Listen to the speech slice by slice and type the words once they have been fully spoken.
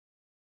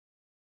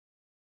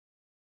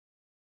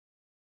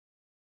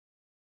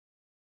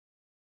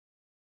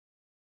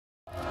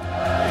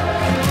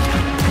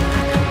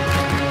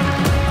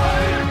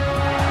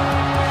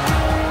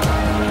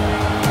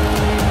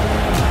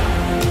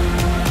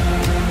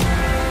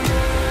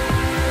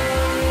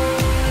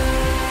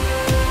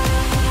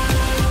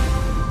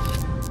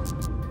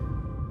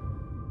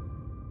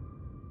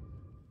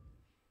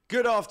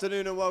Good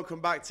afternoon and welcome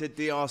back to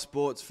DR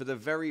Sports for the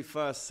very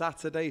first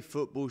Saturday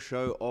football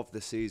show of the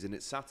season.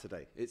 It's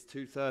Saturday. It's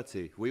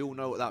 2:30. We all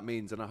know what that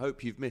means, and I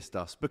hope you've missed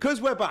us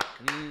because we're back.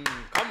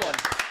 Come on.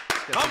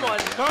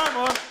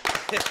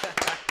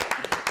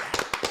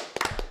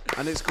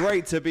 And it's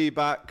great to be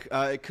back.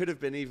 It could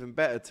have been even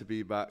better to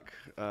be back.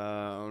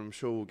 I'm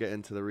sure we'll get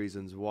into the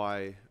reasons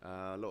why.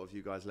 A lot of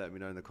you guys let me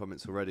know in the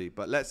comments already.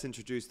 But let's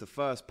introduce the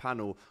first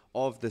panel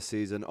of the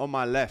season. On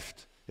my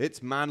left,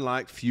 it's man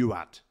like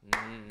Fuad.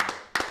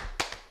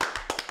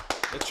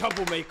 The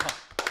troublemaker.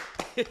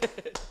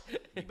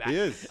 He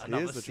is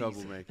the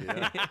troublemaker,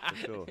 yeah, for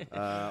sure.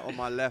 On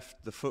my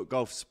left, the foot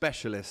golf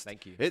specialist.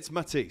 Thank you. It's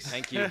Matisse.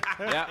 Thank you.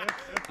 Yeah.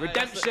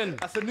 Redemption.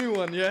 That's a new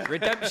one, yeah.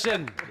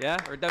 Redemption. Yeah.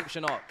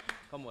 Redemption arc.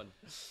 Come on.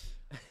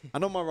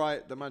 And on my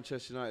right, the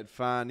Manchester United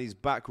fan. He's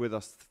back with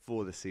us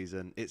for the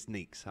season. It's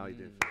Neeks. How are you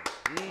doing?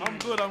 I'm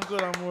good.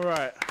 I'm all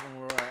right.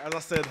 As I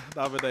said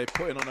the other day,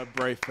 putting on a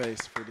brave face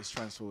through this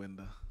transfer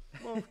window.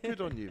 Well, good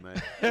on you,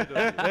 mate. Good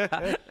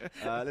on you.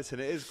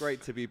 Listen, it is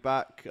great to be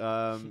back.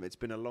 It's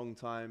been a long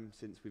time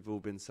since we've all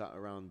been sat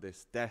around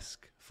this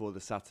desk for the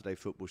Saturday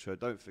football show.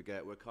 Don't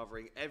forget, we're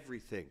covering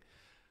everything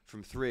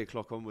from 3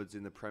 o'clock onwards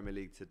in the Premier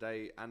League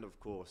today. And, of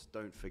course,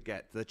 don't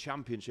forget the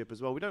Championship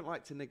as well. We don't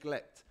like to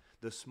neglect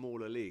the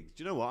smaller leagues.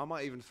 Do you know what? I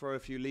might even throw a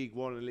few League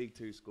 1 and League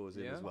 2 scores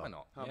in as well. Why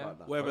not? How about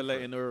that? Whether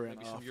late in the room,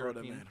 Maybe some I'll throw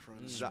them European-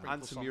 in.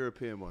 And some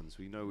European ones.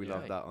 We know we Yeah.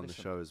 love that on the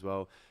Listen. show as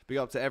well. Big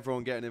up to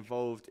everyone getting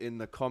involved in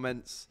the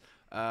comments.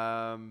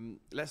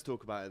 Let's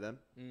talk about it then.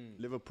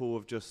 Liverpool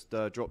have just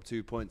dropped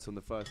 2 points on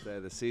the first day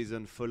of the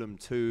season. Fulham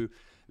 2,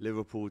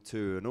 Liverpool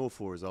 2. An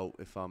awful result,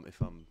 if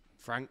I'm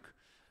frank.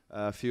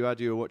 A few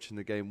of you are watching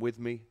the game with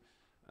me.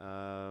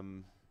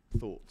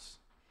 Thoughts?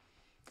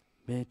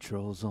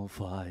 Metro's on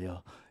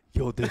fire.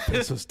 Your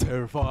defense was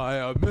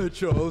terrifying.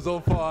 Metro's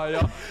on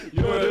fire.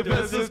 Your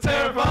defense is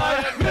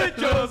terrifying.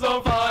 Metro's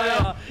on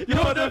fire.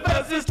 Your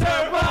defense is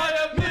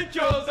terrifying.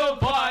 Metro's on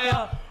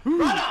fire.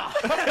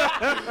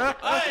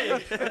 Hey!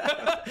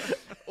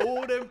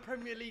 All them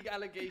Premier League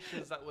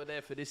allegations that were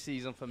there for this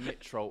season for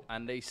Mitro,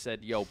 and they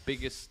said, yo,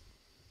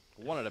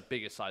 one of the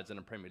biggest sides in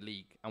the Premier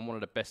League and one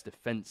of the best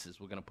defenses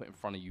we're going to put in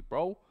front of you,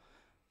 bro.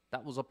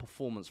 That was a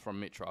performance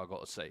from Mitro, I got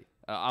to say.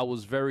 I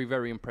was very,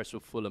 very impressed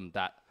with Fulham.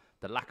 That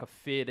the lack of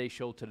fear they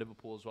showed to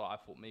Liverpool as well, I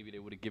thought maybe they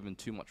would have given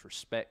too much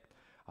respect.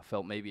 I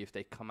felt maybe if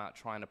they come out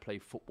trying to play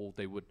football,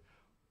 they would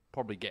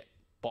probably get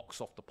boxed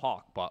off the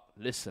park. But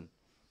listen,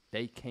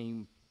 they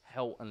came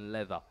hell and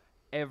leather.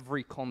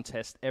 Every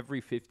contest,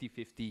 every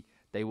 50-50,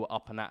 they were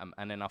up and at them.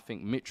 And then I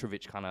think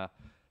Mitrovic kind of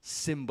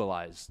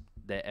symbolized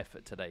their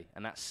effort today.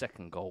 And that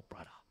second goal,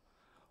 brother.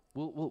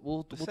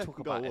 We'll talk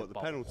about it. The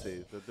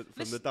penalty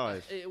from the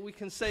dive. We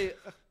can say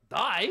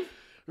dive.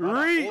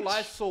 Reach. All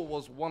I saw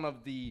was one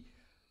of the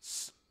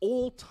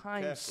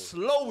all-time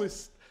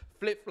slowest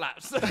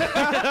flip-flaps. And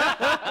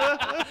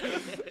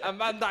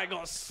man, that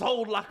got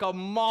sold like a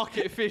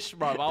market fish,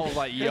 bro. I was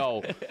like,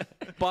 yo.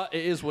 But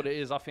it is what it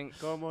is. I think.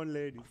 Come on,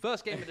 lady.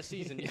 First game of the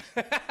season.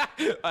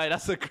 Hey,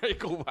 that's a great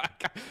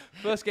callback.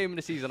 First game of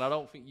the season, I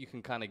don't think you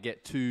can kind of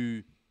get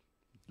too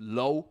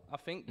low, I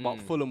think. But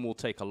Fulham will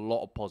take a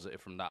lot of positive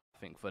from that, I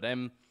think. For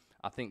them,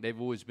 I think they've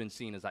always been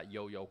seen as that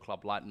yo-yo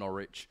club like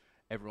Norwich.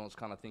 Everyone's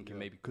kind of thinking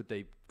maybe could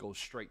they go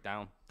straight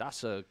down.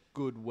 That's a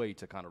good way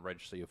to kind of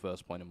register your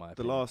first point in my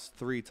opinion. The last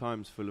 3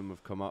 times Fulham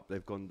have come up,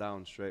 they've gone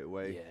down straight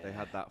away. Yeah. They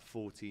had that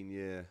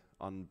 14-year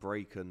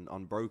unbroken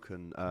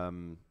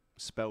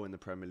spell in the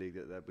Premier League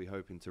that we're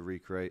hoping to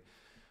recreate.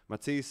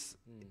 Matisse,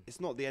 it's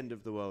not the end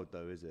of the world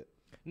though, is it?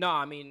 No,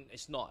 I mean,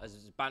 it's not. As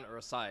banter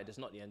aside, it's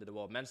not the end of the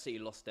world. Man City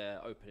lost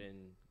their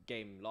opening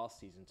game last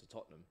season to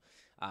Tottenham.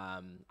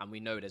 And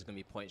we know there's going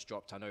to be points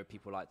dropped. I know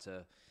people like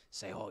to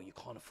say, oh, you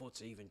can't afford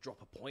to even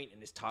drop a point in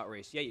this title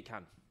race. Yeah, you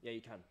can.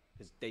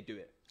 Because they do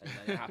it. And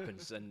then it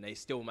happens. And they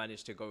still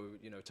manage to go,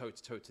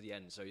 toe-to-toe to the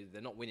end. So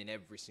they're not winning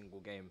every single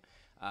game.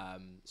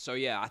 So,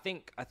 yeah, I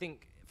think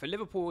for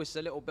Liverpool, it's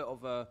a little bit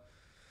of a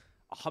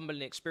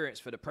humbling experience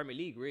for the Premier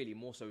League, really,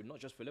 more so, not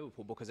just for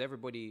Liverpool, because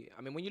everybody,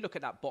 I mean, when you look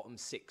at that bottom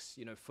 6,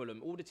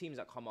 Fulham, all the teams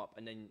that come up,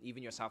 and then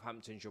even your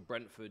Southamptons, your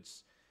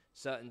Brentfords,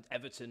 certain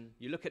Everton,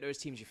 you look at those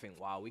teams, you think,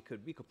 wow, we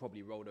could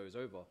probably roll those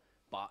over.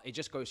 But it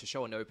just goes to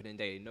show on the opening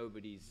day,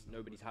 nobody's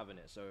having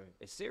it. So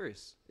it's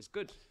serious. It's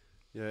good.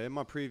 Yeah, in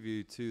my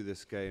preview to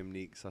this game,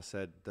 Neeks, I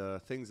said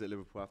the things that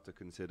Liverpool have to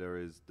consider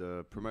is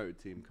the promoted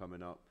team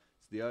coming up.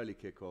 It's the early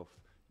kickoff.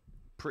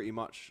 Pretty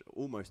much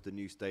almost a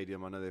new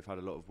stadium. I know they've had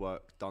a lot of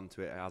work done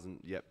to it. It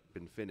hasn't yet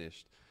been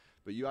finished.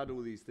 But you add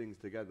all these things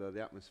together,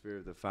 the atmosphere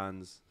of the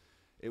fans.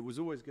 It was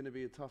always going to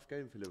be a tough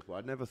game for Liverpool.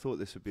 I never thought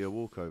this would be a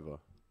walkover.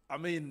 I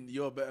mean,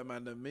 you're a better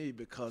man than me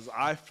because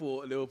I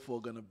thought Liverpool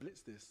were going to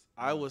blitz this.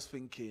 I was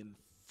thinking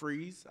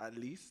freeze at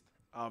least.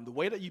 The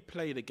way that you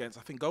played against,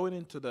 I think going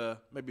into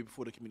maybe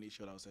before the community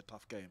show, that was a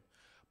tough game.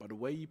 But the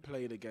way you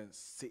played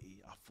against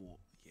City, I thought,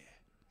 yeah,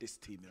 this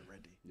team, they're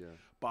ready. Yeah.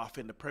 But I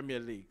think the Premier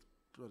League,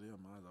 bloody hell,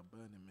 my eyes are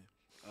burning me.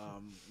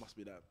 Must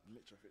be that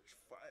Mitrovic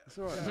fire. It's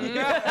all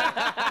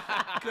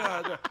right.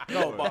 God.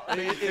 No, but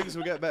Things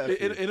will get better.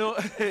 in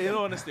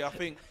all honesty, I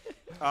think,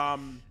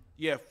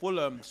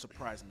 Fulham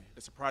surprised me.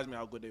 It surprised me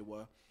how good they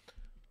were.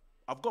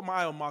 I've got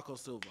my eye on Marco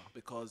Silva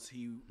because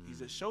he's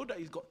showed that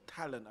he's got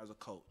talent as a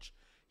coach.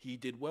 He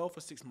did well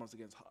for 6 months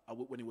against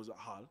when he was at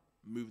Hull,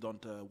 moved on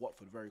to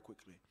Watford very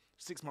quickly.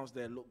 6 months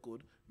there, looked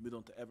good, moved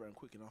on to Everton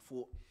quickly. And I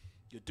thought,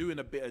 you're doing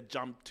a bit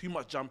of too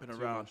much jumping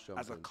around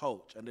as a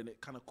coach. And then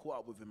it kind of caught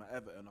up with him at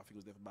Everton. I think he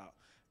was there for about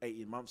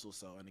 18 months or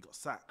so, and he got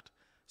sacked.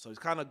 So he's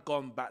kind of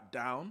gone back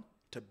down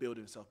to build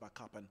himself back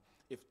up. And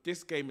if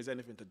this game is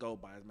anything to go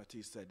by, as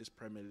Matisse said, this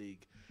Premier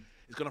League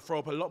is going to throw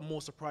up a lot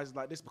more surprises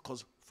like this,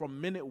 because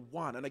from minute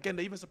one, and again,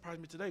 they even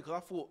surprised me today because I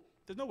thought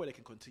there's no way they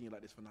can continue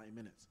like this for 90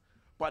 minutes.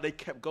 But they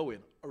kept going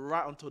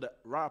right up until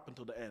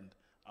the end.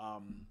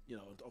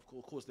 Of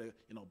course, they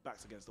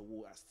backs against the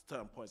wall at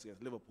certain points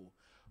against Liverpool,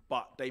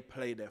 but they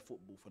played their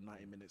football for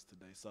 90 minutes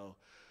today. So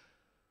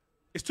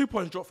it's 2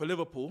 points drop for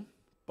Liverpool,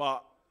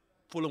 but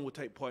Fulham will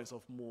take points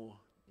off more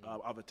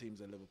other teams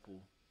than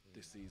Liverpool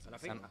this season.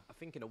 And I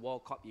think in a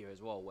World Cup year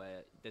as well,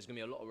 where there's going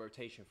to be a lot of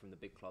rotation from the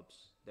big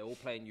clubs. They're all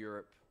playing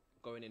Europe,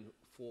 going in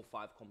 4 or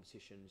 5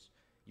 competitions.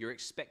 You're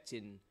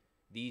expecting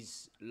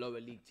these lower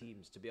league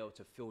teams to be able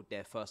to field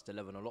their first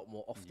 11 a lot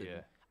more often.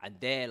 Yeah. And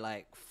they're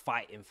like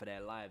fighting for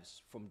their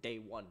lives from day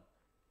one.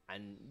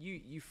 And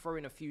you throw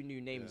in a few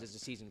new names as the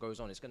season goes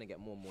on, it's going to get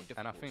more and more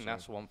difficult. And I think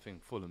that's one thing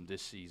Fulham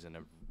this season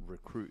have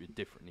recruited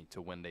differently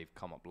to when they've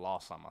come up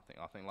last time. I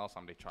think last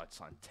time they tried to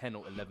sign 10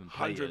 or 11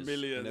 players. 100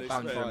 million.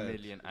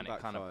 And it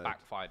kind of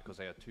backfired because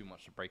they had too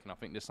much to break. And I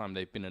think this time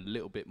they've been a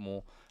little bit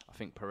more. I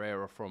think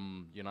Pereira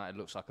from United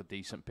looks like a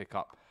decent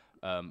pickup.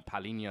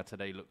 Palhinha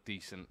today looked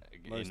decent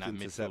in that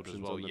midfield as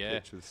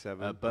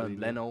well. Bernd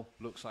Leno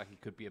looks like he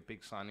could be a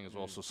big signing as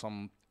well. So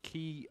some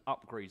key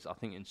upgrades, I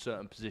think, in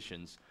certain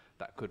positions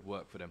that could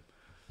work for them.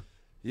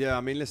 Yeah,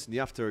 I mean, listen, you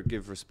have to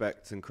give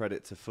respect and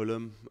credit to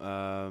Fulham.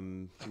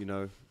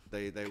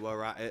 They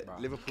were at it.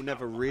 Right. Liverpool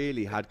never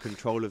really had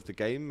control of the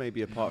game,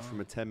 maybe apart from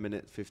a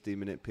 10-minute,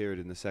 15-minute period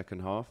in the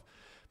second half.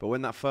 But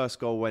when that first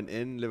goal went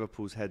in,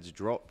 Liverpool's heads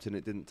dropped, and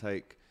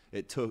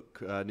it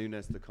took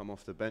Nunes to come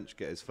off the bench,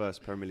 get his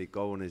first Premier League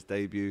goal on his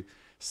debut.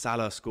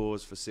 Salah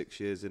scores for 6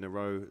 years in a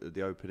row.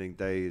 The opening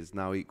day is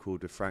now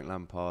equalled with Frank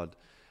Lampard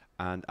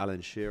and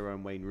Alan Shearer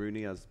and Wayne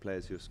Rooney as the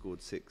players who have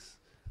scored 6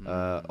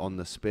 on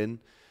the spin.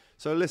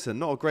 So listen,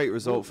 not a great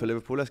result for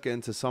Liverpool. Let's get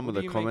into some of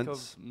the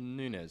comments. What do you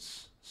make of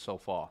Nunes so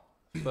far?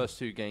 First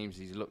 2 games,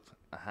 he's looked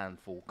a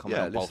handful coming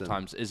up both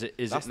times. Is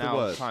it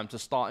now time to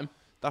start him?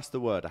 That's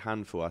the word, a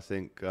handful, I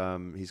think.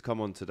 He's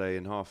come on today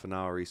in half an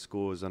hour. He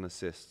scores and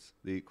assists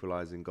the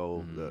equalising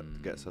goal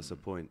that gets us a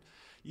point.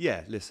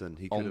 Yeah, listen,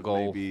 he could have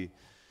maybe...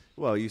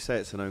 Well, you say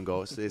it's an own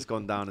goal. It's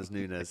gone down as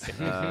Nunes.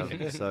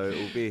 So it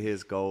will be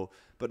his goal.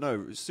 But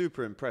no,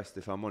 super impressed,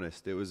 if I'm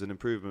honest. It was an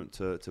improvement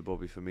to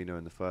Bobby Firmino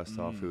in the first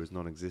half, who was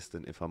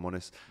non-existent, if I'm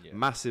honest. Yeah.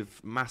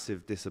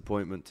 Massive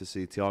disappointment to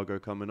see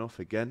Thiago coming off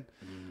again.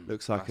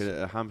 Looks like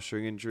a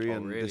hamstring injury,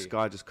 and really? This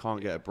guy just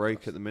can't get a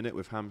break at the minute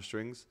with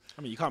hamstrings.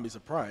 I mean, you can't be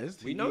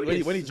surprised. We know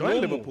when he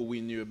joined Liverpool, we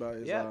knew about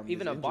his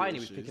even at Bayern, he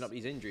was picking up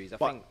these injuries. I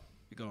think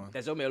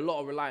there's only a lot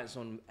of reliance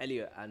on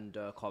Elliott and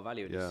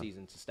Carvalho this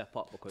season to step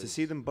up. Because to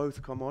see them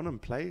both come on and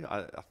play,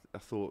 I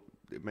thought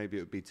maybe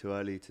it would be too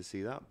early to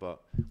see that,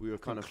 but we were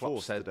kind of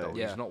forced today.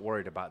 He's not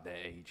worried about their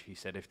age. He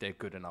said if they're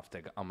good enough,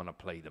 I'm going to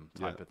play them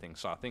type of thing.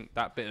 So I think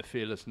that bit of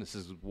fearlessness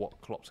is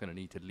what Klopp's going to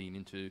need to lean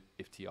into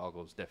if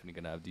Thiago's definitely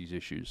going to have these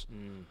issues.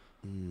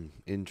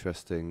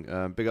 Interesting.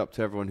 Big up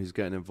to everyone who's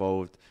getting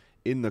involved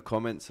in the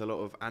comments. A lot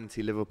of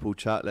anti-Liverpool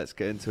chat. Let's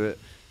get into it.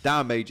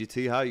 Damn,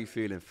 AGT, how are you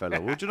feeling, fella?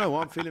 Well, do you know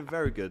what? I'm feeling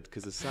very good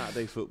because the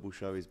Saturday football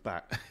show is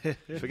back.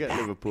 Forget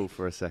Liverpool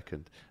for a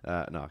second.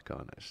 No, I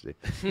can't, actually.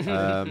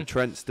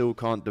 Trent still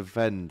can't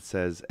defend,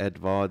 says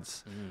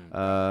Edvards.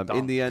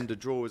 In the end, a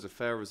draw was a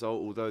fair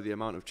result, although the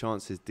amount of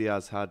chances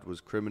Diaz had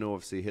was criminal.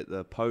 Obviously, hit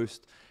the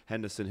post.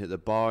 Henderson hit the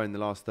bar in the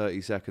last 30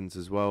 seconds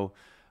as well.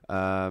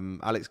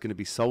 Alex going to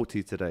be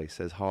salty today,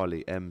 says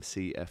Harley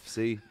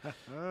MCFC.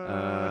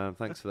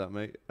 Thanks for that,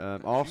 mate.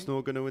 Arsenal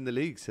are going to win the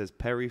league, says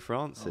Perry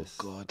Francis.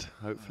 Oh God!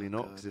 Hopefully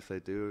not, because if they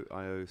do,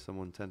 I owe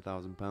someone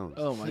 £10,000.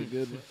 Oh my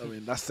goodness! I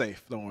mean, that's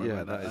safe. Don't worry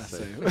about that. That's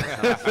safe.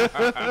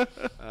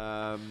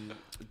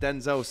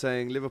 Denzel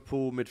saying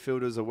Liverpool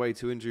midfielders are way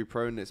too injury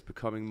prone. It's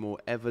becoming more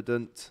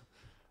evident.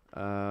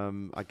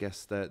 I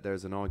guess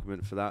there's an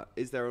argument for that.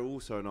 Is there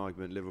also an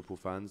argument, Liverpool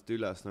fans? Do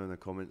let us know in the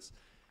comments.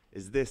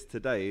 Is this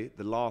today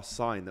the last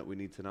sign that we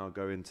need to now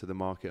go into the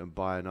market and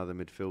buy another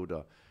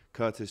midfielder?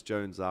 Curtis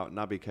Jones out,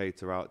 Naby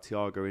Keita out,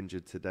 Thiago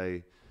injured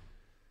today.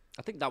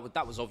 I think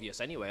that was obvious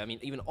anyway. I mean,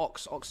 even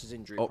Ox is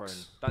injury prone.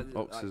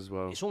 Ox as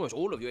well. It's almost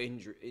all of your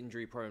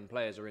injury prone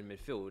players are in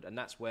midfield, and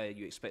that's where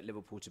you expect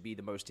Liverpool to be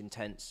the most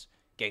intense.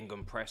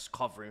 Gengham press,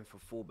 covering for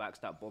fullbacks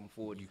that bomb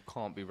forward. You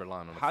can't be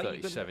relying on a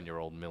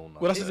 37-year-old Milner.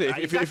 Well, that's it.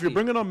 If you're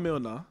bringing on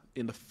Milner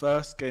in the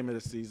first game of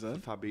the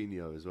season,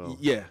 Fabinho as well.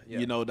 Yeah.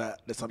 You know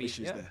that there's some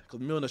issues there because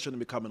Milner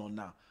shouldn't be coming on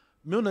now.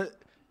 Milner,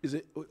 is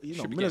it? You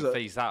know, Should be Milner's getting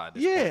phased out. At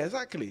this yeah, point.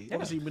 exactly.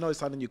 Obviously, we know he's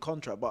signed a new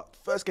contract, but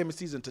first game of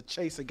season to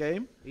chase a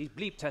game. His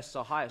bleep tests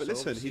are high. But so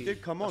listen, he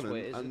did come on that's what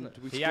it is, and isn't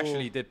it? we He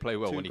actually did play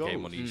well 2 when he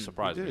came on. goals. He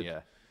surprised He me. did.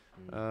 Yeah.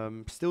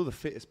 Still the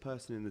fittest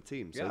person in the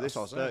team. So Yeah, this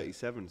that's what I was saying.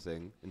 37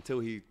 thing, until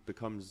he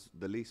becomes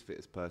the least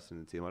fittest person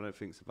in the team, I don't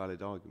think it's a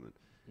valid argument.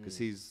 Because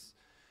he's,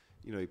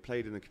 you know, he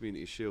played in the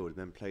Community Shield and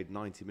then played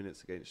 90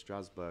 minutes against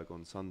Strasbourg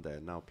on Sunday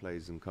and now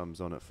plays and comes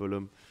on at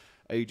Fulham.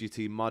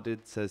 AGT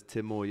mudded, says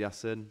Timur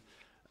Yassin.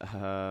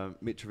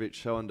 Mitrovic,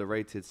 so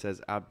underrated,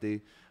 says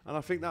Abdi. And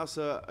I think that's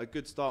a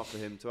good start for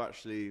him to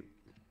actually,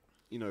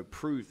 you know,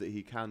 prove that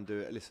he can do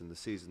it. Listen, the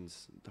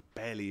season's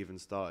barely even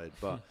started,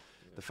 but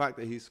the fact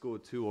that he's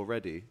scored 2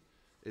 already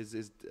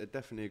is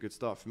definitely a good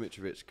start for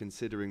Mitrovic,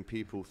 considering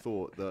people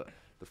thought that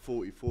the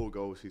 44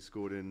 goals he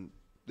scored in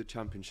the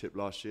Championship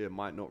last year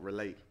might not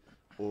relate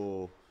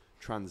or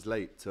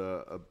translate to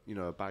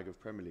a bag of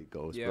Premier League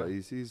goals. Yeah. But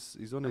he's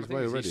on And his the way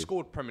thing is, already. He's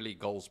scored Premier League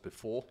goals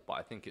before, but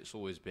I think it's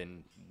always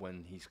been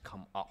when he's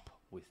come up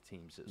with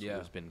teams. It's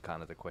always been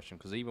kind of the question.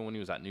 Because even when he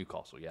was at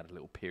Newcastle, he had a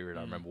little period,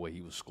 I remember, where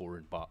he was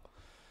scoring. But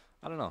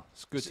I don't know.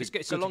 It's good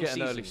It's to a long get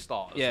season. an early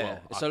start as yeah, well.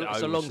 it's I a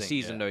always long think,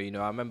 season yeah. though. You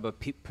know, I remember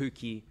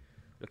Pookie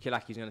looking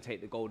like he's going to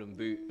take the golden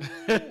boot.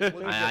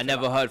 I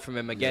never heard from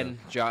him again.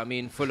 Do you know what I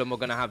mean? Fulham are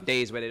going to have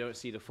days where they don't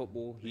see the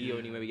football. He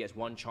only maybe gets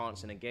 1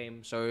 chance in a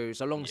game. So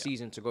it's a long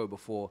season to go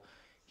before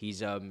he's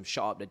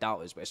shut up the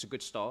doubters. But it's a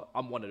good start.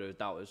 I'm one of those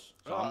doubters.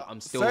 So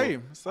I'm still...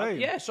 Same.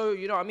 yeah, so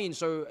you know what I mean?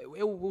 So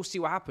we'll see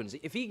what happens.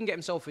 If he can get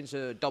himself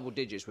into double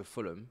digits with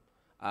Fulham,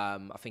 I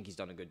think he's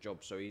done a good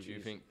job. So Do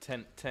you think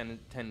 10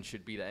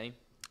 should be the aim?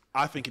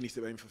 I think he needs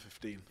to aim for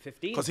 15.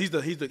 15? Because he's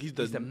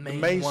the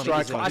main main one,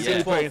 striker. isn't he? I He say should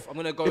be 12. playing- I'm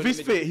going to go if in he's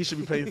the middle. fit, he should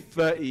be playing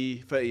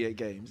 38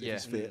 games. Yeah.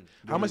 If he's fit.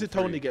 How much did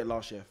Tony get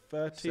last year?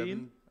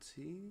 13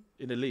 17?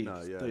 in the league.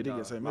 No, yeah, So he didn't no,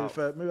 get so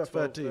about maybe about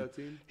 12, 13.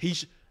 13. He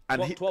sh-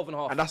 and 12 and a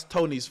half. and that's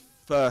Tony's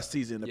first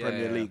season in the Yeah,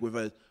 Premier yeah. League with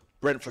a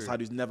Brentford side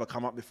who's never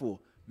come up before.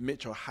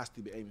 Mitchell has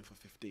to be aiming for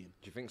 15. Do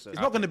you think so? It's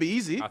not going to be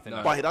easy, I think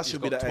but that he's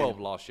should be got the 12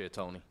 aim. last year,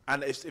 Tony.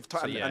 And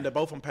yeah. and they're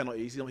both on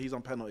penalties. He's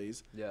on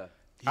penalties. Yeah.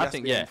 He I has to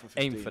think, be aiming for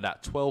aim 15. for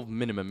that 12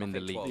 minimum in the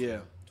I think league. 12, Yeah.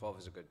 12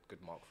 is a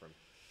good mark for him.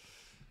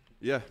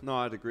 Yeah, no,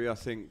 I'd agree. I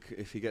think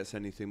if he gets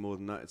anything more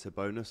than that, it's a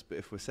bonus. But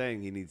if we're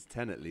saying he needs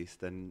 10 at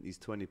least, then he's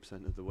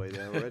 20% of the way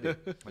there already.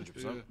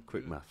 100%.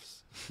 Quick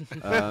maths.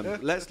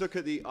 Let's look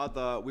at the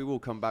other. We will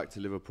come back to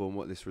Liverpool and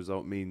what this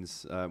result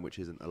means, which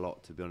isn't a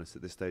lot, to be honest,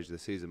 at this stage of the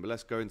season. But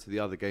let's go into the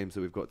other games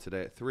that we've got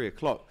today at 3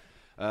 o'clock.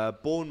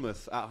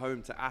 Bournemouth at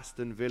home to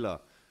Aston Villa.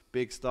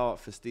 Big start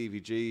for Stevie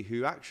G,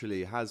 who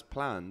actually has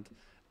planned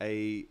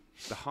a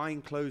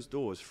behind closed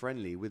doors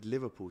friendly with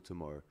Liverpool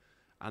tomorrow.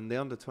 And the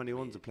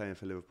under-21s are playing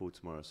for Liverpool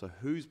tomorrow. So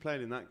who's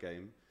playing in that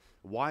game?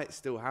 Why it's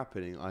still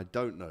happening, I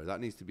don't know. That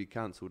needs to be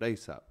cancelled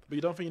ASAP. But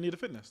you don't think you need a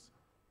fitness?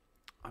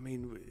 I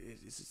mean,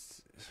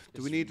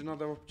 do we need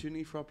another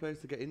opportunity for our players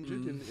to get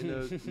injured in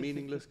a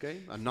meaningless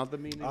game? Another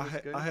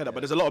meaningless game? I heard that, but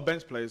there's a lot of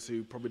bench players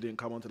who probably didn't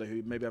come on today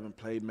who maybe haven't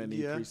played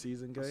many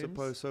pre-season games. I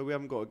suppose so. We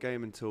haven't got a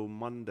game until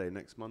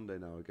next Monday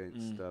now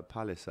against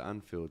Palace at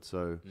Anfield.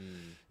 So,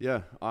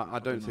 yeah, I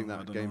don't think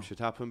that game should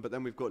happen. But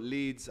then we've got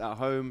Leeds at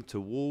home to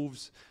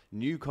Wolves,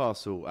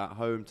 Newcastle at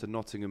home to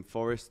Nottingham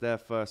Forest, their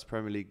first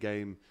Premier League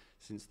game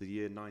since the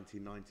year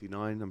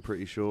 1999, I'm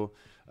pretty sure.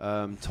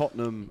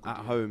 Tottenham at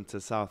home to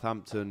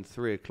Southampton,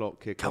 3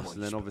 o'clock kickoffs.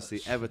 And then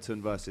obviously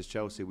Everton versus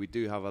Chelsea. We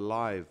do have a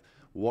live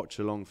watch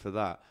along for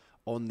that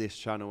on this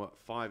channel at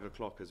 5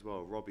 o'clock as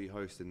well. Robbie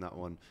hosting that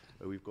one.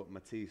 We've got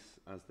Matisse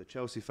as the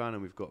Chelsea fan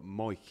and we've got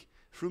Mike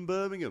from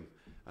Birmingham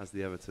as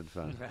the Everton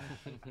fan.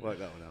 Work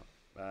that one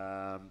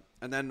out.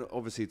 And then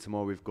obviously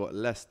tomorrow we've got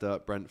Leicester,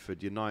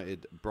 Brentford,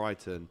 United,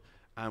 Brighton,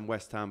 and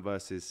West Ham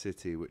versus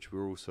City, which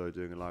we're also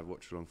doing a live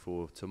watch along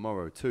for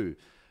tomorrow too.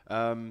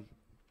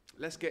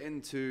 Let's get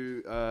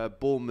into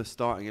Bournemouth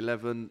starting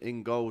 11.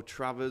 In goal,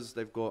 Travers.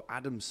 They've got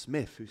Adam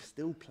Smith, who's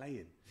still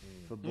playing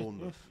for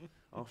Bournemouth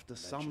after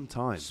some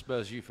time.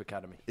 Spurs Youth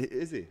Academy.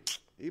 Is he?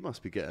 He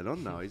must be getting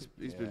on now. He's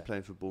been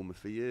playing for Bournemouth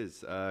for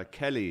years.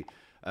 Kelly,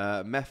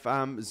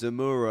 Mefam,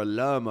 Zamora,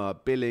 Lerma,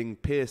 Billing,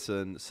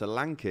 Pearson,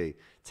 Solanke,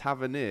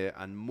 Tavernier,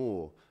 and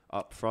more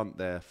up front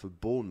there for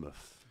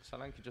Bournemouth.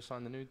 Solanke just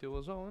signed the new deal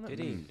as well, isn't it?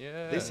 Did he?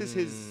 Yeah. This is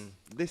his.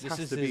 This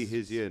has to be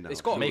his year now.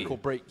 It's got to Make be. or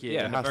break year.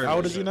 Yeah, in the it has very How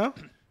old least. is he now?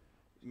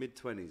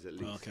 Mid-20s at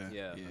least.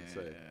 Yeah. I'd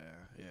say.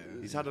 Yeah.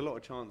 He's had a lot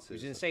of chances.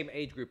 He's in the same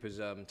age group as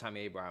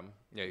Tammy Abraham.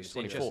 Yeah, he's It's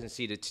 24. interesting to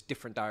see the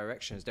different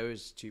directions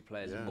those two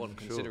players have Yeah, gone,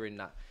 for sure. considering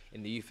that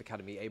in the youth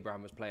academy,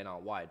 Abraham was playing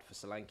out wide for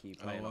Solanke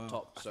playing wow. up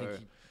top. I So think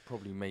he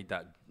probably made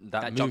that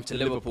That move jump to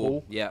to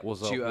Liverpool, Liverpool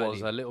was too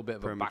early. a little bit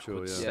of a Premature,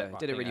 backwards yeah. yeah, step. I it didn't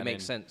think, really and make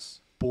then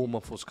sense.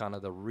 Bournemouth was kind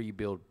of the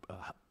rebuild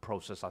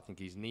process I think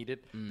he's needed.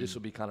 This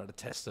will be kind of the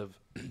test of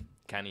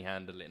can he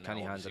handle it now, Can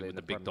he obviously, handle it with in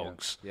the big Premier?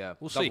 dogs. Yeah,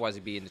 We'll see. otherwise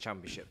he'd be in the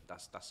championship.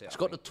 That's it. He's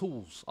got the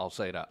tools, I'll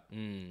say that.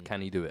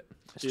 Can he do it?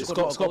 Yeah, scored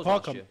a lot of Scott goals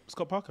last Parker. year.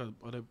 Scott Parker.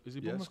 Is he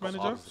Bournemouth Scott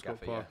manager? Parker's the Scott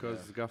gaffer, yeah.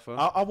 Parker's the gaffer.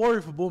 I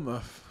worry for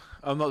Bournemouth.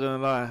 I'm not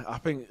gonna lie. I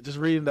think just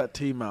reading that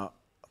team out,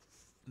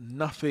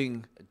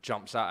 nothing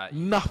Jumps out at you.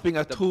 Nothing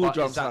at all But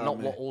jumps is that out not at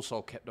me. what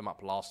also kept them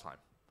up last time?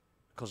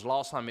 Because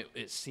last time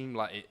it seemed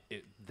like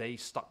they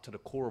stuck to the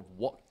core of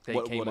what they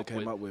came up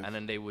with, and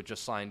then they would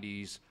just sign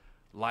these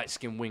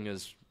light-skinned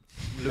wingers,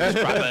 Lewis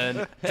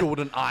Bratton,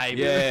 Jordan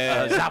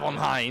Ibe, Zavon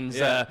Hines,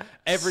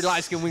 every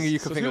light-skinned winger you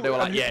could think of. They were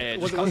like,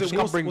 just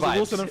come bring vibes.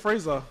 Wilson and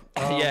Fraser?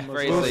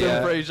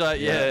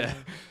 Fraser.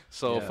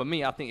 So for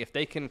me, I think if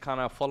they can kind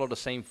of follow the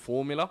same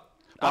formula,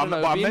 I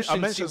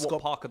mentioned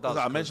Scott Parker does.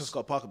 I mentioned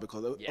Scott Parker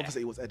because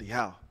obviously it was Eddie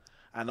Howe.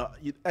 And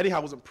Eddie Howe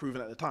wasn't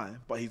proven at the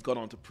time, but he's gone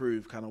on to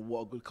prove kind of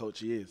what a good coach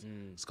he is.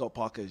 Scott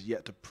Parker is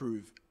yet to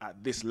prove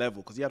at this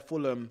level because he had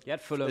Fulham.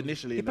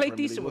 Initially. He played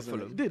decent with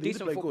Fulham. He did.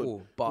 Decent play football,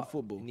 good. but Good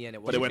football. in the end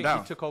it But it wasn't. went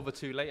down. He took over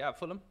too late at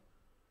Fulham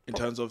In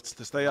terms of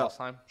to stay up. last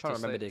time. Trying to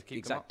stay- remember the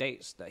keep them up. exact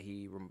dates that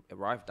he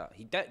arrived at.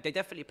 They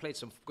definitely played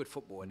some good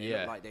football, and they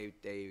looked like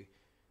they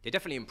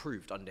definitely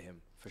improved under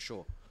him for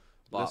sure.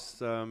 But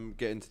Let's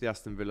get into the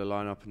Aston Villa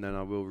lineup, and then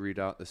I will read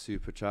out the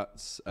super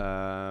chats.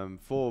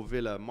 For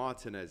Villa,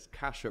 Martinez,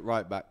 Cash at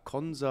right back,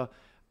 Konza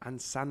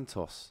and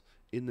Santos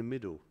in the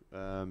middle.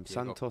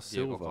 Santos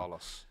Diego Silva.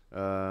 Carlos.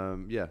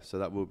 So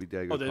that will be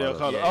Diego Diego Carlos.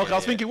 Carlos. Okay, I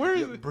was thinking, where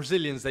is it?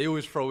 Brazilians, they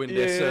always throw in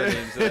their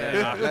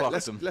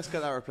surnames. Let's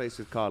get that replaced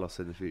with Carlos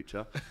in the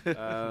future.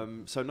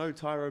 So no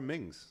Tyrone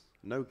Mings.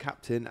 No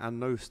captain and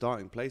no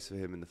starting place for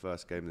him in the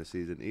first game of the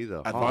season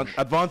either.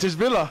 Advantage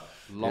Villa.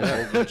 Long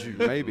overdue.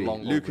 Maybe.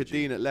 Long Luca overdue.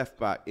 Dean at left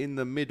back. In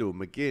the middle,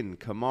 McGinn,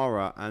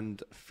 Kamara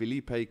and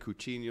Felipe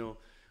Coutinho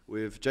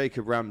with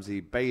Jacob Ramsey,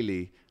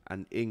 Bailey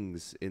and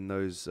Ings in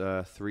those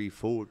 3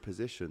 forward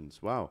positions.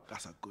 Wow.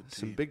 That's a good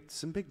team.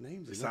 Some big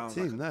names in that Sounds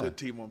team like there. a good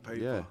team on paper.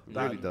 Yeah, it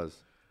really does.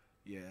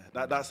 Yeah,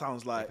 that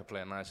sounds like could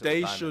play a nice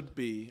they little diamond. should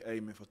be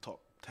aiming for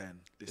top 10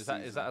 this Is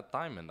season. that a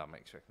diamond that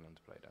makes reckon them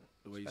to play then?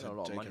 the way you Spend said a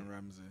lot of Jake money. and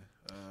Ramsey?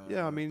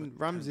 Yeah, I mean,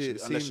 Ramsey,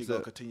 it unless seems you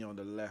got that- Coutinho on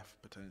the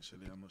left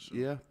potentially. I'm not sure.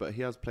 Yeah, but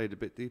he has played a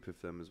bit deeper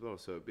for them as well,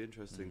 so it'd be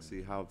interesting to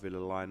see how Villa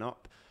line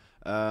up.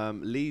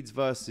 Leeds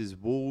versus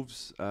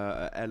Wolves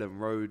at Ellen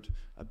Road.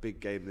 A big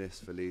game this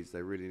for Leeds.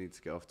 They really need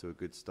to get off to a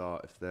good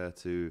start if they're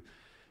to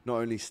not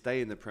only stay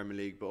in the Premier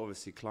League, but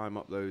obviously climb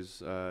up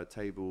those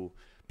table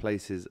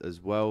places as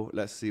well.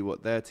 Let's see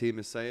what their team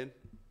is saying.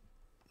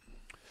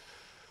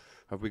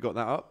 Have we got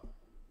that up?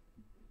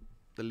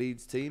 The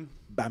Leeds team?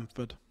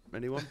 Bamford,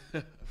 Anyone?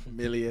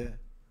 Millier.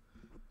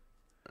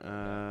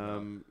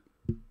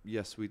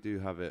 Yes, we do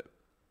have it.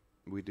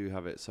 We do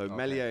have it. So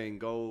Meslier in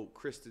goal,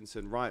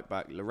 Christensen right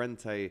back,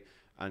 Lorente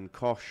and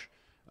Koch.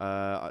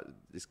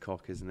 It's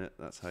Koch, isn't it?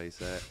 That's how you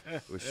say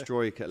it. With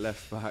Struijk at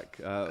left back,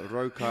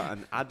 Roca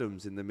and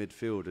Adams in the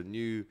midfield. A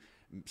new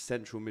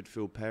central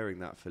midfield pairing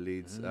that for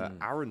Leeds.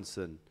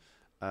 Aronson,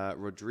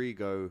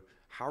 Rodrigo,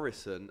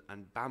 Harrison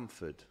and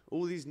Bamford.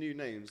 All these new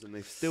names, and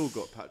they've still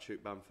got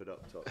Patrick Bamford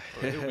up top.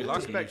 He'll be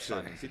lucky.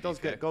 He does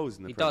get goals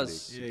in the He Premier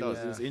does. League. He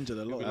was injured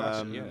a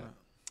lot.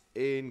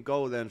 In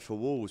goal then for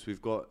Wolves,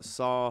 we've got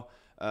Sarr,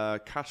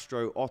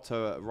 Castro,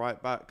 Otto at right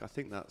back. I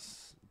think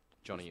that's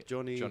Johnny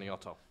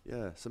Otto.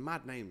 Yeah, some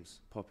mad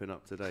names popping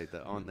up today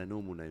that aren't their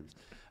normal names.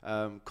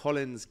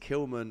 Collins,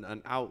 Kilman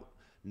and Out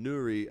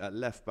Nuri at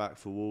left back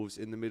for Wolves.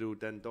 In the middle,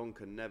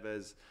 Dendonka,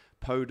 Neves,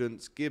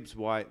 Podence, Gibbs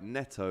White,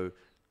 Neto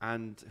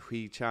and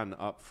Hui Chan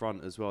up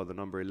front as well, the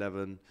number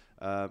 11.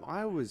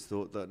 I always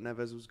thought that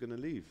Neves was going to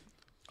leave.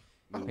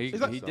 He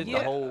that- did Yeah.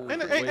 the whole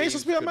Ain't supposed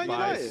to be at Man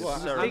goodbye United? Well,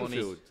 at ceremony.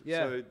 Anfield.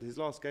 Yeah. So his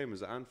last game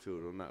was at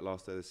Anfield on that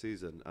last day of the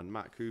season, and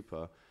Matt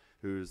Cooper,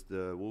 who's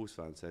the Wolves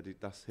fan, said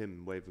that's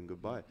him waving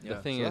goodbye. The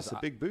thing So is, that's a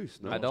big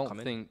boost. No? I don't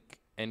coming. think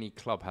any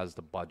club has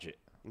the budget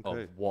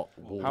Okay. of what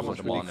Wolves How are much would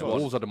he demanding. cost?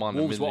 Wolves are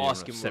demanding Wolves were minimum of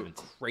asking for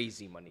 70.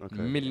 crazy money. Okay.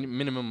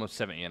 Minimum of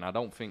 70, and I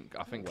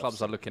think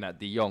clubs are looking at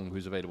De Jong,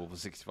 who's available for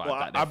 65. Well,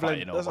 that I they're blame.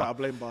 fighting That's why I over.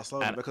 blame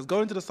Barcelona And- because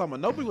going into the summer,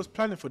 nobody was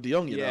planning for De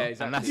Jong. You know,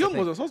 exactly. And that's De Jong the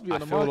wasn't thing. supposed to be I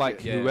on the feel market.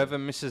 like whoever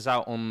misses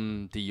out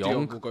on De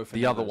Jong, will go for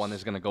the other Neves. one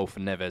is going to go for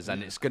Neves,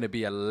 and it's going to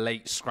be a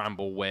late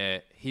scramble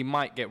where he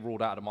might get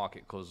ruled out of the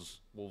market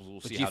because Wolves will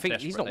But see do you how think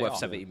desperate he's not they worth are.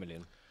 70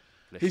 million?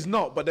 He's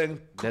not, but then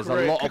There's a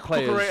lot of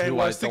players Cucurella ain't who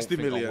I worth don't 60 think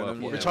are million, worth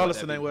and what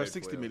Richarlison they're ain't worth big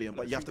 60 players. million,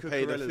 but you have to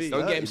Cucurella's pay the fee.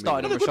 Don't get him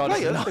started on They're good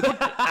players.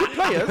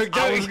 Richarlison. They're good players.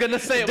 I was going to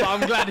say it, but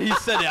I'm glad he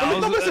said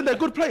it. No, listen, they're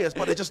good players,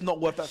 but they're just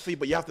not worth that fee.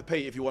 But you have to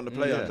pay if you want the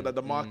player. Yeah. Because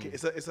the market,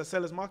 it's a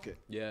seller's market.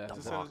 Yeah,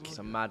 market. it's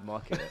a mad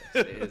market.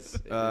 It is.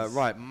 It is.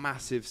 Right,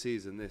 massive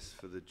season this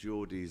for the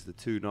Geordies, the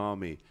Toon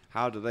Army.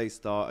 How do they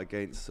start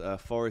against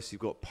Forest?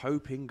 You've got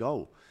Pope in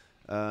goal.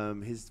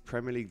 His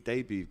Premier League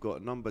debut, you've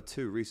got number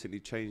 2, recently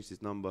changed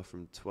his number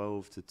from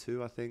 12 to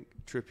 2, I think,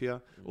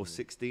 Trippier, or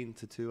 16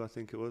 to 2, I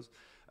think it was.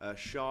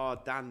 Shah,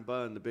 Dan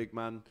Burn, the big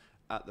man,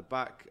 at the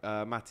back,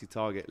 Matty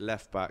Target,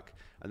 left back.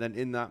 And then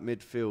in that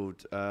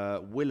midfield,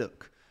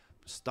 Willock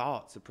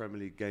starts a Premier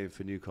League game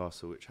for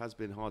Newcastle, which has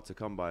been hard to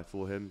come by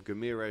for him.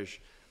 Gamirej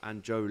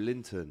and Joe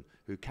Linton,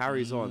 who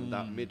carries on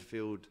that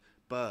midfield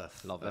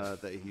berth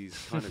that he's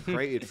kind of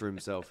created for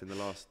himself in the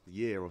last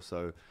year or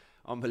so.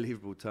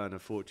 Unbelievable turn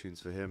of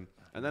fortunes for him.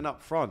 And then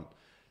up front,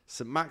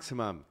 St.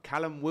 Maximum,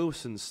 Callum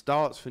Wilson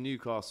starts for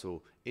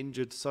Newcastle.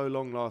 Injured so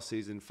long last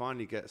season,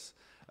 finally gets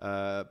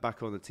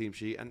back on the team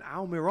sheet, and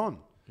Almiron.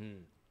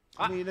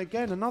 I mean,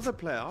 again, another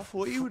player. I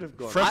thought he would have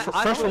gone. Fresh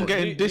I from thought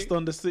getting dissed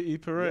on the City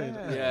parade.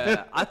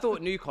 Yeah, I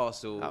thought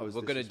Newcastle That was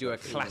were going to do a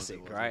disrespectful, classic,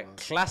 wasn't it? right?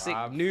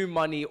 Classic, new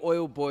money,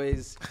 oil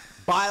boys,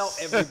 buy out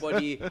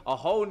everybody, a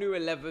whole new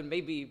 11.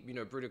 Maybe,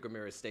 Bruno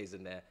Gomes stays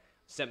in there,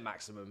 St.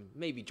 Maximum,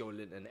 maybe Joe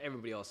Linton,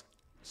 everybody else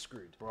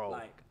screwed. Bro,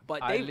 But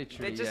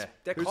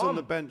they're Who's calm. on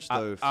the bench,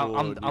 though, for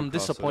I'm Newcastle?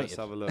 disappointed. Let's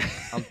have a look.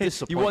 I'm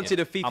disappointed. You wanted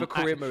a FIFA I'm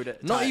career mode.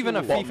 Not even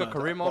a FIFA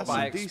career mode, That's but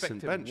I a decent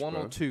expected bench, one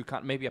bro. or two,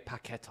 maybe a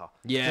Paqueta.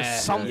 Yeah,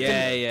 Just something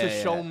yeah,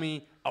 to show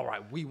me, all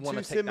right, we want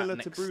Too to take similar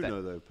that to next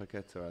Bruno, step. though,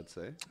 Paqueta, I'd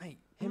say. Mate,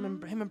 him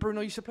and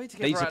Bruno used to play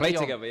together. They used to at play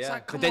Lyon. together, It's yeah.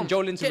 like, But come then on, Joe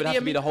Linton get would have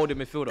to be the holding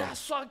midfielder.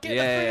 That's what, get the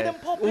three of them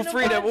popping. All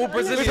three of them, all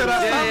Brazilians. Look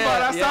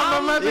at that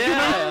Samba magic,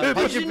 Yeah,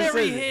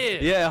 Visionary 100%. here.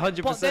 Yeah,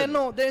 100%. But they're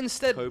not. They're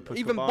instead even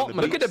Copacabana Botman.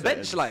 Look at the beat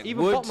bench, settings. like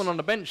Even Wood, Botman on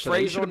the bench.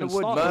 Fraser on the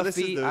Wood, Murphy,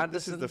 Murphy, This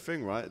Anderson. is the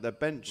thing, right? Their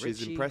bench is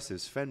Richie. impressive.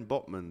 Sven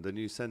Botman, the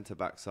new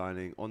centre-back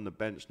signing, on the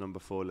bench, number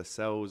 4,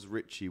 Lascelles,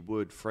 Richie,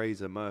 Wood,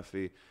 Fraser,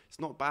 Murphy. It's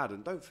not bad.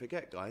 And don't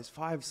forget, guys,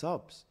 5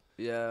 subs.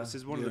 Yeah. This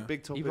is one of the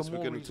big topics Even we're more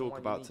going to reason talk why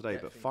you about need today,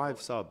 depth but in 5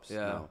 goal. subs Yeah.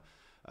 now.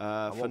 For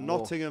want more.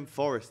 Nottingham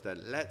Forest,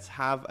 then, let's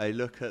have a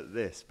look at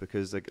this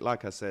because,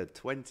 like I said,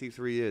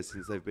 23 years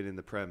since they've been in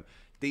the Prem.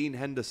 Dean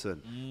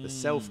Henderson, the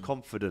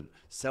self-confident,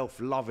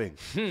 self-loving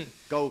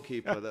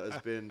goalkeeper that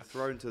has been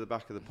thrown to the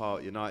back of the pile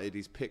at United.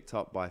 He's picked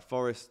up by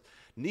Forest.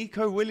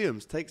 Nico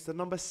Williams takes the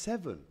number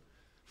 7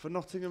 for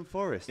Nottingham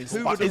Forest. Who would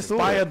have thought it?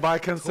 Inspired by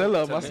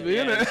Cancelo, must be,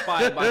 innit?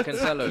 Inspired by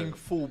Cancelo.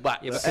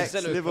 fullback. Yeah, but The Cancelo plays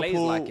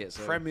ex-Liverpool like it.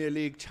 So. Premier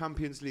League,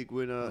 Champions League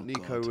winner,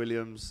 Nico God.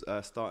 Williams,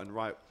 starting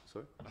right.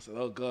 Sorry? I said,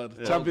 oh, God.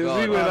 Yeah. Champions God.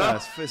 League No, winner.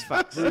 it's facts. It's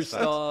facts.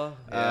 Brewster.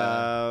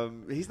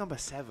 He's number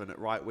 7 at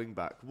right wing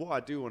back. What I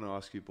do want to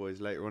ask you boys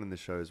later on in the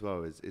show as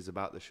well is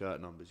about the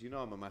shirt numbers. You know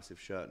I'm a massive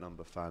shirt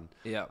number fan.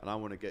 Yeah. And I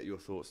want to get your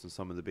thoughts on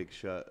some of the big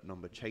shirt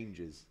number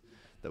changes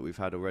that we've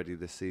had already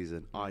this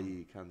season,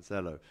 i.e.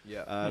 Cancelo.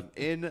 Yeah.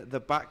 In the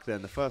back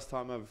then, the first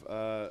time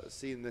I've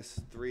seen this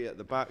 3 at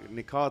the back,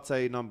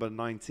 Nikate number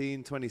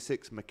 19,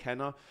 26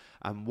 McKenna,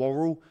 and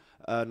Worrell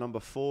number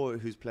 4,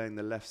 who's playing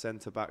the left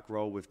centre-back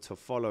role with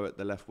Toffolo at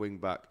the left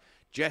wing-back.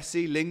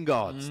 Jesse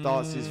Lingard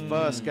starts his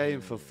first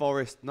game for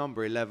Forest,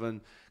 number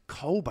 11.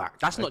 Colback.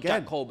 That's not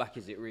again. Jack Colback,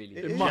 is it really?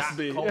 It It is. must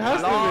be. It Colback.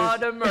 has to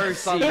Lord of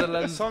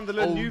mercy.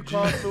 Sunderland,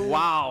 Newcastle.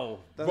 Wow.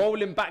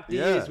 Rolling back the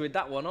Yeah. years with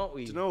that one, aren't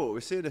we? Do you know what?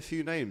 We're seeing a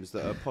few names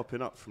that are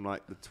popping up from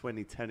like the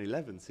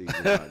 2010-11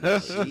 season right now,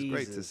 which is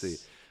great to see.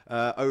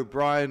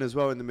 O'Brien as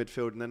well in the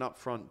midfield, and then up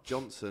front,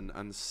 Johnson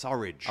and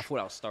Surridge. I thought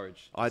that was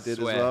Sturridge. I did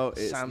Swear. as well.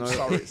 It's Sam no,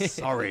 Surridge. it's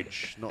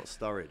Surridge, not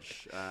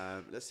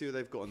Sturridge. Let's see who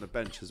they've got on the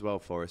bench as well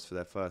for us for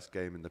their first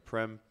game in the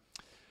Prem.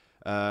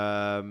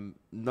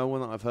 No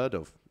one that I've heard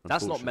of.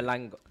 That's not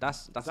unfortunately. Melango.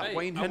 That's Hey,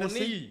 Wayne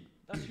Hennessy?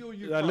 That's your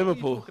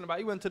Liverpool. talking about.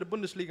 He went to the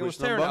Bundesliga and Which was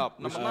tearing it number? up.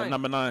 Number 9.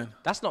 Number 9.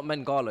 That's not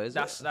Mengala, is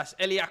it? That's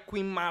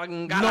Eliaquim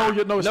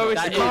Marangala. No, it's not.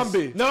 that It can't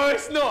be. No,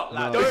 it's not.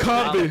 No. It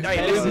can't be.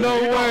 There's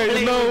no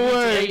way. No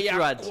way.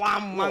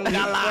 Eliaquim Mangala.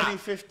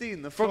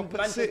 2015, the From flop at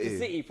Manchester City.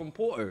 City, from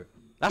Porto.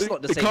 That's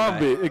not the It same can't guy.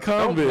 be. It can't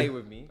Don't be. play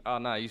with me. Oh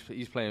no,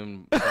 he's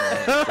playing. Where's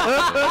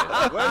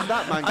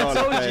that man?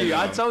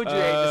 I told you, it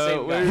ain't the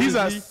same guy. He's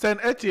at St.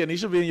 Etienne. He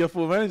should be in your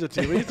full manager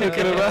team. What are you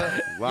talking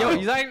about? Wow. Yo,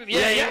 he's like, he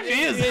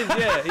is.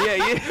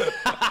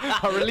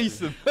 I release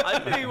him. I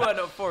knew you weren't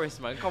at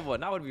Forest, man. Come on,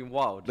 that would have been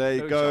wild. There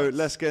you No go. chance.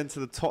 Let's get into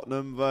the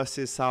Tottenham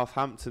versus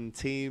Southampton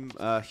team.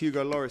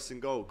 Hugo Lloris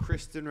in goal.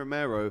 Christian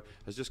Romero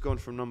has just gone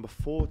from number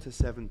 4 to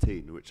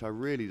 17, which I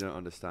really don't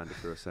understand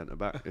if you're a centre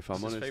back. If I'm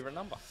His honest. favourite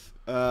number.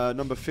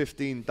 Number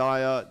 15,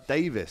 Dyer.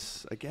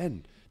 Davis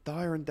again.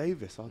 Dyer and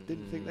Davis. I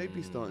didn't think they'd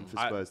be starting for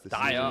Spurs this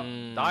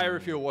season. Dyer,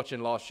 if you were watching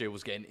last year,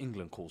 was getting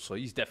England calls, so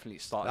he's definitely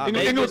starting.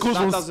 England calls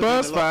from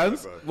Spurs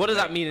fans. What does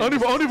that mean? in Only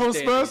this from day and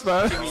Spurs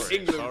age? fans.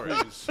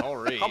 England.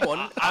 Sorry. Come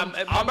on,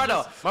 my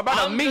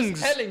brother I'm just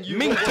Mings. telling you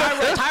Mings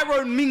what-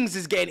 Tyrone Mings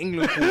is getting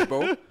England calls, bro.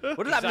 What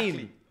does that Exactly.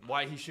 mean?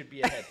 Why he should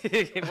be ahead.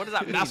 What does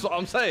that mean? That's what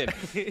I'm saying.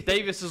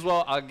 Davis as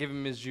well, I'll give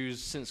him his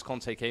dues. Since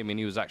Conte came in,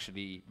 he was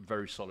actually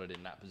very solid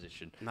in that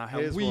position. Now And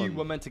here's we one.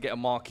 were meant to get a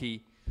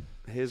marquee.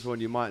 Here's one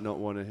you might not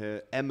want to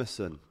hear.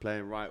 Emerson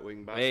playing right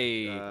wing back.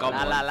 Hey, come Fuad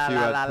on. La, la,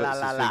 la, la, puts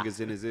la, his la. fingers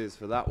in his ears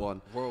for that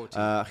one. Royalty.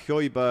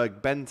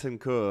 Højbjerg,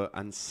 Bentancur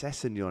and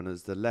Sessegnon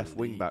as the left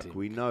wing back.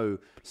 We know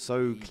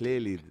so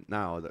clearly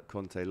now that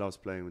Conte loves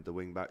playing with the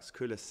wing backs.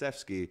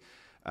 Kulusevski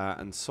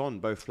and Son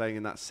both playing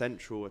in that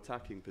central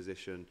attacking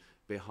position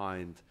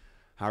behind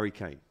Harry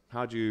Kane.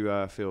 How do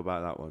you feel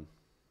about that one?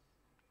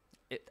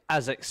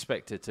 As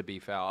expected, to be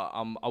fair.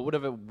 I would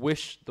have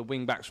wished the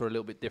wing backs were a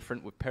little bit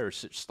different with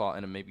Perisic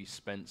starting and maybe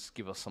Spence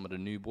give us some of the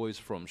new boys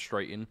from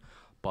straight in.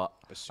 But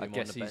Basuma I on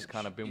guess the he's bench.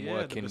 kind of been Yeah,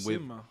 working the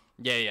with. Basuma.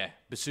 Yeah.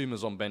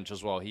 Basuma's on bench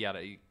as well.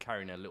 He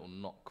carrying a little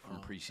knock from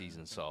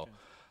pre-season. So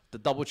the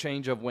double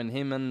change of when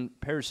him and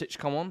Perisic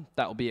come on,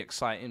 that'll be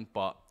exciting.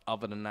 But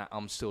other than that,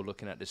 I'm still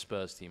looking at the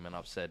Spurs team, and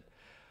I've said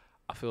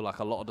I feel like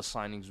a lot of the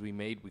signings we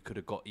made, we could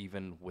have got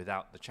even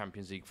without the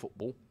Champions League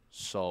football.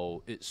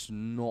 So it's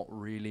not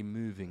really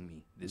moving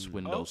me this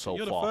window so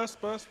you're far. the first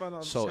Spurs fan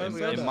I've So heard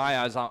say in that. my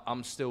eyes,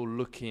 I'm still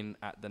looking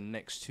at the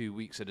next 2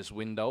 weeks of this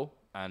window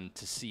and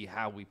to see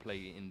how we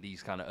play in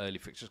these kind of early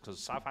fixtures. Because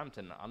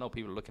Southampton, I know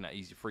people are looking at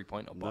easy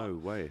 3-pointer, but No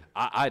way.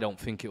 I don't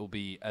think it will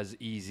be as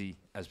easy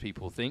as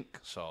people think.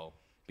 So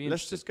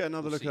Let's just get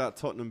another look at that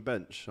Tottenham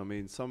bench. I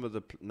mean, some of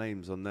the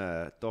names on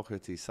there: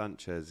 Doherty,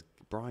 Sanchez,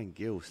 Brian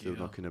Gill still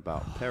knocking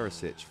about,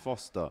 Perisic,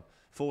 Forster,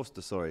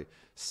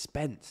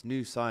 Spence,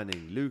 new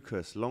signing,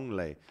 Lucas,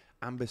 Longley,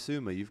 and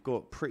Bissouma. You've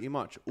got pretty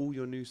much all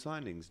your new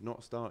signings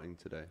not starting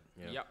today.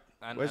 Yep.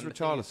 And Where's the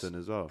thing Richarlison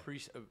is, as well?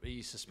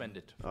 He's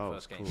suspended for Oh, the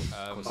first game.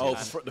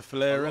 cool. The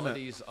flair, a lot,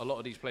 innit? a lot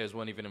of these players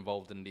weren't even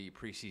involved in the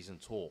pre-season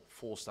tour.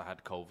 Forster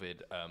had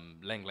COVID.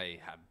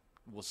 Langley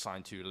was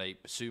signed too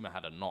late. Bissouma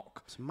had a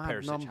knock. It's mad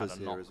Perisic numbers had a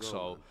here knock. as well,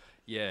 So, man.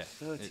 yeah.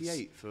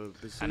 38 for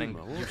Bissouma. And then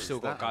What you've is still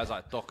got that? guys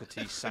like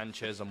Doherty,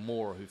 Sanchez, and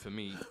Moura, who for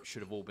me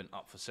should have all been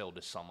up for sale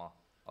this summer,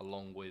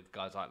 along with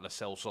guys like Lo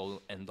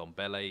Celso and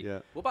Ndombele. Yeah.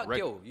 What about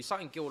Gil? You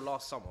signed Gil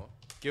last summer.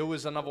 Gil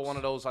is another one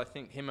of those. I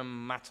think him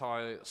and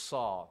Matisse,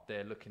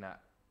 they're looking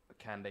at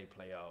can they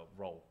play a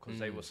role because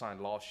they were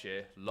signed last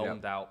year,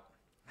 loaned out,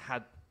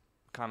 had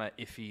kind of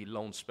iffy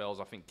loan spells.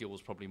 I think Gil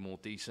was probably more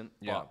decent.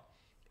 Yeah. But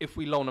if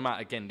we loan them out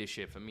again this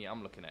year, for me,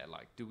 I'm looking at it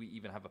like, do we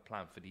even have a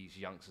plan for these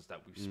youngsters that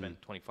we've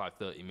spent 25,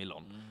 30 mil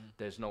on?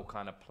 There's no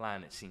kind of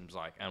plan, it seems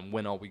like. And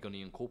when are we going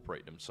to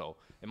incorporate them? So,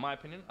 in my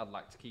opinion, I'd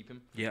like to keep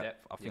him. Yeah.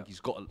 Depth. I think he's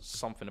got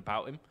something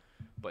about him.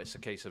 But it's a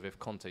case of if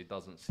Conte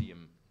doesn't see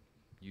him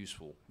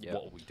useful,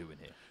 what are we doing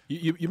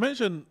here? You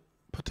mentioned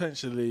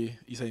potentially,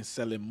 you're saying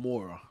selling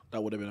Moura.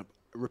 That would have been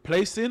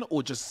replacing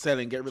or just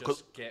selling, get rid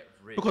Just get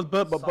rid. because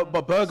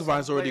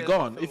Bergwijn's already players I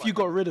gone. feel If like you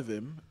got rid of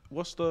him,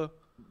 what's the...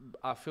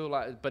 I feel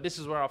like, but this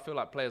is where I feel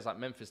like players like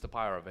Memphis Depay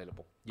are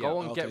available. Yeah.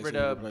 Go and Okay, get rid so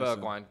you of replace him.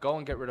 Bergwijn. Go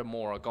and get rid of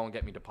Moura. Go and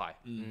get me Depay.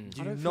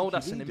 You know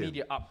that's an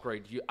immediate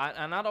upgrade.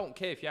 And I don't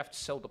care if you have to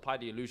sell Depay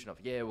the illusion of,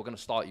 we're going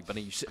to start you, but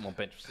then you sit him on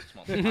bench for 6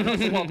 months. I know it's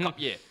the World Cup,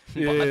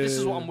 but this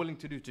is what I'm willing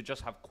to do to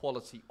just have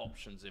quality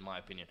options, in my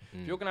opinion.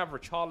 If you're going to have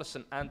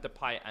Richarlison and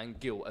Depay and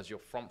Gil as your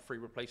front three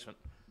replacement,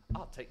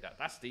 I'll take that.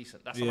 That's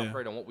decent. That's an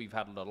upgrade on what we've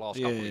had in the last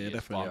couple of years.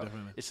 Definitely.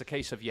 It's a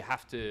case of you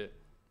have to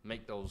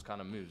make those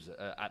kind of moves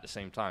at the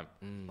same time.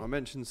 I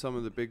mentioned some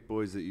of the big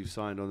boys that you've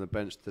signed on the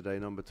bench today.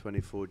 Number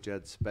 24,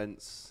 Jed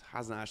Spence,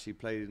 hasn't actually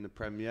played in the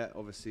Prem yet.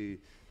 Obviously,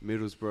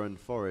 Middlesbrough and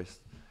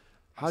Forest.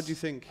 How do you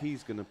think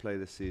he's going to play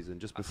this season,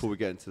 just before we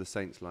get into the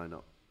Saints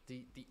lineup?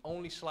 The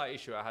only slight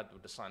issue I had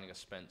with the signing of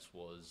Spence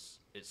was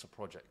it's a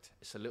project.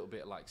 It's a little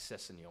bit like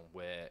Sessegnon,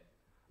 where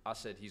I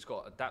said he's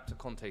got to adapt to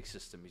Conte's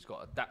system, he's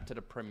got to adapt to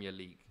the Premier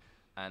League,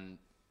 and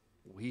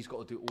he's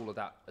got to do all of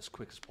that as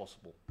quick as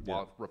possible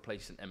while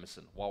replacing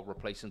Emerson, while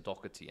replacing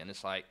Doherty. And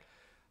it's like,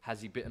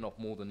 has he bitten off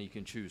more than he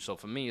can chew? So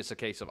for me, it's a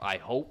case of I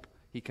hope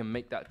he can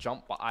make that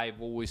jump. But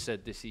I've always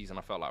said this season,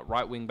 I felt like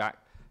right wing back,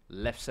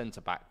 left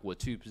centre back were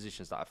two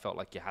positions that I felt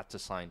like you had to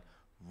sign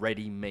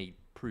ready-made,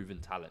 proven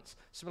talents.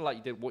 Similar like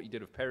you did what you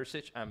did with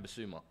Perisic and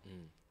Bissouma.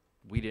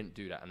 We didn't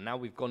do that. And now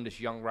we've gone this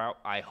young route.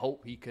 I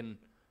hope he can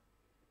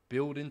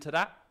build into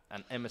that.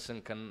 And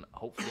Emerson can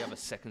hopefully have a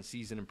second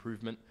season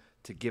improvement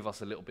to give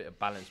us a little bit of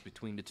balance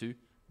between the two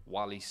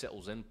while he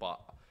settles in.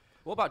 But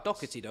What about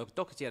Doherty, though?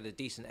 Doherty had a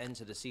decent end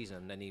to the season,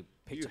 and then he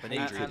picked up an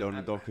injury. hated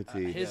on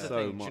Doherty here's the so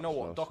thing. Do much you know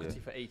what? last Doherty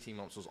year. for 18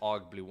 months was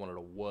arguably one of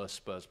the worst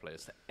Spurs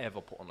players to ever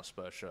put on a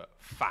Spurs shirt.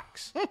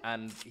 Facts.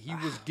 And he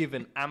was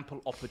given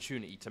ample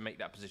opportunity to make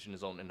that position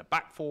his own in the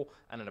back four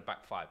and in the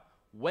back five.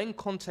 When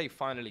Conte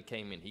finally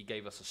came in, he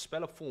gave us a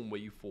spell of form where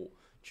you thought,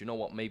 do you know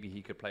what, maybe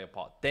he could play a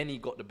part. Then he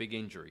got the big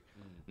injury.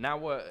 Now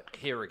we're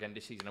here again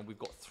this season, and we've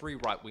got three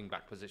right wing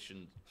back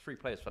positions, three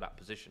players for that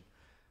position.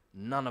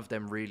 None of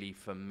them really,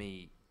 for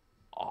me,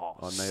 are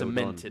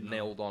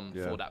nailed on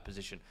for that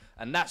position.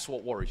 And that's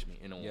what worries me,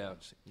 in all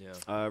honesty.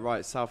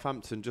 Right,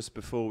 Southampton, just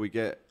before we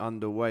get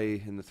underway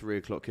in the 3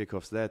 o'clock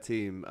kickoffs, their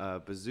team,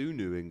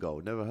 Bazunu in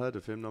goal. Never heard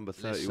of him, number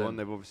 31. Listen,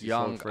 They've obviously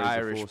young sold Fraser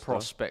Irish Forster.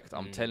 prospect,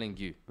 I'm telling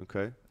you.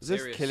 Okay.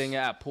 This killing it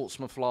at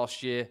Portsmouth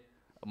last year.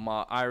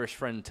 My Irish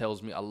friend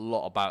tells me a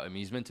lot about him.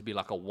 He's meant to be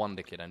like a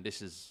wonder kid, and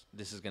this is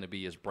going to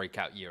be his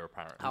breakout year,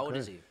 apparently. How old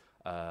is he?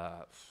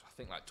 I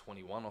think like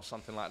 21 or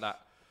something like that.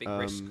 Big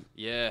risk.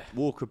 Yeah.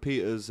 Walker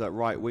Peters at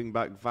right wing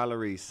back,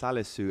 Valerie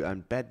Salisu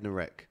and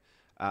Bednarek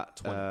at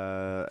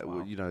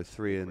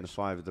 3 and the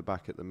 5 at the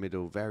back at the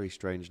middle. Very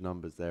strange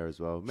numbers there as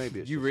well.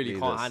 Maybe it's You just really me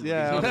can't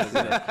that's-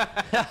 handle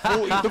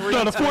yeah.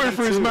 The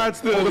 43 is mad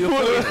still. The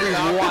 43 It's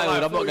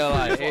wild, I'm not going to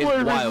lie.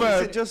 It's wild.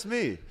 Is it just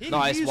me? He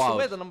No, it's used wild. to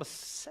wear the number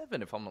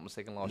 7, if I'm not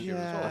mistaken, last year as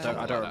well. Yeah.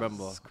 Something I don't like that.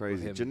 remember. It's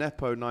crazy. with him.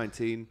 Gineppo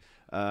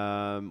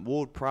 19,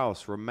 Ward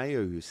Prowse,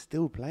 Romeo, who's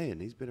still playing.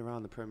 He's been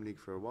around the Premier League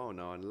for a while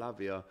now, and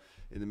Lavia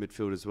in the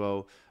midfield as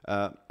well.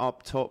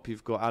 Up top,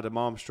 you've got Adam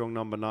Armstrong,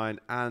 number 9,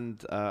 and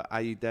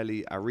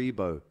Ayodele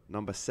Aribo,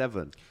 number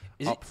 7.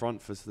 Up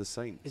front for the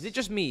Saints. Is it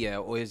just me,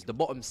 or is the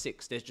bottom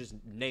 6, there's just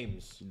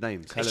names?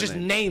 It's just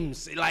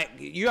names. Like,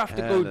 you have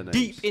to go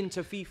deep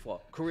into FIFA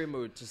career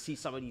mode to see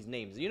some of these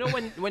names. You know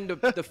when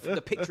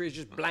the picture is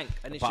just blank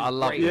and it's just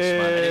love grey, this,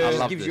 man. and it I just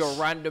love gives you a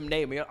random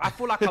name. I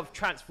feel like I've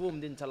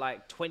transformed into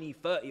like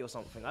 2030 or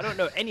something. I don't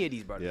know any of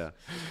these brothers. Yeah.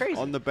 It's crazy.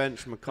 On the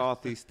bench,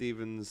 McCarthy,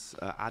 Stevens,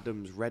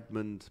 Adams,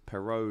 Redmond,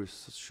 Perot,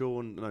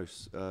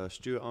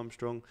 Stuart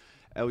Armstrong,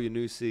 El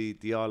Yunusi,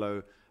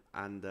 Diallo,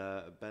 and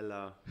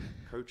Bella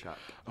Kochak.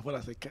 I thought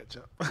I said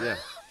ketchup. Yeah,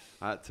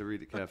 I had to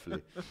read it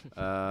carefully.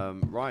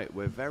 Right,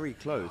 we're very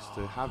close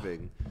to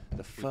having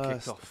the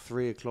first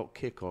 3 o'clock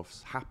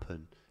kickoffs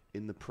happen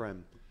in the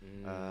Prem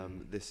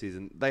this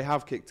season. They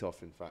have kicked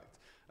off, in fact.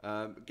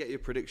 Get your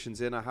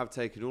predictions in. I have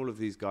taken all of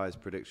these guys'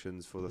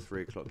 predictions for the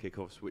 3 o'clock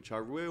kickoffs, which I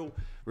will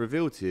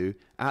reveal to you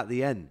at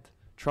the end.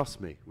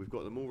 Trust me, we've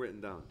got them all written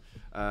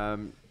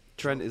down.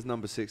 Trent is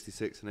number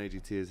 66 and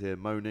AGT is here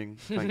moaning.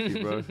 Thank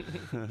you, bro.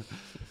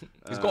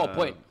 He's got a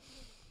point.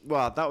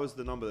 Well, that was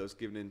the number that was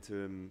given into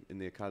him in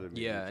the academy.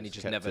 Yeah, and he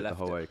just kept never it left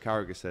the whole way.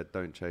 Carragher said,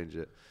 don't change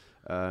it.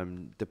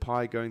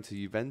 Depay going to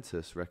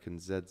Juventus,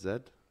 reckons ZZ.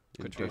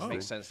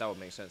 Makes sense. That would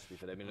make sense to me.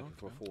 They've been looking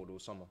for a forward all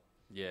summer.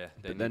 Yeah,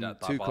 but then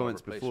 2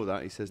 comments before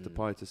that, he says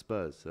Depay to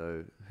Spurs.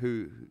 So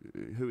who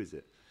is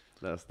it?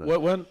 Let us know.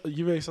 When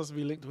Juve supposed to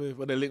be linked with,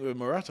 when they linked with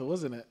Morata,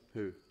 wasn't it?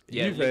 Who?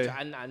 Yeah, Juve.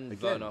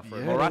 and Werner. For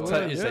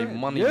Morata is a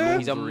money laundering.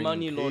 He's a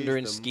money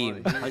laundering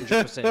scheme,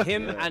 100%.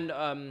 Him and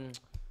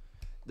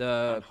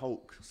and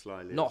Hulk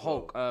slightly. not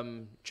Hulk.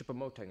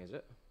 Choupo-Moting, is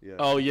it? Yeah.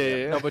 Oh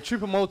yeah. No, but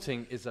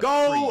Choupo-Moting is a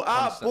Goal free at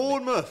constantly.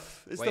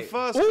 Bournemouth. It's the Wait.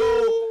 first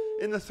goal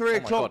in the 3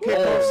 o'clock God.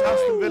 kickoffs.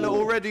 Aston Villa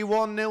already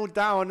 1-0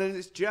 down, and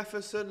it's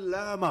Jefferson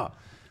Lerma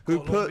who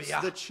puts Colombia.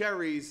 the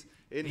cherries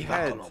in Viva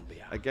head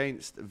Colombia.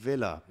 against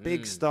Villa.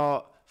 Big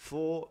start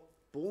for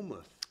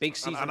Bournemouth. Big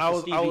season And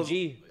for Stevie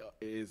G.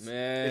 It's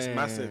Man,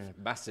 massive.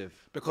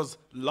 Massive. Because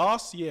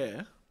last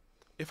year,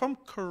 if I'm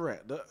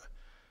correct,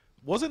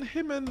 wasn't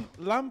him and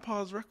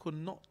Lampard's record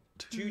not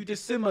too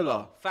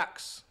dissimilar?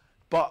 Facts.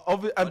 But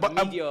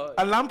the media-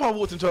 and Lampard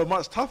walked into a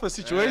much tougher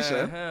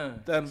situation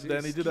than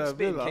he did at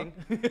Villa.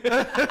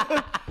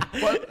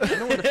 But You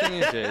know what the thing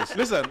is?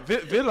 listen,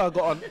 Villa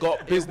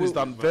got business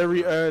done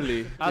very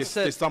early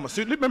this summer.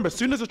 Remember, as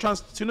soon as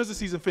the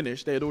season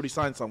finished, they had already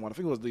signed someone. I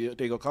think it was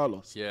Diego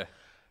Carlos. Yeah.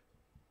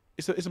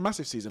 It's a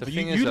massive season. The But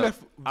thing you is,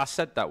 left. I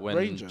said that when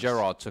Rangers.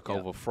 Gerrard took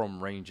over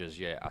from Rangers.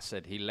 Yeah, I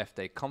said he left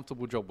a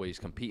comfortable job where he's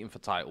competing for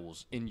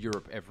titles in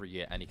Europe every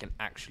year, and he can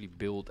actually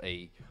build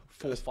a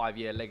 4 or 5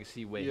 year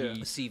legacy where Yeah.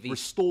 he A CV.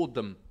 restored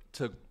them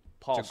to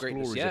past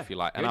greatness, glories, yeah. if you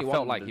like. He And I only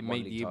felt won like the he one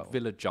made league the title.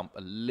 Villa jump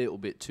a little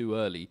bit too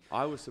early.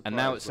 I was surprised And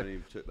now it's when he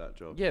took that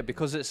job. Yeah,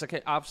 because it's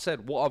okay. I've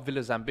said, what are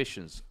Villa's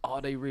ambitions? Are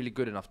they really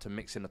good enough to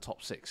mix in the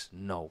top 6?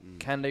 No.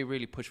 Can they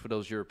really push for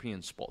those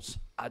European spots?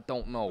 I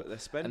don't know. But they're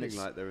spending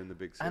like they're in the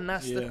big six. And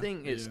that's the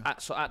thing is,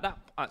 Yeah.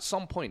 at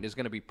some point, there's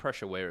going to be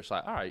pressure where it's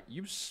like, all right,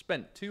 you've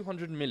spent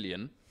 200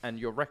 million and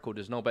your record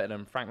is no better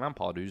than Frank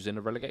Lampard, who's in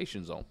a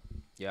relegation zone.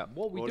 Yeah.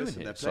 What are we Well, doing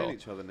listen, here? they're playing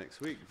each other next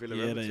week, Villa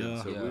Yeah, they Everton,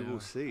 are. so Yeah. we will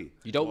see.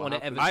 You don't what want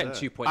an happens Everton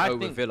there. 2.0 I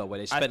with think- Villa, where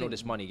they I spend all think-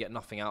 this money, get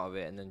nothing out of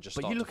it, and then just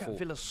But start you to look fall. at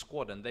Villa's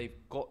squad and they've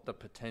got the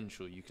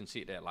potential. You can see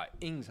it there. Like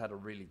Ings had a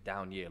really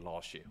down year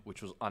last year,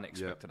 which was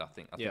unexpected. I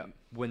think. I think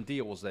when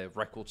Dia was there,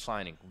 record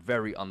signing,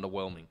 very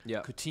underwhelming.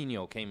 Yeah.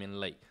 Coutinho came in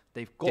late.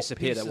 They've got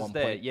Disappeared at pieces one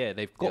there. point. Yeah,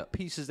 they've got Yeah.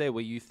 pieces there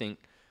where you think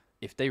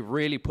if they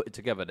really put it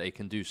together, they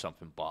can do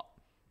something. But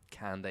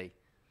can they?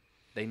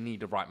 They need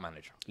the right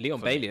manager.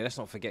 Leon Bailey, let's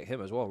not forget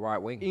him as well, right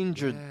wing.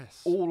 Injured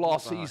Yes, all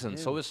last what about season, him?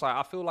 so it's like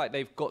I feel like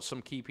they've got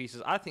some key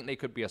pieces. I think they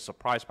could be a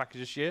surprise package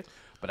this year,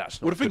 but that's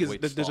not. Well, the thing a good is,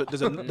 way to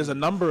start. there's a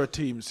number of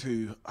teams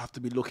who have to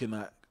be looking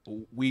at.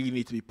 We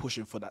need to be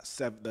pushing for that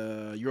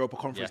the Europa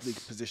Conference Yes.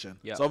 League position.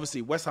 Yeah. So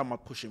obviously, West Ham are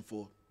pushing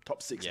for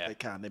top 6 Yeah. if they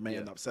can. They may Yeah.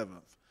 end up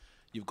 7th.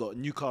 You've got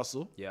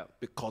Newcastle, Yeah.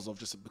 because of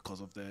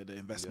the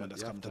investment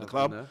that's Yeah, coming to the I've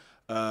club. been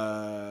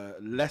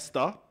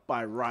Leicester,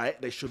 by right,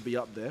 they should be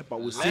up there, but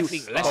we'll I see.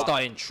 think Leicester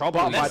in trouble.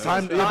 But by Leicester-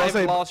 time, yeah, but I'm Live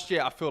saying, last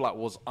year, I feel like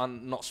was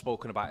not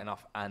spoken about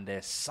enough, and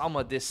their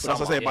summer this that's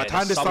summer. what I say. By yeah, the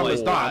time this the summer is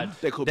summer done, is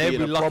they could They'll be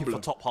in be a lucky problem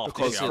for top half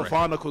because this year, I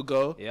Fofana could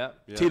go. Yeah.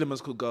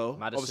 Tielemans could go.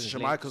 Madison's Obviously,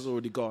 linked. Shamaika's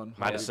already gone.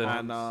 Madison.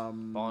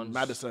 And Barnes.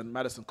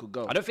 Madison could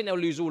go. I don't think they'll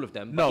lose all of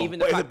them. No, but even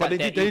the but fact they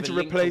that need they're to even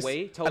linked replace.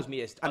 away tells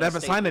me it's and they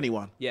haven't signed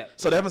anyone. Yeah.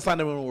 So they haven't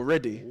signed anyone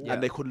already, Yeah.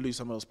 and they could lose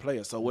some of those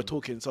players. So we're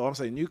talking. So I'm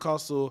saying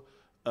Newcastle,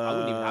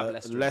 wouldn't even have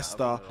Leicester in that,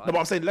 Leicester. I No, wouldn't but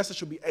I'm saying Leicester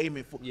should be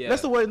aiming for. Yeah.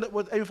 Leicester were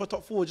aiming for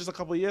top 4 just a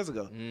couple of years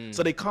ago.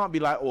 So they can't be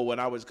like, oh, when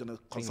I was going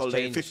to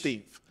consolidate changed.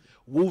 15th.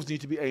 Wolves need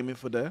to be aiming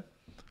for there.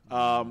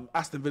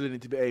 Aston Villa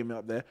need to be aiming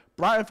up there.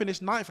 Brighton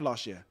finished 9th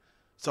last year.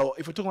 So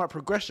if we're talking about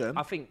progression,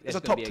 I think it's there's a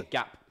going top to be a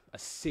gap, a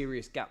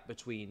serious gap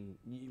between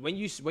when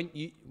you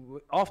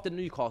after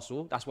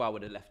Newcastle. That's where I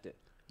would have left it.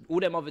 All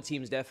them other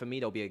teams there, for me,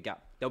 there'll be a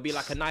gap. There'll be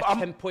like a nice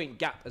 10-point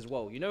gap as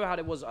well. You know how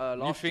there was last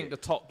year? You think the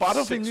top But I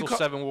don't 6 think or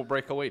 7 will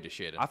break away this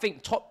year then? I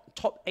think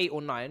top 8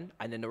 or 9,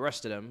 and then the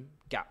rest of them,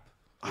 gap.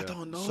 I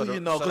don't know, So the-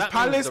 because so that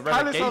Palace means the are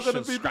going to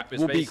relegation be... scrap is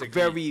Will be basically-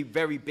 very,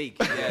 very big.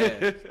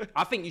 Yeah.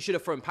 I think you should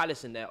have thrown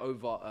Palace in there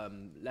over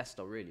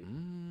Leicester, really.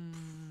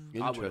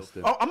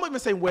 Interesting. I'm not even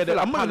saying where they're.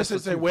 like I'm not even Palace are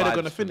saying two where they're vibes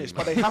going to for me, finish,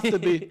 man. but they have to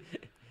be.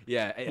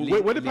 Yeah.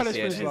 Where did Palace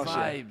finish last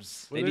year?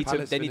 Vibes. They need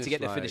Palace to get finished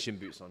their like finishing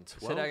boots on.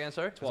 Say that again,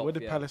 sorry? Where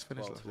did yeah, Palace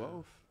finish 12. last year?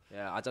 12.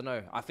 Yeah, I don't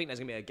know. I think there's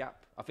going to be a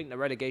gap. I think the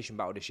relegation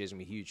battle this year is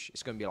going to be huge.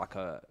 It's going to be like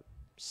a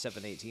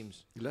 7-8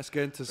 teams. Let's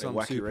get into some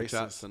wacky super races.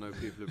 chats. I know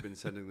people have been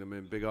sending them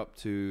in. Big up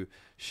to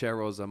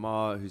Sheroz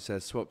Amar, who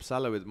says, swap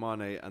Salah with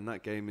Mane, and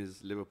that game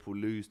is Liverpool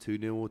lose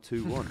 2-0 or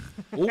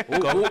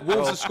 2-1.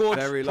 Wolves have scored.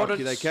 Very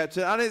lucky they kept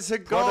it. And it's a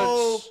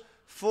goal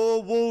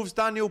for Wolves.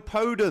 Daniel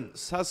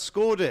Podence has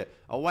scored it.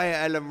 Away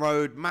at Ellen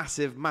Road.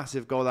 Massive,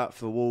 massive goal that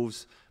for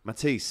Wolves.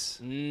 Matisse.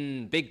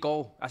 Big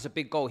goal. That's a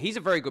big goal. He's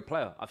a very good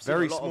player. I've seen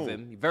Very a lot small. of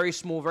him. Very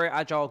small, very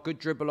agile, good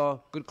dribbler,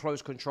 good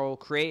close control,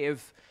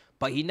 creative.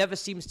 But he never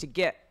seems to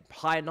get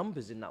high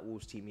numbers in that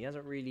Wolves team. He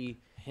hasn't really...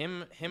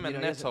 Him and know, he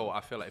Neto, hasn't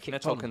I feel like if kicked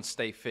Neto on. can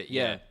stay fit,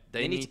 Yeah,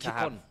 they need to kick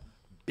have on.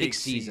 big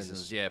seasons.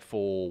 seasons,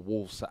 for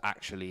Wolves to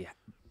actually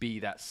be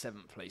that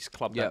 7th place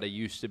club Yeah. that they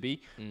used to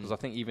be. Because I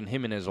think even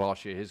Jimenez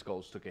last year, his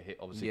goals took a hit,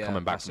 obviously Yeah,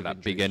 coming back from massive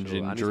that big injury,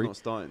 engine And he's injury. not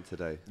starting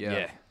today.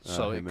 Yeah,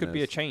 so it could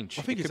be a Jimenez. change.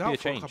 I think it he's could be out a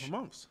for a change. couple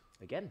months.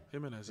 Again.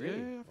 Jimenez, Really?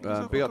 yeah. I think he's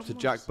out for Big a up to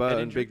couple Jack months. Burton,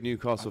 injury? big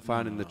Newcastle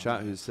fan in the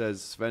chat, who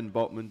says, Sven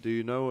Botman, do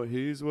you know what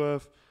he's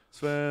worth?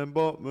 Sven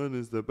Botman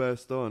is the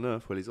best on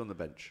earth. Well, he's on the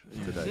bench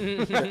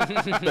today.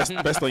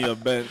 Best on your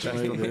bench. Best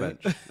on the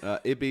bench.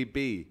 Ibby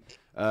B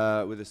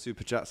with a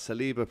super chat.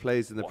 Saliba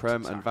plays in the What a Prem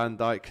and tackle. Van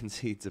Dijk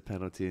concedes a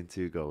penalty and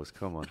 2 goals.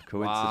 Come on,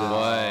 coincidence?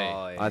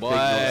 Wow. I think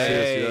not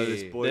seriously, though,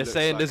 this boy They're looks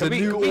saying like there's a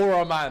new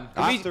aura, man.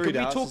 I have to read it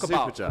out, it's a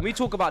super chat. Can we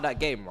talk about that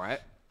game, right?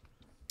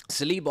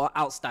 Saliba,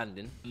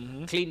 outstanding.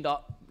 Cleaned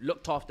up,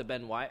 looked after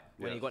Ben White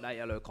when Yeah. he got that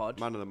yellow card.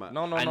 Man of the match.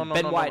 No, and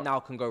Ben White now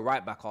can go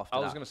right back after I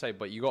that. was going to say,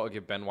 but you got to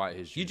give Ben White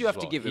his You dues do have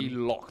as to well. give He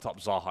him- locked up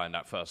Zaha in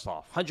that first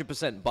half.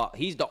 100%, but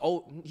he's the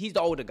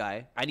older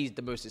guy and he's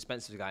the most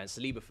expensive guy. And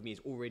Saliba for me has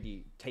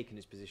already taken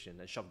his position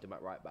and shoved him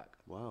at right back.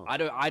 Wow.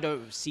 I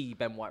don't see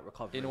Ben White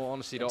recovering. In all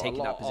honesty, and though,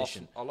 taking that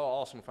position a lot of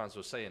Arsenal fans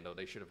were saying though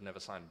they should have never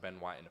signed Ben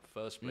White in the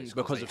first place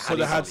because of So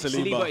they had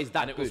Saliba. Saliba. Is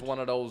that and it was good. one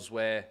of those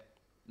where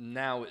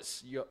now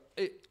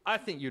I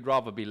think you'd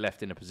rather be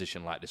left in a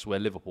position like this where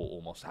Liverpool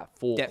almost have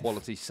 4 Depth.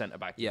 quality centre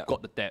back. Yeah. You've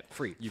got the depth.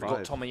 Free. You've 5.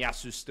 got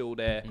Tomiyasu still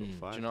there. Do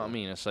Five, you know what I yeah.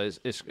 mean? So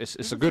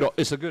it's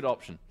a good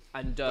option.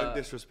 And Don't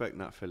disrespect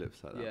Nat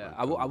Phillips like that. yeah,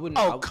 man. I wouldn't.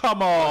 Oh,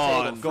 come I'd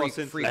say on. the Got us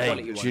free into free the-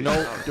 quality Hey, one. Do you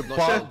know Not the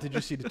sure. did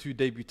you see the 2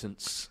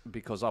 debutants?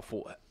 Because I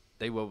thought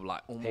they were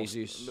like almost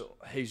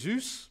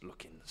Jesus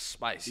looking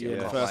spicy. Yeah. I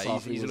can't First lie.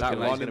 half, he's he was looking that like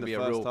one he's in gonna the be a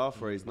first real.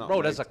 half where he's not.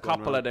 Bro, there's a made, gone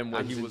couple round. of them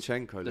where And he was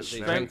Zinchenko the looks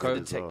strength, very the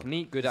good as well.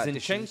 technique. Good Zinchenko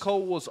additions.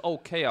 was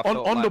okay. I On felt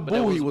the like, but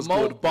there ball, he was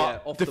mo- good,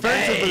 but off the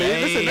defensively, ball.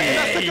 listen, in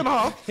that second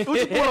half, it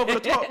was just all over the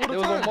top all the There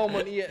was a time.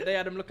 moment they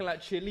had him looking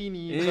like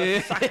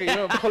Chiellini, Saka, you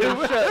know, pulling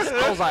shirts.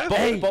 I was like,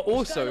 hey, But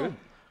also,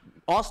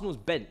 Arsenal's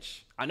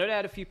bench. I know they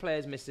had a few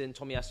players missing.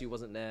 Tomiyasu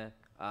wasn't there,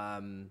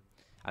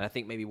 and I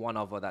think maybe one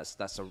other that's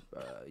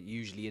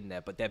usually in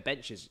there. But their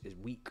bench is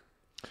weak.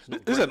 It's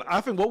not great. Listen,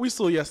 I think what we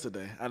saw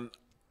yesterday, and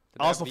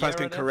they have Arsenal fans Vieira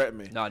can there? correct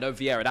me. No,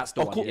 Vieira. That's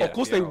the Of, one. of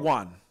course, they Vieira.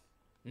 won.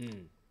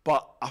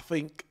 But I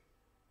think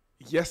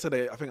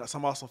yesterday, I think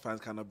some Arsenal fans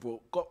kind of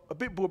got a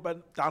bit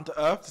brought down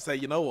to earth to say,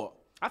 you know what?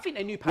 I think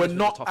they knew We're Palace was a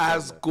not tough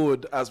as game, though.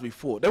 good as we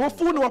thought. They were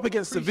 4-0 up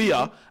against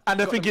Sevilla, and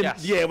they're thinking,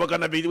 gas. yeah, we're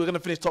gonna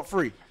finish top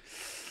 3.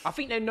 I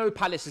think they know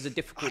Palace is a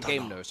difficult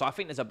game though, so I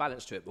think there's a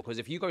balance to it because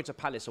if you go to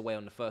Palace away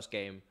on the first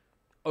game,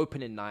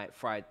 opening night,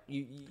 Friday,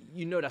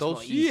 you know that's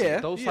not easy.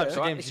 Those types of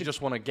Yeah. games It's you a-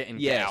 just want to get in.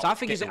 Yeah, get so I out,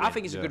 think get it's the I win.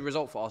 think it's a good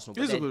result for Arsenal.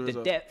 It is But a good the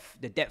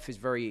result. depth is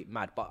very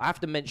mad. But I have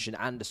to mention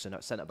Anderson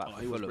at centre back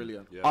for he was Fulham.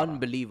 brilliant. Yeah.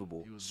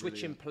 Unbelievable.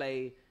 Switching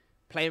play,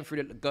 playing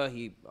through the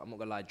Gurhi. I'm not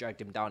gonna lie, dragged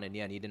him down in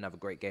the end. He didn't have a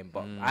great game,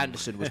 but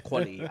Anderson was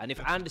quality. And if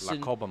Anderson,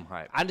 Like Cobham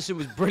hype. Anderson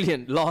was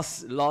brilliant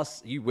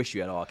last. You wish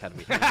you had our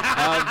academy.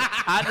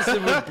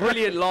 Anderson was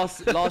brilliant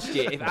last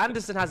year. If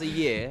Anderson has a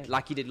year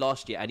like he did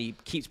last year and he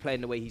keeps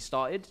playing the way he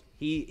started,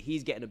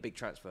 he's getting a big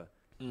transfer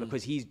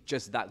because he's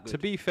just that good. To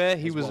be fair,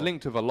 he as was well.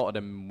 linked with a lot of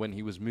them when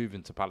he was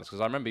moving to Palace.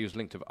 Because I remember he was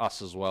linked with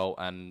us as well.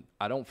 And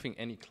I don't think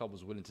any club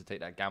was willing to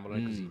take that gamble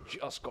on because he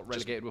just got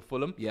relegated with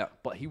Fulham. Yeah.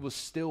 But he was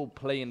still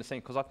playing the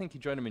same. Because I think he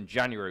joined him in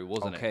January,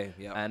 wasn't it? Okay,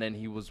 yeah. And then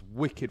he was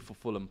wicked for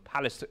Fulham.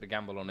 Palace took the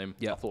gamble on him.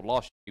 Yeah. I thought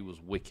last year he was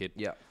wicked.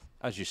 Yeah.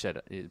 As you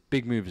said,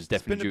 big move is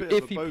definitely been a due. bit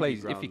of If a he bogey plays,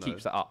 if ground, he though.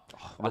 keeps that up.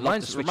 I love the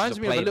Reminds switches me of of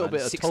a play, little man.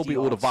 bit of 60 Toby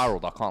yards.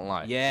 Alderweireld, I can't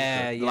lie.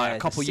 Yeah, yeah. Like a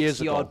couple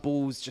years ago. 60-yard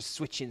balls, just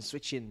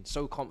switching.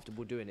 So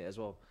comfortable doing it as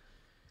well.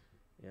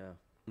 Yeah.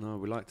 No,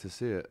 we like to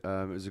see it.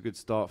 It was a good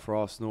start for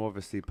Arsenal.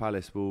 Obviously,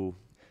 Palace will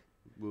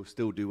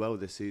still do well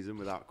this season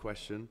without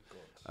question.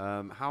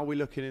 How are we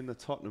looking in the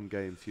Tottenham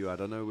game,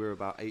 Fuad? I know we're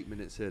about 8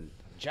 minutes in.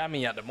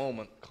 Jammy at the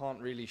moment can't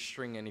really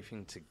string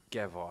anything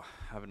together.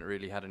 Haven't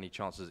really had any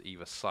chances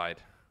either side.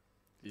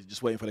 You're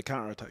just waiting for the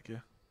counter attack, yeah.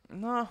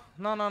 No.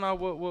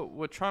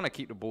 We're trying to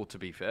keep the ball, to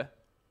be fair,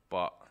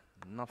 but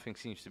nothing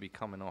seems to be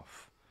coming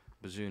off.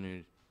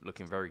 Bazunu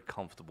looking very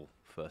comfortable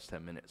first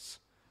 10 minutes.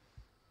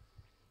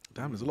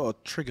 Damn, there's a lot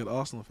of triggered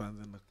Arsenal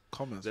fans in the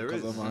comments. There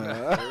because is. of my,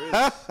 There is.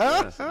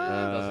 Yes,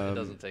 it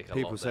doesn't take a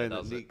People lot. saying there,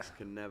 that does it? Neeks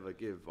can never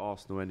give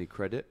Arsenal any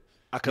credit.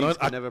 I can, Neeks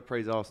I, can never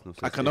praise Arsenal.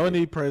 I can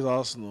only praise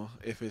Arsenal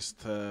if it's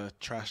to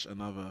trash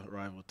another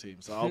rival team.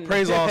 So I'll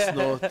praise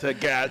Arsenal to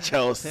get at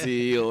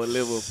Chelsea or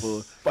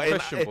Liverpool. But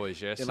Question,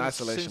 boys, yeah. in Since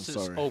isolation, it's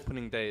sorry.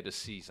 opening day of the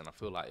season, I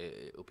feel like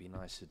it'll be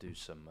nice to do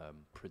some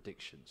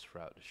predictions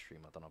throughout the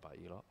stream. I don't know about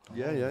you lot.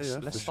 Yeah, Let's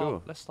for start,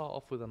 sure. Let's start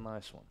off with a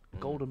nice one.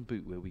 Golden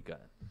Boot, where we going?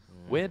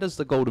 Where does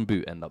the Golden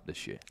Boot end up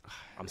this year?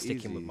 I'm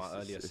sticking with my Easy.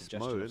 earlier It's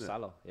suggestion Mo, of innit?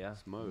 Salah. Yeah.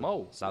 It's Mo.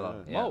 Mo.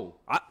 Salah. Yeah. Yeah. Mo.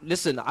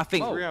 Listen, I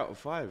think 3 out of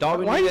 5.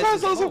 Darwin Why are you Núñez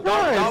guys so is-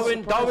 surprised?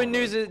 Darwin Cool.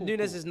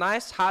 Núñez is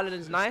nice. Haaland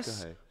is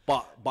nice.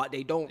 guy. But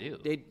they don't. Ew.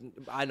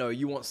 I know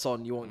you want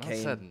Son, you want I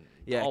Kane. said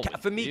Yeah,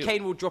 Darwin. for me, Ew.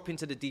 Kane will drop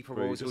into the deeper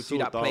Bro, you roles. He'll just do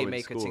saw that Darwin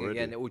playmaker score thing already.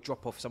 again. It will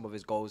drop off some of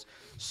his goals.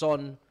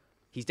 Son,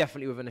 he's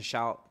definitely within a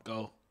shout.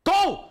 Go.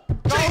 Goal! Oh,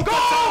 it's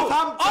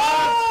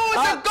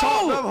a goal!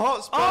 Tottenham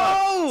Hotspur.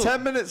 Oh!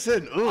 10 minutes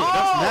in. Ooh,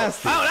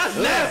 that's nasty. Oh, that's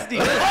nasty.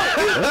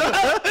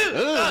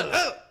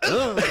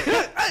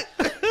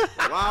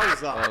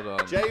 Wowza. Hold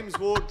on. James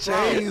Ward-Prowse.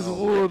 James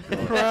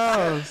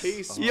Ward-Prowse.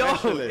 He's Yo,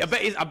 specialist.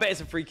 I bet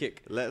it's a free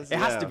kick. Let's- It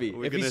has yeah, to be.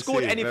 we're If he gonna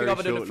scored see anything very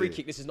other than a free shortly.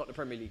 kick, this is not the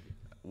Premier League.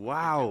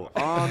 Wow,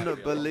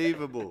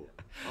 unbelievable.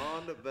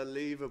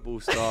 Unbelievable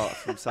start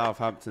from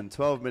Southampton.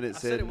 12 minutes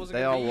I said it in, wasn't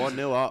they gonna are be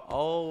 1-0 up.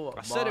 Oh,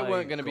 I said it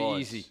weren't going to be God.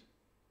 easy.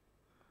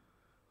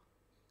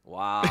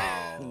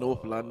 Wow.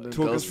 North London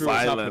Talk us goes through what's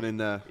silent. happening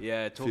there.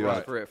 Yeah, talk Fuad.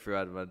 us through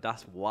it, man.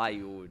 That's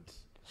wild.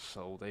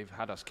 So they've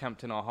had us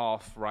camped in our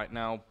half right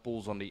now.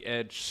 Balls on the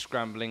edge,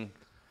 scrambling.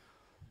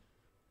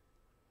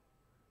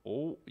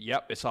 Oh,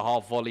 yep, it's a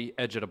half volley,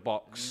 edge of the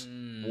box.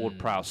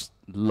 Ward-Prowse,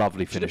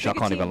 lovely finish. I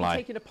can't even lie.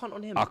 Taking a punt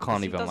on him I because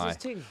can't he even does lie. his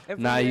thing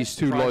every Nah, year. he's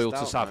too Priced loyal out, to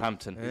man.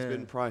 Southampton. He's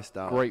been priced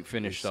out. Great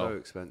finish, He's though. so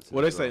expensive. What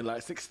are they as well. saying,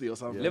 like 60 or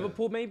something? Yeah.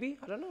 Liverpool, maybe?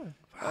 I don't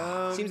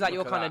know. Seems like your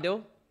look at kind of that.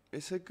 deal.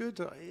 It's a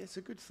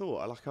good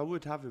thought. Like I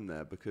would have him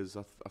there because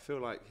I feel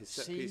like his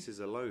set See? pieces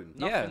alone.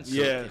 Yeah. Nothing's-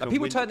 Yeah. Like,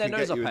 people turn their can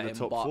nose get up you in at the him,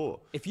 top but 4.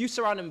 if you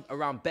surround him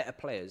around better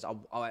players,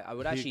 I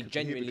would actually he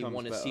genuinely becomes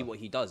want to see better what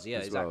he does. Yeah,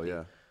 as exactly.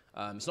 well,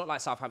 yeah. It's not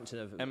like Southampton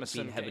have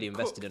Emerson been heavily getting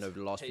invested in cooked. over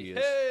the last few years.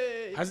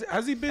 Hey.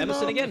 Has he been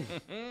Emerson again.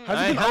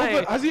 Has he been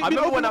over? Has he I been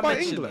remember when over I by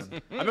mentioned.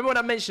 England? I remember when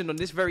I mentioned on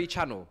this very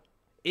channel,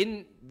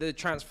 in the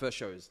transfer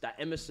shows, that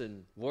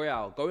Emerson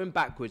Royale going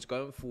backwards,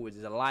 going forwards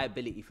is a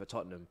liability for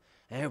Tottenham,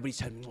 and everybody's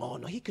telling me, "Oh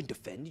no, he can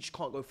defend. He just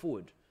can't go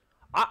forward."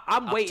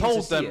 I'm I waiting to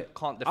told see them, it.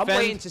 can't I'm defend,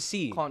 waiting to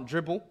see. can't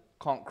dribble,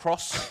 can't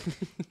cross.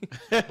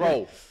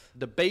 Bro,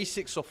 the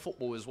basics of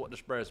football is what the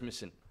Spurs is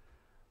missing.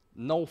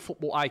 No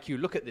football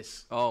IQ. Look at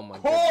this. Oh my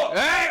god!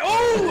 Hey,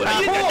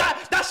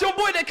 oh, that's your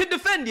boy that can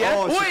defend, yeah?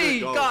 Oh, it's a good Oi,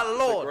 goal. God, It's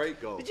a Lord!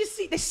 great goal. Did you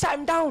see? They sat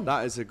him down.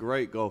 That is a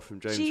great goal from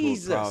James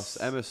Jesus. Ward-Prowse.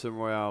 Emerson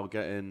Royale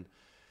getting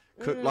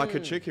cooked like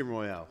a chicken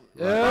Royale.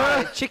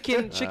 Right,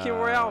 chicken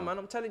Royale, man.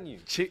 I'm telling you.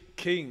 Chick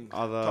King.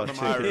 Other Tottenham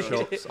chicken Irish.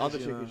 shops, other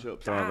chicken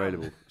shops are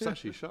available. It's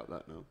actually shut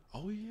that now.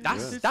 Oh yeah.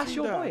 That's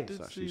your boy.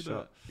 It's actually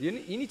shut. You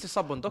need to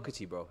sub on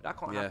Doherty, bro. That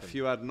can't Yeah, happen.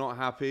 Fuad not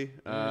happy.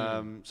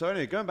 So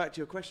anyway, going back to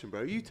your question,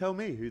 bro. You tell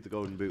me who the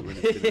Golden Boot winner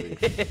is going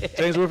to be.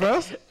 James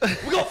Ward-Prowse?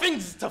 We got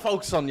things to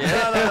focus on,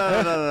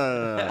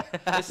 yeah?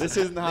 No. This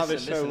isn't how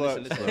this show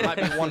works. Listen. It might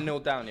be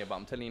 1-0 down here, but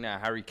I'm telling you now,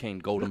 Harry Kane,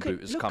 Golden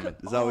Boot is coming.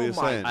 Is that what you're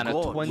saying? And a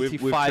God.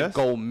 25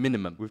 goal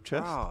minimum. With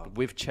chest? Wow.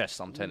 With chest,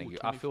 I'm telling you.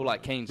 I feel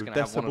like Kane's With going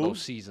to have one of decibels?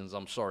 those seasons.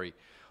 I'm sorry.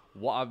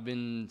 What I've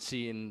been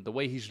seeing, the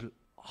way he's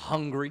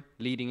hungry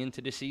leading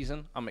into this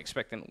season, I'm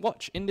expecting.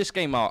 Watch, in this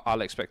game,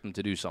 I'll expect him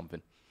to do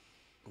something.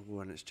 Oh,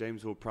 and it's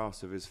James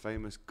Ward-Prowse of his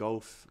famous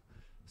golf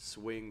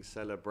swing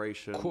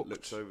celebration. Cooked.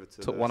 Looks over to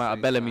Took the one out of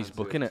Saints Bellamy's fans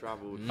who book, have innit?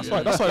 travelled. That's Yeah.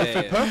 why it Yeah,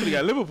 fit yeah. perfectly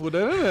at Liverpool,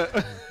 then, isn't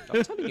it?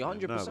 I'm telling you, I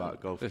don't know 100%.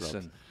 about golf clubs.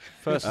 Listen,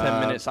 first 10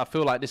 minutes, I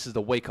feel like this is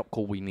the wake-up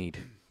call we need.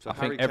 So I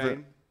Harry think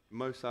Kane,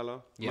 Mo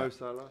Salah, Yeah. Mo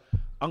Salah.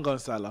 I'm going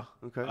Salah.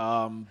 Okay.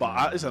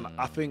 Listen,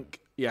 I think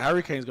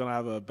Harry Kane's gonna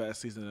have a better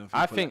season than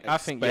I people think,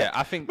 expect.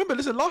 I think. Remember,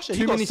 listen, last year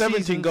he Too got many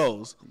 17 seasons.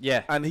 goals,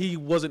 Yeah. and he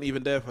wasn't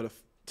even there for the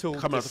coming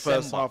out the first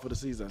December. half of the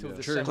season. Till Yeah.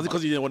 December.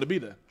 Because he didn't want to be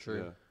there.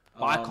 True. Yeah.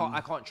 But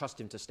I can't trust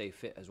him to stay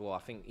fit as well. I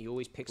think he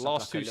always picks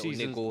Last up two like a little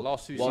seasons, niggle.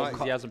 last two World seasons,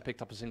 Cup. he hasn't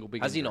picked up a single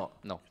big Has he injury.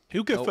 not? No.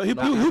 He'll get. No, He'll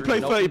no, play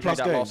no 30 injury plus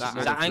that games. last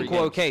Is that three ankle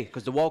games. okay?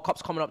 Because the World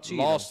Cup's coming up too.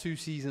 Last two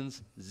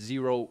seasons,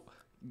 0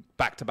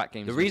 back-to-back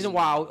games. The reason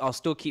why I'll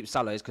still keep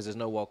Salah is because there's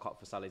no World Cup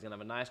for Salah. He's gonna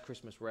have a nice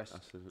Christmas rest.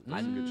 That's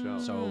a good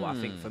shout. So I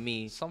think for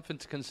me, something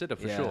to consider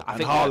for Yeah. sure. I And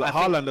think-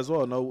 Haaland as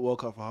well. No World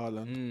Cup for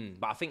Haaland.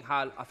 but I think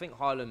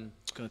Haaland.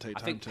 It's gonna take I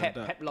time think to Pep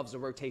adapt. loves the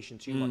rotation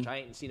too much. I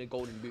ain't seen a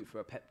golden boot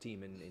for a Pep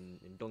team in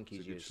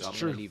donkey's years. So I'm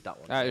True. gonna leave that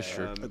one. That is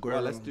true.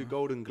 Well, let's do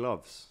Golden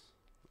Gloves.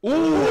 Ooh,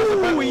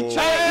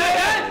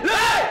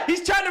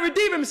 he's trying to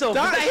redeem himself.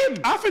 Is that him?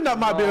 I think that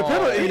might be a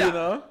penalty. Who You that?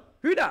 know.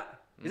 Who that?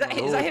 Is that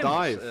him?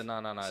 Dive. No, It's it's a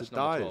number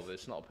dive. 12.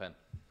 It's not a pen.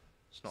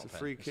 It's not It's a pen.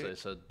 free kick.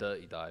 It's a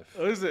dirty dive.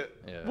 Oh, is it?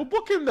 Yeah. Well,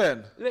 book him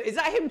then. Is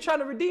that him trying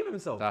to redeem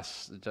himself?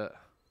 That's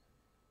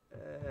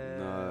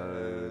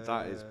No,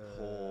 that is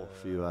poor,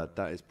 Fuad.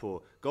 That is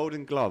poor.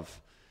 Golden Glove,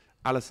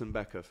 Alisson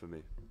Becker for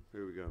me.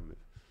 Who are we going with?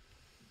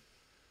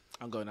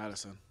 I'm going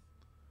Alisson.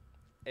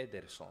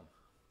 Ederson.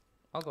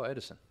 I'll go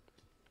Ederson.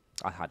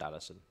 I had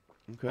Alisson.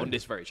 Okay. On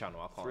this very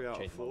channel, I 3 can't out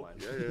change of my 4.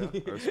 mind.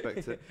 Yeah, I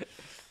respect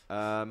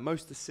it.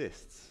 Most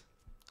assists.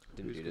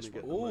 Didn't Who's do this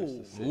gonna one. get the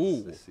most assists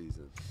Ooh. this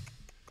season?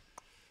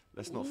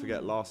 Let's not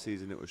forget last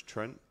season it was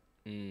Trent.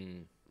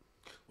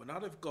 Well, now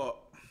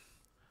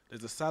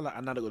there's a Salah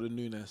and now they've got the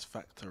Nunes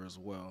factor as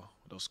well.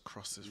 Those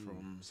crosses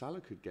from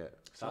Salah could get.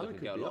 Salah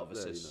could get a be lot up of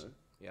there, assists. you know,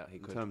 Yeah, he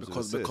in could. terms of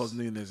because assists.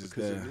 Nunes is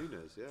Because there. of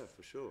Nunes, yeah,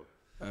 for sure.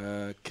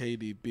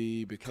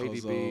 KDB because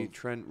KDB, of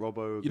Trent,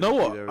 Robbo. are you know gonna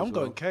be what? there I'm as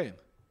going well. Kane.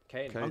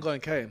 Kane. Kane. I'm going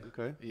Kane.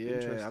 Okay. Yeah,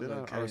 Interesting. I'm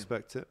going I Kane.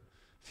 respect it.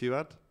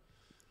 Fuad?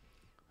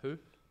 Who?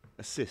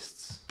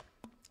 Assists.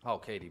 Oh,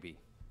 KDB.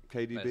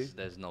 KDB.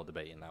 There's no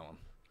debate in that one.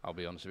 I'll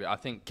be honest with you. I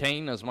think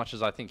Kane, as much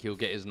as I think he'll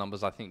get his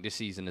numbers, I think this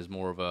season is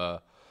more of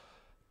a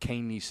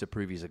Kane needs to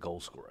prove he's a goal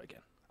scorer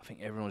again. I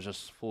think everyone's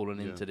just fallen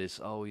Yeah. into this.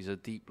 Oh, he's a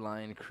deep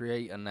line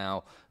creator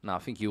now. No, I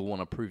think he'll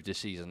want to prove this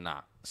season.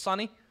 Nah,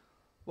 Sonny,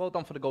 well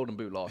done for the Golden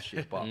Boot last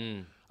year, but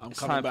I'm it's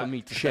coming time back. for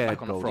me to Shared step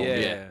back on the Golden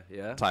throne. Boot.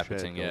 Yeah. Type of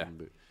Shared thing. Yeah. Golden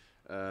Boot.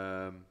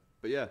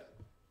 But yeah.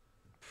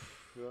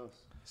 Who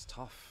else? It's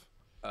tough.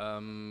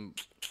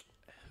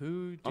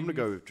 Who? I'm gonna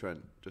go with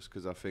Trent just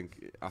because I think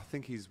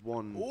he's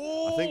one.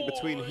 I think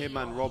between him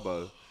and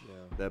Robbo,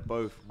 they're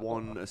both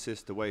one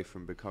assist away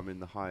from becoming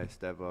the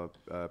highest ever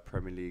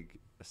Premier League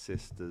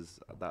assisters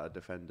that are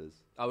defenders.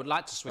 I would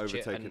like to switch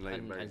it Overtaking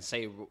Leighton Baines. and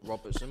say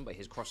Robertson, but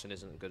his crossing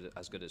isn't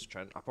as good as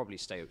Trent. I'd probably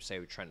say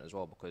with Trent as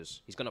well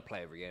because he's going to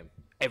play every game.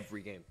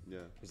 Every game. Yeah.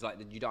 He's like,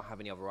 you don't have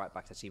any other right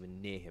back that's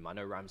even near him. I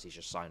know Ramsey's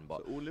just signed,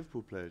 but So all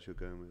Liverpool players you're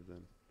going with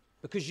then?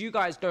 because you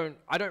guys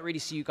I don't really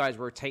see you guys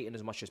rotating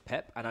as much as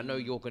Pep, and I know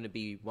you're going to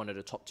be one of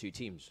the top 2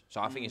 teams.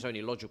 So I think it's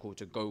only logical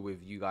to go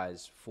with you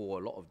guys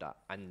for a lot of that.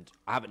 And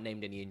I haven't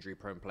named any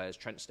injury-prone players.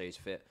 Trent stays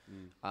fit.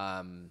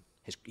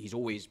 He's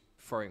always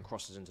throwing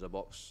crosses into the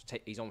box.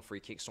 He's on free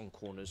kicks, on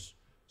corners.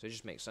 So it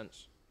just makes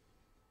sense.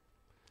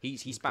 He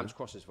spams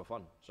crosses for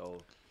fun. So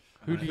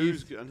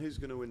Who's going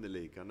to win the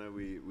league? I know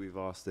we've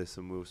asked this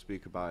and we'll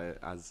speak about it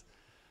as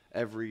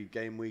every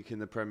game week in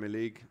the Premier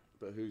League,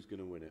 but who's going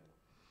to win it?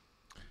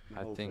 The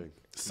I whole think- thing.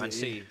 Man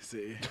City.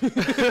 City.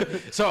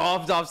 So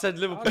I've said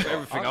Liverpool for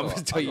everything. I'm going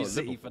to tell I you got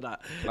City for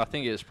that. I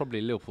think it's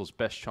probably Liverpool's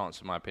best chance,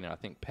 in my opinion. I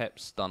think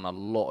Pep's done a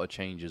lot of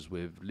changes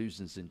with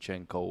losing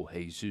Zinchenko,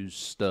 Jesus,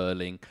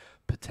 Sterling,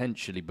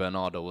 potentially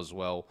Bernardo as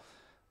well.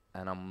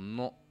 And I'm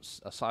not,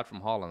 aside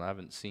from Haaland, I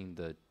haven't seen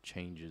the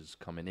changes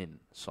coming in.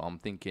 So I'm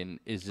thinking,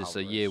 is this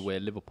a year where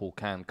Liverpool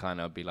can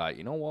kind of be like,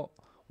 you know what,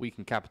 we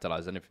can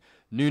capitalise. And if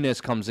Nunes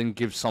comes in,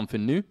 gives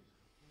something new,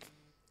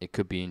 it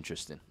could be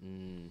interesting.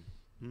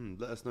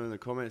 Let us know in the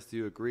comments. Do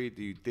you agree?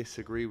 Do you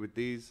disagree with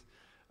these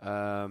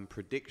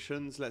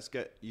predictions? Let's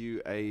get you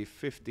a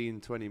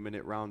 15-20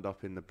 minute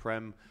roundup in the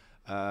Prem.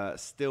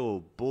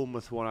 Still,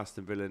 Bournemouth 1,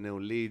 Aston Villa 0,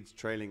 Leeds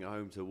trailing at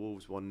home to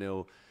Wolves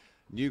 1-0.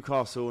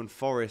 Newcastle and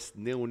Forest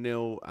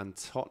 0-0, and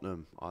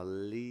Tottenham are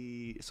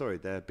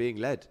they're being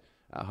led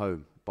at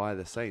home by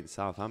the Saints,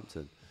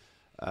 Southampton.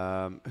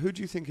 Who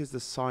do you think is the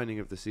signing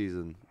of the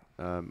season?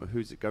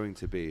 Who's it going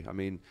to be? I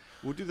mean,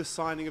 we'll do the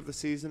signing of the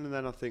season, and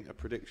then I think a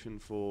prediction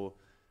for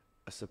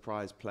a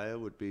surprise player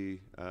would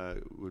be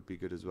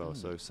good as well.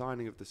 So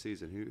signing of the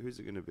season, who's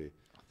it going to be?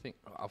 I think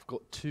I've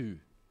got 2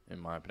 in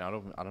my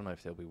opinion. I don't know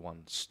if there'll be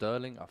one.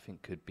 Sterling, I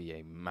think, could be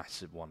a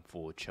massive one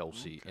for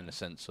Chelsea in the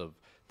sense of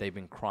they've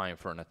been crying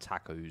for an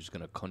attacker who's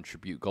going to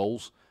contribute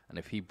goals. And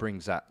if he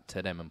brings that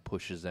to them and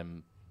pushes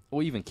them,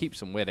 or even keeps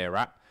them where they're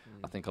at,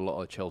 I think a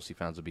lot of Chelsea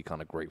fans will be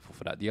kind of grateful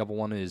for that. The other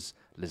one is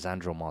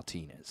Lisandro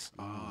Martinez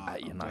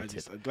at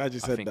United. I'm glad you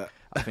said that.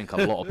 I think a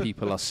lot of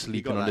people are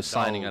sleeping on that this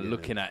signing dog and in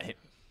looking at him.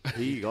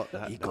 He got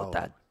that. He got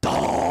that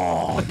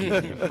dog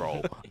in him,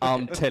 bro.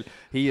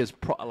 He is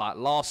like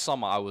last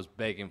summer. I was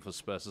begging for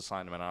Spurs to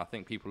sign him, and I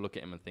think people look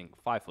at him and think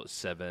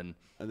 5'7".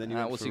 And then you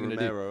went what's for he gonna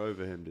do? Romero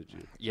over him, did you?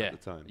 Yeah,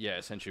 At the time. yeah.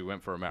 Essentially,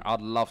 went for Romero. I'd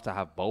love to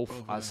have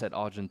both. I said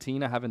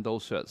Argentina having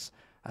those shirts.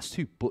 That's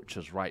 2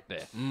 butchers right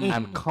there,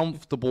 and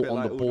comfortable Bit on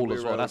like the ball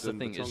as well. Alderweireld That's the and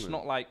thing. It's Vertonghen.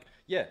 not like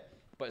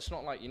but it's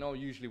not like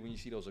usually when you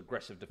see those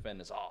aggressive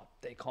defenders,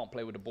 they can't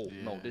play with the ball.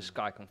 No, this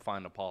guy can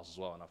find the pass as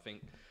well, and I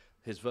think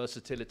his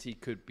versatility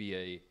could be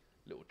a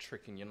little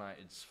trick in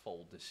United's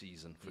fold this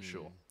season for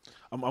sure.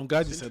 I'm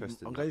glad you It's said.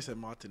 interesting, I'm glad you said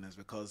Martinez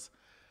because,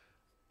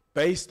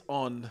 based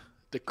on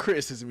the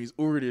criticism he's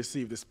already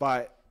received,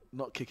 despite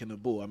not kicking the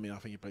ball. I mean, I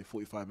think he played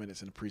 45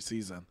 minutes in the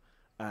preseason,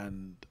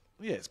 and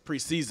yeah, it's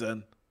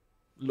preseason.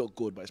 Look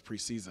good, but it's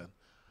preseason.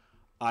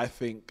 I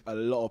think a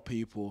lot of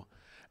people,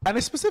 and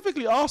it's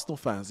specifically Arsenal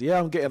fans. Yeah,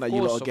 I'm getting at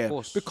you lot again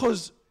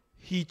because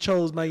he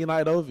chose Man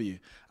United over you,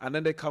 and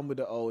then they come with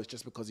it's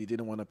just because he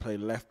didn't want to play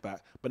left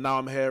back. But now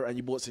I'm here, and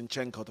you bought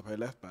Zinchenko to play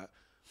left back.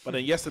 But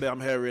then yesterday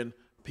I'm hearing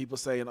people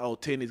saying,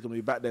 Tierney's going to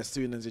be back there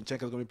soon, and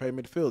Zinchenko's going to be playing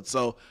midfield.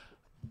 So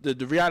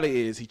the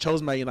reality is he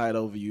chose Man United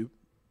over you,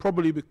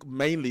 probably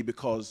mainly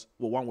because,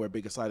 well, one, we're a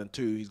bigger side, and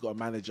two, he's got a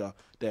manager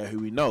there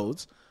who he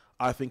knows.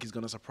 I think he's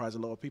going to surprise a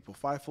lot of people.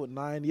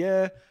 5'9",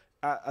 yeah.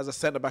 As a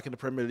centre-back in the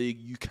Premier League,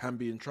 you can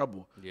be in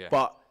trouble. Yeah.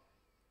 But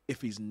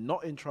if he's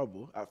not in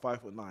trouble at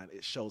 5'9",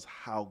 it shows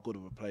how good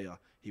of a player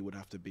he would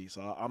have to be.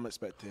 So I'm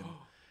expecting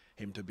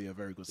him to be a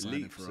very good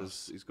signing for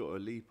us. He's got a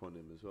leap on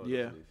him as well.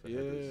 Yeah, doesn't he, yeah.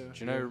 headers? Do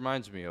you know, it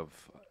reminds me of,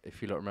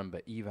 if you don't remember,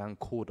 Ivan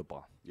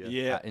Cordoba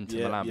Yeah, at Inter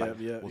Milan back,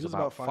 yeah. was He was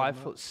about about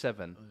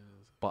 5'7",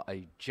 but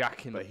a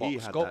jack in the But he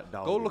box. had Go, that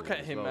down go with look him at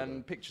as him well, and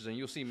though. pictures, and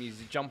you'll see him. He's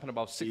jumping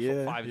about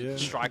 6'5", Yeah.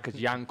 strikers,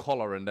 Jan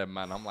Koller and them,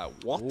 man. I'm like,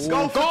 what?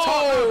 Goal for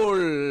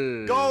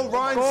Tottenham! Goal,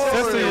 Ryan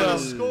Sessegnon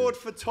scored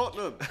for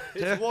Tottenham.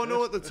 It's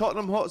 1-0 at the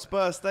Tottenham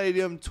Hotspur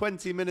Stadium,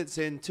 20 minutes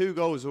in, 2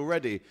 goals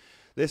already.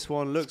 This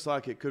one looks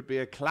like it could be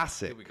a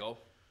classic. Here we go.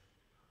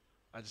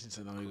 I just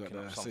need to know you got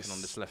the Something assist.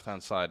 on this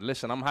left-hand side.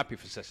 Listen, I'm happy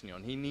for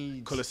Sessegnon. He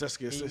needs...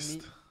 Kulusevski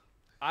assist.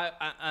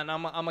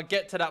 I'm gonna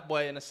get to that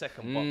boy in a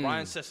second, but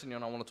Ryan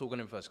Sessegnon, I want to talk on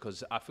him first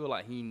because I feel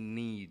like he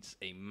needs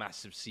a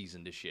massive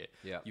season this year.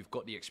 Yeah. You've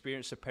got the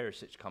experience of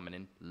Perisic coming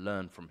in,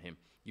 learn from him.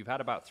 You've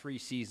had about 3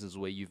 seasons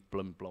where you've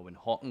been blowing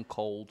hot and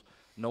cold.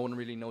 No one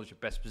really knows your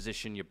best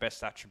position, your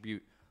best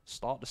attribute.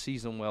 Start the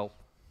season well,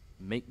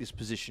 make this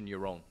position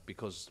your own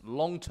because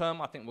long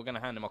term, I think we're gonna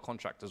hand him a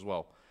contract as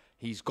well.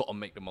 He's got to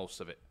make the most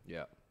of it.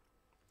 Yeah.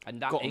 And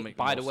that, Gotta make the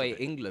by the most way, of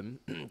it. England,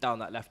 down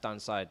that left-hand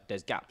side,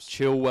 there's gaps.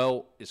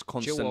 Chilwell is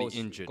constantly Chilwell's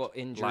injured. got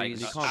injuries. Like, You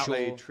He's can't out.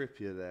 play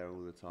Trippier there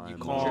all the time. You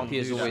can't.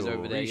 Trippier's do always that.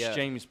 over there, Reece yeah.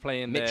 James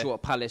playing Mitchell there.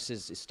 at Palace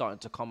is starting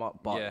to come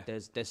up, but Yeah.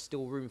 there's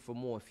still room for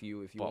more if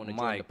you But want to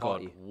my join the God,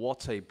 party.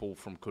 what a ball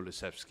from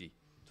Kulusevski.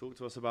 Talk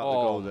to us about the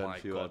Oh goal then, my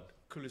Fuad. God.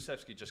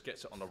 Kulusevski just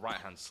gets it on the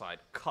right-hand side,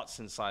 cuts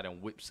inside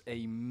and whips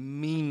a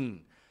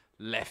mean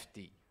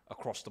lefty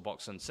across the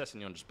box. And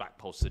Sessegnon just back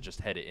posts to just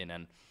head it in.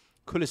 And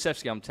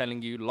Kulusevski, I'm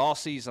telling you,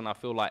 last season I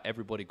feel like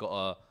everybody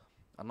got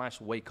a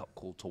nice wake-up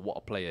call to what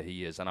a player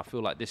he is. And I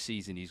feel like this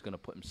season he's going to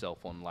put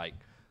himself on like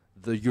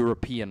the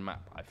European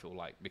map, I feel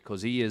like,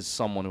 because he is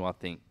someone who I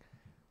think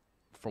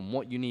from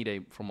what you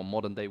need from a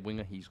modern-day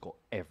winger, he's got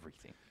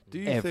everything. Do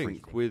you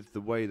think with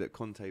the way that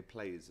Conte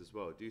plays as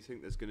well, do you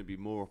think there's going to be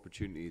more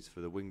opportunities for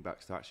the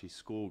wing-backs to actually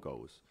score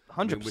goals?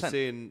 100%. We're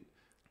seeing...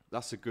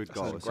 That's a good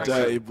goal. It's a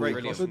dirty great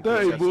ball. cross That's a from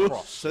dirty Kulusevski.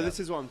 ball. So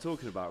this is what I'm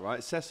talking about, right?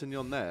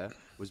 Sessegnon there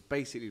was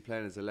basically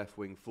playing as a left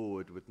wing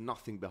forward with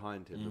nothing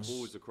behind him. The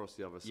ball was across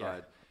the other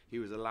side. He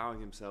was allowing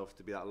himself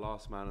to be that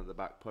last man at the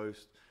back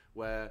post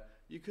where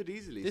you could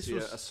easily see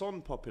a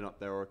Son popping up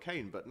there or a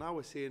Kane, but now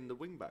we're seeing the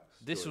wing backs.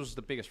 This was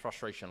the biggest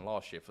frustration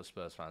last year for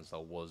Spurs fans, though,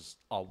 was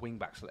our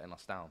wing-backs letting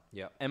us down.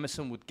 Yeah.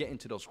 Emerson would get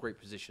into those great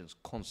positions,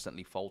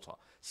 constantly falter.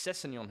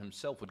 Sessegnon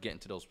himself would get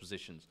into those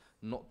positions,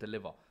 not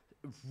deliver.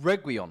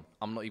 Reguilon,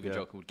 I'm not even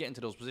joking, would get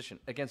into those positions.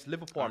 Against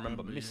Liverpool, I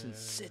remember missing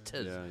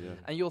sitters.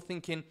 And you're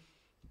thinking,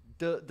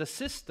 the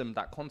system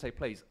that Conte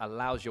plays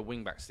allows your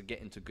wing-backs to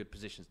get into good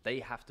positions. They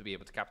have to be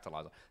able to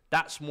capitalise.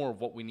 That's more of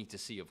what we need to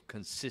see of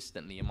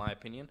consistently, in my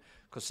opinion.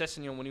 Because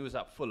Sessegnon, when he was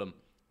at Fulham,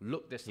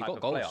 looked this type got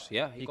of goals,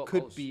 player. yeah, He got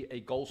could goals. be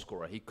a goal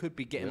scorer. He could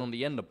be getting on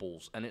the end of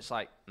balls. And it's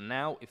like,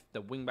 now, if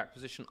the wing-back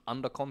position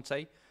under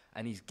Conte,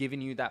 and he's giving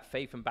you that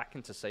faith and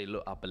backing to say,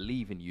 look, I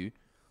believe in you,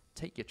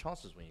 take your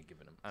chances when you're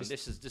giving them. And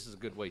this is a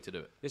good way to do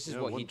it. This is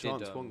what he did.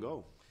 One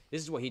goal.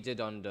 This is what he did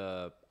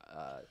under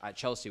at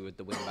Chelsea with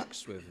the wing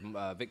backs with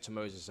Victor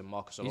Moses and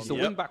Marcus He's Alonso.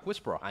 the wing-back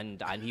whisperer. And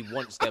he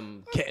wants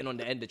them getting on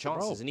the end of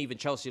chances. And even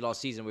Chelsea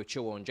last season with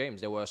Chilwell and James,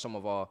 they were some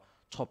of our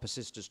top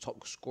assisters,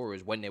 top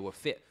scorers when they were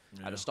fit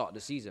at the start of the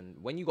season.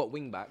 When you got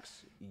wing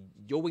backs,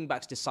 your wing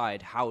backs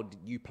decide how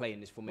you play in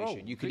this formation.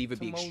 Bro, you could either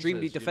be Victor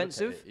extremely Moses, you look at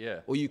defensive,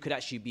 it, or you could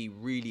actually be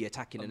really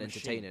attacking and machine.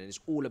 entertaining. And it's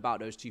all about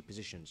those two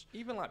positions.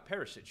 Even like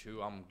Perisic,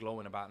 who I'm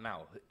glowing about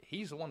now,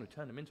 he's the one who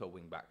turned him into a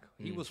wing-back.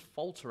 He was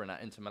faltering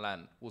at Inter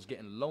Milan, was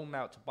getting loaned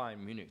out to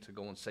Bayern Munich to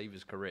go and save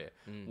his career.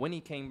 When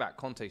he came back,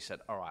 Conte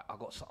said, all right, I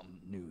got something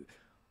new.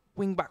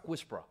 Wing-back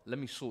whisperer, let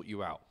me sort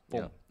you out.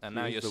 Boom. And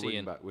now you're the seeing...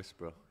 wing-back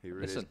whisperer. He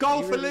really Listen, is.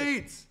 Goal he for really-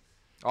 Leeds!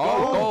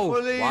 Oh, Goal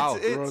for Leeds. wow.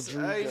 It's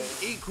an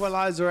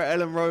equaliser at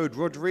Ellen Road.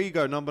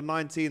 Rodrigo, number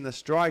 19, the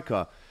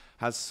striker,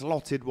 has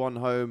slotted one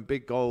home.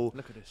 Big goal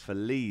for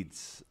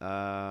Leeds.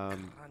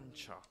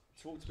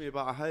 Talk to me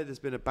about, I heard there's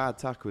been a bad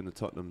tackle in the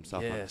Tottenham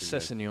Southampton Yeah, game.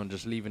 Sessegnon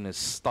just leaving his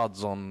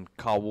studs on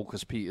Carl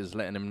Walker-Peters,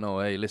 letting him know,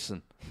 hey,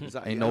 listen, Is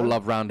that ain't yellow? no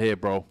love round here,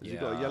 bro. Has he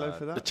got a yellow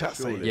for that? The chat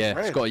Surely. saying Yeah,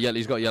 red.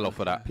 he's got yellow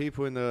for that.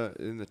 People in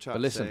the chat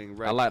But listen, saying I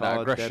red like that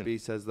card. aggression. Debbie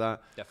says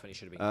that. Definitely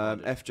should have been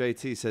carded.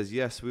 FJT says,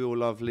 yes, we all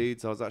love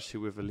Leeds. I was actually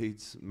with a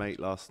Leeds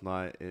mate last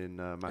night in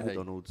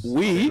McDonald's.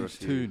 We? After a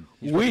few-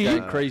 He's probably We-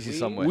 going crazy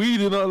somewhere. We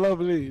do not love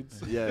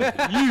Leeds.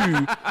 Yeah.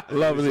 You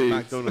love He was at Leeds.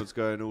 McDonald's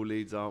going, all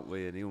Leeds, aren't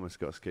we? And he almost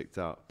got us kicked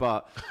out. But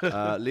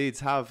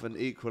Leeds have an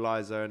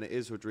equaliser, and it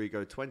is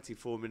Rodrigo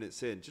 24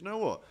 minutes in. Do you know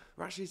what?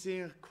 We're actually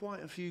seeing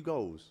quite a few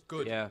goals.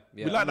 Good. Yeah.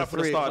 We like that for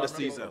the Three- start of the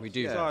season. We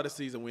do. Start of the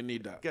season, we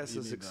need that. Gets We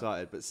us need that.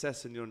 excited. But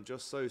Sessegnon,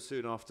 just so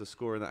soon after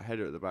scoring that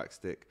header at the back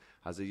stick,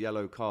 has a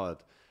yellow card.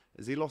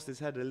 Has he lost his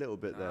head a little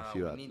bit there, Nah,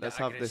 we Fuad? need Let's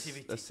the have this.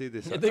 aggressivity. Let's see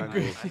this. Yeah, angle.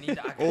 I need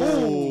that.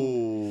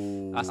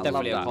 Oh, That's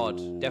definitely a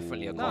card.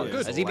 Definitely a card.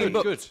 good. Has he been Really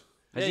booked? good.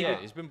 Has he Yeah,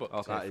 booked? he's been booked.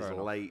 Okay, that is fair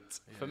enough. late.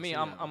 For me,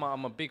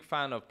 I'm a big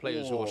fan of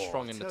players who are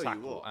strong in the tell you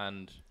tackle, what.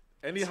 and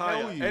Any Tell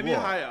higher, you any what.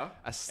 higher,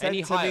 A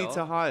Any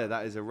centimetre higher,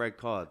 that is a red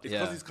card. it's Yeah.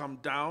 because he's come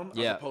down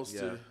Yeah. as opposed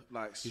Yeah. to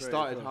like He straight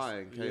started across. high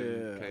and came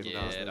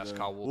yeah, down. that's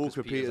Carl Walker.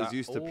 Walker Peters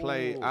used to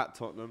play at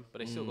Tottenham. but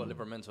they still got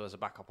Livramento as a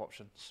backup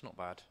option. It's not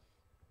bad.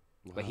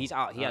 But he's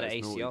out. He had That an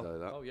is naughty ACL. though,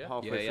 that. Oh, yeah?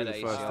 Halfway Yeah, he through had the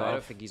an first ACL. I half.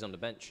 don't think he's on the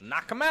bench.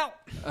 Knock him out.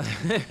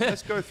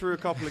 Let's go through a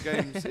couple of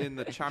games in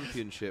the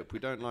Championship. We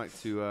don't like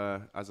to,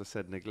 as I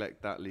said,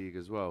 neglect that league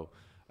as well.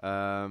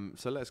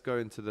 So let's go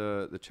into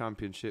the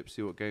Championship,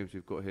 see what games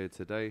we've got here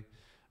today.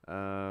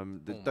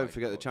 Don't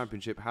forget the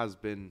Championship has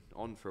been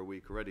on for a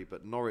week already,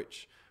 but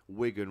Norwich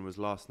Wigan was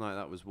last night.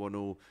 That was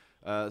 1-1.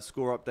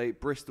 Score update: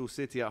 Bristol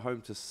City at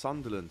home to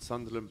Sunderland.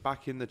 Sunderland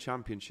back in the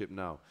Championship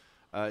now.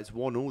 It's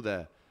 1-1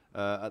 there.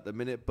 At the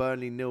minute,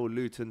 Burnley 0,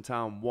 Luton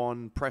Town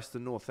 1,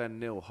 Preston North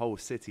End 0, Hull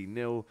City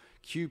 0,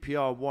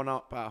 QPR 1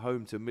 up at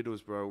home to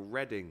Middlesbrough,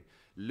 Reading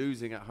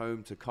losing at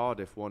home to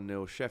Cardiff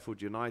 1-0,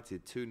 Sheffield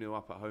United 2-0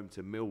 up at home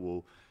to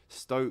Millwall,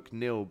 Stoke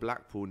 0,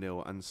 Blackpool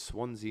 0, and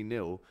Swansea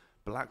 0,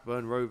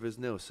 Blackburn Rovers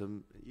 0.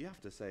 Some, you have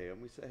to say, and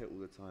we say it all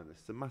the time, there's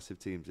some massive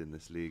teams in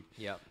this league.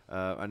 Yeah.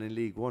 And in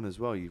League One as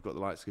well, you've got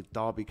the likes of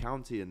Derby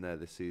County in there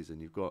this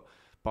season. You've got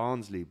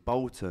Barnsley,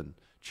 Bolton,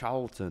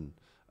 Charlton,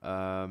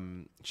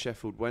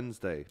 Sheffield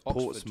Wednesday, Oxford,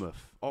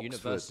 Portsmouth, Oxford.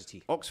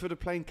 University. Oxford are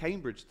playing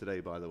Cambridge today,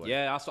 by the way.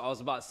 Yeah, that's what I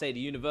was about to say. The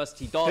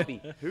University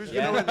Derby. Who's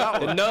going to win that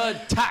The one?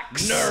 nerd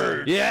tax.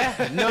 Nerd. Yeah,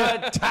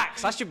 nerd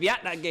tax. I should be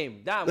at that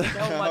game. Damn, what the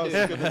hell am I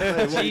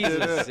doing?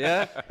 Jesus,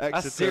 yeah. Exeter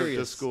That's have serious.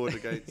 just scored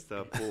against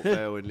Port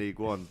Vale in League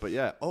One. But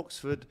yeah,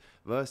 Oxford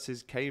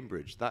versus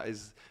Cambridge. That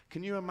is,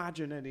 can you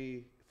imagine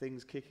any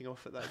things kicking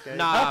off at that game?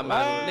 Nah,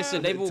 man.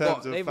 Listen, they've In all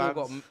terms got of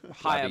fans?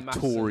 higher Bloody maths.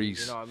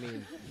 Tories. You know what I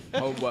mean?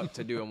 Homework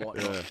to do and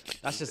whatnot. Yeah.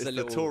 That's just It's a the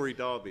little. Tory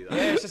derby, that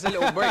Yeah, it's just a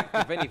little break.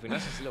 If anything,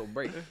 that's just a little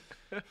break.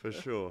 for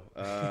sure.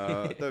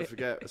 Don't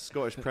forget,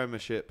 Scottish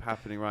Premiership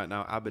happening right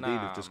now. Aberdeen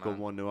have just gone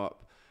 1-0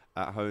 up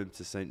at home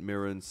to St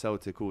Mirren.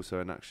 Celtic also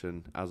in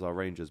action, as are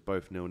Rangers,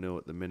 both 0-0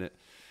 at the minute.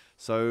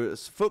 So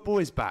football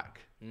is back,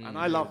 and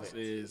I love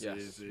it.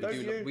 Yes.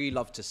 Don't We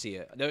love to see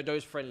it.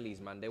 Those friendlies,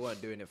 man, they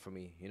weren't doing it for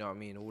me. You know what I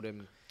mean? All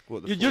them.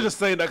 What, the You're just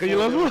saying that because you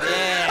love him.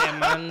 Yeah,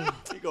 man.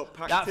 You got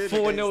packed That in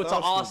 4-0 against to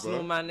Arsenal,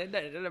 bro. man.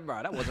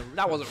 Bro,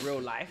 that wasn't real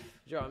life.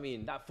 Do you know what I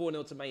mean? That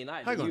 4-0 to Man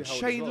United. Hang that on, you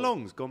held as Shane well.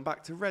 Long's gone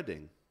back to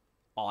Reading.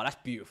 Oh, that's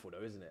beautiful,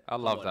 though, isn't it? I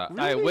love that.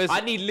 Really? Hey, where's I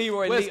need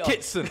Leroy where's Lita.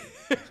 Kitson?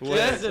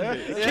 Where's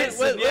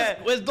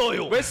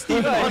Doyle? Where's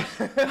Steve?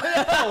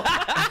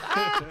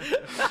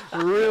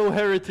 Real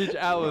heritage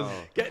hours.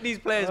 Get these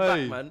players Hey.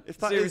 back, man. If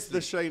that Seriously. is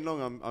the Shane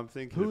Long I'm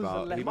thinking Who's the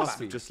about, left he must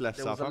back? have just left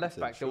There was a Southampton. left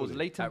back. There was surely.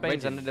 Leighton At Baines,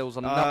 Reading. and then there was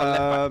another left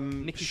back.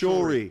 Nicky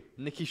Shorey.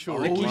 Nicky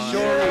Shorey. Nicky my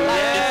Shorey.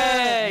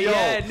 God.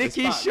 Yeah,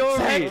 Nicky Shorey.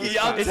 Techie,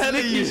 I'm It's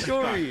telling Nicky you.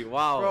 Shorey.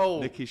 Wow. Bro.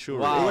 Nicky Shorey.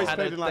 Wow. Always Had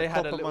played a- in they like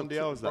had a Copa little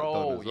Mundials, that bro,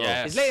 done as well.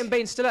 yeah. Is Leighton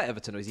Baines still at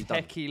Everton or is he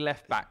done? Techie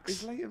left backs.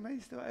 Is Leighton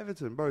Baines still at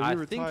Everton, bro? He I think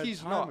retired he's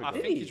time not. I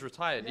ago. think he's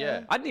retired.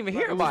 Yeah. I didn't even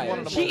hear It was about one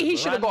it. of the He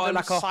most should have got random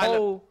like a silent-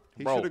 whole.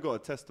 He Bro. should have got a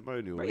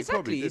testimonial. Bro, He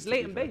probably exactly, did, it's to be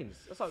Leighton fair. Baines.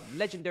 That's a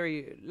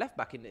legendary left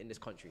back in this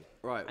country.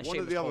 Right, And one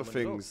of Seamus the other Coleman as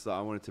well. things that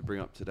I wanted to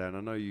bring up today, and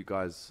I know you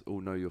guys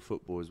all know your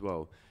football as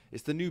well,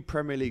 it's the new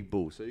Premier League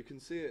ball. So you can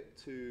see it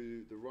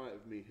to the right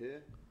of me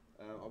here.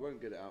 I won't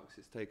get it out because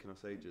it's taken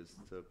us ages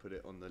to put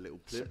it on the little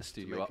clip to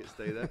studio make up. it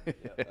stay there.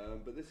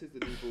 But this is the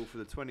new ball for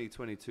the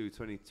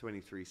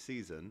 2022-2023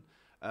 season.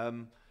 I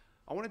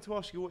wanted to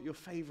ask you what your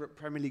favourite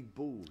Premier League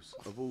balls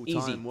of all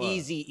time were.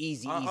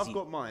 Easy. I've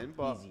got mine,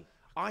 but Easy.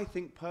 I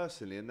think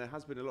personally, and there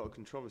has been a lot of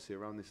controversy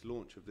around this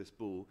launch of this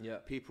ball, Yeah.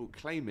 people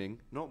claiming,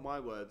 not my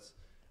words,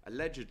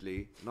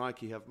 allegedly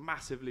Nike have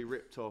massively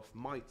ripped off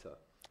Mitre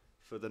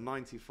for the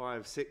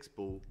 95-6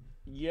 ball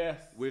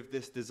Yes. with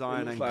this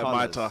design and Like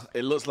colours. Mitre.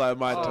 It looks like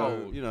Mitre.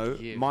 So, you know,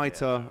 yeah.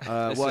 Mitre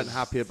weren't Listen.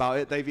 happy about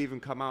it. They've even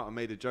come out and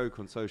made a joke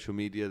on social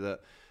media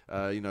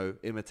that, you know,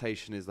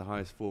 imitation is the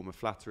highest form of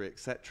flattery,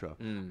 etc.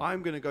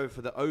 I'm going to go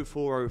for the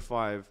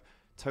 0405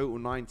 Total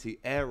 90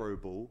 Aero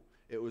ball.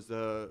 It was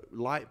a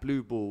light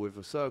blue ball with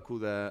a circle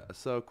there, a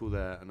circle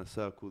there, and a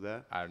circle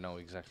there. I don't know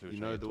exactly what You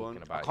you're know the talking one?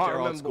 about. can't Gerrard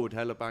remember- scored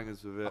hella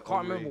bangers with it. I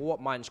can't remember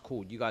what mine's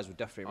called. You guys would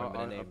definitely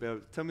remember the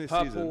name. Tell me the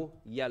Purple, season.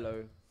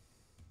 yellow.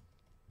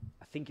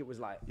 I think it was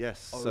like. Yes,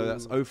 so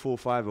that's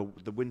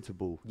 045, the winter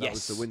ball. That was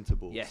Yes. the winter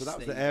ball. Yes, so that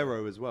was there the you go.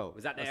 Aero as well.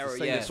 Was that the That's Aero?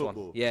 same Yeah. as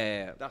football.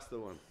 Yeah. That's the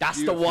one. That's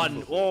the Beautiful one.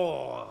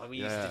 football. Oh, we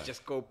used Yeah. to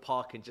just go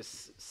park and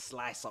just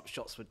slice up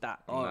shots with that.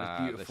 Oh, Nah,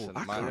 it's beautiful.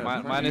 listen,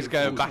 Yeah, mine is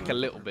beautiful. going back a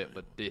little bit,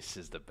 but this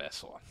is the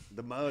best one.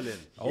 The Merlin.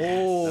 Oh,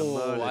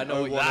 Merlin. I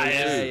know what 0102. that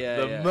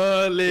is. The Yeah.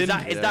 Merlin. Is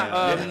that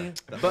Yeah.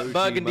 The OG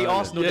Burgundy Merlin.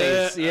 Arsenal Yeah.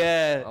 days?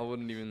 Yeah. I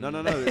wouldn't even. No,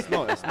 it's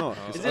not. It's not.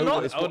 Is it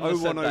not? It's I wouldn't have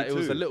said that. It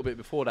was a 0102. little bit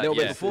before that. Little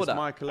bit yeah. before It's that.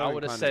 Michael I Owen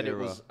would have kind said of it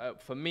was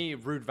for me,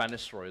 Ruud van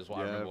Nistelrooy is what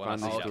I remember when I Van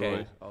see that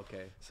Nistelrooy. goal.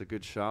 Okay. It's a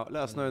good shout.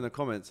 Let us know in the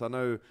comments. I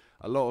know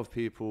a lot of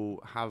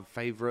people have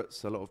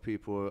favourites. A lot of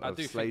people I have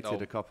do think, slated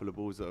though- a couple of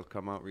balls that have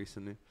come out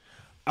recently.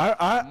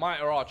 Might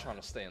are trying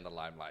to stay in the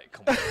limelight.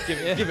 Come on, give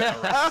it a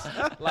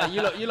rest. Like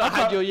you lot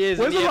had your years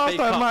in When's the the last FA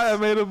time Maya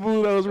Cups. made a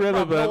ball that was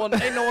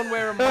relevant? Ain't no one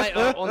wearing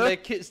Mitre on their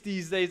kits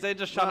these days. They're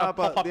just trying to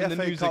pop up the in the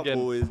FA news Cup again.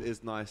 ball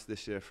is nice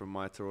this year from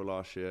Mitre or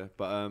last year.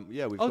 But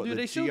yeah, we've Oh, got do the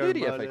they still Gio do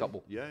the FA Merlin. Cup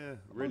ball? Yeah,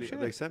 really. shit.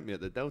 They sent me at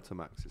the Delta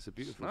Max. It's a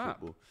beautiful Snap.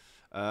 football.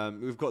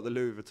 We've got the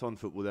Louis Vuitton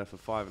football there for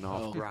 $5.5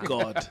 Oh grand.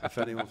 God! If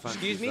anyone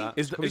fancies Excuse me? that.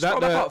 Is Can we that scroll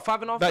back the up?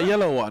 5.5 that grand?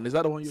 yellow one? Is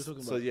that the one you're talking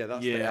about? So yeah,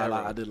 that's the yeah. Aero.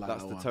 I did like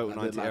that's that the one. Total I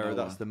 90 did like Aero. that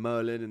That's one. the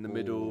Merlin in the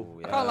middle.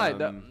 yeah. I can't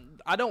lie.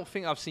 I don't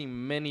think I've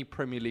seen many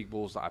Premier League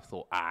balls that I've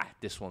thought,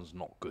 this one's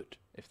not good.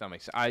 If that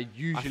makes sense, I I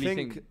usually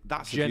think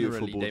that's a generally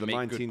beautiful ball. they The make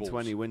good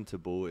 1920 balls. winter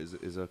ball is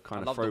a I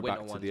kind of love the winter throwback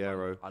to ones, the man.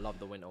 Aero. I love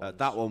the winter ones.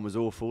 That one was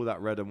awful,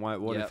 that red and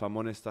white one. Yep. If I'm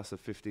honest, that's a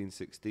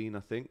 15-16, I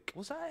think.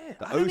 Was that it?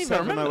 The I don't even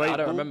remember 07-08 that. I don't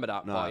ball- remember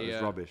that No, part, it was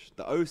yeah. rubbish.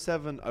 The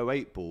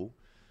 07-08 ball,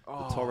 the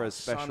Torres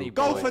special. sunny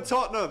Goal boy. for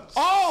Tottenham!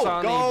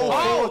 Sunny Goal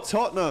boy. for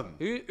Tottenham!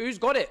 Who's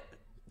got it?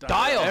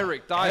 Dyer.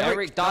 Eric Dyer.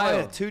 Eric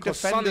Dyer. Two 'Cause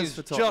defenders Sonny's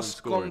for Tottenham just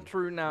scoring. gone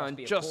through now Must and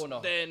be a just corner.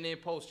 there near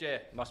post. Yeah,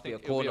 Must I be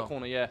think a it'll corner.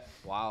 corner. Yeah.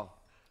 Wow.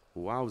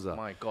 Wowza.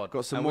 My God.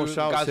 Got some And more we-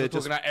 shouts guys here. were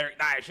talking about Eric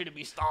Dyer shouldn't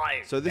be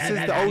starting. So this is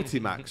the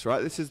Ultimax,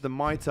 right? This is the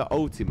Mitre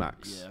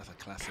Ultimax. Yeah, that's a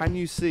classic. Can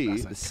you see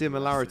That's a the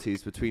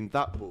similarities between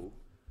that ball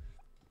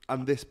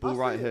and this ball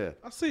right here?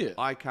 I see it.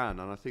 I can,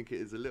 and I think it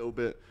is a little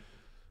bit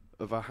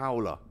of a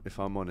howler, if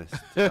I'm honest,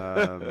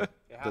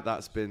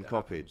 that's been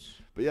copied.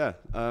 But yeah,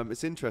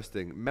 it's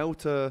interesting.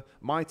 Mitre,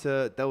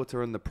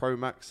 Delta, and the Pro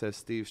Max, says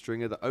Steve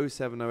Stringer. The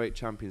 07-08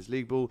 Champions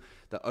League ball,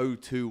 the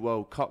 02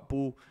 World Cup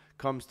ball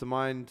comes to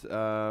mind.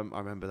 I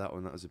remember that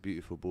one. That was a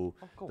beautiful ball.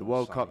 The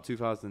World Cup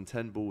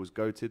 2010 ball was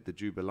goated, the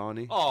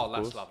Jubilani. Oh, of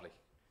that's course. lovely.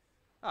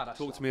 Oh, that's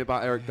Talk to me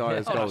about Eric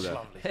Dyer's goal that's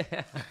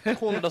there. lovely.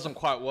 Corner doesn't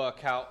quite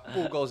work out.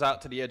 Ball goes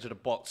out to the edge of the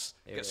box.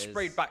 It Gets is.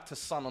 sprayed back to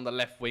Son on the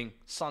left wing.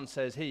 Son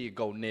says, "Here you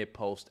go, near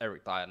post."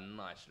 Eric Dyer,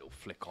 nice little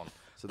flick on.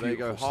 So there you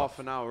go, Beautiful half stuff.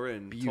 an hour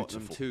in,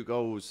 Tottenham Beautiful.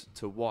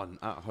 2-1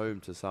 at home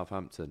to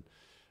Southampton.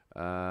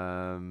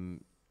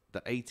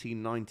 The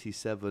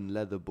 1897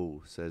 leather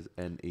ball, says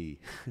NE.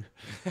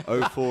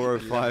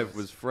 0405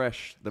 was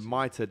fresh. The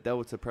Mitre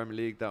Delta Premier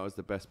League, that was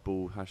the best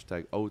ball.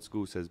 Hashtag old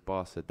school, says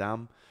Barca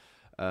Dam.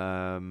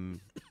 The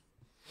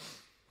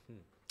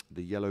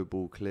yellow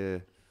ball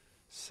clear,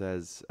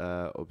 says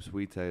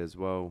Obsuite as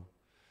well.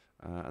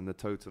 And the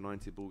total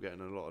 90 ball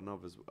getting a lot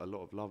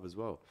of love as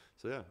well.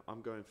 So yeah,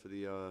 I'm going for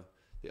the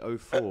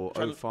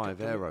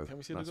 04-05 Aero. Can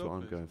we see the That's goal, what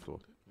I'm please? going for.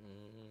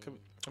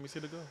 Can we see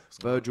the goal?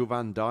 Virgil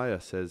van Dyer,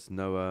 says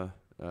Noah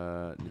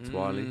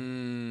Nitwali.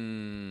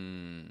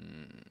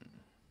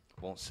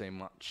 Won't say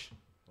much.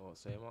 Won't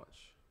say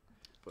much.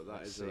 But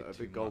that is say a too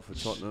big goal for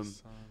Tottenham.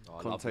 Oh,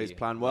 Conte's lovely.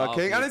 plan Lovely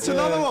working. And it's goal.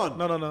 another one.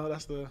 No,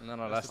 that's the.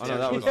 No, that's Oh, no,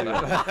 that was the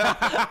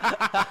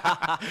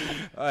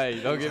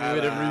Hey, don't give me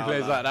with them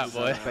replays like that,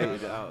 boy.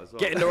 baited it out as well.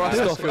 Getting the rust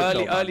That's off. good,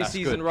 though, man. Early That's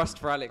season good. rust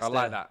for Alex. I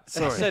like there.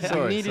 that. I said we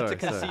sorry, needed to sorry.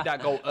 concede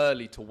that goal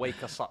early to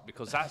wake us up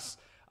because that's,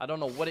 I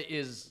don't know what it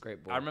is.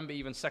 Great ball. I remember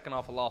even second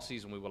half of last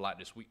season we were like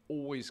this. We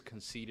always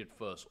conceded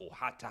first or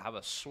had to have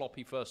a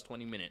sloppy first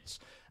 20 minutes.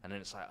 And then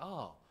it's like,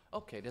 oh,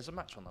 okay, there's a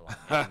match on the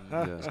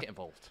line. Let's get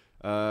involved.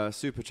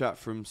 Super chat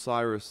from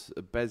Cyrus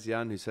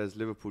Bezian, who says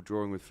Liverpool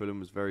drawing with Fulham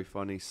was very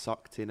funny.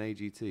 Sucked in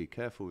AGT.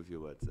 Careful with your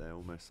words there.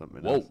 Almost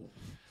something else.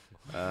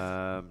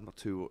 Not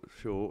too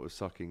sure what was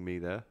sucking me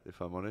there,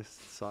 if I'm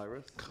honest.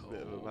 Cyrus, a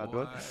bit of a mad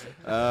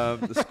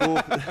one. The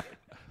Scorpion.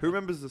 Who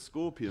remembers the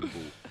Scorpion ball? Do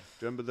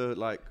you remember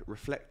the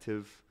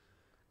reflective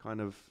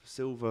kind of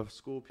silver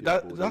Scorpion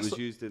ball that that's was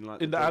used in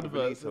in the Bobby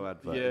adverts. Benito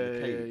advert Yeah, in the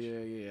cage?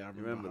 yeah. I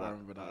remember that? I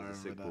remember that. That was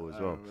a sick I ball as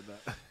remember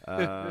well.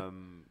 that.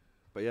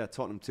 But yeah,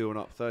 Tottenham 2-1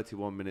 up,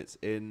 31 minutes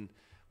in.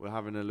 We're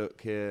having a look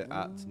here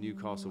at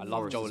Newcastle I love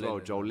Forest Joe as well.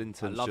 Linton. Joe I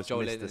Linton's love just Joe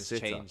missed Linton's the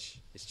sitter.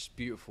 change. It's just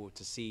beautiful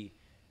to see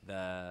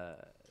the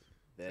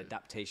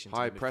adaptation.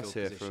 High to the press midfield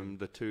here position. from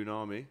the Toon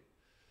Army.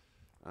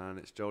 And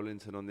it's Joe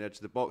Linton on the edge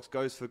of the box.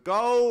 Goes for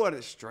goal, and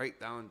it's straight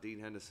down Dean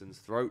Henderson's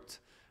throat.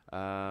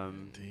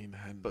 Dean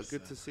Henderson. But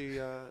good to see.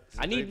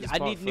 I need Davis Park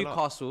fill up.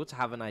 Newcastle to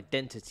have an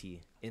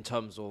identity in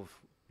terms of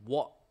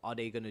what are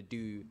they going to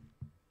do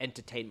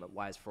entertainment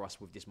wise for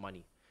us with this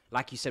money.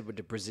 Like you said with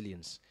the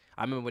Brazilians,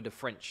 I remember with the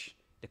French,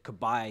 the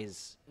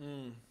Kabais,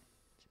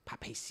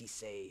 Pape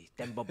Cisse,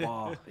 Demba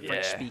Ba,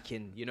 French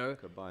speaking, you know,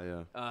 Goodbye,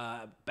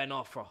 yeah. Ben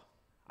Arfa.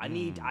 I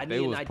need They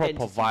an was identity.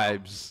 proper now.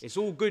 vibes. It's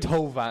all good.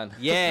 Tovan.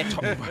 Yeah,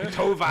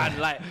 Tovan.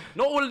 Like,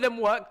 not all of them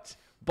worked,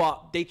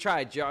 but they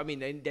tried. Do you know what I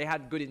mean? They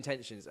had good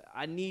intentions.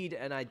 I need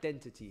an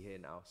identity here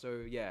now.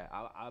 So, yeah,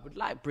 I would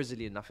like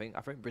Brazilian, I think.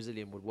 I think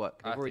Brazilian would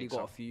work. They've I already think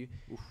got so. a few.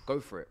 Go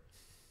for it.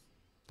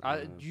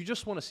 You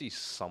just want to see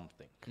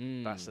something.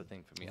 That's the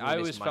thing for me. All I this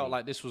always money. felt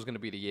like this was going to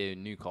be the year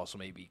Newcastle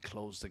maybe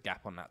closed the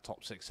gap on that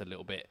top six a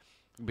little bit.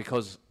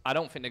 Because I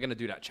don't think they're going to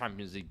do that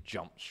Champions League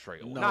jump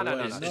straight away. No.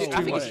 It's I too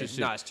think much it's too too-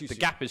 soon. no, it's too The soon.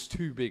 gap is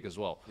too big as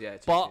well. Yeah, too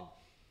but soon.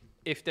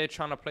 if they're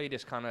trying to play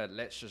this kind of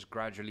let's just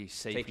gradually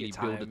safely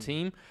your build a time.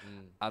 team,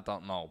 I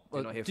don't know.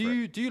 They're not here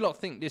Do for you lot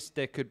think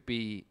there could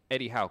be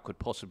Eddie Howe could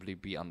possibly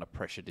be under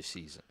pressure this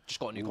season? Just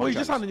got a new Oh, contract. you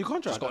just signed a new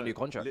contract. Just got a new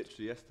contract.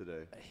 Literally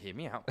yesterday. Hear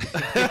me out.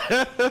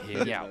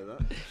 Hear me out. Know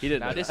that? He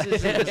didn't. Now this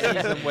is a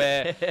season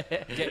where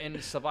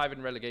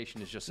surviving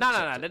relegation is just No,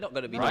 accepted. they're not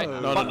going to be. Right.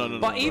 doing No, that. no, no,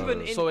 But no,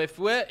 even in, So if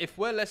we're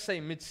let's say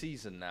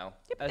mid-season now,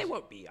 yeah, but they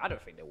won't be. I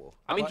don't think they will.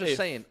 I'm I mean, just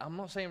saying. I'm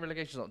not saying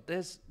relegation's not.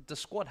 The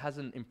squad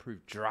hasn't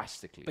improved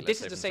drastically. but let's this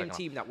is say, the from same second half.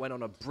 team that went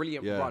on a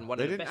brilliant Yeah. run, one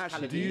They of the didn't best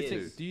actually calendar Do you years.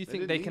 think? Do you They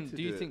think didn't they need can? to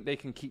Do you do think it. they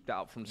can keep that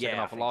up from second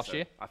Yeah, half of last so.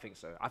 year? I think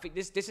so. I think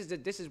this is They're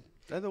the this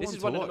one is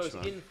to one of watch, the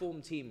most man.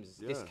 informed teams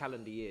this Yeah.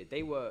 calendar year.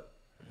 They were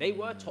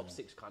top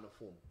 6 kind of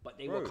form, but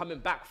they were Bro. coming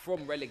back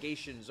from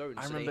relegation zone,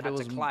 I so they remember had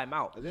there to was climb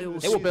out. And then it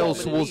was They were Spells bottom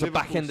of the towards the league.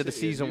 back end of the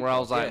City and season where I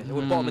was Yeah, like, they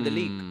were bottom of the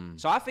league.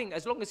 So I think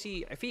as long as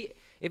if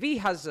he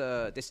has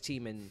this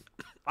team in,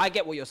 I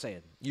get what you're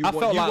saying. I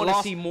felt like want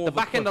to see more the of a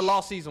back end of push.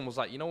 last season was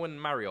like, you know when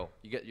Mario,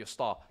 you get your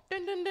star.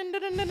 And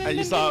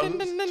you start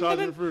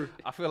charging through.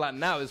 I feel like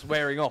now it's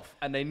wearing off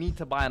and they need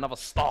to buy another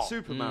star.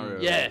 Super Mario.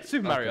 Yeah,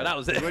 Super Mario, Okay. that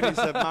was it. When you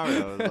said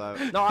Mario, I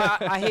was like, No,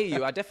 I hear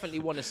you. I definitely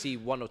want to see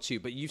 1 or 2,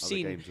 but you've Other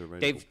seen games are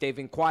available. they've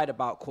inquired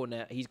about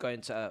Cornet. He's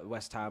going to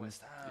West Ham.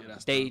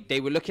 They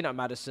were looking at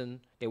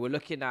Madison. They were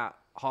looking at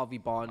Harvey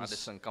Barnes.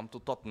 Madison, come to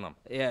Tottenham.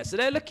 Yeah, so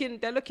they're looking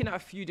at a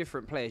few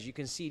different players. You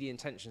can see the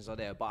intentions are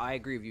there, but I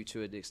agree with you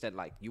to an extent.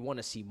 Like you want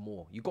to see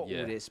more. You got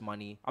Yeah. all this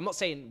money. I'm not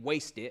saying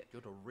waste it.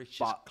 You're the richest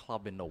But-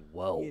 club in the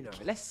world. You know,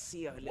 let's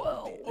see a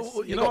little bit. Let's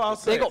Oh, see- you know what I'll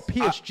say? They got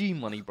PSG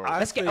money, bro. I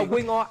Let's get a think-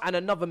 winger and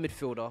another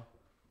midfielder.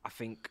 I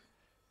think.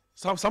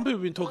 Some people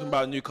have been talking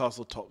about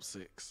Newcastle top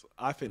 6.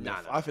 I think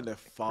Nah, I think they're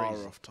far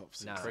Crazy. off top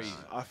 6. Nah, Crazy.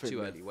 I think Too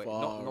they're early. Wait,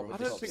 far not off with I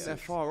the don't top think six. they're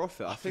far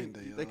off it. I think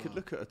think they they could are.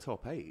 look at a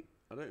top 8.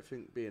 I don't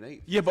think being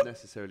 8th Yeah, is but-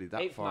 necessarily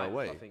that 8th, far 9th,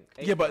 away. I think.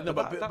 Yeah, but no,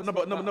 But but that's no,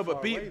 but not no, that but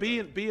far being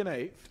away, being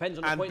 8th Depends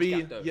on the and points being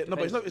gap, though. yeah, no,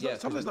 but it's not. Depends- yeah,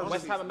 Sometimes it's not.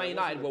 West Ham and Man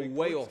United were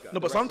way off. No, the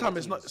but rest of the sometimes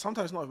it's not. teams.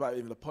 Sometimes it's not about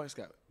even the points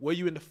gap. Were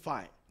you in the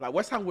fight? Like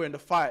West Ham were in the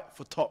fight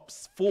for top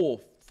 4,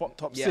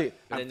 top Yeah, 6,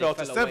 and and then fell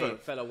they to fell away. 7th.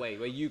 Fell away.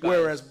 Where you guys.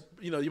 Whereas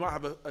you might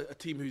have a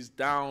team who's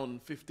down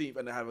 15th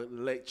and they have a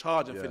late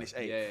charge and Yeah. finish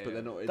 8th. Yeah, But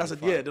they're not in That's the a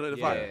fight. yeah, they're not in the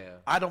Yeah, fight. yeah, yeah.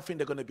 I don't think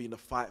they're going to be in the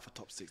fight for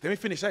top 6. They may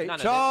finish 8th. No,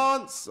 no,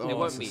 Chance! They Oh,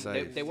 won't it's a be.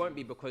 save. They won't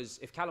be because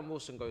if Callum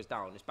Wilson goes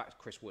down, it's back to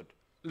Chris Wood.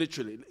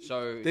 Literally.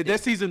 So Their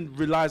season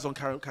relies on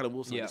Callum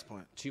Wilson yeah, at this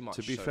point. too much.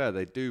 To be so. fair,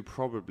 they do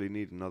probably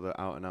need another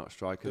out-and-out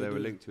striker. They They were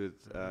do. linked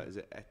with, is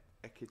it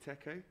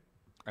Ekiteke?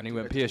 And he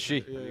went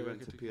PSG. And he went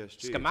to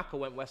PSG. Skamaka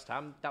went West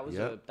Ham. That was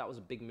Yeah.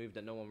 a big move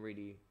that no one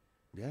really.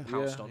 Yeah.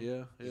 Pounced on.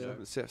 Yeah.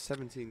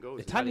 17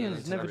 goals.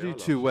 Italians Yeah. never do Serie A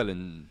too last well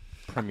in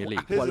Premier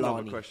League. Here's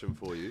another Polanyi. question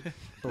for you.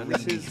 And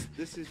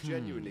this is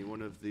genuinely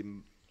one of the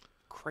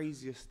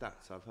craziest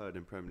stats I've heard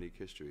in Premier League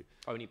history.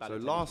 Only So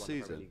Balotelli's last won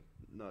the Premier season, League.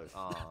 no,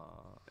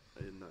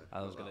 no.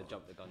 I was gonna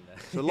jump the gun there.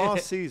 So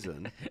last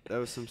season, there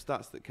were some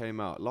stats that came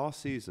out.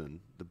 Last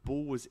season, the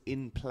ball was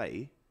in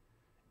play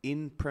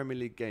in Premier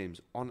League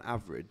games on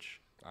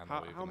average. I know How,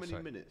 what you're how gonna many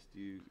say. minutes do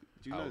you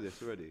know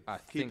this already? I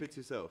Keep think- it to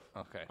yourself.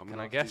 Okay, I'm can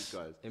gonna I ask guess?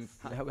 these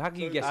guys. How can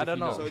you guess? I if don't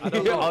you know. So I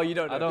don't know. Oh, you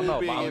don't know. I don't know, Ball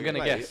but being I'm in gonna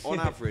play, guess. on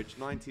average,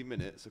 90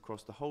 minutes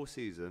across the whole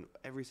season,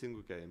 every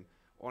single game.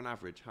 On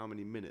average, how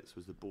many minutes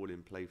was the ball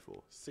in play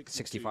for?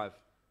 65.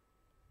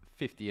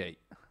 58.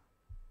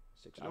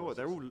 You know what?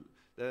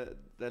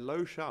 They're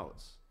low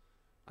shouts,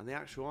 and the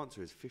actual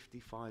answer is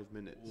 55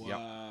 minutes.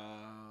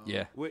 Wow.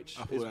 Yeah. Which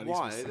I thought is at least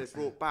why was they 60.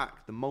 brought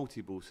back the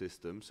multi-ball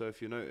system. So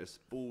if you notice,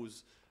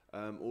 balls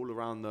all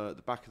around the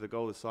back of the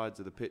goal, the sides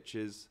of the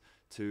pitches,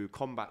 to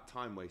combat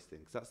time wasting.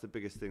 Because that's the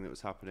biggest thing that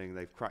was happening.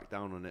 They've cracked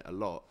down on it a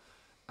lot.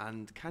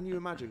 And can you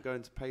imagine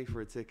going to pay for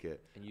a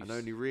ticket and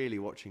only really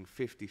watching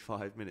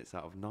 55 minutes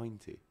out of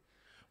 90?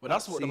 But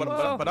that's what. seems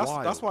But that's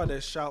wild. why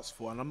there's shouts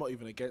for, and I'm not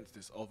even against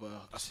this of a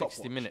 60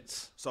 stopwatch.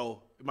 minutes.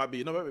 So it might be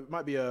it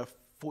might be a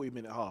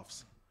 40-minute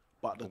halves,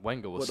 but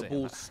Wenger was the saying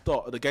ball that.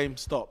 stop, the game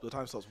stop, the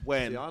time stops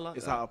when See, I like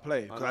it's that. out of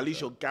play. I Because like at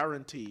least that. you're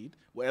guaranteed,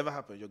 whatever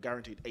happens, you're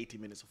guaranteed 80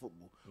 minutes of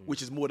football,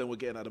 which is more than we're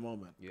getting at the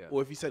moment. Yeah.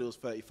 Or if you said it was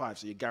 35,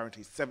 so you're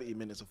guaranteed 70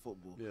 minutes of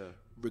football, Yeah.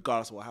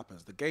 regardless of what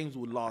happens. The games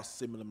will last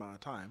similar amount of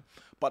time,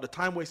 but the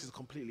time waste is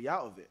completely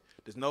out of it.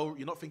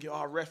 You're not thinking,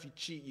 oh, ref, you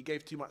cheat, you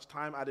gave too much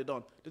time added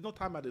on. There's no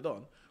time added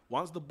on.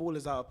 Once the ball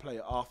is out of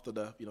play after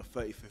the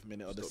 35th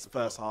minute of the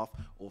first half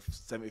or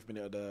 70th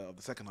minute of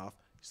the second half,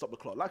 you stop the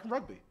clock. Like in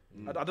rugby.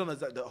 I don't know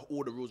exactly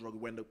all the rules in rugby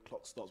when the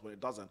clock stops, when it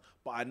doesn't,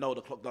 but I know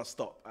the clock does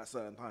stop at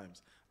certain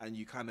times, and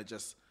you kind of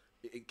just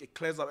it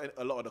clears up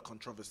a lot of the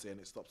controversy and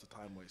it stops the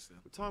time wasting.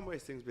 But time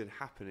wasting's been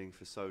happening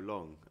for so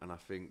long, and I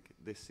think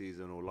this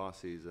season or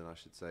last season, I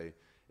should say,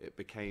 it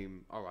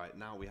became all right.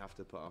 Now we have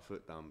to put our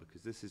foot down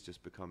because this is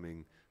just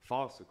becoming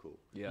farcical.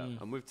 Yeah.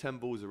 And with 10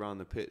 balls around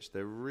the pitch,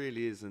 there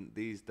really isn't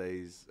these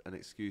days an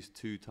excuse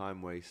to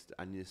time waste.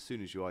 And as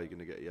soon as you are, you're going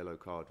to get a yellow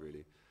card,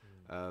 really.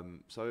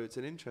 So it's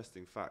an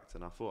interesting fact,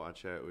 and I thought I'd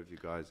share it with you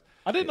guys.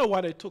 I didn't know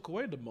why they took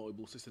away the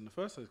multi-ball system in the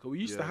first place, because we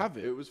used to have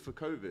it. It was for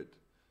COVID.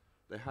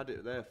 They had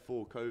it there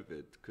for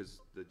COVID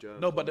because the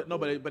germs. No, on but the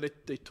ball.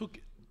 they took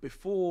it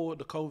before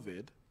the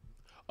COVID.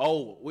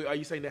 Oh, wait, are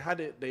you saying they had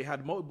it? They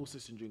had multiple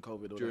systems during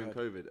COVID. Or during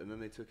COVID, and then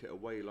they took it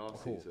away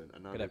last season,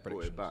 and now Good they at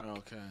brought it back.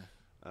 Okay.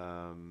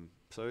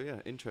 So yeah,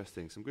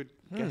 interesting. Some good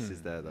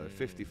guesses there though.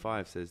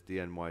 55 says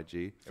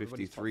DNYG.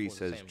 53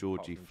 says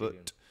Georgie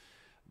Foot.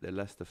 The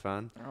Leicester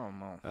fan. Oh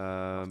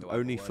no.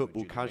 Only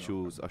football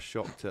casuals are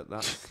shocked at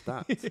that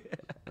stat.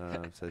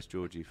 Says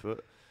Georgie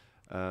Foot.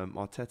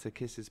 Arteta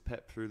kisses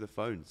Pep through the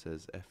phone,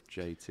 says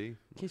FJT.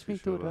 Kiss me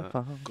through the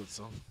phone. Good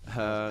song.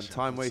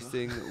 Time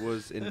wasting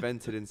was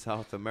invented in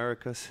South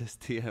America, says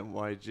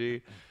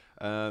TMYG.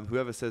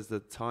 Whoever says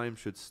that time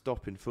should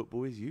stop in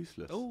football is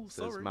useless,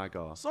 says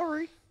Magar.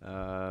 Sorry.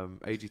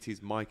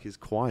 AGT's mic is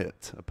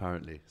quiet,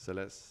 apparently. So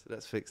let's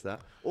fix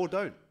that. Or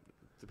don't,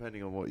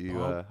 depending on what you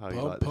how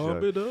you like the show.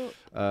 Pump it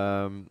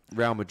up.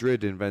 Real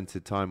Madrid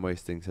invented time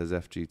wasting, says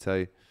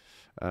FGT.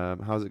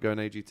 How's it going,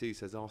 AGT,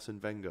 says Arsene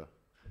Wenger.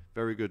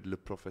 Very good, le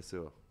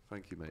professeur.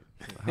 Thank you, mate.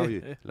 How are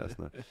you? Let us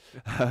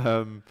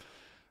know.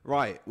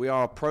 Right, we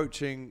are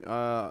approaching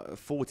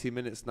 40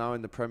 minutes now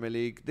in the Premier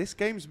League. This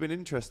game's been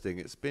interesting.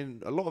 It's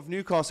been a lot of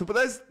Newcastle, but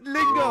there's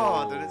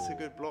Lingard, and it's a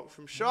good block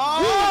from Shaw.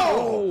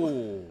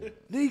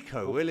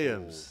 Nico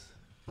Williams.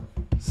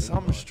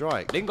 Some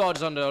strike.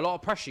 Lingard's under a lot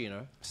of pressure, you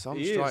know.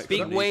 Some strike.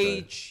 Big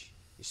wage.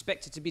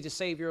 Expected to be the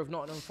saviour of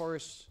Nottingham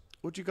Forest.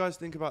 What do you guys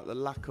think about the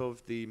lack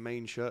of the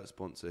main shirt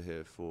sponsor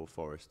here for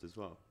Forest as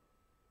well?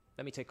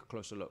 Let me take a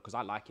closer look because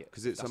I like it.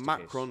 Because it's That's a the case.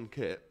 Macron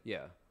kit,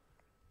 Yeah.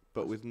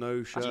 but with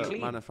no shirt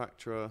clean.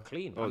 manufacturer.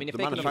 Clean. Oh, I mean, if the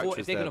they can afford,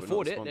 manufacturer's there, but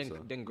not it,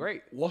 sponsor. then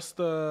great. What's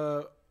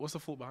the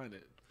thought behind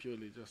it?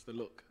 Purely just the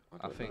look.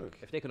 I think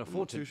If they can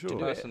afford too to sure. do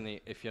it.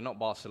 personally, if you're not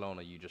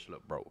Barcelona, you just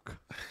look broke.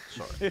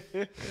 Sorry.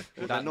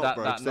 They're not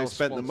broke. They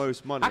spent the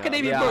most money. How can out they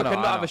of be it. Yeah, I broke know, and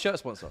I not have know. a shirt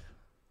sponsor?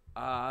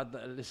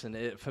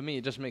 Listen, for me,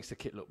 it just makes the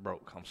kit look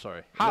broke. I'm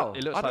sorry. How?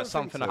 It looks I don't like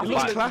something I think could so. It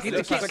buy. looks classic. It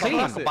looks It like looks something I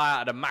classic. could buy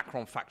at the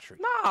Macron factory.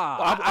 Nah,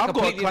 I've got a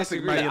completely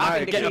classic disagree Man with that. I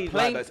United think kit.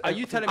 plain. Are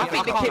you telling me I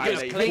think the can't kit buy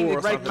is an clean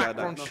with 84 red or something like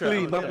Macron that? shirt.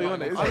 Clean, I'll be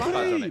honest. I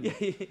like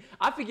that.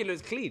 I think it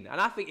looks clean,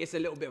 and I think it's a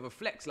little bit of a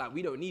flex. Like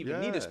we don't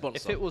even need Yeah. a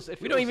sponsor. If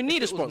we don't even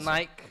need a if it was sponsor.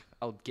 Nike,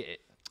 I would get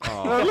it.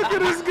 Look at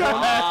this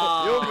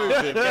guy. You're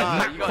moving.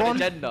 You got an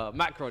agenda,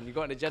 Macron. You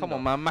got an agenda. Come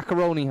on, man,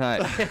 macaroni height.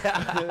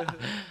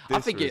 I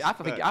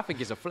think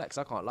it's a flex.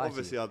 I can't lie.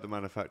 Obviously, other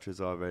manufacturers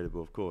are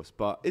available, of course.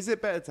 But is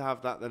it better to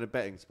have that than a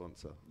betting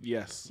sponsor?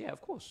 Yes. Yeah,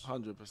 of course.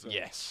 100%.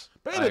 Yes.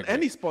 Better I than agree.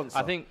 any sponsor.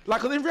 I think-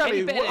 Like, 'cause in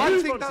reality, better than I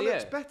any think that sponsor,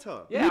 looks yeah.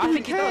 better. Yeah, I think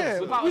it care.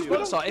 does. Without We a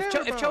don't sponsor.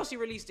 care If about- Chelsea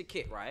released a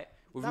kit, right,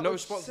 with That no would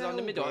sponsors sell, in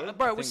the middle, bro.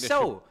 bro, it I would think they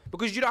sell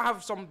because you don't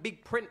have some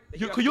big print. that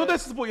you have Because you're to- there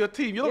to support your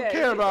team. You don't Yeah,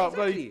 care about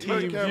exactly. bloody You You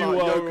don't team care viewer.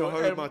 about or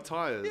Yokohama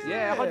tyres.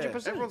 Yeah,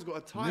 100%. Everyone's got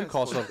a tyre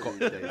Newcastle sponsor have got,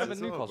 these days haven't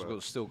as well, Newcastle bro.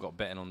 got, still got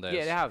betting on theirs?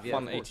 Yeah, they have, yeah,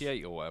 Fun of course.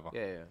 88 or whatever.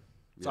 Yeah.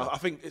 So I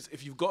think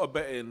if you've got a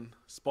betting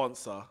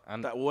sponsor,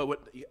 And- that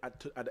at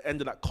the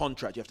end of that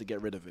contract, you have to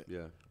get rid of it.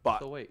 Yeah. But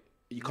So wait,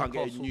 you can't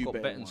get a Newcastle new got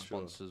betting betting one.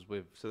 sponsors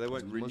with So they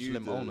won't renew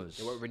Muslim the- owners.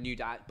 They won't renew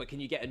that, but can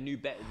you get a new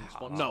betting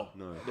sponsor? No.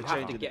 No. They You have to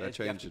changed it. get, They're you have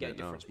to changing get a it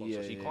now. different sponsor.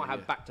 Yeah, so you yeah, can't have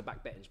yeah.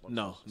 back-to-back betting sponsors.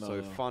 No.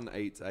 So Fun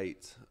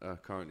 88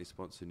 currently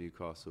sponsor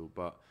Newcastle,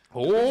 but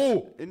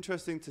Oh!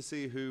 interesting to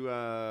see who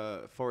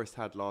Forest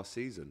had last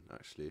season.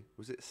 Actually,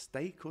 was it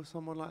Stake or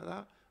someone like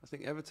that? I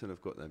think Everton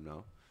have got them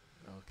now.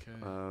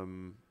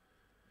 Okay.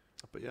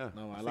 But yeah,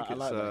 No, I think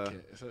like that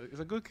kit. It's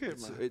a good kit,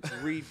 man.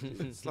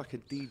 it's like a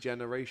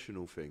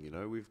degenerational thing, you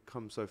know. We've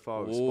come so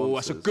far with Oh,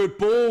 that's a sponsors. good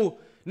ball.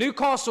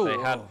 Newcastle. They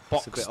had It's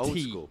box a bit old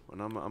tea. school,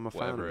 and I'm a fan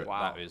Whatever of it.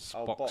 Wow. that is.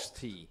 Oh, Box box.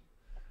 tea.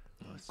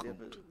 Yeah,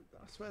 but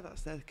I swear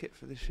that's their kit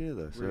for this year,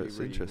 though. So Really, it's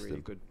really, interesting.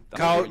 really good.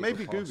 Carl-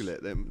 Maybe Google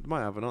it. They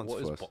might have an answer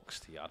What is for us. box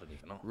tea? I don't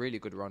even know. Really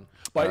good run.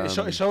 But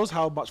it shows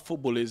how much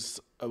football is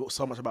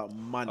so much about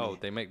money. Oh,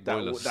 they make that,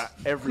 boilers. that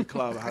every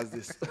club has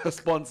this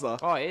sponsor.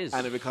 Oh, it is.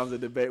 And it becomes a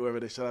debate whether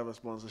they should have a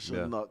sponsor, should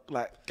Yeah. not.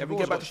 Like, can we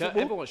Everyone's get back got to shirt,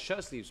 football? everyone's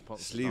shirt sleeve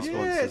sponsors. Sleeve now.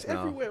 sponsors Yeah, it's now.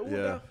 everywhere. All Yeah.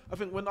 that. I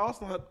think when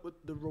Arsenal had with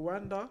the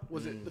Rwanda,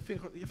 was it the thing?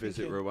 you're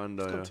Visit thinking,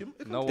 Rwanda, it's yeah. got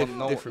it's No got one,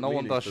 no, different no one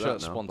meaning does for that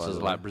shirt now, by sponsors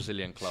the like way.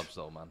 Brazilian clubs,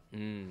 though,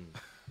 man.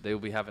 They'll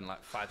be having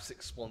like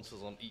 5-6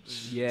 sponsors on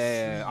each.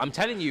 Yeah, I'm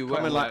telling you.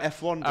 Coming when- like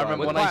F1 I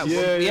remember drivers. when I used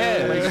to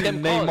yeah,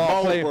 them Neymar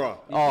cars. playing.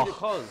 Marlboro. Oh,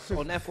 because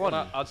on F1,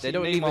 I'd they see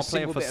don't leave a Neymar single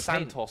playing for bit of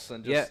paint. Santos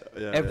and Yeah, just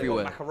Yeah,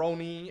 everywhere.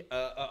 macaroni,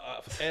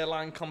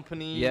 airline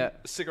company, Yeah.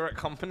 cigarette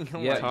company.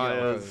 I'm Yeah, like, bro,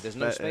 Tyres, there's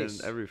no betting,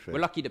 space. everything. We're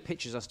lucky the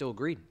pitches are still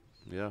green.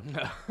 Yeah.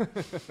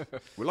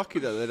 We're lucky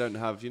that they don't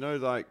have, you know,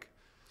 like,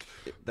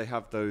 they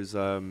have those,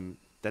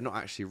 they're not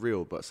actually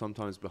real, but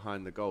sometimes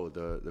behind the goal,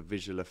 the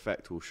visual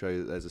effect will show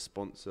you that there's a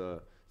sponsor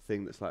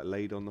thing that's like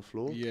laid on the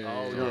floor.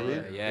 Yeah, You know what I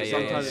mean? yeah,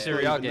 Sometimes it's not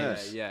Serie A even there.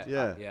 games.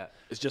 Yeah.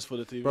 It's just for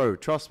the TV. Bro,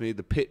 trust me,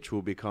 the pitch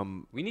will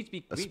become We need to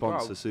be a we-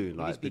 sponsor bro, soon. we need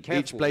Like to be each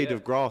careful, blade yeah.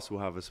 of grass will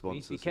have a We sponsor.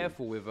 need to be soon.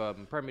 careful with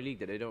Premier League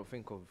that they don't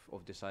think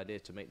of this idea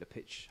to make the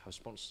pitch have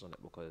sponsors on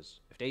it, because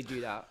if they do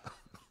that,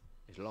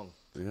 it's long.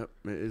 Yep,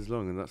 it is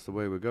long, and that's the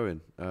way we're going.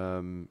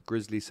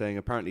 Grizzly saying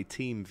apparently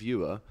Team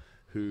Viewer,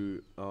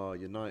 who are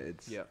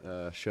United's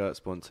Yeah. shirt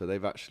sponsor,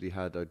 they've actually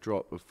had a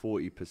drop of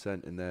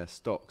 40% in their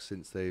stock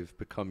since they've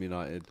become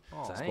United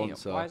Damn,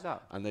 sponsor. why is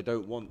that? And they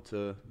don't want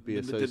to be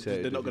They're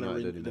associated not with going to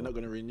United they're not anymore.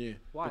 going to renew.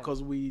 Why?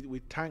 Because we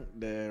tanked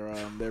their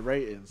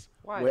ratings.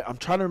 Why? I'm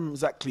trying to remember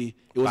exactly.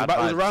 It was Bad it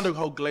was vibes. around the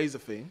whole Glazer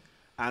thing,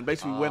 and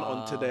basically we went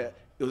on to their.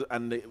 It was,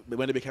 and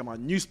when they became our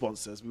new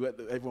sponsors,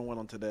 everyone went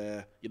on to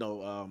their,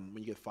 when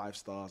you get 5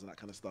 stars and that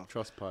kind of stuff.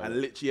 Trustpilot.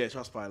 And literally,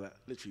 Trustpilot,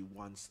 literally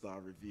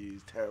 1-star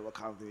reviews, terrible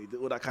company,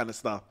 all that kind of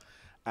stuff.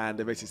 And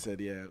they basically said,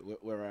 yeah,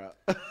 we're out.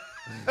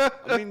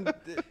 I mean,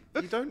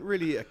 you don't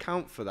really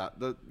account for that.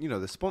 The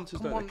sponsors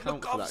don't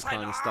account for that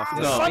kind of stuff.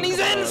 No. Sonny's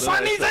in!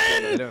 Sonny's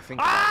in! don't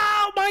think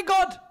Oh my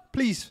God!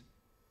 Please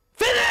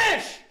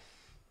finish!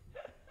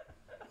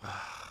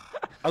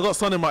 I got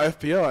Son in my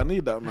FPL. I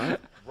need that, man.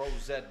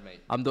 Rosette, mate.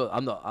 I'm not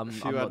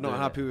If you are not doing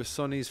happy it. with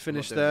Sonny's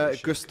finish doing there, that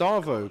shit.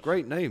 Gustavo,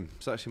 great name.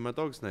 It's actually my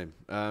dog's name.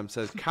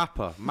 Says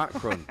Kappa,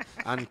 Macron,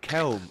 and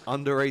Kelm,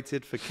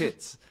 underrated for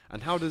kits.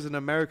 And how does an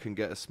American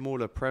get a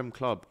smaller Prem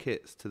club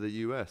kits to the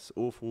US?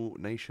 Awful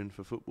nation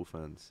for football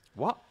fans.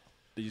 What?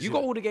 You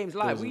got all the games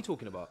live. What are you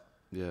talking about?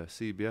 Yeah,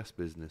 CBS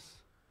business.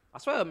 I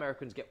swear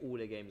Americans get all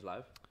their games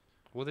live.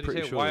 What did he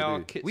Pretty say? sure Why they are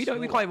do. kits We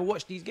smaller? can't even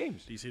watch these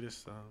games. Do you see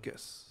this?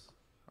 Guess.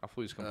 I thought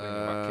he was complaining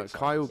about kits.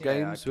 Kyle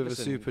Games with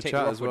listen, a super take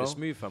chat it off as with well. the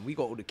smooth fam. We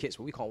got all the kits,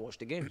 but we can't watch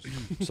the games.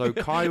 So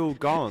Kyle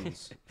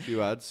Garns,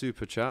 Fuad,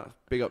 super chat.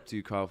 Big up to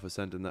you, Kyle, for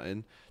sending that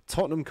in.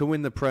 Tottenham can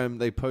win the Prem.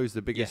 They pose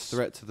the biggest Yes.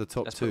 threat to the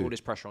top Let's put all two.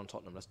 this pressure on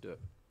Tottenham. Let's do it.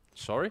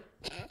 Sorry?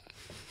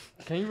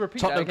 Can you repeat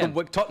Tottenham that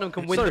again? Tottenham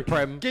can win the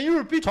Prem. Can you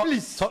repeat,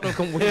 please? Tottenham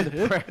can win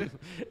the Prem.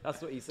 That's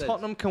what he said.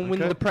 Tottenham can win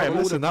Okay. the Prem.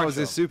 Well, listen, All the that was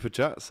his pressure. super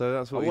chat, so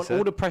that's I what he want said.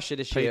 all the pressure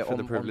this Paid year for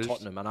the on privilege.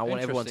 Tottenham, and I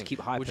want everyone to keep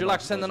hyping. Would you like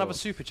to us send as another well.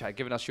 super chat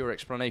giving us your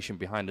explanation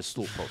behind the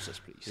thought process,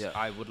 please? Yeah.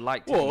 I would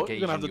like to Well, engage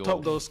you're gonna have in the your...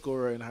 top goal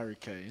scorer in Harry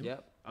Kane.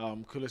 Yep.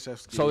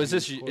 Kulusevski. So is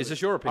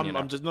this your opinion?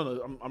 I'm just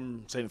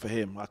I'm saying for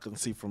him. I can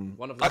see from.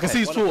 One of I can see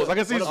his one of thoughts. the- I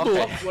can see his one of the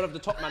thoughts. top- One of the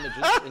top managers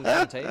in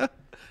Kante.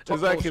 Top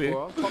Exactly.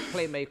 goal scorer, top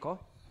playmaker.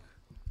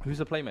 Who's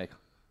the playmaker?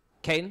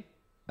 Kane.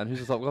 And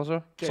who's the top goal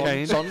scorer?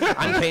 Kane. Son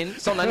and Kane.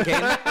 Son and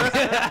Kane.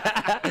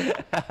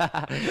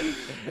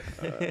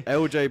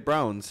 LJ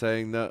Brown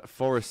saying that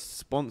Forest's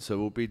sponsor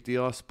will be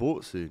DR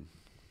Sport soon.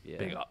 Yeah.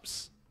 Big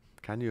ups.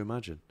 Can you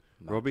imagine?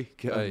 Robbie,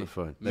 get Hey, on the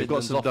phone. They've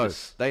got Midlands some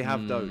office. dough. They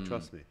have dough,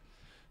 trust me.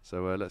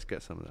 So let's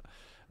get some of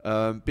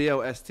that.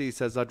 BLST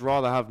says, I'd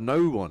rather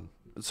no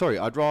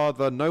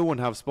one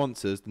have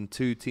sponsors than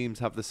 2 teams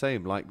have the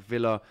same, like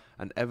Villa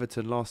and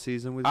Everton last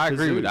season with I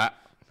agree Kazoo. with that.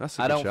 That's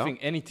a I good don't shout. think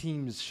any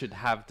teams should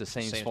have the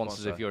same Same sponsors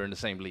sponsor. if you're in the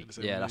same league.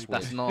 Yeah, that's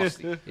That's weird.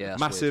 nasty. Yeah,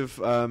 that's weird.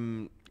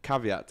 Massive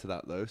caveat to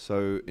that though.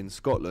 So in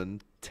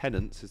Scotland,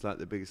 Tennent's is like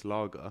the biggest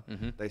lager.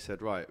 They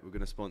said, right, we're going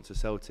to sponsor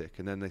Celtic,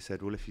 and then they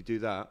said, well, if you do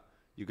that,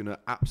 you're going to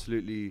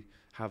absolutely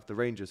have the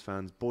Rangers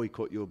fans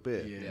boycott your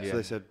beer. Yeah. So Yeah.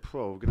 they said,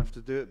 we're going to have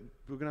to do it.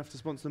 We're going to have to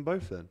sponsor them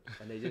both then,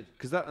 And they did.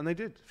 and they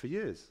did for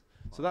years.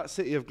 So that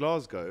city of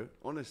Glasgow,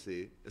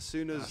 honestly, as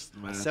soon as That's a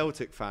mad.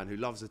 Celtic fan who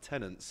loves a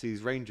Tennant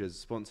sees Rangers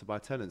sponsored by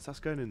Tennants, that's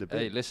going in the bin.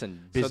 Hey,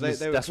 listen, So business.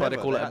 they were That's why they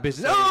clever. call They it a had to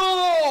business. say-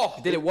 Oh!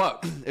 Did it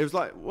work? It was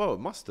like, well, it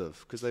must have,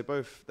 because they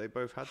both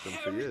had them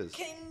for years.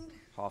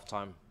 Half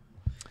time.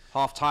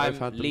 They've had them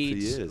for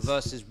Leeds years.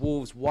 versus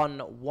Wolves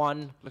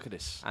 1-1. Look at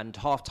this. And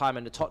half time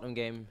in the Tottenham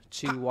game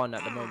 2-1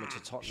 at the moment to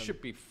Tottenham.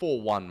 Should be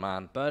 4-1,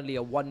 man. Burnley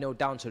are 1-0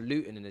 down to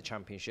Luton in the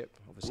Championship.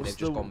 Obviously, What's they've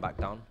just the- gone back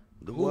down.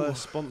 The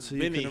worst sponsor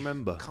you Vinny. can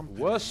remember.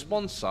 Worst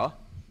sponsor?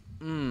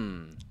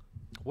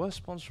 Worst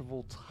sponsor of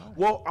all time.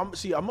 Well,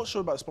 I'm not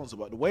sure about the sponsor,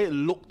 but the way it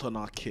looked on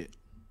our kit,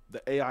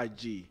 the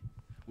AIG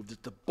with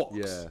just the box.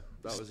 Yeah, that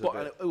was a spot,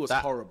 bit- and it was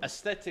That horrible.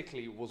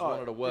 aesthetically was Oh, one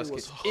of the worst it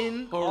was kits.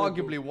 In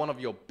horrible. arguably one of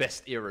your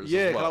best eras Yeah,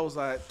 as 'cause well. that was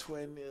like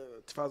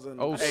 2000.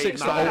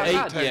 06 to 09,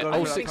 08, 10, yeah, going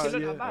through 06 that to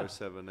time, 09. yeah. bad.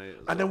 07, 8 as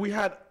And well. then we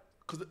had,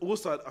 because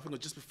also I think it was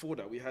just before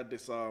that we had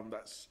this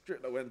that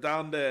strip that went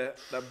down there,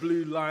 that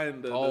blue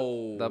line. the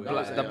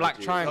was black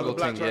AIG. triangle Oh, the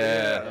black thing.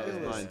 triangle,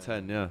 Yeah. yeah. 9,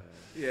 10, yeah.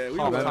 yeah, we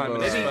Half were time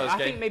in this Maybe, Spurs I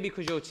game. think maybe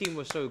because your team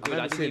was so good, I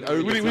never didn't seen even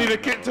Obi really we need a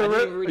kit to I rip.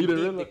 didn't really You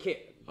didn't deep the realise?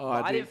 kit. Oh, But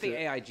I I didn't did think too.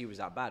 AIG was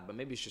that bad, but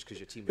maybe it's just because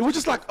your team It was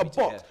just too like a good for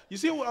me to box. hear. You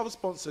see all other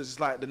sponsors, it's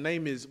like the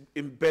name is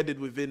embedded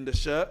within the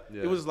shirt.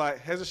 Yeah. It was like,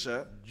 here's a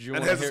shirt, Do you and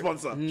wanna here's a hear-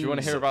 sponsor. Do you want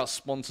to hear about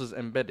sponsors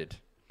embedded?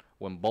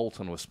 When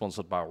Bolton was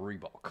sponsored by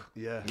Reebok.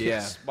 Yeah.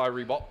 Kits by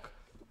Reebok.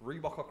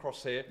 Reebok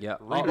across here. Yeah.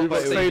 Reebok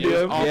Reebok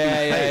Stadium. RBK.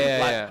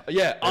 Yeah.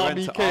 Yeah, went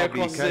to RBK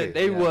across RBK. it.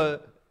 They were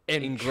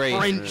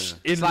Ingrained. entrenched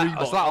in It's like,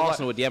 Reebok. it's like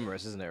Arsenal with the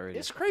Emirates, isn't it? Really?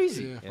 It's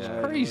crazy. Yeah.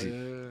 It's crazy.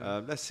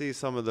 Let's see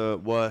some of the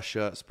worst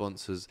shirt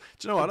sponsors.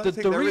 Do you know what? I don't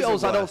The think there is a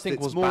Doritos I don't worst. think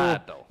It's was more,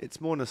 bad, though. It's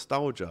more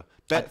nostalgia.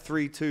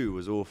 Bet32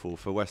 was awful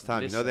for West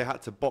Ham. You know, Listen. they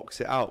had to box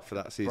it out for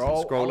that season.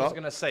 Bro, Scroll I was up.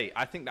 going to say,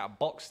 I think that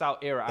boxed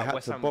out era They at had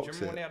West to Ham. Do you box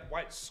remember when it. they had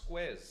white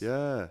squares?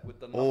 Yeah. With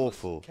the numbers?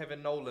 Awful.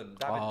 Kevin Nolan,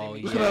 David Oh,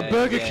 Dimmy. Look at that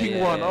Burger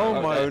King one.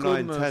 Oh my 09,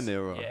 goodness. 10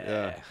 era.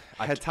 Yeah.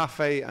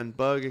 Getafe and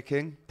Burger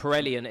King.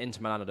 Pirelli and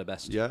Inter Milan are the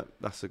best. Yeah,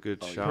 that's a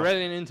good shout.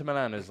 Pirelli and Inter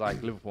Milan is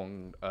like Liverpool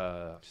and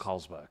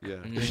Carlsberg. Yeah.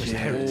 It's just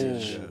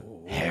heritage.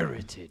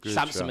 Heritage. Good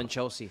Samsung shout. and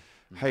Chelsea.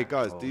 Hey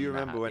guys, do you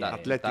remember when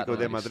Atletico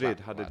de Madrid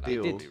had a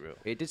deal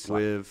It did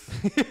slap.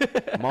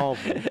 with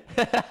Marvel,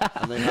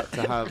 and they had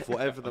to have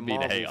whatever the Being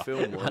a Marvel hater.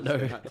 film was.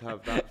 They had to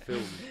have that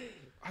film.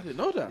 I didn't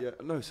know that. Yeah,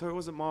 no, so it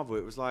wasn't Marvel.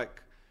 It was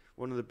like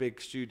one of the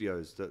big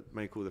studios that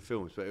make all the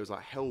films, but it was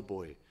like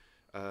Hellboy.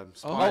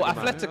 Spider-Man.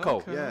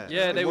 Atletico. Yeah,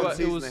 Yeah, they In one were. It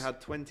season was they had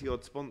 20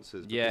 odd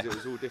sponsors. Yeah. Because it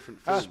was all different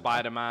films.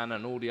 Spider-Man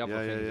and all the other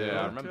Yeah, things. yeah, Yeah,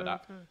 yeah. I remember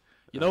that.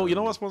 You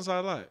know what sponsor I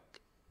like?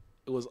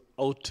 It was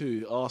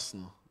O2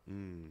 Arsenal.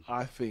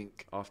 I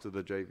think. After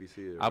the JVC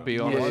era. I'll be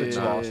Yeah, honest,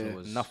 yeah, Arsenal yeah.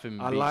 was nothing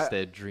I beats like-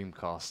 their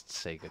Dreamcast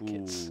Sega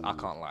kits. I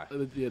can't lie.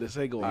 Yeah, the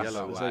Sega one.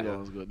 yellow The one, Sega yeah. one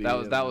was good.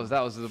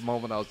 That was the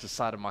moment I was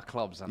deciding my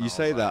clubs. And I You was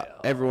say like, that,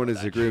 oh, everyone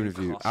is that agreeing with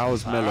you. Dreamcast Ours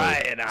is mellow.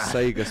 alright, nah.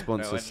 Sega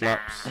sponsor No,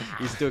 slaps.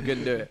 You still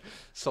couldn't do it.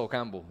 Sol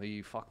Campbell,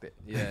 you fucked it.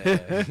 Yeah.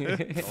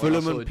 When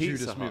Fulham I saw and Pizza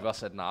Judas move, Hut. I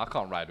said, nah, I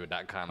can't ride with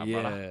that kind of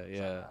brother.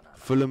 Yeah.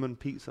 Fulham and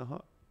Pizza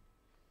Hut.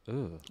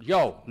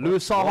 Yo,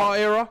 Louis Saha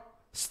era,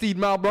 Steed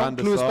Van Malbron,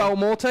 der Louis Sar.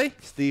 Belmonte.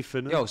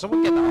 Stephen. Yo,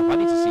 someone get that up. I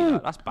need to see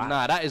that. That's bad.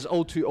 Nah, that is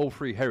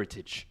 0203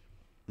 heritage.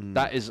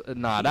 That is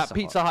that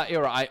Pizza Hut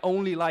era. I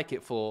only like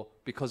it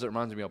because it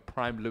reminds me of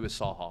prime Louis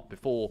Saha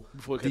before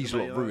he came these to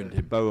lot Man ruined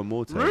him. Boa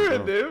Morte.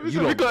 Ruined him. You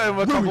We lot got him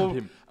a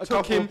ruined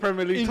couple, him.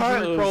 Premier League injury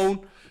titles.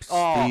 prone.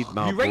 Oh, Steed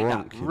you rate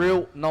Malbron, that? you know.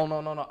 Real?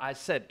 No. I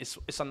said it's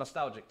a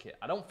nostalgic kit.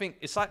 I don't think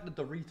it's like the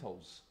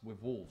Doritos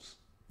with Wolves.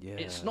 Yeah.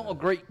 It's not a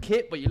great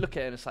kit, but you look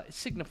at it and it's like it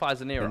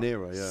signifies an era. An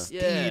era, yeah.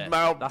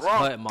 Yeah. That's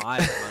hurting my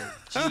eyes, man.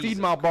 Steed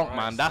Jesus Malbron, Christ,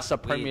 man. That's a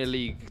weird. Premier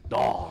League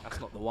dog.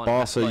 That's not the one. Barca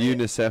That's not it.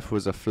 UNICEF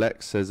was a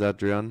flex, says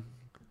Adrian.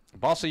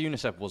 Barca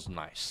UNICEF was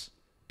nice,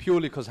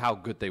 purely because how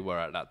good they were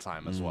at that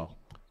time as well.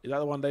 Is that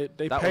the one they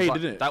That paid, was,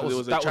 didn't it? That 'Cause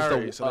was it was a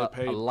charity, the so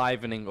they paid.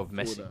 alivening of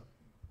Messi. that.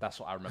 That's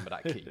what I remember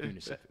that kit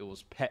UNICEF. It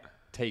was pet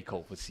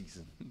takeover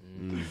season.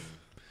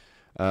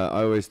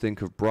 I always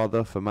think of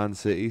Brother for Man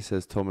City,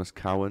 says Thomas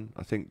Cowan.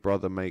 I think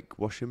Brother make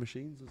washing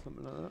machines or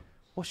something like that.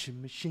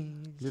 Washing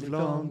machines Live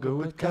longer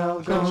with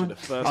Calgon. Literally the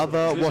first- Other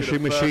literally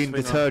washing the first machine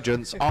thing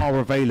detergents are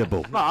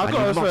available. I and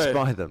gotta you must say-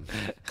 buy them.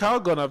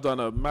 Calgon have done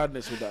a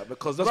madness with that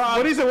because that's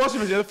when he said washing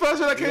machine, the first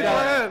thing that came to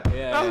my head.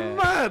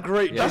 That's mad.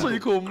 Great. That's what you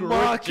call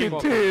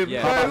marketing.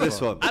 Yeah. How about this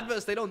one?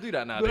 Adverts, they don't do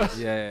that nowadays.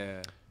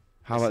 Yeah.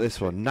 How about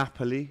this one?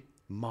 Napoli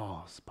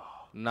Mars Bar.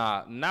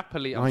 Nah,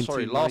 Napoli, I'm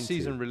sorry, last 1990.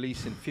 season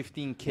releasing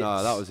 15 kits.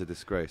 No, that was a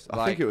disgrace. I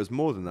Like, think it was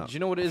more than that. Do you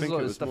know what it I is? think though?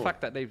 it It's was the more.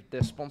 fact that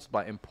they're sponsored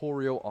by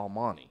Emporio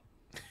Armani.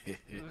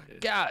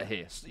 Get out of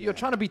here. You're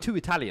trying to be too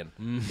Italian.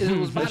 It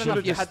was They bad should enough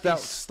have you just had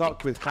these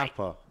stuck with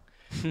Kappa.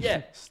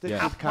 Yeah. Stick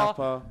with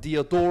Kappa.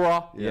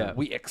 Diodora, Yeah.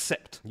 we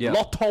accept. Yeah.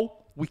 Lotto,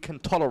 we can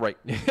tolerate.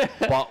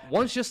 But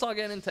once you start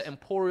getting into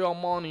Emporio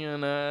Armani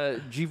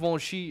and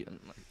Givenchy,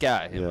 get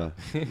out of here.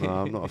 Yeah, no,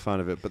 I'm not a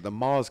fan of it. But the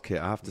Mars kit,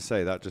 I have to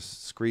say, that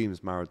just screams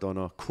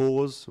Maradona.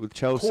 Cause with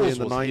Chelsea Course in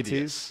the was 90s.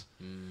 hideous.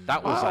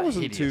 That was I a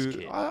wasn't hideous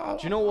too- kit. I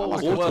Do you know what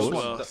was like the it. worst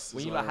Autoglass one?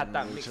 When you like, had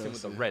that mixed in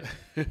with the red.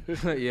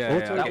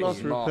 Yeah. That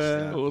was nasty.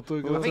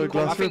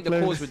 I think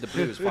the cause with the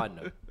blue is fine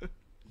though.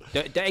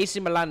 The AC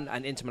Milan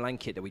and Inter Milan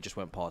kit that we just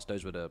went past,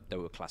 those were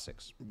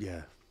classics.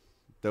 Yeah.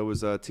 There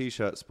was a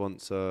T-shirt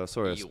sponsor,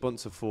 sorry, a Ew.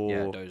 sponsor for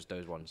Yeah,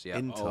 those ones. Yeah.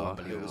 Inter. Oh, It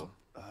unbelievable.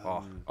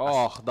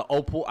 Oh, the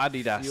Opal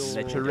Adidas.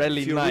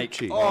 Pirelli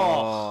Nike. Fiorucci.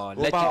 Oh,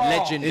 What about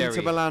legendary.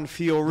 Inter Milan Rui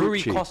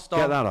Fiorucci. Costa.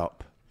 Get that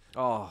up.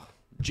 Oh,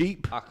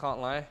 Jeep. I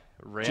can't lie.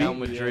 Real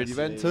Madrid,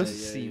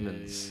 Juventus.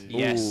 Siemens.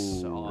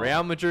 yes. Ooh. Oh.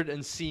 Real Madrid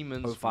and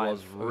Siemens 05,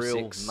 was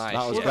real 06. nice.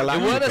 That was It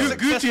Galacticos. weren't a Gucci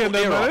successful and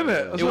them, era.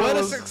 innit? It weren't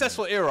a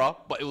successful era,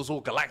 but it was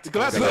all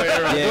Galacticos.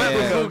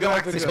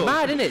 It's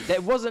mad, isn't it?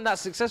 That wasn't that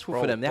successful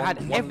for them. They had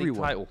One league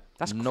everyone. title.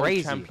 That's no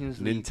crazy. Champions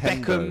League.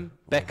 Nintendo.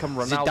 Beckham,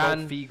 Ronaldo,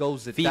 Zidane, Figo,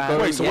 Zidane.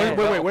 Figo. Wait, so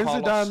Yeah. wait. When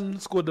Carlos.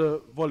 Zidane scored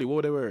the volley, what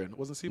were they wearing?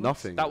 Wasn't Siemens?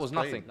 Nothing. That was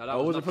nothing. No, I that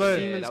was wasn't nothing.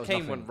 playing. Yeah, Siemens that was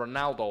came nothing. when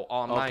Ronaldo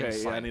R9 Okay,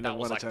 signed. and he that never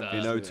was won a like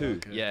Champions the, In 02.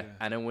 Okay, yeah. okay.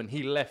 And then when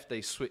he left,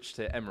 they switched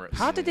to Emirates.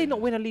 How did they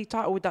not win a league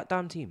title with that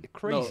damn team?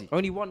 Crazy.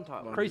 Only one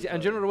title. Crazy.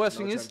 And do you know the worst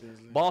No thing is?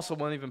 Champions League. Barca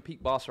weren't even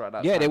peak Barca at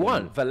that Yeah, time. they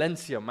won.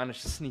 Valencia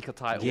managed to sneak a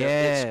title.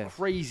 Yeah. It's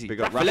crazy. Big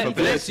up Rafa Rafa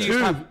Valencia used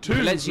to have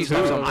Valencia used to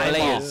have some Aymar,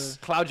 players.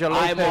 Claudio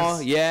Lopez.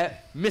 Aymar, yeah.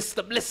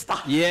 Mr. Blister.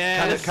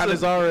 Yeah.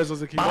 Canizares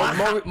was a keeper.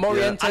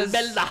 Morientes.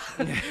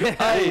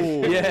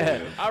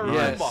 Yeah. I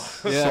remember.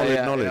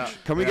 Solid knowledge.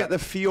 Can we get the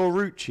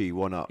Fiorucci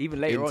one up? Even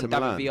later Inter on,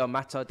 Milan. David Villa,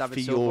 Mata,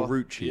 David Silva.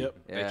 Fiorucci. Yep.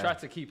 They Yeah. tried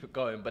to keep it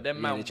going, but then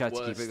Yeah, man they tried to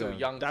were keep it still going.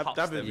 young pups.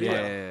 David then. Villa.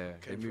 Yeah. They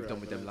Came moved through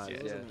on with them after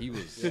lads. that, Yeah, wasn't he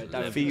was. David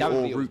David Villa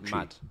was Fiorucci.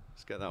 mad.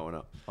 Let's get that one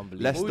up.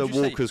 Unbelievable. Leicester What would you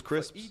say, Walker's for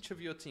crisps. each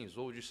of your teams,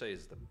 what would you say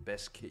is the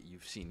best kit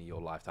you've seen in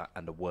your lifetime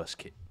and the worst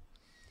kit?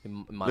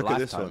 In my Look lifetime. at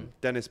this one.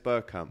 Dennis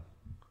Bergkamp.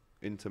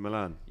 Inter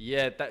Milan.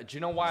 Yeah, do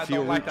you know why I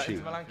don't like that Fiorucci.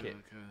 Inter Milan kit?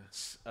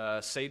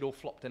 Seydou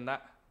flopped in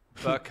that.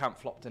 Bergkamp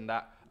flopped in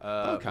that.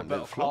 Bergkamp Roberto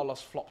didn't flop.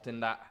 Carlos flopped in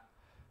that.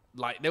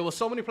 Like, there were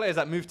so many players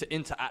that moved to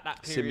Inter at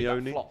that period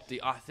Simeone. that flopped.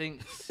 I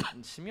think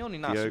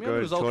Simeone, Diogo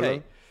Simeone was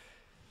okay.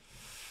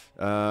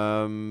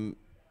 Cholo.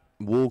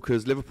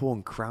 Walker's Liverpool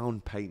and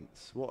Crown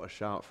Paints. What a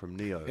shout from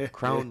Neo.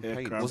 Crown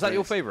Paints. Crown Was that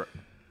your Paints. favourite?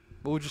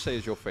 What would you say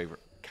is your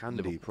favourite?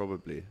 Candy,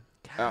 probably.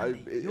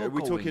 Are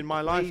we talking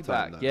my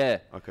lifetime? Then? Yeah.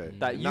 Okay.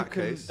 That In you that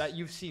can, case, that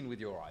you've seen with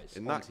your eyes.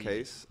 in on that TV.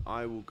 case,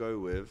 I will go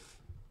with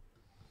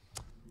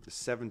the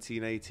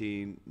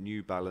 17-18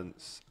 New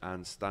Balance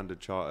and Standard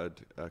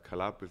Chartered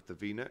collab with the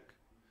V-neck.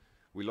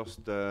 We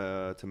lost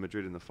to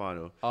Madrid in the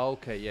final. Oh,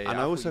 okay, yeah. And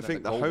I also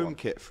think the home one.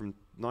 kit from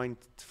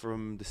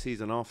the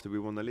season after we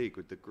won the league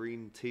with the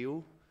green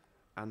teal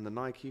and the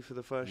Nike for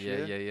the first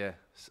year. Yeah.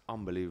 It's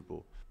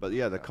unbelievable. But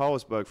yeah, the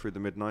Carlsberg through the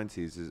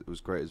mid-90s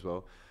was great as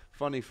well.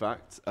 Funny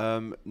fact,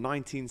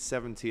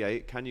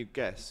 1978, can you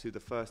guess who the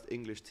first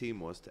English team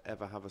was to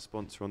ever have a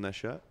sponsor on their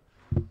shirt?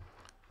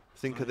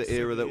 Think of the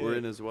era that we're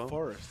in as well.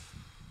 Forest.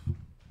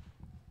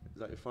 Is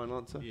that your final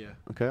answer? Yeah.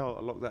 Okay, I'll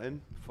lock that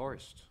in.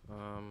 Forest.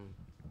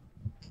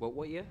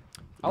 What year?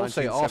 I would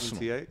say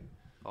Arsenal. 1978.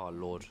 Oh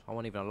Lord, I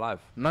wasn't even alive.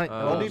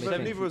 Well, maybe-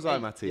 neither was I,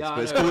 Matisse. Yeah,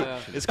 but I know,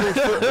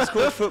 it's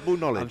called football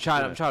knowledge. I'm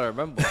trying you to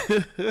remember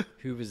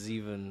who was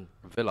even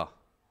Villa. know.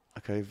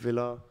 Okay,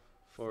 Villa,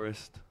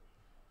 Forest.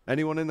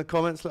 Anyone in the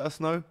comments? Let us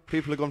know.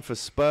 People have gone for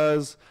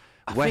Spurs,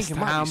 West think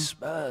it might Ham, be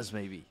Spurs,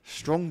 maybe.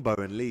 Strongbow,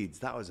 and Leeds.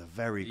 That was a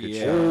very good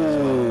Yeah. show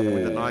as well,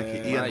 with the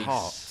Nike. Ian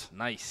Hart,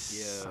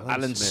 Nice. Yeah.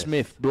 Alan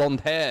Smith, blonde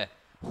hair.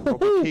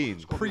 Robert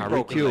Keane, Harry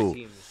Broken Kewell. like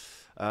teams.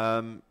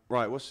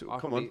 Right,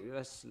 come on.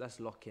 Let's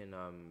lock in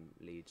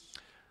Leeds.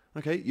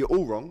 Okay, you're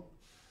all wrong.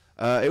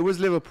 It was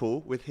Liverpool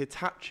with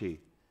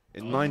Hitachi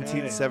in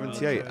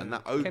 1978, and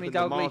that opened the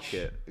Dalglish.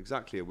 market.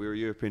 Exactly, we were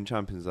European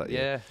champions that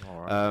year. Yeah.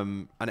 All right.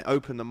 And it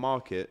opened the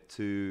market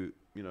to,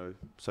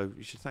 so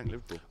you should thank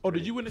Liverpool. Oh,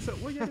 did you win it?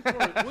 What year did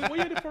Forest? What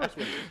year did Forest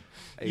win?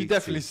 You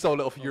definitely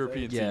stole it off a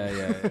European team.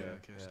 Yeah. Okay.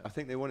 I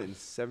think they won it in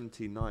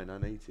 79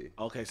 and 80.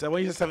 Okay, so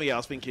when you said 78, I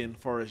was thinking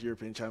Forest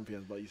European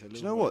champions, but you said Do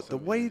you know what? The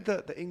way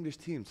that the English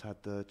teams had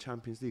the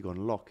Champions League on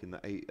lock in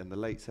the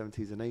late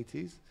 70s and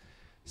 80s,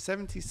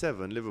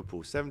 77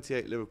 Liverpool,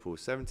 78 Liverpool,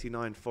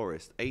 79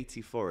 Forest,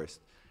 80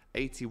 Forest,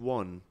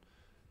 81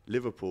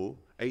 Liverpool,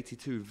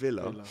 82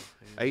 Villa,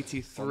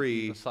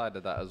 83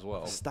 Decided that as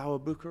well. Steaua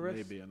Bucharest.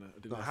 Maybe,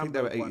 No, I think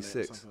they were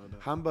 86.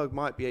 Hamburg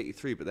might be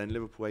 83, but then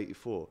Liverpool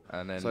 84.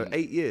 And then So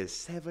 8 years,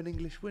 7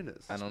 English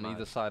winners. and on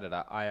either side of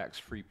that, Ajax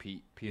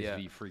free-peat,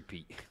 PSV Yeah.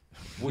 free-peat.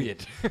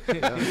 Weird.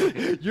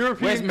 Where's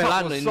European Cup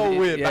Milan? was so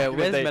weird. Yeah, back in the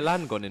where's day.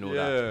 Milan gone in all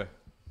that?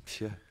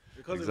 Yeah,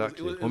 Because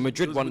exactly. Well,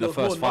 Madrid won the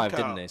first 5,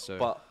 didn't they? So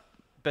But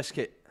best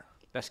kit.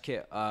 best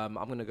kit. I'm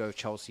gonna go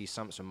Chelsea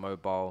Samsung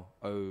Mobile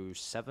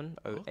 07,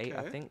 08, I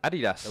Okay. think.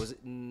 Adidas. There was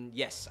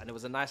yes, and there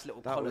was a nice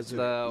little That colour was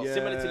similar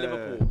to yeah.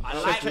 Liverpool. I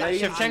liked that.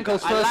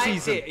 Shevchenko's I first liked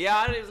season. It.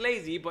 Yeah, it was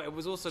lazy, but it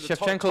was also the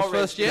Shevchenko's Torres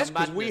first year? did a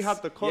because we madness.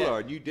 had the collar Yeah,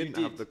 and you didn't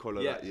did. have the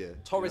collar Yeah. that year.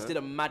 Torres you did know?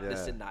 a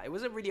madness Yeah. in that. It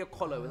wasn't really a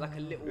collar. It was like a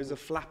little. It was a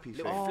flappy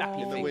little thing.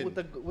 flappy in the thing.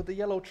 wind. with the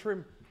yellow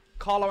trim.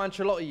 Carlo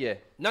Ancelotti, yeah.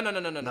 No.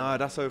 No,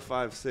 that's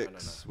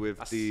 05-06 with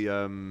the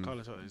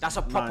That's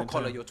a proper 9,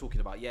 collar 10. you're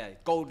talking about, yeah.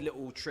 Gold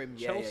little trim,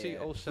 yeah. Chelsea,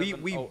 yeah.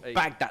 07, we 08.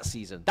 bagged that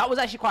season. That was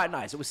actually quite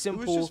nice. It was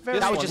simple. just very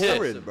that was one just here.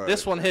 boring, bro.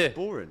 This one here.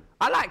 boring.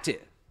 I liked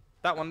it.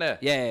 That one there.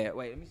 Yeah.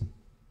 Wait, let me see.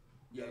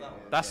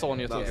 That's the one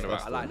you're talking I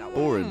about. like that one.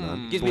 Boring,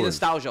 man. Gives me Boring.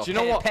 nostalgia. Do you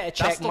know what? Petr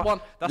That's Cech, the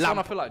one. That's the one I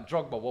Lamp. feel like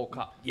Drogba woke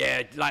up.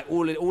 Yeah, like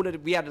all of the,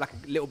 we had like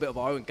a little bit of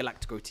our own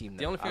Galactico team.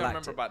 The only thing I liked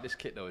remember it. about this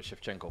kit though is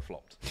Shevchenko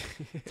flopped.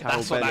 Tal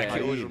That's what Ben that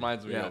kit always Haim.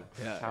 reminds me of.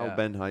 Tal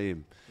Ben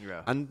Haim.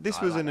 Yeah. And this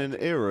I was like in an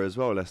era as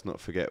well, let's not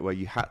forget, where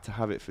you had to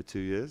have it for 2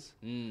 years.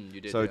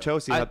 You did. So yeah.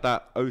 Chelsea had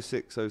that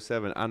 06,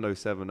 07 and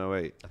 07,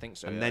 08. I think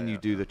so. And yeah, then yeah. you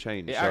do the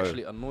change. It so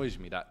actually annoys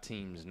me that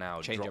teams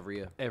now Change drop every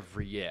year.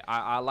 Every year.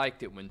 I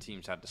liked it when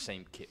teams had the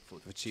same kit for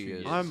 2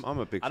 years. I'm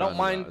a big I fan don't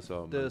mind of that as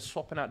well, the man.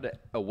 swapping out the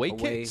away Away.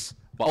 kits,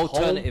 but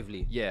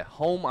Alternatively.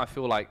 home I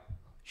feel like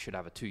should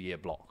have a 2-year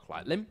block.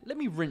 Like let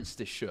me rinse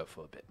this shirt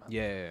for a bit, man.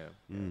 Yeah.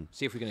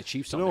 See if we can achieve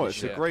You something. know what? this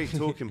It's year. a great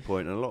talking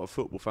point, and a lot of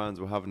football fans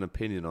will have an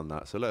opinion on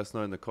that. So let us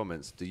know in the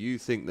comments. Do you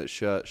think that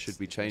shirts should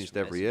be changed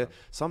every year?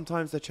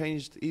 Sometimes they're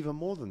changed even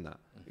more than that.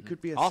 It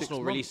could be a Arsenal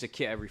 6 release months. a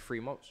kit every 3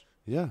 months.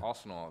 Yeah,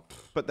 Arsenal.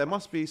 but there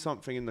must be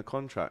something in the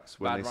contracts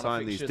when bad they run of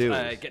sign these fixtures.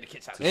 deals. Get the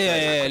kits out.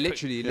 Yeah, Quick.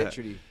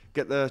 literally.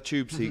 Get the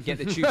tube seat. Get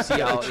the tube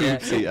seat out.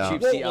 tube seat out.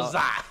 Tube What seat was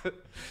out. that?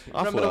 I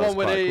Remember thought the that was one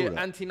where quite they cool, that.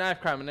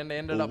 anti-knife crime and then they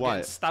ended All up getting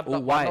white. stabbed All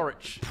up by white.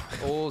 Norwich?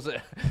 Or was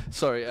it?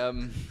 Sorry,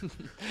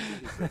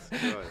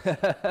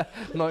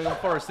 Nottingham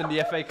Forest in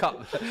the FA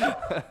Cup.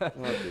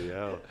 Bloody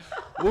hell.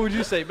 What would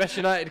you say? Best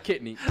United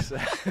kit, Neeks?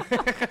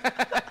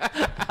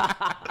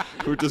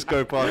 We'll just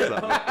go past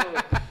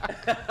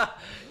that.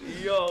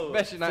 Yo.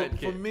 Best United For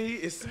kit. me,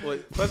 it's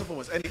first and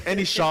foremost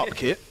any sharp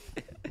kit,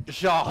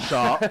 Sharp.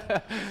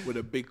 with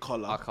a big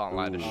collar. I can't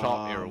lie. The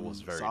sharp era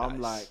was very so nice.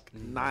 I'm like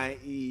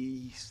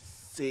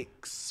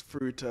 96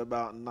 through to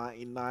about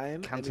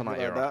 99. Cantona anything like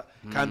era.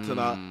 that.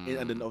 Cantona,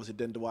 and then obviously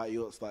then Dwight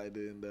York started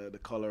doing the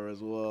collar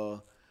as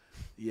well.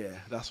 Yeah,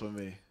 that's for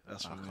me.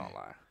 That's for I me. can't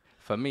lie.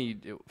 For me,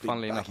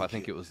 funnily enough, baggy I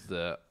think kit. it was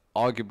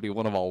arguably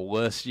one of our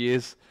worst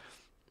years,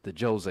 the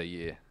Jose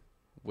year,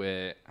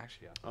 where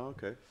actually Oh,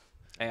 okay.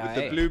 With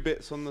AIA. the blue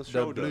bits on the the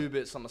shoulder. blue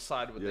bits on the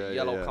side with Yeah, the yeah,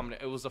 yellow yeah. coming.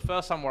 It was the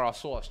first time where I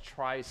saw us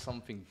try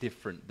something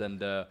different than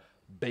the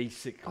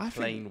basic I think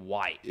plain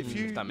white. If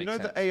you, if that you makes know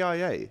sense. the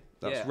AIA,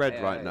 that's Yeah, red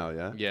AIA. right now,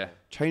 yeah? Yeah.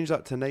 Change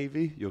that to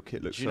navy, your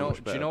kit looks Do you so know? much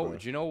Do better. you know? bro.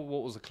 Do you know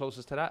what was the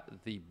closest to that?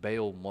 The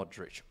Bale,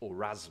 Modric, or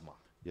Rasma.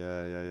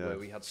 Yeah. Where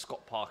we had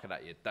Scott Parker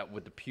that year, that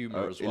with the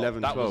Puma as well.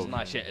 11, that 12. was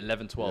nice, yeah,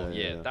 11-12,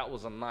 Yeah. that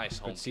was a nice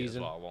home season as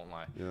season. well, I won't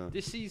lie. Yeah.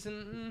 This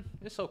season,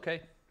 it's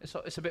okay.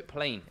 It's a bit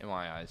plain in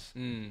my eyes.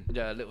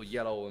 Yeah, a little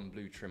yellow and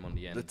blue trim on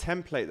the end. The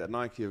template that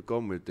Nike have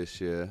gone with this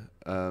year,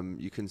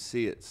 you can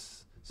see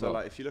it's... So, Well-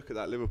 like, if you look at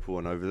that Liverpool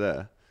one over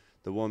there,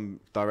 the one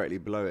directly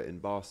below it in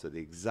Barca, the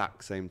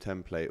exact same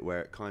template where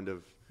it kind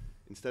of...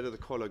 Instead of the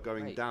collar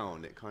going Right.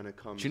 down, it kind of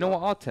comes... Do you know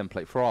up. what our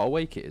template for our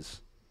away kit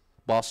is?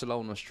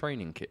 Barcelona's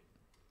training kit.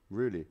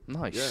 Really?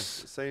 Nice.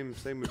 Yeah,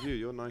 same with you.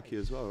 You're Nike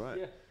as well, right?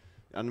 Yeah.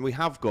 And we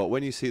have got,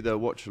 when you see the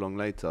watch along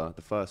later,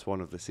 the first one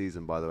of the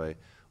season, by the way,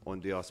 on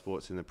DR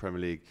Sports in the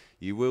Premier League,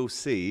 you will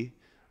see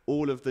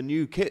all of the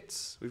new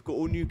kits. We've got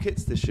all new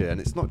kits this year,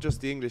 and it's not just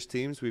the English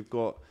teams. We've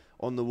got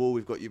on the wall,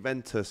 we've got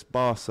Juventus,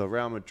 Barca,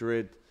 Real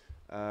Madrid,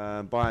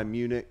 Bayern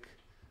Munich.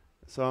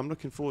 So I'm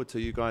looking forward to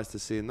you guys to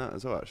seeing that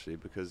as well, actually,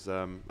 because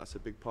that's a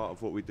big part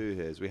of what we do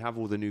here. Is we have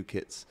all the new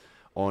kits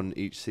on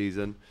each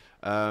season.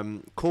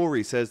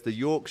 Corey says the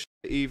Yorkshire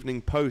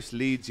Evening Post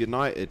Leeds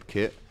United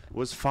kit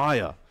was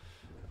fire.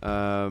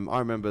 I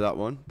remember that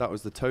one. That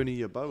was the Tony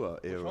Yeboah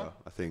era,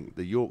 I think.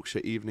 The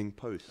Yorkshire Evening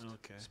Post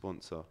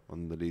sponsor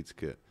on the Leeds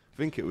kit. I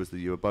think it was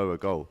the Yeboah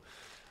goal.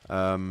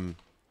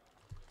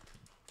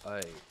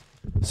 Hey.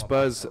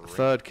 Spurs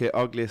third kit,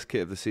 ugliest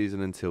kit of the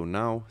season until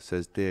now,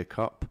 says Deer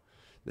Cup.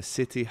 The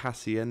City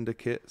Hacienda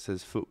kit,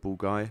 says Football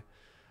Guy.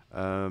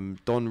 Don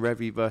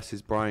Revy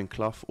versus Brian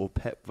Clough or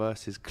Pep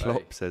versus Klopp,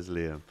 Hey. says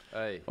Liam.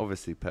 Hey.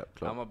 Obviously Pep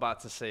Klopp. I'm about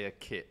to say a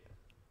kit.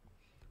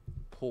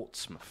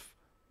 Portsmouth.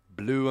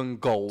 Blue and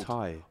gold.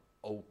 Tie.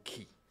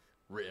 Oaky.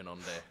 Written on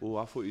there. Oh,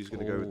 I thought you was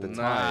going to go with the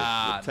tie.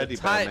 Nah, The teddy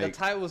the tie, bear, the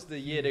tie was the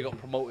year they got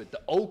promoted. The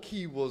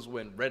Oaky was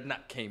when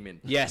Redknapp came in.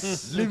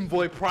 Yes.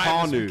 Limboy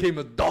Primus Kanu. became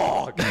a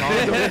dog.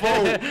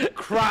 Defoe,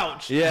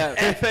 Crouch, Yeah.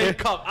 FA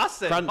Cup. I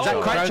said, Is that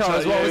Cranchaw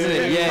as well, wasn't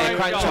it? Yeah,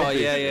 Cranchaw.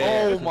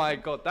 Yeah. Oh my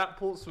God, that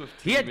Portsmouth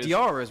team He had is-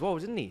 Diarra as well,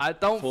 didn't he? I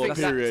don't For think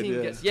a that period, team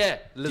yeah. gets. Yeah,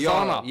 Diarra.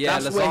 Lozana. Yeah,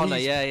 That's where Lozana.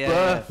 he's Yeah.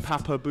 Birth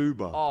Papa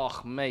Booba.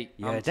 Oh, mate.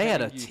 Yeah, I'm they had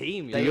a telling you,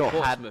 team. They Diop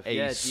had Portsmouth, a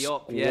yeah,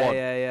 Diop. Yeah.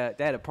 squad.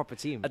 They had a proper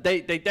team. They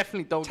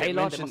definitely don't Taylor,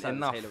 get they must mentioned have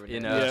enough. Taylor You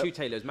in know. there. Two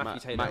Taylors, Matthew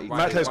Taylor.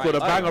 Matthew scored a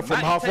banger from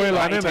Matty halfway Taylor,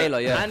 line, Matty innit? Taylor,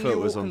 yeah. Annual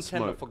was on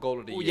contender smoke. for goal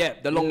of the year. Yeah,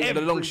 the long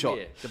Every shot,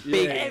 year. the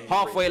big Every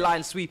halfway year.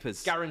 line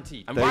sweepers.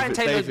 Guaranteed. And David- Brian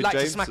Taylor David liked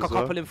to James smack a as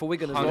well. couple in for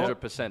Wigan as well.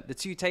 100%. The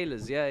two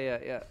Taylors,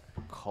 yeah.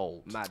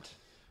 Cold. Mad.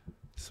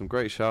 Some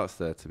great shouts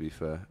there, to be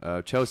fair.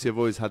 Chelsea have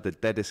always had the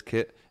deadest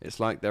kit. It's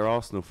like they're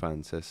Arsenal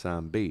fans, says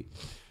Sam B.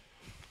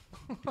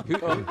 Do you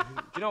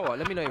know what?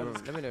 Let me know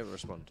you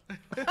respond.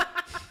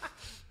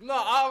 No,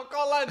 I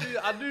can't lie to you.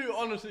 I do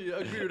honestly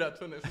agree with that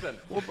to an extent.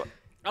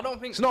 I don't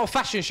think It's not a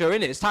fashion show,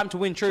 innit? It's time to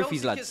win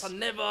trophies, Chelsea lads. kits are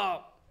never.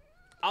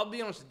 I'll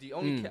be honest. The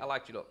only kit I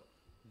liked,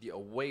 the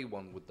away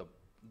one with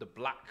the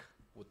black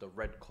with the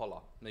red collar.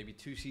 Maybe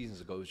 2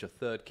 seasons ago, it was your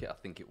third kit. I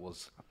think it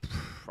was.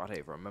 I don't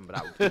even remember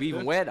that. Did we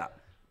even wear that?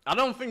 I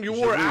don't think you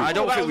wore it. I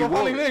don't think we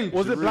wore it.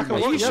 Was it black and Are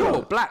you white? sure?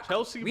 Yellow? Black.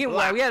 Chelsea We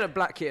black. had a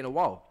black kit in a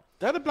while.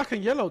 They had a black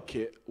and yellow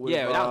kit. With,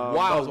 Yeah, that was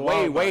that was a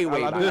while way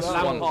back. back. This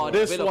Lampard, one,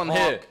 this Villa one Park.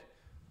 here.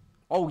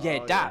 Oh yeah,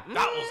 that.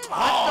 That was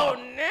hard.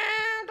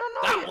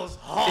 That was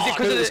hard. Is it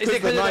because It's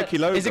 'cause the Nike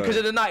logo. Is it because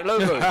of the Nike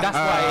logo? That's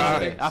why.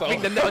 Isn't it? I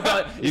think You it's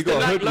got the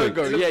Nike hoodwinked.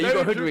 logo. Yeah, you Very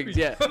got hoodwinked.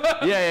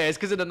 Yeah. It's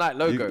because of the Nike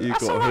logo. you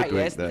That's got alright. Yeah,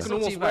 hoodwinked it's there. not You can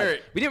too almost wear bad.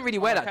 it. We didn't really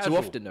wear that too Casual.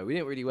 often, though. We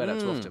didn't really wear that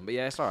too often. But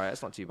yeah, it's alright.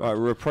 It's not too All right,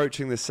 bad. we're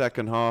approaching the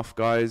second half,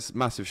 guys.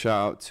 Massive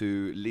shout out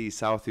to Lee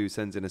South, who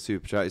sends in a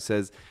super chat. He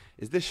says,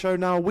 "Is this show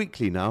now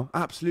weekly now?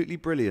 Absolutely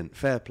brilliant.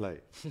 Fair play."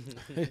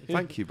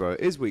 Thank you, bro. It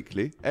is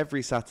weekly.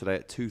 Every Saturday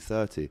at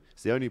 2:30.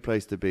 It's the only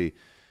place to be.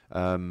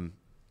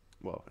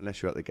 Well,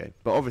 unless you're at the game.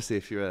 But obviously,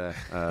 if you're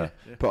there,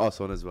 put us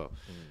on as well.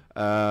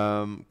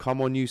 Come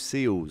on, you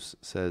Seals,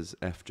 says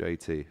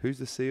FJT. Who's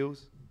the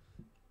Seals?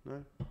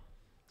 No?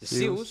 The Seals?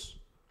 Seals.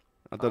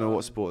 I don't know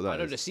what sport I that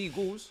know is. the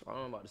Seagulls. I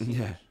don't know about the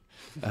Seagulls.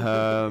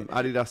 Yeah.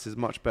 Adidas is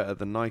much better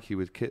than Nike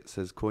with kit,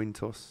 says Coin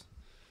Toss.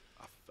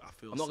 I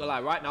feel I'm not so. gonna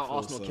lie. Right now, I feel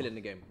Arsenal so. killing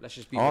the game. Let's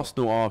just be real.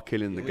 Arsenal are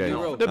killing the Be game.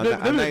 real. They And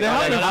have they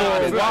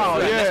been for a while.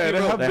 Let's Yeah, be they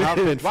real. have They been. have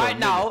been for a Right minute.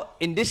 now,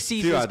 in this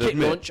season's I'd kit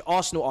admit. launch,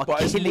 Arsenal are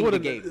But it's killing more the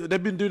than game.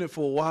 they've been doing it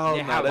for a while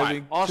They now. have. They've Right.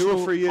 been- Arsenal, 2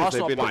 or 3 years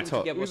Arsenal they've been are on putting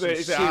top. together Is some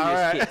it serious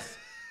alright? kits.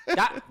 Here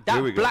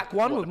That we go. black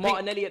one What, with the pink?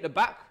 Martinelli at the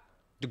back,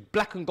 the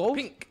black and gold.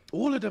 Pink.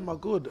 All of them are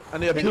good,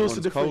 and it appeals to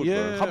one's different. cold, bro.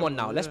 Yeah, Come on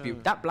now, let's be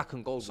that black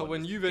and gold. So one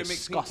when is Juve make pink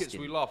kits,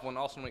 disgusting. we laugh. When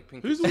Arsenal make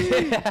pink Who's kits,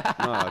 we?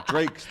 Nah,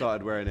 Drake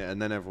started wearing it and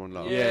then everyone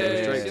laughed. yeah, It was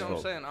you Drake's see what I'm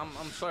fault. saying?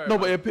 I'm sorry. No, man.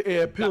 but it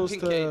that appeals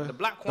pink kit, the to.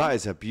 black one. That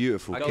is a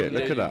beautiful I kit. don't Look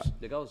really at that.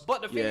 The girls.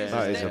 But the thing Yeah. is,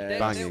 That is a they're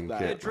banging they're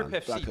kit, Drip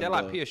man. FC. Black They're and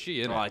like gold.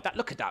 PSG, innit? Oh,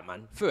 look at that,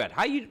 man. Fuad,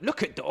 how you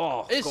look at the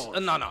It's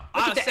God. no.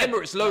 Look at the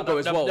Emirates logo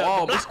as well. The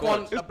Oh, black it's one.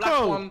 cold. The It's black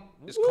cold. one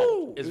is Woo,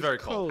 cold. It's it's very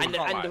cold. cold. And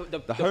I can't lie. the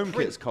The home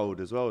print, kit's cold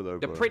as well, though,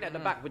 the bro. print at the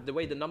back with the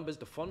way the numbers,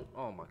 the font.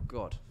 Oh my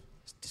God.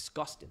 It's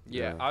disgusting.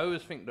 Yeah, I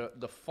always think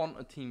that the font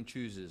a team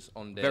chooses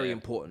on their Very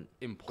important.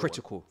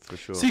 Critical. For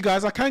sure. See,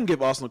 guys, I can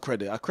give Arsenal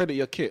credit. I credit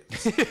your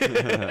kits.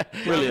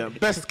 Brilliant.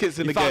 Best kits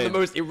in the Found game. the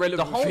most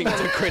irrelevant The whole thing one,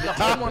 to credit. the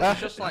whole one is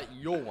just like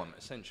your one,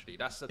 essentially.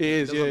 That's the It thing.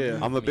 is, Doesn't yeah.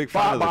 move I'm a me. big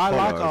fan of the But I collar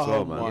like as our well,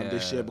 home man. one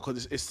this year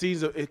because it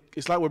seems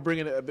it's like we're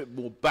bringing it a bit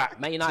more back.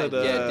 Man to United,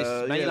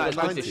 the, Man United's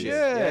the good this 90s. year.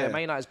 Yeah, Yeah,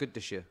 Man United's good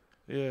this year.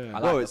 yeah. I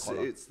like Well, the it's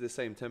collar. it's the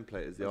same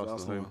template as the As Arsenal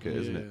Arsenal, home kit, yeah,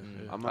 isn't it?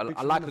 yeah. I'm I a big like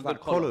fan a of good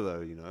that collar. collar,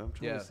 though. You know, I'm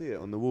trying Yeah. to see it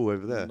on the wall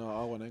over there. No,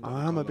 I want to.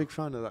 I am a big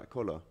fan of that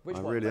collar. Which I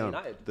one, really Man am.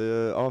 United?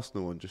 The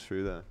Arsenal one just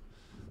through there.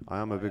 I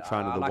am a big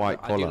fan of the white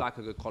I collar. do like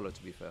a good collar,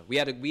 to be fair. We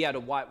had a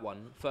white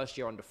one first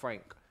year under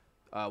Frank.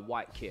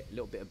 White kit, a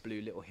little bit of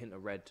blue, little hint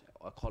of red,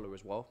 a collar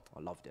as well. I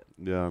loved it.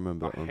 Yeah, I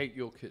remember that I one. hate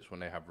your kits when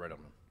they have red on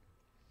them.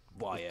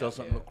 Why? It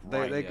doesn't look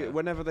right. They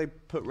whenever they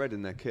put red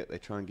in their kit, they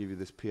try and give you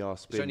this PR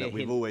spin only a that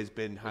we've hint. always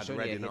been It's had only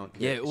red a in our hint.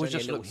 kit. Yeah, it It's always only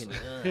just a looks. little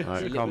hint.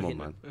 Alright, It's a little come on, hint.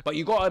 man. But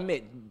you gotta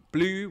admit,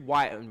 blue,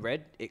 white, and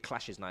red, it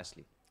clashes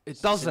nicely.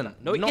 It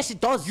doesn't. No, yes,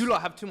 it does. You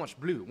lot have too much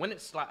blue. When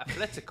it's like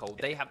Atletico,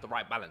 they have the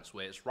right balance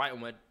where it's right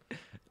and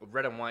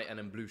red and white, and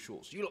then blue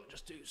shorts. You lot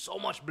just do so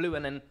much blue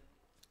and then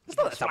it's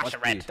not that much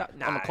red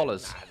on the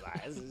collars.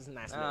 It's a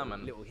nice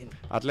man. little hint.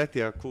 Atleti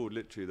are called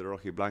literally the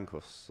Rocky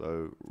Blancos,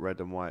 so red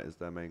and white is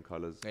their main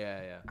colours.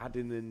 Yeah.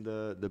 Adding in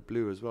the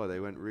blue as well, they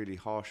went really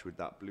harsh with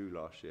that blue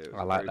last year. It was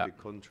I a like very that. big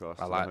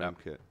contrast I to like the home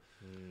that. kit.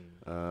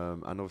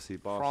 And obviously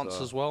Barca. France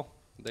as well.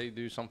 They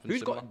do something Who's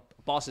similar.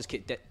 got Barca's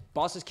kit?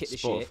 Barca's kit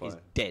this year is Spotify.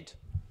 dead.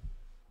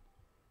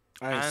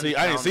 I Hands ain't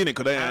down. seen it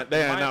because they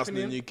My announced the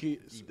opinion, new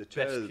kits. The Best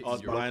chairs kit Oh,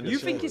 in Europe. behind the You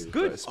think chairs. it's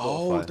good?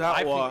 Oh, I that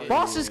think one. it-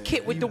 Barca's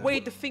kit with the way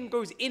the thing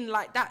goes in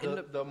like that.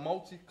 In The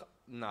multi.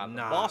 Nah,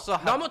 Nah. Barca No,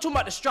 have, I'm not talking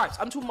about the stripes.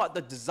 I'm talking about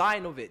the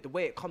design of it, the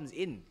way it comes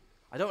in.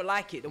 I don't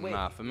like it. The way.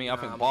 Nah, for me, I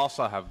think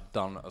Barca have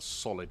done a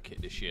solid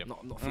kit this year. I'm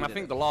not and I feeling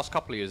think it. the last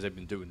couple of years they've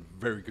been doing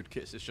very good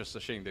kits. It's just a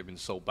shame they've been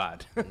so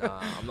bad.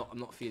 Nah, I'm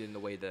not feeling the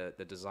way the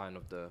design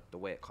of the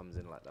way it comes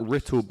in like that.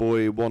 Riddle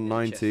Boy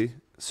 190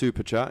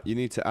 super chat. You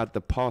need to add the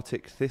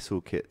Partick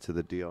Thistle kit to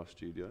the DR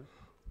studio.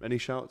 Any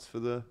shouts for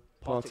the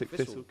Partick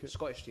Thistle kit?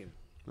 Scottish team.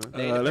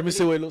 Let me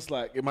see what it looks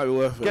like. It might be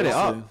worth it. Get it Let's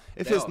up. see.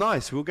 If They it's are.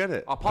 nice, we'll get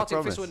it. Are I Partick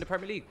promise. Thistle in the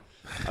Premier League?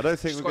 I don't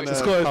think we're going to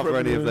Scottish cover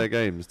any Premier of their League.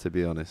 games, to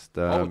be honest.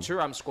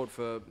 Thuram scored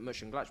for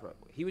Mönchengladbach.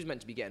 He was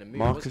meant to be getting a move,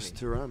 Marcus wasn't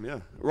he? Thuram, yeah.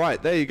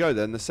 Right, there you go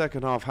then. The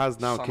second half has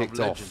now Son of kicked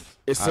legend. off.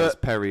 It's as a-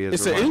 Perry has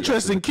It's an reminded us.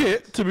 interesting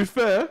kit, to be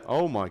fair.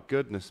 Oh my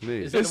goodness me.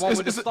 Is it the one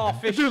with the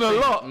starfish? It's doing a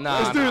thing? lot. Nah,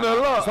 It's nah, doing nah, a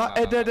nah, lot. nah, nah,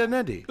 Ed, Ed and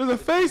Eddie. There's a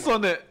face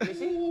on it.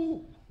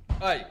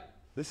 Hey,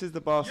 This is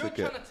the Barca you're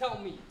kit. trying to tell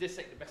me this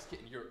ain't the best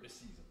kit in Europe this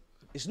season?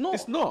 It's not.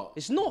 It's not.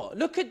 It's not.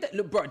 Look at that.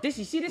 Look, bro. This.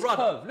 You see this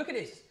Brother. curve? Look at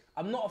this.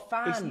 I'm not a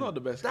fan. It's not the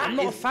best. I'm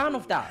not a fan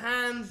of that.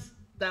 Hands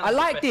down. I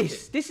like the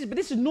this. best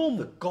This is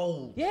normal.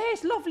 gold. Yeah,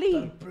 it's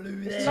lovely.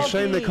 It's a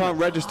shame they can't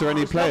register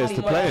any players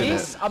to play in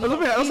This, it. I'm Look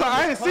not at it. I was like, feeling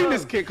I ain't this seen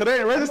this curve. kit because they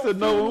ain't registered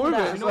no one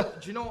with feeling it.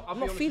 that. Do you know? I'm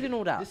not feeling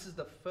all that. This is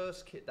the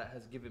first kit that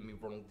has given me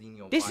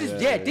Ronaldinho. This vibes. is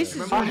this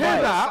is. I hear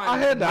that. I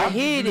hear I that.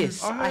 hear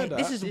this. I hear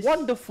This that. is This-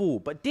 wonderful,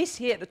 but this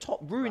here at the top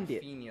ruined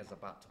it. Rafinha's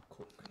about to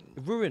cook.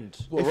 Ruined.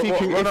 If he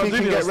can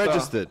Ronaldinho get star.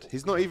 registered.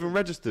 He's not even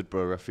registered,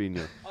 bro,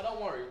 Rafinha. Oh, don't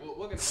worry. We're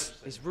gonna register.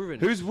 It's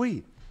ruined. Who's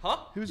we? Huh?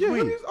 Who's Yeah, we?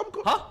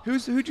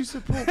 Who do you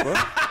support, bro?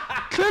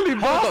 Clearly,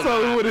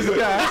 Barca with his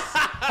gas.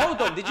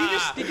 Hold on. Did you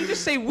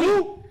just say we? He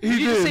you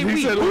just did. say He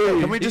we? said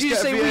we. Can we Did just you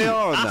get say a we?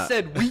 VAR on I that?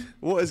 said we.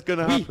 What is going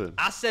to happen?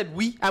 I said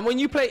we. And when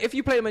if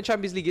you play them in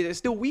Champions League, it's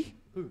still we.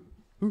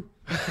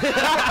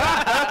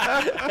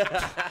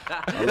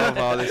 I love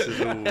how this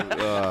is all. Oh,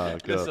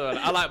 God. Listen,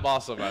 I like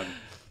Barca, man.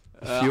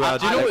 Fuad,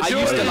 do you know what- I do you know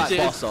used what to it like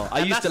is? Barca. I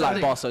And used that's to the like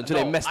thing. Barca until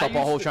they No, messed I up our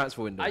used whole to-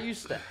 transfer window. I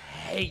used to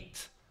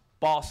hate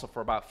Barca for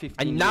about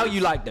 15 And now years.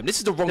 you like them. This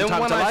is the wrong Then time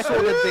when to I like saw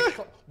them.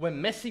 the when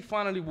Messi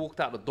finally walked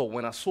out the door,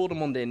 when I saw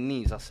them on their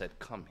knees, I said,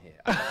 "Come here."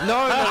 No.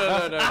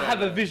 I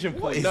have a vision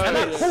for you. And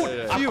I called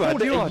it a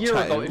year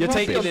ago. You're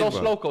taking it in, Dos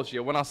bro. Locos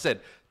here when I said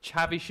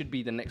Xavi should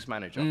be the next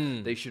manager.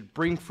 They should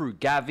bring through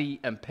Gavi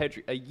and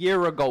Pedri. A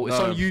year ago, it's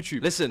No. on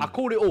YouTube. Listen. I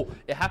called it all.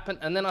 It happened,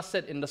 and then I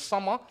said in the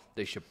summer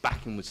they should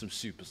back him with some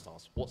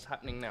superstars. What's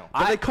happening now?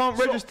 But they can't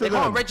register They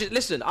can't them. register.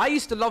 Listen, I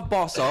used to love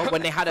Barca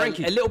when they had a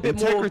little bit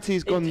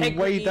Integrity's more gone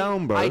way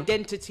down, bro.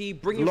 Identity,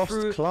 bringing Lost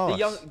through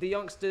class. the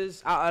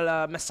youngsters out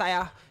of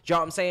Messiah. Do you know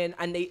what I'm saying?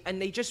 And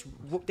they just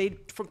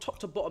from top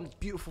to bottom,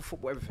 beautiful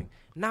football, everything.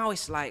 Now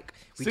it's like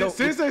we don't.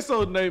 Since they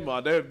sold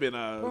Neymar, they've been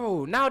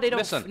Bro, now they don't.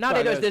 Listen, now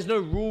they don't. There's no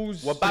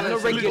rules. We're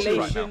There's no balancing the books right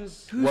now.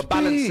 regulations. We're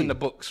balancing the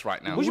books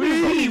right now. What do you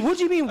mean we? What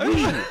do you mean we?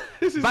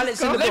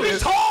 Balancing the Let me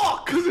books.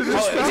 talk.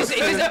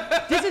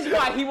 This is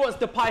why he wants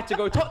the pie to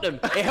go Tottenham.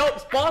 It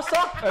helps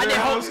Barca and it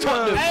helps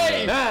Tottenham.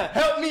 Hey,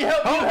 help me,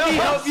 help you,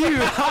 Help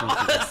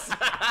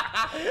you.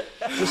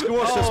 Just go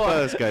watch the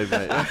Spurs game,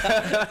 mate.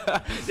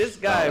 This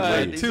guy,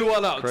 Hey, man.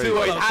 2-1 up, Crazy. 2-1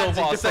 up so Hands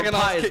in far. different Second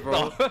half pies, kicked bro.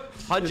 off.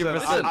 100%.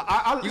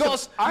 You got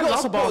to love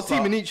support a Barca.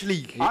 team in each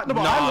league. I No,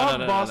 love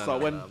no, Barca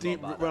when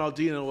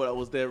Ronaldinho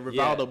was there,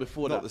 Rivaldo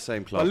before Not that. the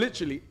same club. But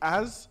literally,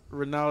 as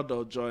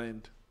Ronaldo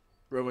joined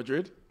Real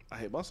Madrid, I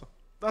hate Barca.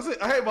 That's it.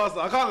 I hate Barca.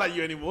 I can't like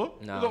you anymore.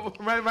 No. You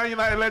got Man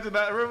United legend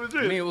at Real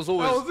Madrid. Me, it was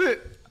always. That was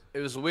it. It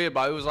was weird,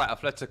 but it was like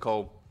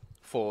Atletico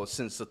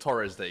since the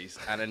Torres days,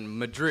 and in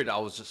Madrid, I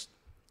was just.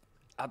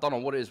 I don't know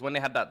what it is. When they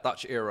had that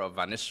Dutch era of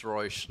Van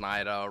Nistelrooy,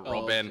 Schneider,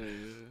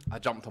 Robben, I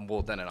jumped on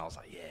board then, and I was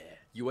like,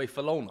 yeah,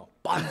 UEFA Lona,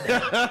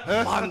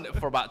 bun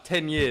for about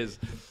 10 years.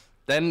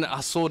 Then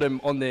I saw them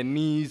on their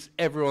knees,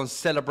 everyone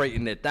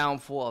celebrating their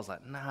downfall. I was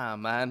like, nah,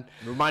 man.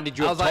 Reminded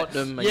you of like,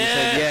 Tottenham, and you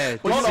said,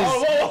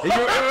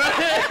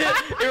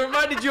 it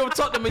reminded you of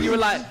Tottenham, and you were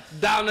like,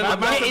 down and I'm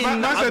getting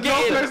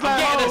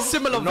a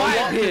similar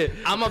vibe here.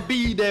 I'm going to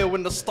be there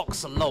when the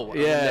stocks are low.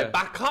 And when they're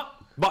back up.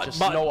 But Just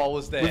know I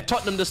was there. With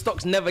Tottenham, the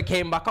stocks never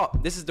came back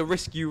up. This is the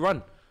risk you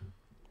run.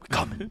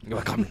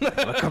 We're coming.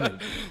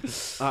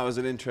 That was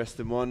an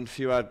interesting one.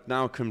 Fuad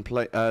now can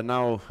play.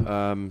 Now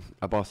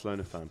a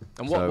Barcelona fan.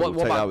 And So we'll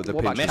take that with a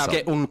pinch of Menos salt.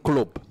 que un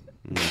club?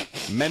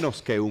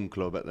 Menos que un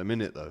club at the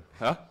minute, though.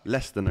 Huh?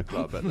 Less than a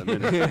club at the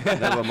minute.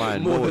 Never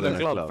mind, more than a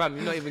club. Fam,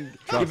 you're not even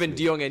giving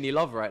De Jong any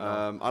love right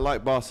now. I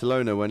like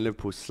Barcelona when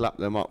Liverpool slapped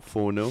them up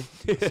 4-0,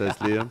 says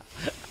Liam.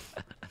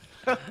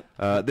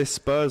 This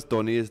Spurs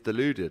Donny is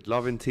deluded.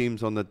 Loving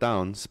teams on the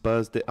down,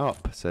 Spursed it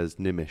up, says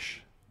Nimish.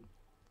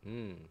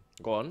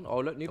 Go on. Oh,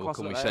 look, Newcastle. What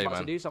can we are say, about to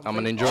man? do something. I'm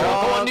an enjoyer. Go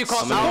on,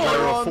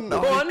 Newcastle. Go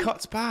on. He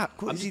cuts back.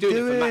 What I'm is just he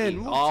doing it for Matty.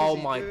 doing? Oh,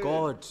 my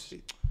God.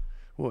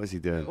 What is he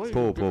doing? What are you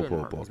Poor, doing, poor,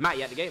 man? poor. Is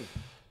Matty at the game?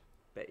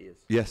 Bet he is.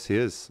 Yes, he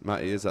is.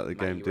 Matty is at the Matty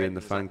game doing Red the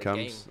was fan at the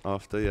cams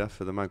after,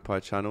 for the Magpie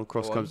channel.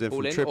 Cross Go on, comes in ball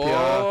from in.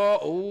 Trippier.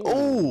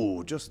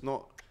 Oh, Just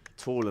not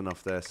tall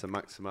enough there, so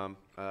Maximum.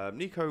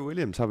 Nico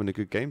Williams having a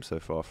good game so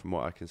far from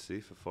what I can see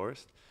for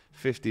Forest.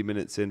 50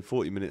 minutes in,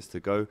 40 minutes to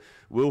go.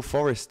 Will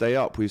Forest stay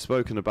up? We've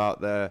spoken about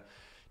their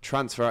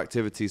transfer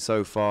activity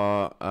so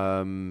far.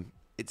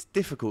 It's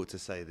difficult to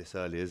say this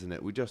early, isn't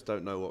it? We just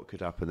don't know what could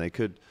happen. They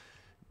could,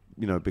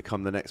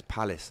 become the next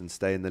Palace and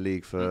stay in the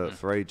league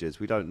for ages.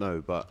 We don't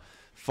know, but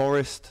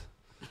Forest,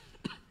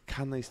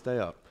 can they stay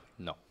up?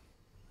 No.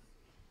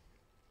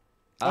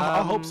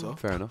 I hope so.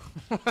 Fair enough.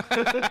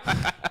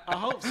 I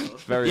hope so.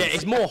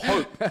 it's more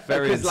hope.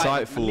 Very Because,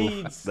 like, insightful.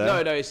 Leeds,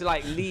 there. no, it's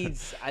like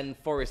Leeds and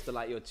Forest are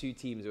like your two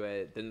teams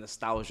where the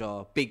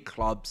nostalgia, big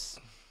clubs,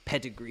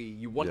 pedigree,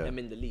 you want them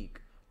in the league.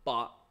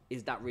 But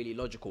is that really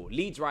logical?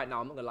 Leeds right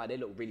now, I'm not gonna lie, they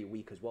look really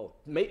weak as well.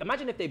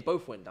 Imagine if they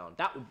both went down.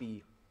 That would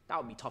be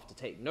tough to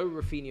take. No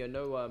Rafinha,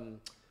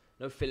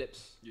 no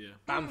Phillips. Yeah.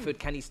 Bamford,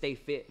 can he stay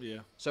fit? Yeah.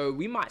 So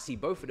we might see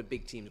both of the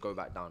big teams go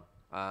back down.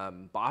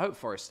 But I hope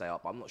Forest stay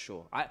up. I'm not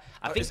sure. I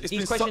think it's these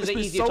been questions are it's been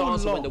easier to so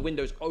answer when long. the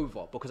window's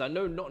over, because I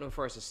know Nottingham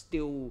Forest are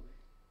still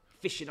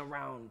fishing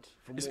around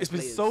for more It's been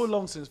players. so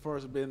long since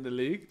Forest have been in the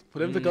league. For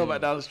them to go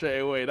back down straight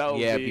away, that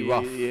would Yeah, be it'd be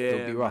rough. Yeah,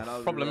 It'd be rough. man, that would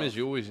be Problem rough. is,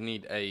 you always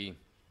need I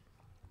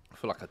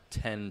feel like a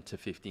 10 to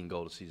 15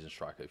 goal a season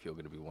striker if you're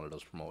going to be one of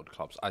those promoted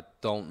clubs. I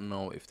don't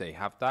know if they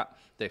have that.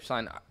 They've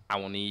signed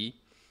Awani,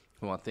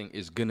 who I think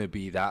is going to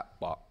be that,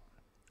 but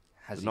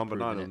has The he number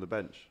 9 proven on it? the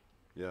bench.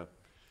 Yeah.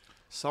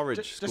 Surridge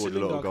Just scored a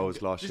lot Lingard of goals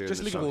can- last year.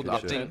 just in the Lingard, I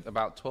Championship. think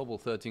about 12 or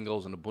 13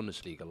 goals in the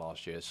Bundesliga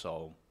last year,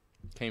 so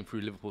came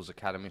through Liverpool's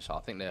academy, so I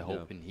think they're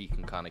hoping he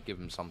can kind of give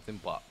him something,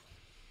 but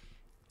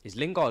Is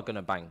Lingard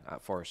gonna bang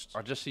at Forest?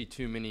 I just see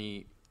too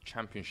many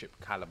championship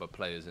caliber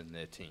players in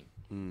their team.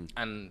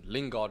 And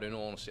Lingard, in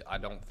all honesty, I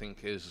don't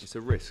think is... It's a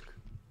risk.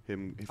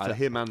 For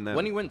him and them.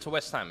 When he went to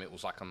West Ham, it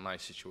was like a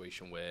nice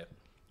situation where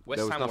West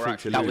There was Ham were nothing to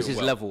actually That lose. was doing his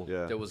well. level.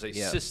 Yeah. There was a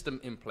Yeah. system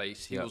in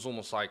place. He Yeah. was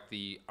almost like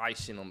the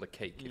icing on the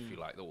cake, if you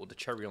like, or the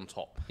cherry on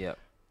top. Yeah.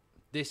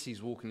 This,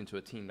 he's walking into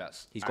a team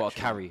that's He's got a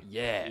actually- carry.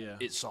 Yeah, Yeah.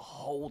 it's a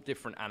whole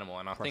different animal.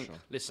 And I think,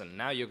 Pressure. listen,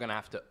 now you're going to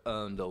have to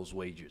earn those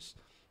wages.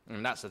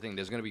 And that's the thing.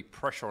 There's going to be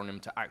pressure on him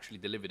to actually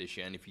deliver this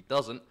year. And if he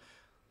doesn't,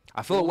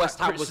 I thought all West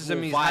that Ham was criticism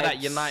more he's had at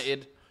vibes.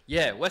 United.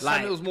 Yeah, West Like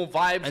Ham, it was more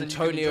vibes. and you can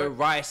Antonio enjoy-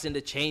 Rice in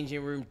the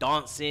changing room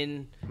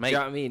dancing. Mate, Do you know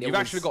what I mean? It You've was-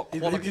 actually got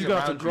He's quality gonna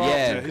have to around graft, you.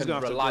 yeah, you he's can gonna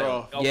have to rely on.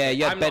 graft. Okay, Yeah,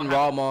 you had I'm Ben not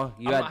Rama.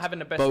 You I'm had not having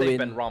the best Bowen. day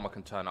Ben Rama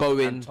can turn up.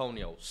 Bowen.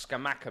 Antonio,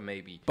 Skamaka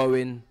maybe.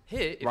 Bowen.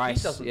 Here, if Rice,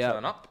 he doesn't yeah.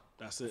 turn up,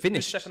 That's it.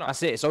 Finished. stepping up.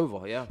 That's it. It's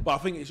over. Yeah. But I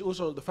think it's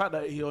also the fact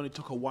that he only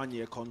took a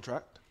 1-year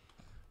contract.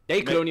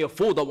 They could only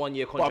afford a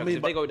 1-year But contract. I mean,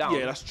 if they go down.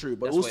 yeah, that's true.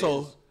 But that's what it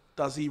also, is.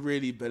 does he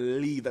really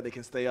believe that they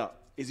can stay up?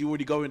 Is he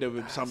already going there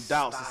with some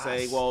doubts to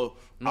say, well,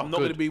 not I'm not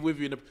going to good. be with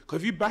you?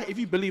 Because if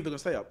you believe they're going to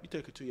stay up, you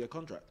take a 2-year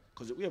contract.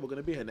 Because we're going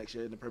to be here next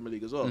year in the Premier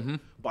League as well.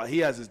 But he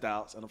has his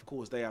doubts, and of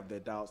course they have their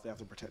doubts. They have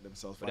to protect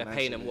themselves. But they're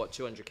paying him what,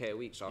 200k a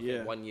week. So I Yeah.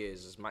 think 1 year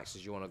is as max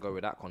as you want to go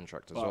with that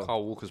contract as But- well.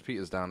 Carl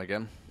Walker's-Peters down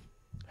again.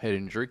 Head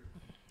injury.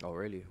 Oh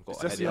really? We've got It's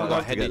a just head, young got a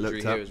guys head to get injury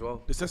looked here at. as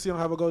well. Does Session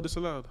have a goal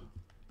disallowed?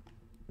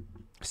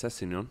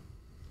 Sessignon.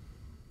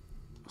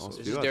 This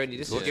is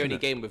the only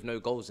game with no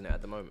goals in it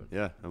at the moment.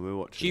 Yeah, and we're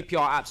watching. it.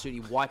 GPR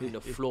absolutely wiping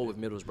the floor with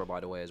Middlesbrough, by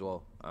the way, as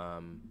well.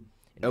 In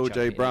the LJ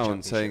in the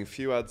Brown saying Championship.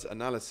 Fuad's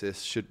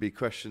analysis should be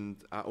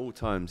questioned at all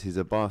times. He's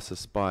a Barca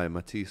spy.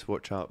 Matisse,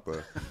 watch out,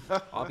 bro.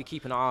 I'll be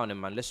keeping an eye on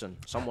him, man. Listen,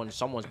 someone's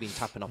been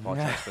tapping up our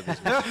transfer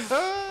business.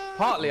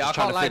 Partly, I just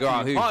trying can't to lie figure to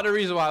out you. who. Part of the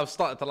reason why I've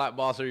started to like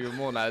Barca even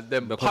more now is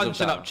them Because of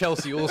punching that. up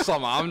Chelsea all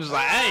summer. I'm just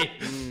like, hey,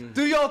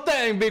 do your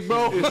thing, big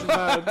bro.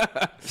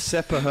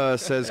 Sepahur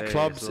says Hey,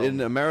 clubs it's in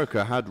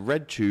America had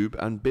Red Tube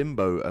and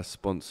Bimbo as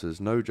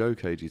sponsors. No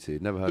joke, AGT.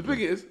 Never heard The of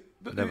thing them.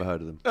 is, Never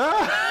heard of them.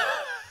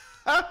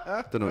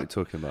 Don't know what you're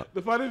talking about.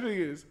 the funny thing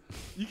is,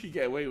 you can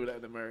get away with that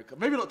in America.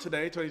 Maybe not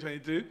today,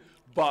 2022,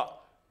 but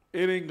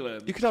in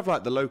England, You could have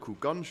like the local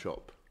gun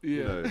shop,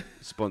 you Yeah. know,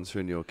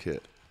 sponsoring your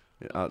kit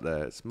out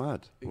there. It's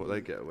mad what they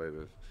get away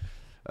with.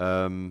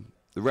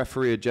 The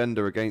referee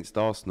agenda against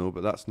Arsenal,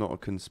 but that's not a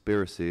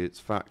conspiracy. It's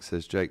fact,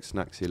 says Jake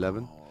Snacks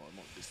 11. oh,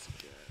 not this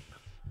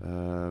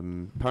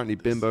again. Apparently,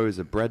 Bimbo is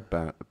a bread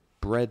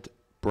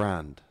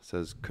brand,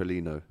 says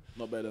Colino.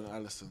 Not better than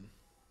Allison,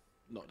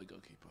 not the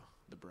goalkeeper,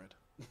 the bread.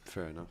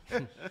 Fair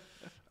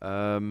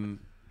enough.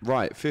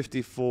 Right,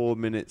 54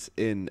 minutes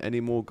in.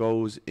 Any more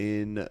goals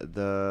in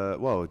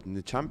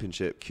the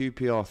Championship?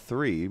 QPR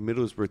 3,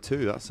 Middlesbrough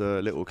 2. That's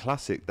a little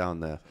classic down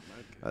there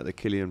at the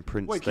Killian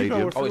Prince Wait,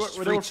 Stadium. QPR Oh, were it's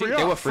they were 3-2. 3-0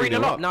 They were 3-0 3-0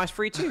 up. up. Now it's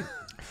 3-2.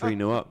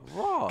 3-0 up.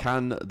 Raw.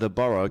 Can the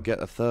Borough get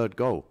a third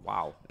goal?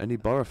 Wow. Any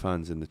Borough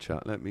fans in the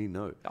chat? Let me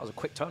know. That was a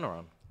quick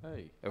turnaround.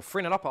 Hey, They were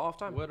 3-0 up at half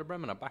time. where the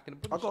Bremen are back in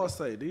the I Bundesliga. gotta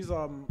say, these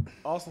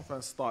Arsenal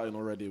fans starting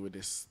already with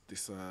this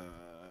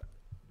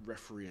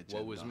referee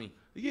agenda. Woe is me.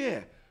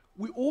 Yeah,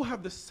 we all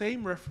have the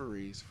same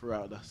referees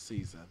throughout the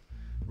season.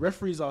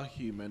 Referees are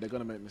human; they're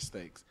gonna make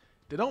mistakes.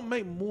 They don't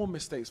make more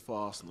mistakes for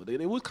Arsenal.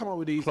 They would come up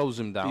with these Close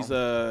him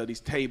down. these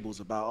tables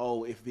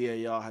about if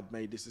VAR had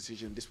made this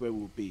decision, this where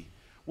we'll be.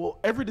 Well,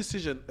 every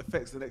decision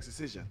affects the next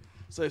decision.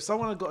 So if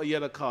someone had got a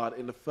yellow card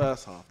in the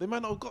first half, they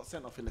might not have got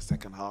sent off in the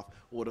second half,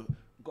 or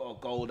got a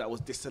goal that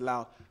was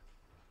disallowed.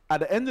 At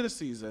the end of the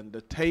season,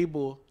 the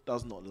table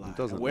does not lie. It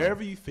doesn't And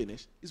wherever you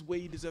finish is where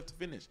you deserve to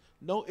finish.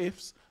 No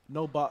ifs,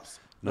 no buts,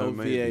 no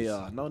maybes.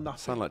 VAR, no nothing.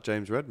 Sound like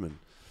James Redmond.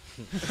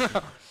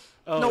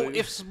 No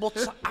ifs,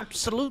 buts,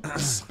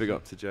 absolutes. Big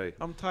up to Jay.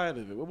 I'm tired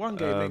of it. We're one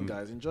game in,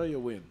 guys. Enjoy your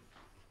win.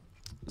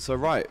 So,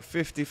 right,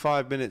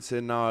 55 minutes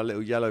in now, a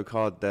little yellow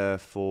card there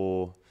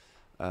for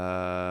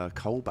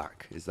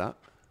Colback, is that?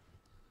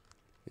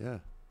 Yeah.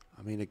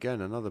 I mean,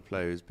 again, another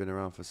player who's been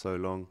around for so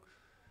long.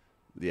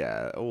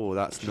 Yeah, oh,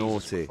 that's Jesus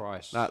naughty.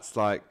 Christ. That's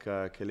like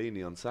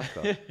Chiellini on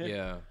Saka.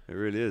 Yeah. It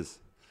really is.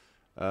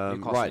 Newcastle Right,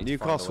 need to find a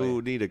Newcastle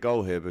way. need a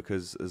goal here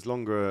because as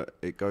longer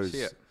it goes See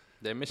it.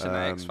 They're missing the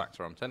X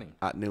factor, I'm telling you.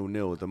 at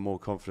 0-0, the more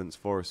confidence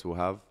Forest will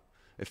have.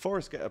 If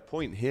Forest get a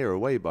point here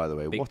away, by the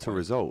way, Big what a point.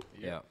 result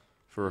Yeah.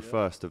 for a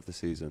first of the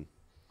season.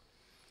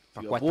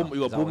 You got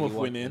Bournemouth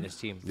winning. in this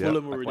team. Yeah.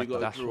 Fulham already got a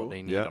That's draw. what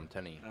they need, Yeah. I'm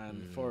telling you.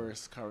 And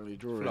Forest currently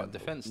drawing. like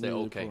defence, they're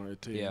Newly okay.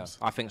 promoted Yeah, teams.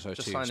 I think so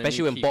Just too. sign a Especially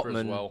new when keeper as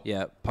Botman, well.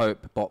 yeah,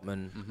 Pope,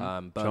 Botman,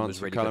 Burn Chance was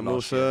for really Callum good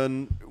last year.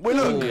 Wilson.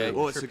 Willock! Trippier-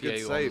 Oh, it's a good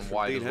Trippier save on from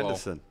wide Dean as well.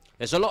 Henderson.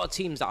 There's a lot of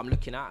teams that I'm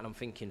looking at and I'm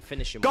thinking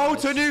finishing. Go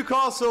wise. to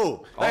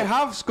Newcastle! They Oh.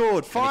 have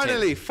scored, me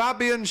finally!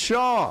 Fabian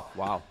Schär!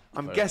 Wow.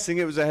 I'm guessing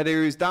it was a header.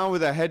 He was down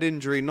with a head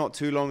injury not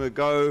too long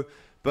ago.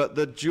 But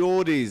the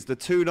Geordies, the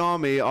Toon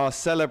Army, are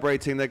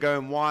celebrating. They're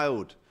going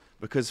wild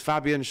because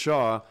Fabian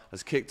Schär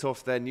has kicked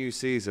off their new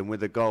season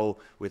with a goal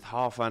with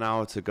half an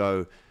hour to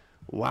go.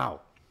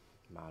 Wow.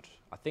 Mad.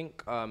 I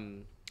think I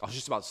was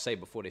just about to say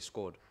before they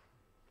scored,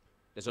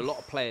 there's a lot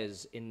of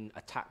players in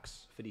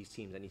attacks for these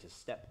teams that need to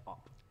step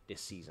up this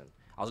season.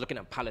 I was looking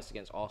at Palace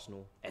against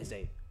Arsenal. Eze,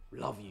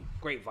 love you,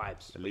 great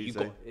vibes. But you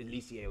got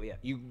Elise, yeah.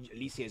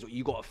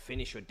 You got to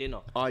finish your dinner.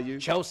 Are you?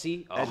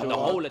 Chelsea? The Edouard.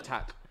 whole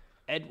attack.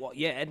 Edward.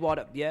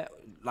 Yeah.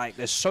 Like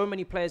there's so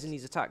many players in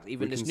these attacks.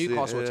 Even We this can see it,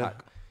 Newcastle yeah.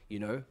 attack. You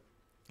know,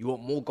 you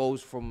want more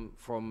goals from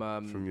From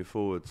your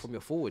forwards. from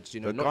your forwards. You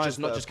know, The not guys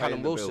just that are Callum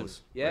paying the Wilson.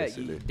 bills, Yeah,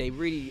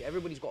 basically.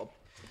 everybody's got.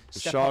 to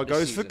step Schär up this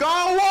goes for season.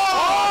 goal.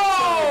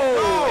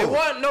 Whoa! It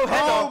weren't no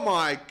header. Oh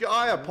my God!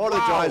 I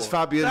apologise,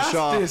 Fabian That's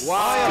Schär. I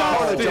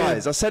disgusting.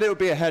 apologise. I said it would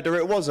be a header.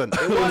 It wasn't.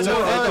 It was a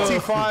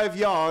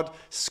 35-yard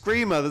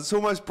screamer that's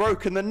almost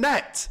broken the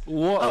net.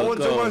 What That a one's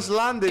goal. almost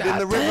landed in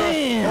the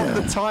river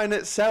of the Tyne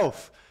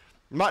itself.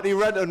 Matty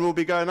Redden will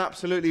be going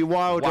absolutely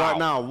wild Wow. right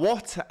now.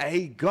 What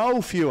a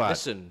goal, Fuad.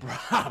 Listen,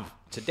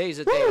 today's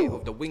a day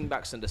of the wing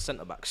backs and the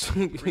centre backs.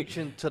 Reach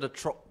into the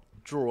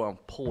drawer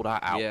and pull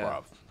that out, Yeah.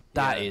 bruv.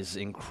 That is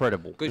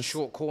incredible. Good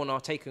short corner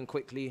taken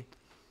quickly,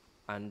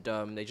 and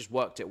they just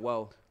worked it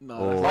well.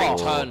 Oh, Great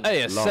turn. love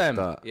ASM.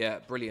 that. Yeah,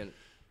 brilliant.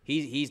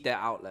 He's their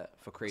outlet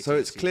for creativity. So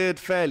it's cleared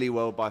fairly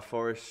well by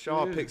Forest.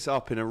 Schär picks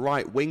up in a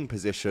right wing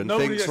position.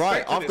 Nobody Thinks,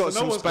 right, expected I've it, got so no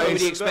some one's space. Nobody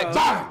Bang! expected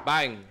Bang! it.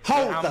 Bang.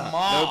 Hold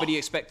that. Nobody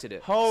expected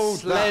it. Hold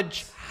that.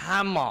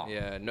 Sledgehammer.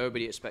 Yeah,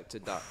 nobody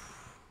expected that.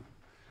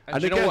 And,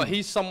 And do you know again- what?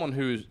 He's someone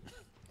who's,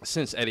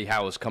 since Eddie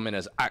Howe's come in,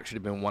 has actually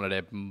been one of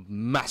their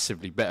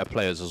massively better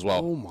players as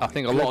well. Oh my I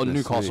think a lot of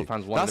goodness Newcastle me.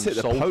 fans want That's him hit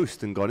the sold,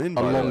 post and gone in,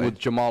 by the along way. with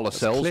Jamal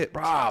Lascelles. clipped.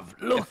 Bruv,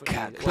 look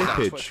at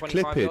Definitely. What's that, clippage,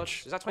 25 yards?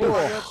 clippage. Is that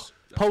 25 yards?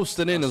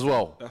 posting in as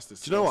well. That's Do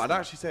you know what? I'd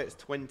disgusting. actually say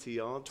it's 20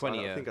 yards. 20,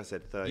 I yeah. think I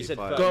said You 35. said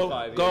Go,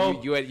 35.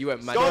 go. You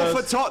went mad. Goal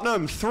for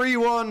Tottenham,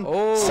 3-1.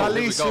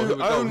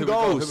 Salisu, own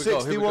goal,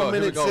 61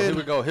 minutes Here we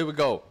in. go. Here we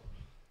go.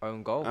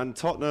 Own goal. And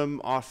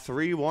Tottenham are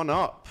 3-1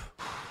 up.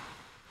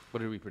 What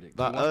did we predict?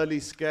 That 2-1? early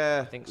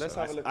scare. think Let's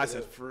so. have a look. I at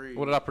said it. 3.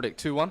 What did I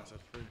predict? 2-1?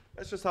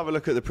 Let's just have a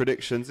look at the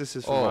predictions. This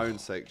is for my own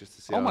sake, just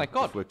to see Oh my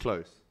God. if we're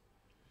close.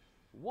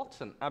 What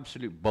an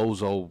absolute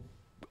bozo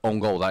on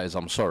goal that is.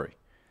 I'm sorry.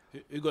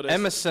 Who got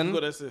Emerson who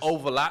got assist?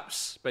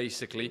 overlaps,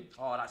 basically.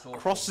 Oh, that's awful.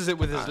 Crosses it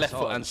with his left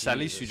foot, and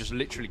Jesus. Salisu just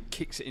literally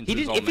kicks it into He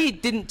his didn't, own if he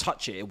net. didn't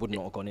touch it, it would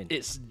not have gone in.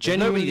 It's nobody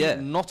genuinely there.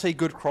 not a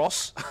good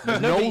cross.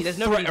 There's nobody- no there's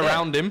threat nobody there.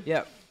 around him.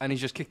 Yeah. And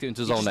he's just kicked it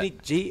into his He own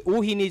just net.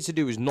 all he needs to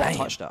do is not Damn.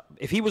 touch that.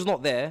 If he was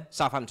not there,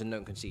 Southampton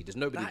don't concede. There's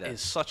nobody That there. is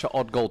such an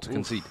odd goal to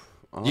concede.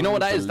 You know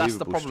what that is? That's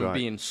the Unbelievable problem strike.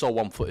 being so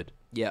one-footed.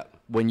 Yeah.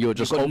 When you're You've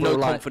just got over no the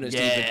line. confidence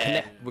to even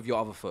connect with your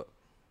other foot.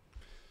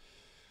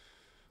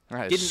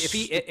 That Didn't, is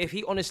if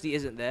he honestly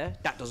isn't there,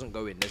 that doesn't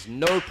go in. There's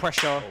no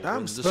pressure.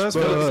 Damn, the Spurs,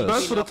 Spurs.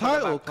 Spurs for the Up on the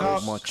title. back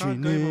post.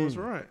 Can't Gamer was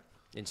right.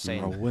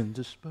 Insane. when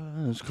the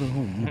Spurs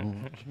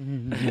come.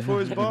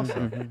 Before it's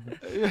Barca.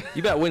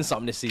 You better win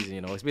something this season.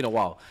 You know, it's been a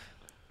while.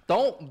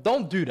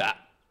 Don't do that.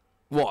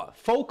 What?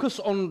 Focus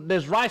on.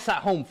 There's rice at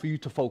home for you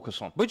to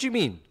focus on. What do you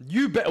mean?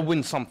 You better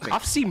win something.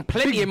 I've seen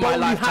plenty Big in my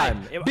bony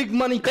lifetime. hype. Big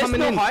money There's coming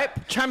no in.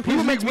 hype.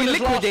 Champions Who makes League me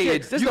winners last year.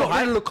 liquidated? There's You no got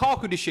hype. rid of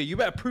Lukaku this year. You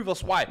better prove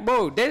us why.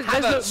 Bro, there's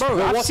Havertz, no, bro.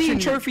 we're I've watching seen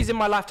you. trophies in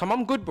my lifetime.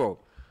 I'm good, bro.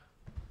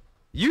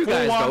 You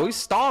guys 4-1. though, he's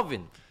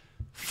starving.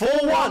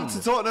 4-1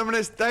 to Tottenham, and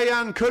it's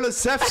Dejan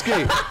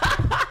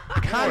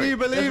Kulusevski. Can you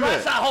believe Rice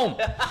it? at home.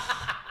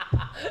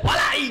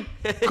 Walai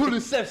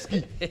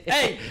Kulusevski.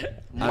 Hey,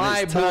 my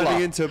And it's turning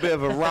baller. into a bit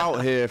of a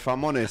rout here, if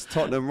I'm honest.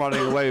 Tottenham running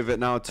away with it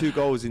now. 2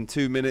 goals in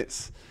 2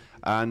 minutes.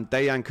 And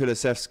Dejan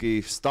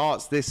Kulusevski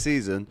starts this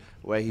season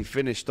where he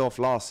finished off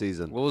last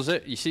season. What was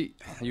it? You see,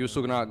 you were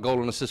talking about goal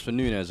and assist for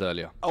Nunes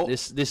earlier. Oh,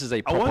 this is a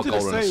I proper wanted to goal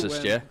and say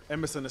assist, when yeah?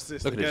 Emerson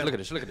assists Look at this, again. look at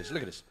this, look at this,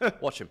 look at this.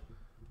 Watch him.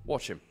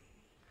 Watch him.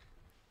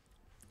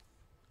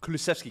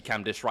 Kulusevski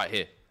cammed this right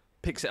here.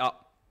 Picks it up.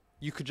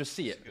 You could just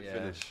see it.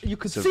 You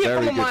could It's a see it very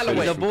from a good mile away.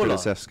 finish The from baller.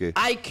 Kulusevski.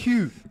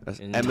 IQ. That's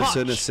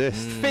Emerson touch,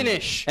 assist.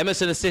 Finish.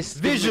 Emerson assists.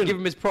 Vision. Give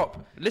him his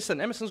prop. Listen,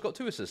 Emerson's got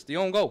 2 assists. The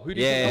own goal. Who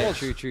do you Yeah, think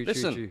that was? true.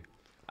 Listen, True.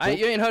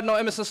 You ain't heard no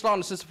Emerson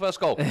slander since the first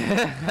goal.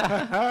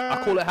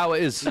 I call it how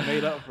it is.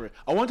 Made up for it.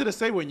 I wanted to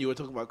say when you were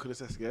talking about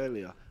Kulusevski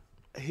earlier,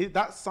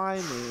 that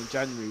signing in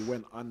January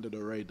went under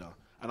the radar.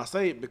 And I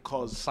say it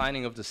because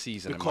Signing of the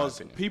season,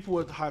 because in my opinion. people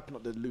were hyping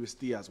up the Luis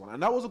Diaz one.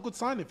 And that was a good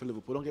signing for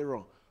Liverpool, don't get me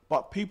wrong.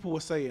 But people were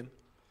saying,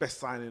 best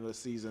signing of the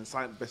season,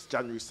 best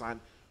January sign.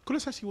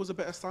 Kulusevski was a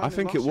better signing I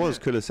think it last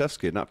was year.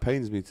 Kulusevski, and that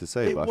pains me to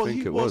say, but I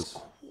think he it was.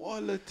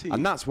 quality.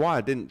 And that's why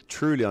I didn't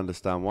truly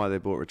understand why they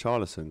bought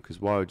Richarlison,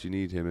 because why would you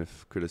need him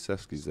if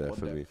Kulusevski's there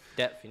for me?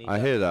 Depth. You need I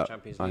depth hear in that.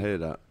 Champions I League. hear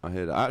that. I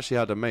hear that. I actually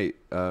had a mate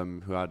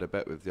who I had a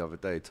bet with the other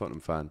day, Tottenham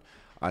fan.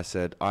 I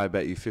said, I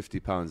bet you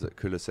 £50 that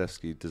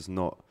Kulusevski does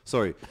not,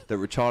 that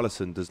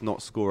Richarlison does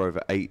not score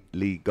over 8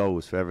 league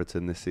goals for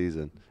Everton this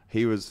season.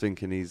 He was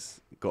thinking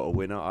he's got a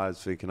winner. I was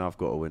thinking I've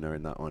got a winner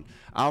in that one.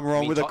 I'm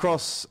wrong mean with a Tot-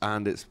 cross,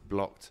 and it's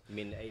blocked. You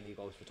mean 80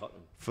 goals for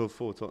Tottenham?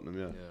 For Tottenham,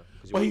 yeah.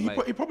 'Cause Well, won't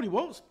play. he probably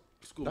won't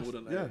score more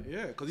than yeah. that.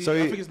 Yeah, because So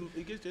I he- think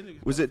he gets generally.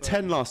 Was it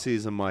 10 last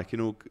season, Mike,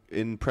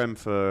 in Prem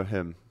for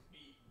him?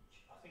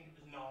 I think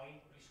it was 9,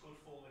 but he scored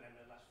 4 in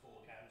the last 4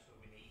 games, so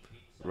we need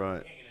it. So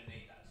Right. we ain't gonna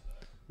need that.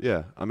 So.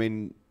 Yeah, I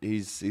mean,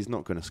 he's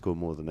not going to score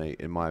more than 8,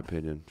 in my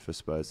opinion, for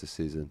Spurs this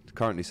season.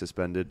 Currently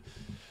suspended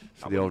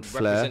for That the old wouldn't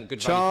flair. represent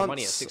good value for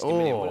money at 60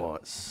 million, would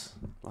it? It's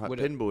like Would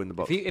it? pinball in the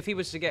box. If he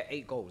was to get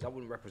 8 goals, that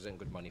wouldn't represent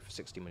good money for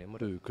 60 million,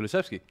 would it? Who,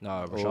 Kulusevski?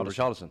 No, Or Richarlison.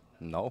 Richarlison?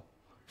 No.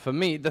 For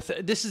me,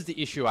 this is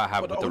the issue I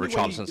have But with the only way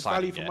Richarlison it's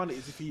signing. value for yeah. money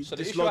is if he So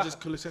the issue dislodges I-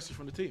 Kulusevski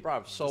from the team.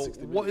 Bruv, so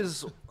 60 what million.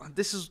 is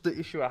this is the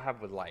issue I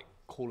have with like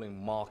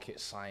calling market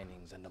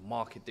signings and the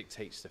market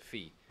dictates the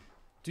fee.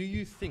 Do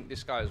you think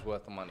this guy is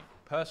worth the money?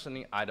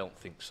 Personally, I don't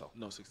think so.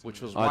 No, 60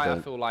 Which was I why I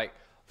don't. feel like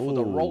for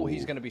the role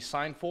he's Ooh. going to be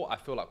signed for, I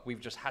feel like we've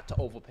just had to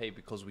overpay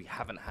because we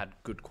haven't had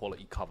good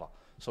quality cover.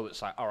 So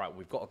it's like, all right,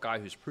 we've got a guy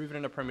who's proven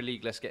in the Premier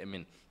League, let's get him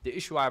in. The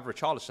issue I have with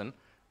Richarlison,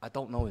 I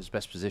don't know his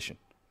best position.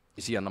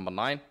 Is he a number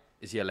 9?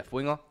 Is he a left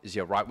winger? Is he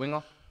a right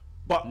winger?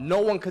 But No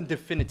one can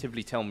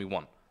definitively tell me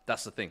one.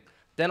 That's the thing.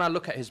 Then I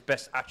look at his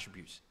best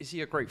attributes. Is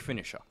he a great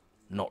finisher?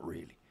 Not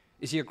really.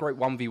 Is he a great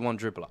 1v1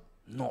 dribbler?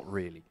 Not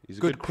really. He's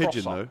a good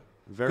pigeon, crosser. though.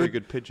 Very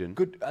good pigeon.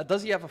 Good.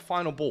 Does he have a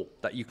final ball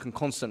that you can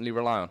constantly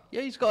rely on?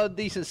 Yeah, he's got a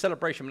decent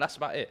celebration, but that's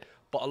about it.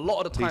 But a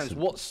lot of the times, Decent.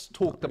 what's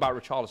talked about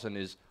Richarlison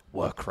is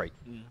work rate,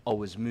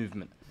 his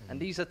movement. And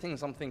these are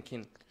things I'm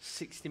thinking,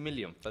 60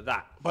 million for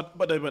that. but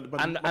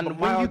And my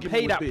when you argument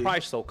pay would that be-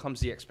 price, though, comes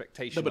the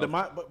expectation No, but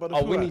of, but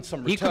oh, we Fuad, need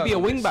some He return could be a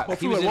on wing this. back. Well,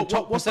 If he was Fuad, in what-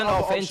 top what's the percentile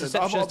other for option? The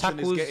other interceptions, option is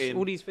tackles, getting,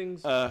 all these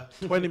things.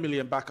 20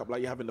 million backup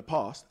like you have in the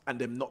past, and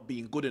them not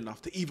being good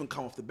enough to even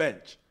come off the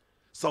bench.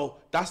 So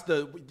that's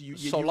the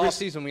So last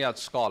season we had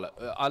Scarlett.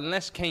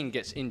 Unless Kane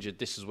gets injured,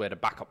 this is where the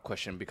backup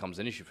question becomes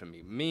an issue for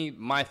me.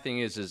 My thing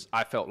is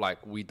I felt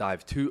like we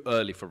dived too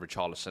early for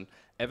Richarlison.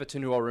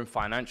 Everton, who are in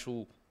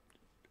financial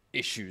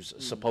issues,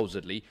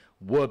 supposedly,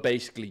 were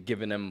basically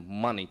giving them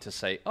money to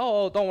say,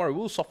 oh, don't worry,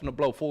 we'll soften the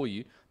blow for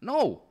you.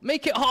 No,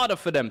 make it harder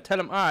for them. Tell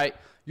them, all right,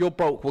 you're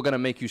broke, we're going to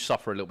make you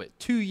suffer a little bit.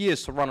 2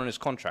 years to run on his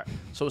contract.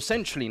 So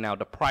essentially now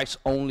the price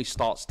only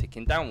starts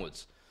ticking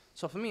downwards.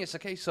 So for me, it's a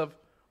case of,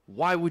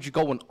 why would you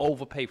go and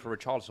overpay for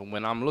Richarlison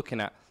when I'm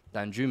looking at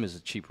Danjuma is a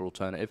cheaper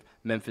alternative,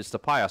 Memphis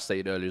Depay, I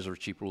stated earlier, is a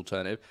cheaper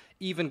alternative,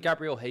 even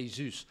Gabriel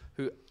Jesus,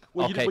 who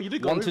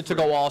wanted to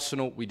go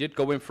Arsenal. We did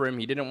go in for him.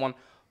 He didn't want.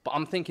 But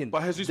I'm thinking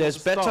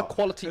there's better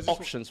quality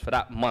options for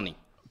that money,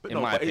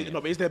 in my opinion.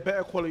 But is there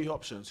better quality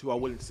options who are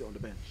willing to sit on the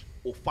bench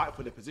or fight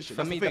for their position?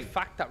 For me, the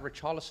fact that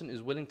Richarlison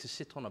is willing to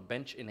sit on a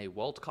bench in a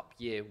World Cup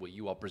year where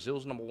you are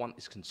Brazil's #1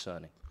 is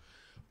concerning.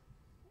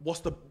 What's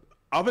the...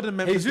 Other than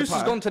Memphis Jesus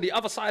has gone to the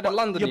other side of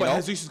London, but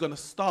Jesus is going to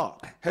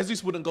start.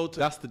 Jesus wouldn't go to...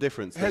 That's the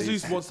difference.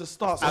 Jesus wants to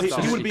start. So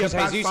he would be a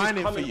bad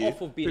signing for you.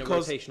 Off of being a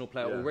rotational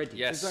player already.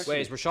 Yes. Exactly.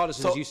 Whereas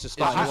Richarlison is used to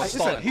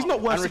starting. He's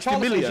not worth 60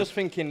 million. And just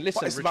thinking,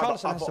 listen,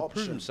 Richarlison has to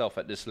prove himself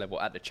at this level,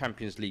 at the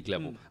Champions League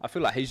level. I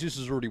feel like Jesus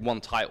has already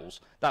won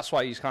titles. That's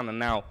why he's kind of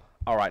now...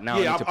 All right, now I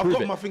need to prove it. I've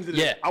got my things in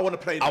it. I want to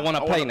play now. I want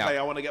to play now.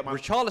 I want to get my...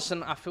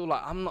 Richarlison, I feel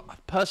like I'm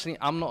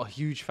not a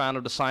huge fan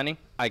of the signing.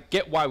 I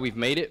get why we've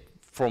made it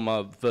from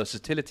a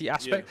versatility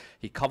aspect.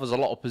 He covers a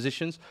lot of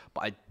positions,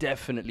 but I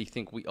definitely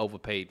think we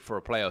overpaid for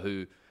a player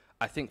who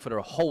I think for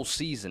the whole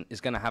season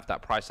is going to have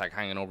that price tag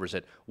hanging over his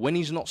head when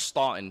he's not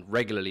starting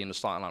regularly in the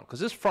starting line.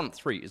 Because this front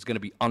three is going to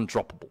be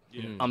undroppable.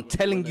 I'm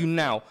telling you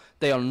now,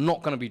 they are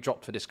not going to be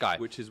dropped for this guy.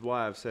 Which is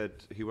why I've said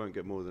he won't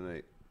get more than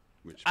 8.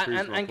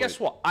 And guess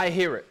what? I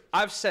hear it.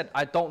 I've said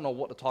I don't know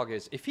what the target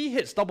is. If he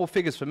hits double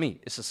figures for me,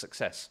 it's a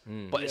success.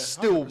 But it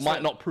still 100%,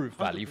 might not prove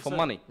value 100%. For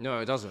money. No,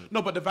 it doesn't.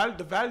 No, but the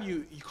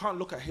value, you can't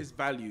look at his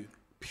value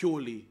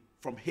purely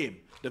from him.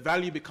 The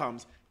value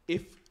becomes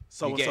if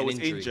so-and-so is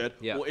injured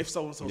or if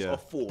so-and-so's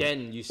off form.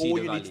 Then you see the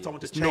value. Or you need someone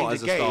to change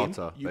the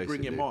game, you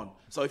bring him on.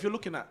 So if you're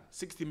looking at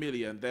 60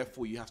 million,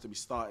 therefore you have to be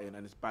starting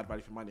and it's bad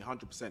value for money,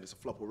 100%, it's a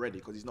flop already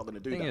because he's not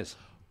going to do that.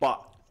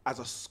 But as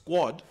a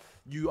squad,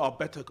 you are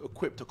better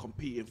equipped to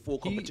compete in 4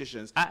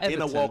 competitions in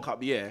a World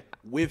Cup year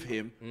with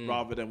him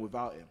rather than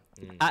without him.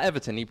 At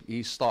Everton,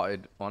 he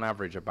started on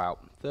average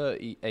about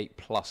 38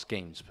 plus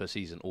games per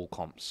season, all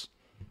comps.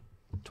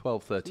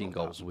 12, 13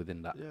 goals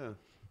within that. Yeah.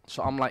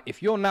 So I'm like,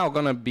 if you're now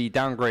going to be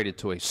downgraded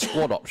to a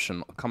squad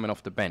option coming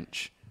off the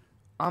bench,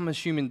 I'm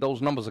assuming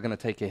those numbers are going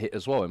to take a hit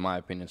as well, in my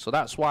opinion. So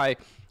that's why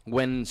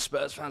when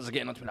Spurs fans are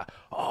getting onto me like,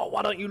 oh,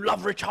 why don't you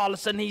love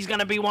Richarlison? He's going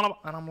to be one of...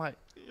 And I'm like,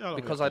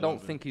 because I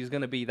don't think he's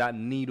going to be that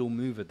needle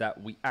mover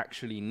that we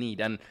actually need.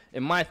 And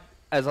in my,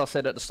 as I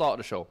said at the start of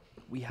the show,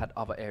 we had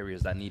other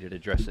areas that needed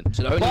addressing.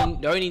 So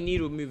the only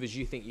needle movers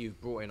you think you've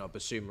brought in are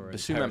Basuma and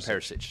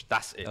Perisic.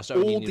 That's it.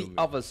 All the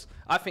others,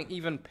 I think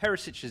even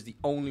Perisic is the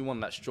only one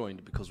that's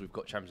joined because we've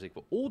got Champions League.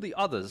 But all the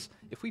others,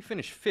 if we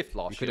finished 5th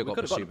last year, we could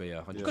have got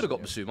Basuma. We could have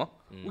got Basuma.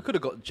 We could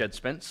have got Jed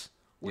Spence.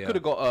 We could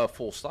have got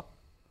Forster.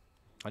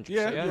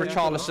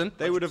 Richarlison.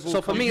 They would have. So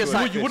for me, it's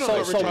like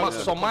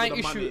so my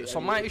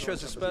issue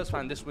as a Spurs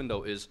fan this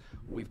window is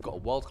we've got a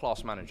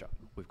world-class manager,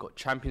 we've got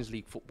Champions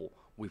League football,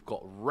 we've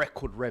got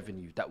record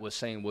revenue that we're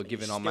saying we're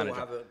giving our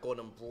manager. Haven't gone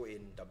and brought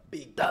in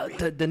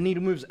the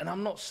needle moves, and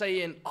I'm not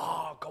saying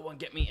go and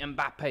get me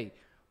Mbappe,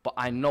 but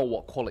I know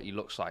what quality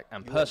looks like,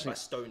 and personally,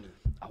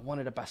 I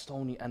wanted a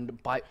Bastoni,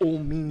 and by all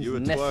means you were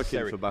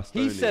necessary. For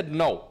Bastoni. He said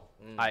no.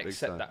 I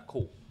accept that.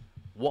 Cool.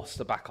 What's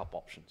the backup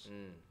options?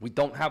 We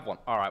don't have one.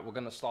 All right, we're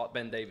going to start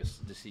Ben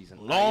Davis this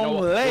season. We're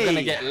going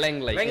to get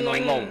Langley in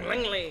on loan.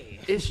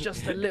 It's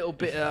just a little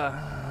bit...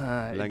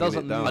 it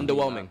doesn't...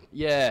 Underwhelming.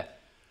 Yeah.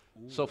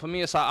 So for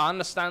me, it's like, I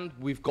understand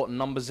we've got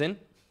numbers in,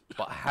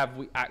 but have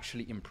we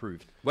actually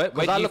improved? Where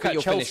do you think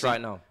you're finished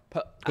right now?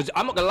 Because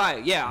I'm not going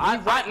to lie.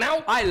 Right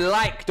now, I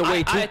like the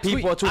way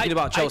people are talking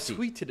about Chelsea. I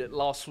tweeted it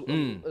last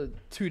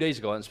 2 days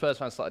ago, and Spurs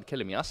fans started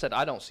killing me. I said,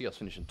 I don't see us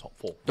finishing top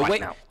 4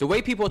 The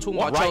way people are talking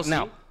about Chelsea...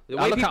 now.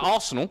 I look at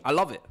Arsenal. I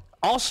love it.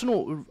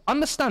 Arsenal,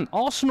 understand,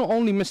 Arsenal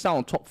only missed out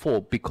on top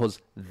 4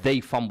 because they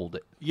fumbled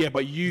it. Yeah,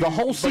 but the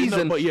whole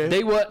season,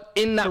 they were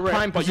in that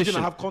prime position. But you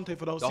didn't have Conte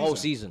for the whole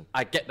season.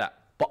 I get that.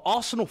 But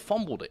Arsenal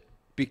fumbled it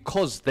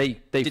because they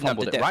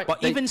fumbled it, right?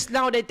 But even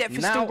now, their depth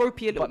is still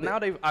ropey a little bit.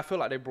 But now I feel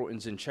like they brought in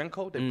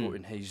Zinchenko, they brought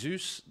in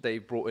Jesus, they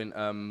brought in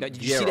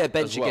Did you see their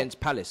bench against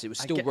Palace? It was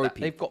still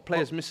ropey. They've got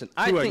players missing.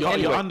 I think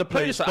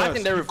I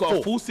think they've got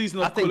a full season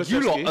of Kulusevski. I think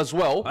you lot as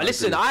well.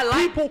 Listen, I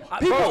like...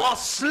 People are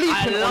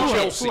sleeping on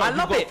Chelsea. I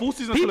love it. A full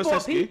season of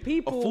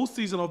Kulusevski, a full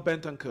season of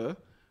Bentancur.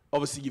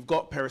 Obviously, you've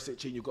got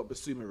Perisic and you've got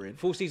Basuma in.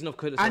 Full season of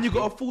Kulusevski. And you've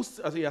got a full...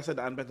 I said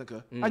that, and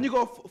Bentancur. And you've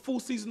got a full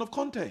season of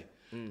Conte.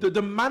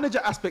 The manager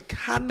aspect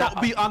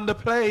cannot be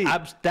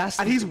underplayed. That's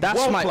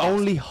my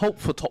only hope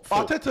for top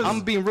 4.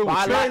 I'm being real.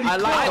 I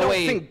don't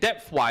think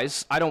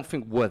depth-wise, I don't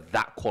think we're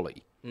that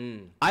quality.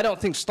 I don't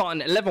think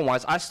starting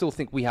 11-wise, I still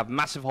think we have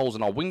massive holes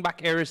in our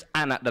wing-back areas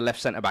and at the left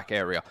centre-back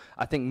area.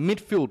 I think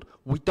midfield,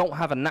 we don't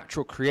have a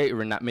natural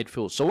creator in that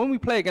midfield. So when we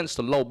play against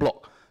a low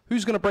block,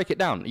 Who's going to break it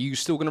down? Are you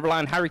still going to rely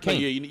on Harry Yeah,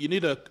 Kane? you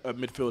need a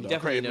midfielder.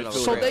 Definitely need another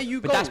So striker. there you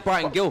But go. that's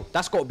Brian Gill.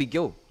 That's got to be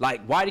Gill.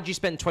 Like, why did you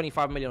spend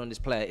 25 million on this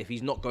player if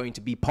he's not going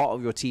to be part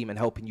of your team and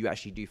helping you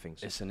actually do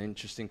things? It's an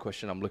interesting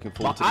question. I'm looking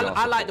forward But to the I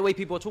answer like for. the way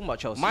people are talking about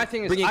Chelsea. My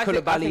thing is, Bringing I think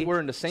Koulibaly, we're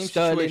in the same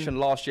Sterling, situation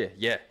last year.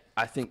 Yeah,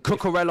 I think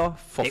Cucurella,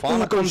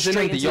 Fofana comes in,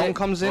 De Jong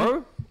comes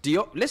in.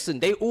 Listen,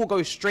 they all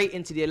go straight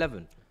into the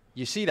 11.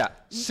 You see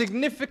that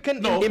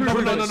significant No,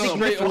 improvement no.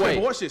 straight Okay, away.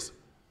 but watch this.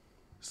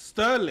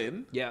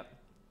 Sterling Yeah.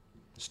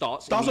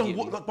 Starts doesn't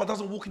immediately.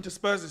 doesn't walk into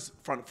Spurs'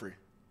 front three.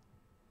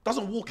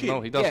 Doesn't walk in.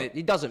 No, he doesn't. Yeah,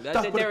 he doesn't.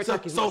 Their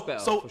attack is much better,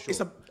 for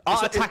sure.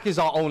 Our attack is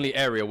our only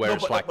area where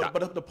it's like that.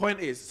 But the point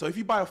is, so if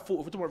you buy a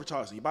forward, if we're talking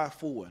about Richarlison, you buy a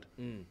forward.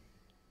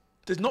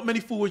 There's not many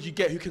forwards you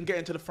get who can get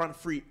into the front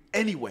three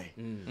anyway.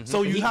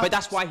 So you have. But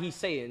that's why he's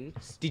saying,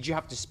 did you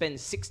have to spend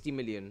 60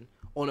 million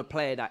on a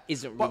player that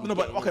isn't really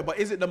But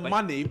is it the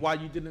money why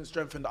you didn't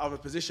strengthen the other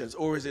positions,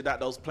 or is it that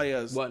those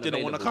players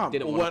didn't want to come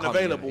or weren't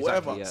available,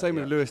 whatever? Yeah, Same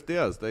with Luis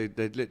Diaz. They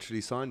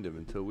literally signed him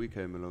until we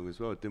came along as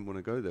well. Didn't want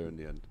to go there in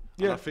the end.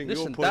 Yeah. And I think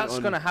Listen, your point that's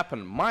on- going to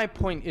happen. My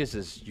point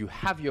is you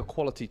have your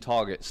quality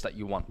targets that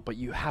you want, but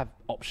you have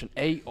option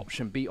A,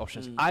 option B,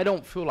 options. I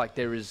don't feel like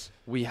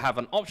we have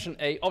an option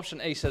A.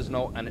 Option A says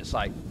no, and it's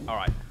like, all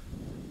right.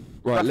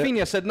 Right,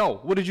 Rafinha said no.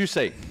 What did you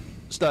say?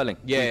 Sterling,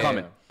 Yeah, you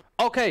coming.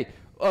 Okay,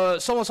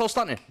 so-and-so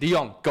stunting. De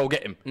Jong, go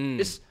get him.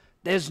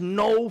 There's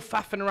no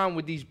faffing around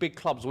with these big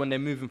clubs when they're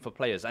moving for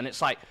players, and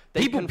it's like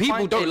People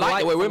don't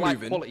like the way we're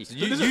moving. Quality.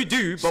 You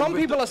do, but Some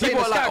people are saying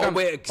people are like, oh,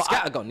 we're but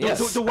scattergun. I-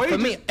 Yes. The wages- for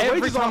me, the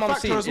every wages are time a I'm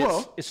factor seeing as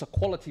well. it's a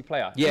quality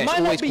player. Yeah, it it's might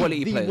always not be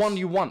quality the players. one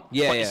you want,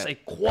 Yeah, but yeah. it's a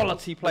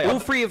quality player. All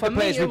three of the For me,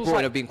 players it we was brought in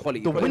like have been quality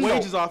the But players. the window-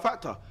 wages are a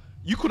factor.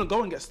 You couldn't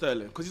go and get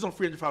Sterling because he's on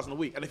 300,000 a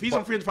week, and if he's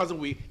on 300,000 a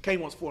week,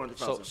 Kane wants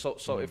 400,000.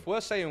 So if we're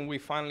saying we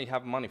finally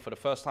have money for the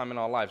first time in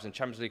our lives in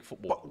Champions League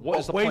football, But what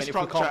is the wage point if we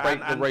structure can't break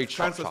the and wage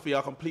transfer structure? fee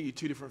are completely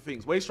two different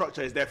things. Wage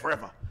structure is there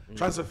forever.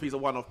 Transfer fees are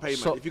one-off payment.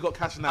 So if you got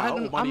cash now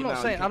or money I'm now,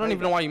 not saying you I can don't pay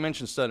even know that. why you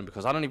mentioned Sterling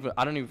because I don't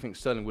even think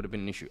Sterling would have been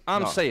an issue.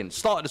 I'm saying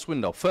start of this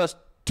window first.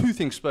 Two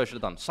things Spurs should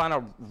have done: sign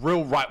a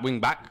real right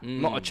wing back,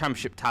 not a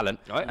championship talent,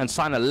 and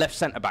sign a left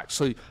centre back.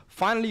 So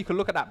finally, you can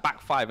look at that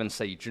back five and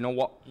say, do you know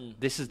what?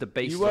 This is the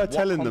basis. You were of what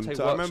telling them. Conte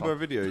I works remember on. a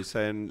video you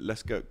saying,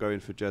 "Let's go in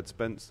for Jed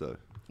Spence," though.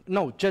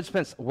 No, Jed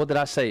Spence. What did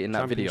I say in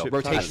that video?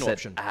 Championship I talent. said,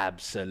 option.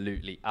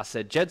 Absolutely. I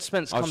said Jed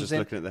Spence I was comes just in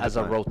looking at the as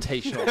a headline.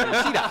 rotational.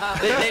 You see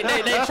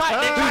that? They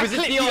tried was it?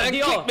 click you and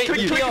Dion?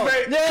 clickbait you.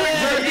 Clickbait.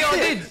 Dion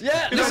did.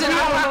 Yeah. Listen,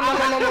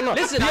 no.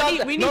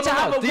 Listen, we need to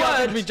have a Dion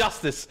did word. me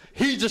justice.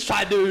 He just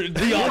tried to We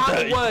Dion have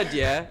dirty. a word,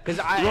 yeah? Because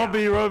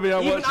Robbie, I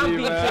watch you,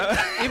 man.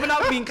 even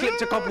I've been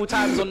clicked a couple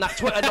times on that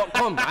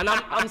Twitter.com, and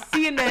I'm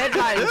seeing the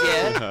headlines,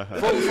 yeah,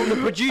 from the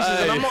producers,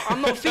 and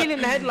I'm not feeling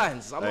the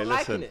headlines. I'm Hey, not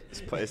liking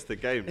listen, it. it's the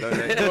game, don't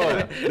they?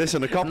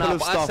 Listen, a couple No, of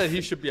but I stuff. said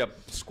he should be a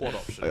squad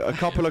option. A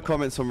couple of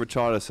comments on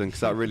Richarlison because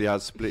that really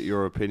has split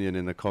your opinion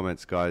in the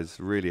comments, guys.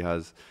 Really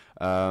has.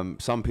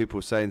 Some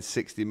people saying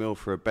 60 mil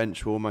for a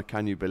bench warmer.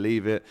 Can you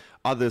believe it?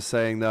 Others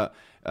saying that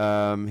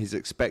he's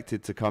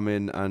expected to come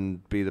in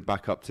and be the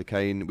backup to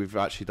Kane. We've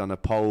actually done a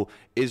poll.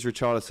 Is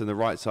Richarlison the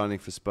right signing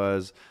for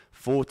Spurs?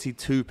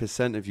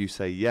 42% of you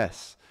say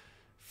yes.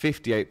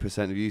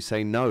 58% of you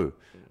say no,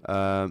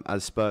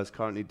 as Spurs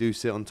currently do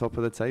sit on top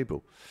of the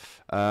table.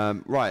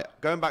 Right,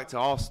 going back to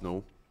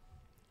Arsenal.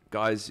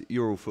 Guys,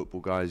 you're all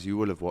football guys. You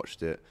will have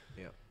watched it.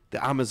 Yeah.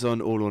 The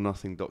Amazon All or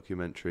Nothing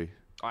documentary.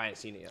 I ain't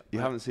seen it yet. You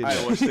haven't seen I it?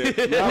 ain't watched it.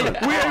 You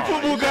haven't? We ain't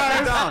football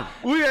guys.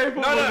 We ain't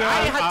football I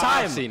guys. ain't had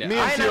time. I've seen it. Me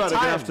I and ain't Fuad had are going to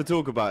time. have to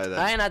talk about it then.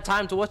 I ain't had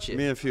time to watch it.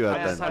 Me and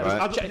Fuad then,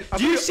 right?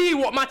 Do you see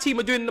what my team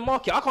are doing in the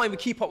market? I can't even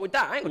keep up with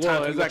that. I ain't got time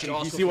Well, to be watching exactly. You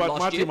Arsenal see from what last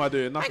my year. team are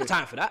doing? I ain't Nothing. got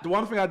time for that. The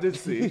one thing I did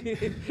see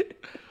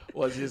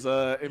was his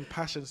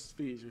impassioned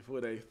speech before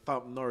they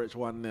thumped Norwich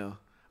 1-0.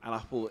 And I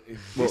thought,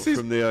 if What, this is...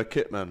 from the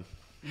kit man?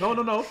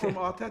 No, from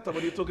Arteta,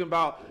 when you're talking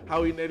about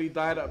how he nearly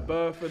died at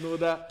birth and all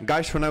that.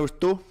 Guys, when I was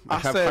two, I I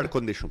have said, heart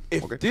condition.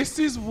 If Okay? this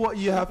is what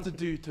you have to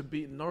do to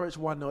beat Norwich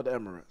 1-0 at the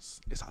Emirates,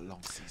 it's a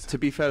long season. To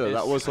be fair, though,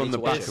 that was on the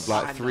back of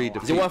like 3 I know.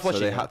 defeats, Is it worth so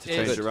they watching? had to It's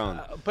change good. around.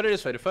 Put it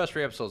this way: the first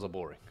 3 episodes are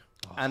boring,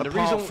 and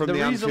Apart from the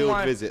reason Anfield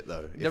why visit,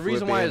 though. the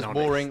reason why it's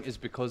boring is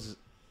because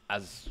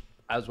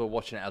as we're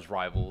watching it as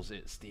rivals,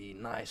 it's the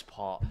nice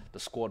part, the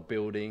squad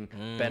building.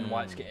 Ben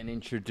White's getting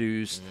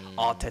introduced.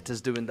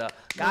 Arteta's doing the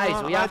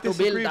guys. We have to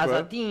build as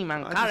a team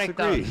and I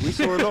character. disagree. We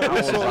saw a lot.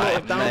 We saw a lot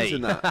of downs Mate,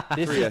 in that.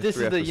 This is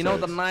the the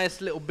episodes.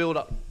 nice little build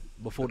up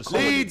before the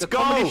Leeds, the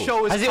comedy goal!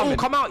 show is Has it all coming.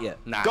 come out yet?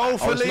 Nah, Goal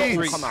for it's not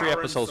Leeds. three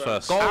episodes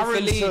first. Goal for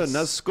Aronson Leeds.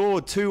 has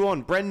scored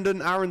 2-1.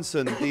 Brendan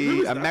Aronson,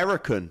 the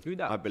American, Who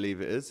that? I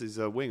believe it is. He's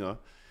a winger.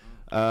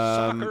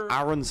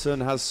 Aronson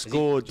has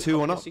scored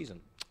 2-1 up.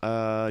 Season.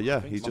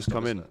 Yeah, he's just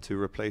come in to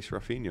replace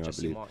Rafinha, I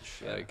Jesse believe.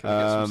 March. Yeah, can we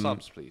get some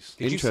subs, please?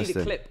 Did you see the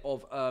Interesting. clip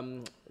of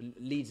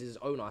Leeds'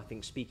 owner, I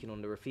think, speaking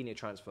on the Rafinha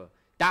transfer?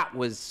 That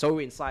was so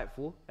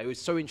insightful. It was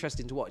so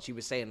interesting to watch. He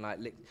was saying, like,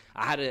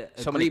 I had a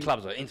So many agreement-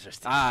 clubs are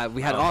interesting.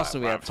 We had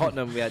Arsenal, we had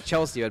Tottenham, we had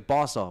Chelsea, we had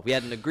Barca. We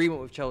had an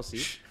agreement with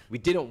Chelsea. We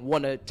didn't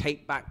want to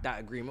take back that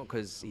agreement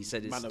because he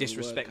said it's Man of my word,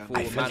 disrespectful,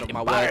 kind of. man of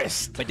my word.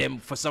 But then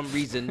for some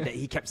reason that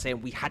he kept saying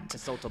we had to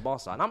sell to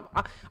Barca,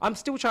 and I'm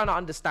still trying to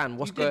understand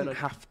what's going on.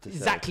 have to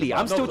Exactly,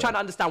 I'm still trying to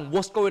understand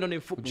what's going on in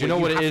football. Do you know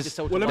what it is?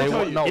 Well, let me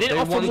tell you. they didn't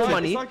offer more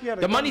money. like he had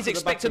a The gun money's to the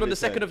back expected of on the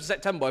his head. 2nd of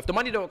September. If the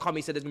money don't come,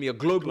 he said there's gonna be a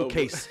global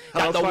case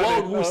that That the was funny,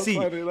 world will that was see.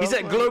 funny, that He was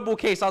said funny. global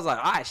case. I was like,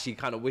 I actually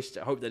kind of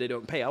hope that they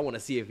don't pay. I want to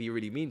see if he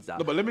really means that.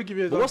 No, but let me give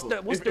you an But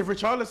example. If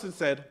Richarlison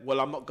said, well,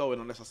 I'm not going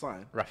unless I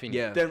sign, Rafinha.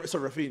 Yeah. then so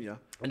Rafinha.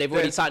 And they've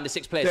already signed the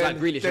 6 players like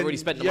Grealish. They've already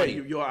spent the money.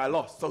 You're at a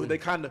loss. So they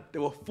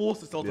were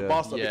forced to sell to Yeah.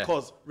 Barca Yeah.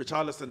 because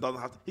Richarlison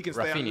doesn't have. He can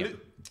stay. Rafinha.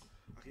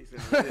 I keep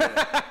saying that,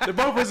 yeah. They're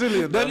both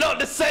Brazilian. They're though. not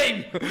the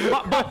same.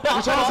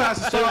 Richarlison has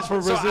to start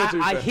for So Brazil. to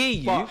be I fair. hear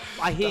you. But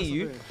I hear that's the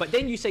you. thing. But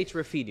then you say to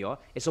Rafinha,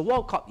 it's a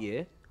World Cup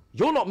year.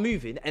 You're not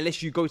moving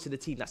unless you go to the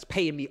team that's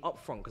paying me up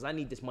front because I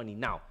need this money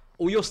now.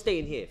 Or you're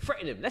staying here.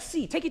 Threaten him. Let's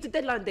see. Take it to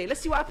deadline day.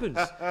 Let's see what happens.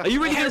 Are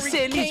you really going to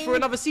sit at Leeds for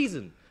another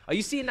season? Are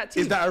you seeing that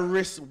team? Is that a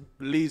risk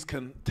Leeds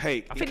can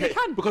take? I think they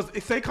can. Because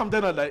if they come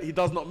down and he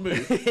does not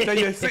move, then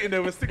you're sitting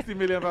there with a £60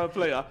 million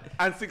player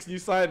and 6 new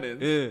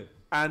signings. Yeah.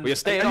 And Well, you're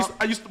staying up.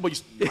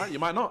 You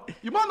might not.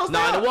 You might not stay No,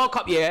 in up. the World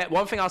Cup, yeah.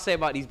 One thing I'll say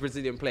about these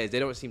Brazilian players, they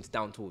don't seem to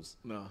down tools.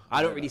 No.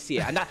 I don't really see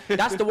it. And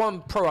that's the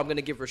one pro I'm going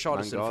to give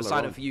Richarlison for Mangala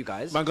signing on. for you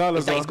guys. Mangala's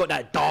is that he's on. got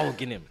that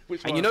dog in him.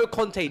 Which And one? you know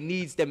Conte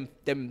needs them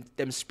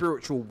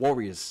spiritual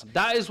warriors.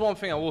 That is one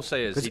thing I will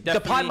say is he The Depay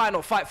definitely, might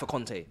not fight for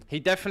Conte. he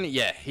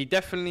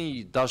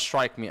definitely does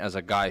strike me as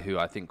a guy who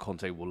I think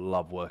Conte will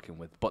love working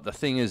with. But the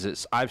thing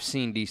is, I've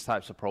seen these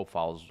types of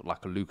profiles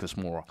like a Lucas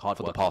Moura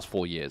for the past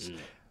 4 years.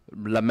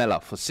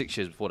 Lamella for 6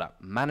 years before that.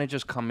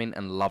 Managers come in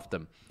and love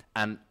them.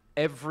 And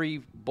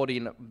everybody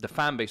in the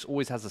fan base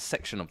always has a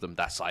section of them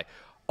that's like,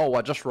 oh,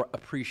 I just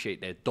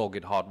appreciate their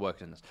dogged hard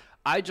workness.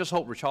 I just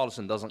hope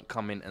Richarlison doesn't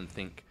come in and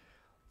think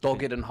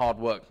dogged and hard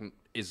work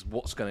is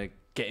what's going to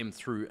get him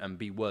through and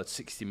be worth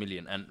 60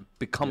 million and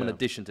become an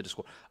addition to the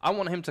squad. I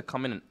want him to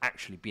come in and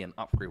actually be an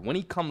upgrade. When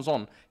he comes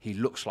on, he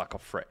looks like a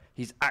threat.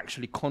 He's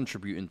actually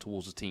contributing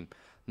towards the team,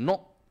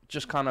 not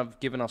just kind of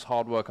giving us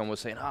hard work and we're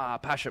saying,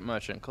 passionate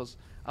merchant, because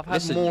I've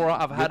had Moura,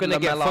 I've had You're going to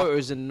get Lamella.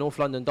 photos in North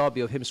London Derby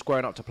of him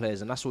squaring up to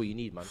players, and that's all you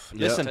need, man.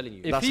 Listen, I'm telling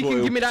you. if That's he what can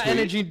he'll give me that tweet.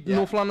 energy,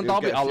 North London He'll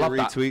Derby, get a I few love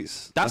that.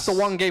 retweets. That's the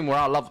one game where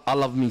I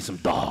love me some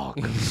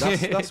dog.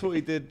 That's what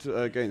he did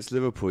against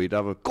Liverpool. He'd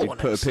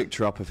put a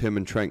picture up of him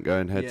and Trent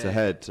going head to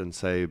head and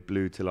say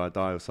 "blue till I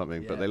die" or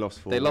something. But they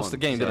lost 4-1. They lost the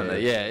game, didn't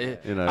they? Yeah.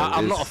 You know,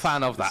 I'm not a it's-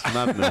 fan of that. It's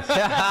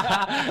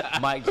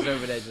madness. Mike's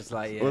over there just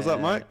like, yeah. What was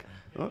that, Mike?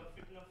 What?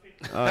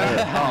 Nothing. Oh,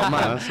 yeah.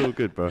 Man, that's all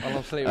good, bro. I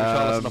love Slate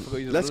Richarlison. I forgot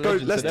he's a Let's go.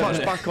 legend Let's today.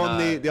 touch back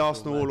on the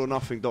Arsenal All or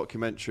Nothing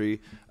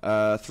documentary.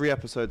 3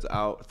 episodes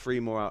out, 3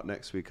 more out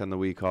next week and the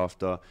week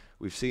after.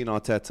 We've seen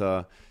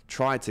Arteta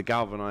try to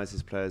galvanise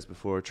his players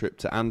before a trip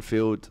to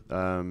Anfield.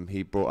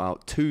 He brought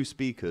out 2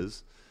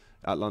 speakers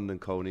at London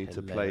Colney to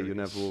play "You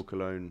Never Walk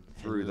Alone"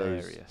 through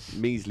Hilarious. those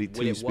measly Will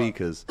 2 it work?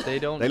 speakers. They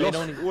don't. They They lost.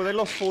 don't even- Well, they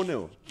lost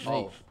 4-0.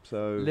 Oh.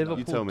 So you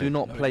Liverpool tell me. do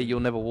not play "You'll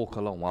Never Walk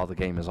Alone" while the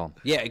game is on.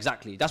 Yeah,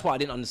 exactly. That's what I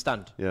didn't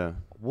understand. Yeah.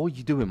 What are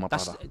you doing, my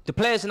That's brother? the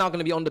players are now going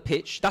to be on the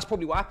pitch. That's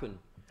probably what happened.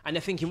 And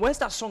they're thinking, where's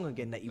that song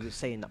again that he was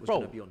saying that was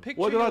going to be on?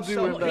 What did I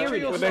do with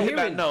that? When they hit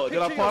that note, did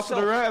I pass to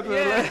the right or to the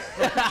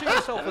left? Picture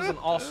yourself as an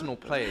Arsenal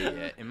player.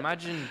 Yeah.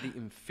 Imagine the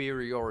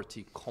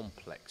inferiority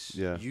complex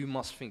Yeah. you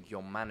must think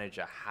your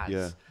manager has.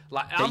 Yeah.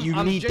 Like That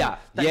you need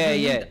that. Yeah,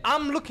 you yeah. need-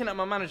 I'm looking at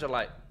my manager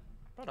like,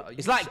 brother, are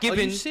It's you, like are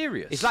giving. you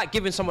serious? It's like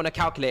giving someone a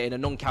calculator in a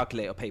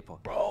non-calculator paper.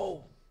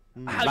 bro.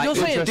 Like, You're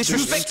saying interesting.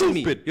 disrespecting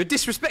me. Stupid. You're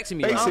disrespecting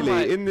me. man. Basically,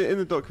 like- in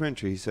the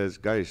documentary, he says,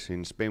 guys,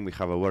 in Spain we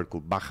have a word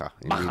called baja.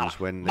 It means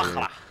when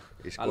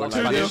it's I love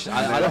called Spanish.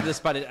 I love the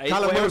Spanish.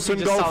 Callum Everything Wilson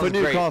just goal for sounds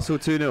great. Newcastle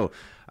 2-0.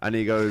 And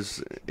he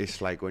goes,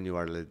 it's like when you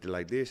are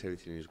like this,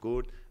 everything is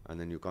good, and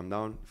then you come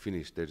down,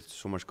 finish. There's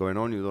so much going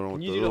on, you don't know what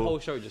Can to you do. do the whole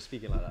show just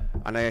speaking like that?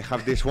 And I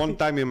have this one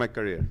time in my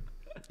career.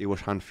 It was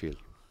Anfield.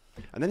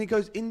 And then he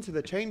goes into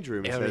the change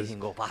room and says, Everything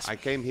go past I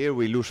came here,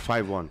 we lose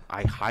 5-1.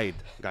 I hide,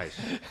 guys.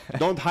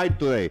 Don't hide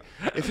today.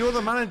 If you're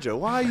the manager,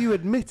 why are you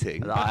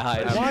admitting? I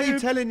hide. Why are you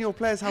telling your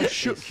players how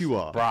shook you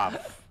are? Bruv,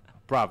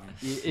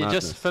 it Madness.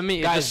 just for me,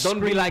 it Guys, just don't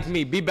be screamed- like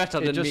me. Be better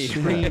It than just me.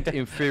 screamed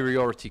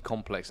inferiority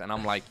complex, and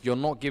I'm like, you're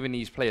not giving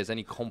these players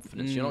any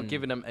confidence. You're not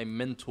giving them a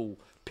mental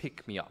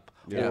pick me up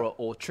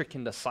or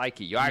tricking the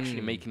psyche. You're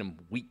actually making them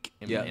weak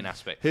in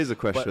aspect. Here's a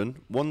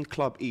question. One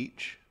club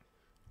each,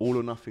 all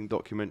or nothing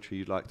documentary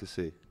you'd like to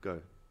see.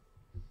 Go.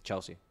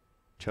 Chelsea.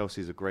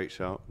 Chelsea's a great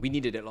shout. We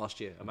needed it last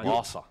year. Imagine.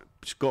 Barca.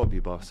 It's got to be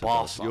Barca.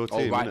 Barca. Your Oh,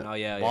 team, right innit? now,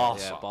 yeah,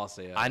 Barca.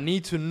 Barca, yeah. I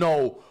need to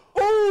know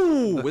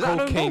Ooh, the was that an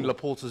own cocaine goal?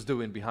 Laporta's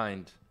doing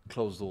behind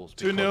closed doors.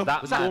 2-0,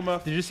 because that man-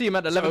 Bournemouth. Did you see him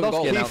at the It's own goal.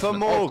 Lewandowski Kiefer announcement?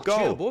 Moore, Oh, goal.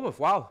 2-0 Bournemouth,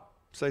 wow.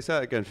 Say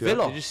that again. Fio.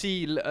 Villa. Did you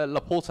see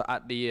Laporta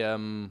at the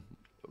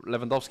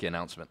Lewandowski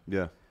announcement?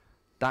 Yeah.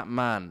 that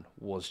man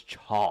was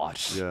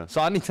charged. Yeah.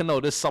 So I need to know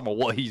this summer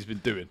what he's been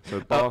doing.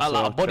 So Barca,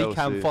 a body Chelsea.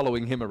 cam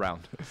following him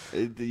around.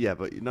 Yeah,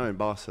 but you know in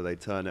Barca they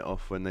turn it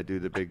off when they do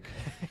the big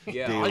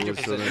Yeah, deals.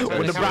 100%.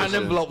 When the brown celebration.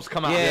 envelopes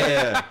come out.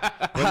 Yeah.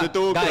 When the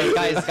door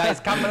guys,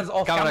 cameras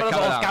off, cameras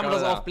Camera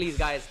off, down. please,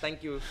 guys.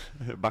 Thank you.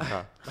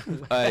 Baka.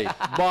 Hey,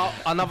 but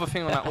another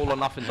thing on that All or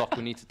Nothing doc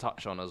we need to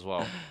touch on as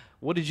well.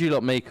 What did you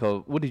make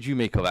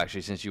of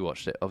actually since you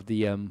watched it of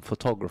the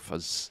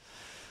photographers?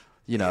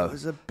 You know, It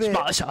was a bit.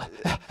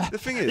 The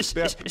thing is,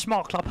 It's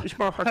my club. it's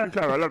my fucking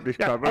club. I love this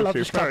club. I love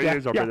this club.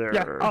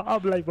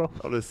 Unbelievable.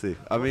 Honestly,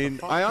 I mean,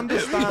 I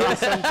understand the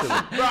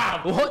sentiment.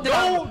 What did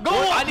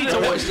I need to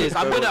watch this.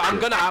 I'm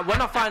gonna. When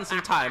I find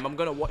some time, I'm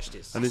gonna watch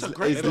this. And his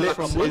Maybe like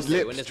on lips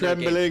Wednesday when there's no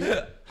game.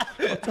 trembling.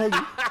 I told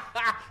you,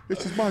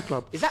 this is my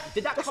club. Did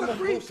that come off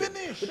great Wilson?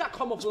 finish. Did that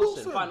come off It's Wilson?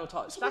 Wilson. Final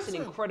touch. It's That's an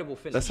Wilson. incredible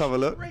finish. Let's have a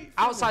look.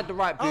 Outside the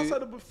right boot,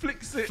 Outside of the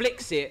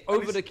flicks it.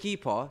 over the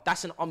keeper.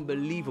 That's an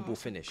unbelievable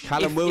finish.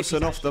 Callum If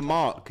Wilson he's off the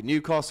mark.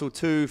 Newcastle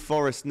 2,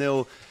 Forest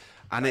 0.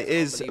 And it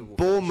is unbelievable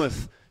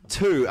Bournemouth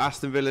 2,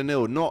 Aston Villa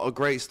 0. Not a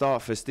great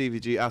start for Stevie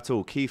G at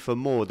all. Kiefer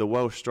Moore, the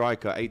Welsh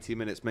striker, 80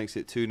 minutes makes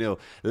it 2-0.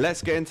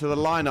 Let's get into the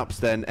lineups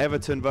then.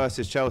 Everton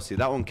versus Chelsea.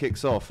 That one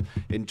kicks off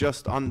in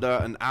just under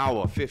an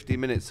hour, 50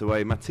 minutes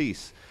away.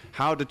 Matisse,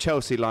 how did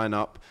Chelsea line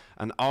up?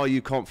 And are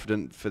you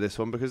confident for this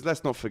one? Because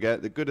let's not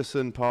forget that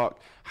Goodison Park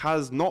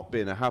has not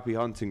been a happy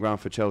hunting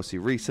ground for Chelsea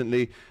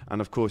recently. And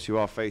of course, you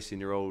are facing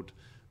your old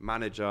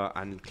manager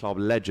and club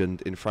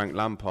legend in Frank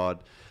Lampard.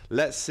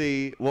 Let's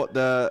see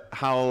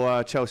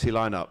how Chelsea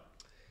line up.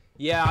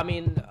 Yeah, I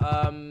mean,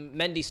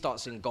 Mendy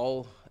starts in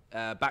goal.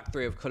 Back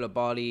three of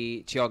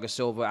Koulibaly, Thiago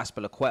Silva,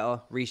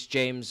 Azpilicueta, Reece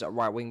James at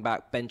right wing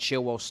back. Ben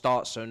Chilwell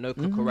starts, so no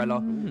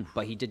Cucurella,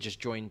 but he did just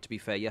join, to be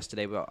fair,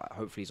 yesterday, but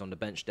hopefully he's on the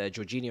bench there.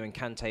 Jorginho and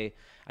Kante,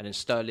 and then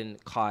Sterling,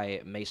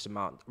 Kai, Mason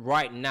Mount.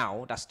 Right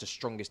now, that's the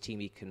strongest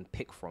team he can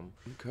pick from.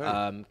 Okay.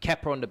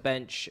 Kepa on the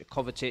bench,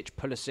 Kovacic,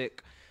 Pulisic,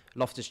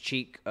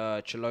 Loftus-Cheek,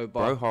 Chalobah.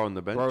 Broha on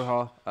the bench.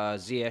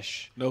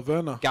 Ziyech, No,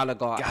 Werner.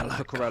 Gallagher, and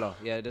Cucurella.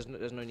 Yeah, there's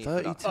no need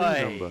for 32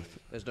 that. number.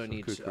 There's no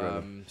need.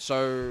 Cucurella.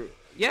 So,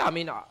 yeah, I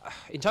mean,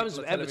 in terms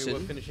of We're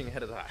Everton, finishing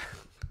ahead of that.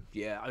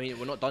 yeah, I mean,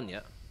 we're not done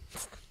yet.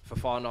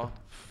 Fofana,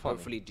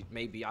 hopefully,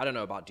 maybe, I don't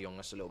know about De Jong,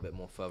 that's a little bit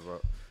more further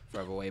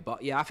away.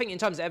 But yeah, I think in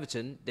terms of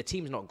Everton, the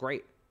team's not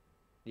great.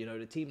 You know,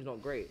 the team's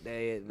not great.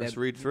 Let's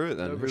read through it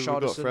then. no Who have we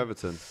got Richarlison. for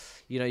Everton?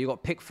 You know, you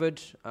got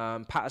Pickford,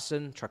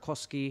 Patterson,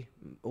 Tchaikovsky,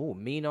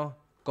 Mina,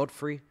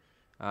 Godfrey,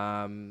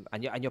 and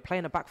you're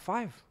playing a back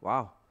five.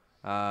 Wow.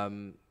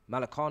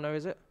 Malacano,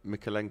 is it?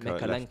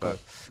 Mikalenko. left back.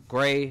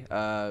 Gray,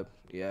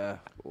 yeah.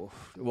 Oof.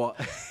 What?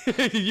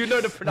 You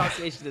know the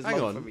pronunciation is Hang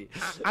wrong for on. me.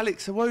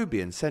 Alex Iwobi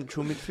in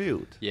central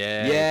midfield.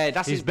 Yeah. Yeah,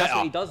 that's he's that's better.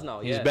 what he does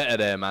now. He's yeah. better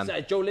there, man. It's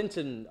a Joe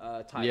Linton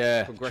type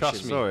Yeah, progression.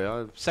 trust me. Sorry,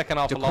 I Second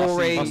half of last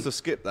Decore, season. must have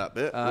skipped that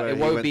bit. where It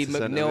he won't went be to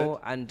centre McNeil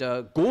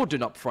and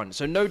Gordon up front.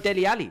 So no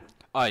Dele Alli.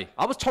 Aye.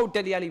 I was told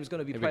Dele Alli was going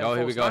to be Here we playing. go,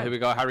 here we false go, nine. here we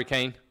go. Harry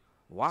Kane.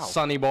 Wow.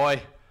 Sonny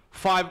boy.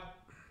 5.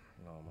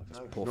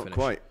 Poor Not finish.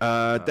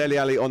 quite. Dele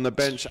Alli on the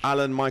bench.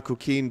 Allen, Michael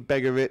Keane,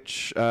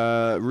 Begovic,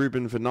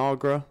 Ruben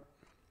Vinagre,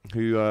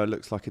 who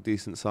looks like a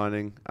decent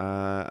signing.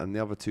 And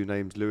the other two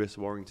names, Lewis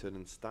Warrington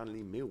and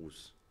Stanley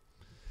Mills.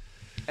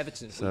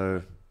 Everton's weak.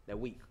 So, They're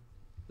weak.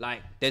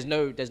 Like there's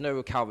no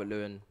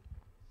Calvert-Lewin.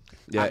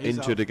 yeah, he's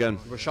injured out. again.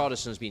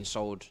 Richarlison's been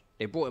sold.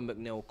 They brought in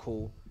McNeil.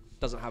 Cool.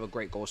 Doesn't have a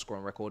great goal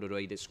scoring record, although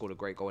he did score a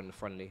great goal in the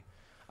friendly.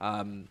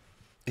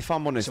 If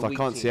I'm honest, It's a I weak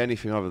can't see team.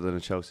 anything other than a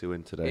Chelsea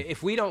win today.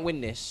 If we don't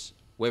win this,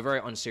 we're a very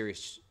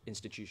unserious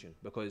institution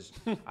because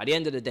at the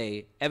end of the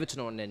day, Everton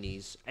are on their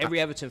knees. Every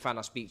Everton fan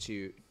I speak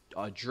to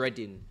are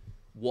dreading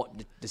what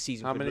the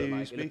season How could many look are you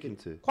like. speaking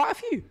to? Quite a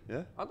few.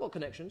 Yeah? I've got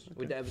connections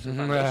with the Everton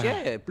fan base.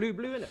 Yeah, blue,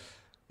 innit?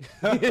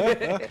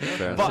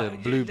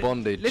 But Blue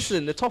bondage.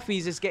 listen, the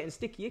Toffees is getting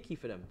sticky icky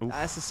for them.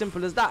 That's as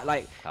simple as that.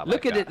 Like, I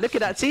look like at it. Look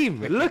at that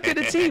team. Look at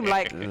the team.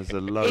 Like, It was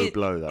a low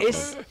blow, that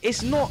one.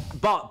 it's not.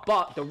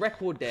 But the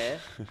record there.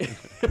 No,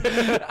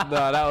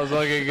 that was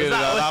fucking good.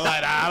 I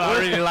like that. I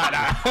really like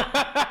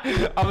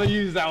that. I'm going to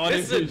use that one in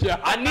Listen, future.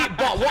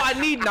 but what I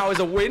need now is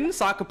a win,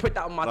 so I can put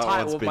that on my That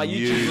title one's of my been YouTube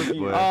used,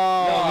 review. boy. No,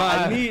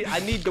 I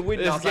need the win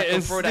now, It's so I can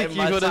getting throw that in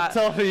my sticky for the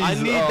title.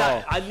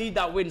 Toffees. I need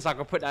that win, so I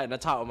can put that in the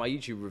title of my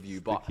YouTube review.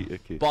 But Sticky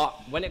icky. but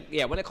when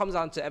it comes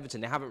down to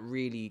Everton, they haven't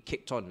really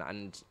kicked on,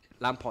 and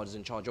Lampard is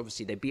in charge.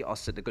 Obviously, they beat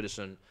us at the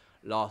Goodison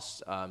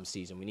last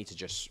season. We need to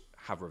just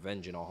have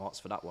revenge in our hearts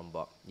for that one.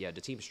 But yeah,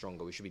 the team's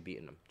stronger. We should be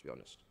beating them, to be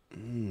honest.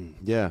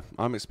 Yeah,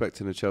 I'm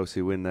expecting a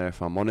Chelsea win there,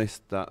 if I'm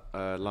honest. That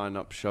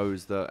lineup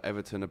shows that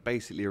Everton are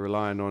basically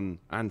relying on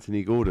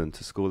Anthony Gordon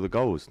to score the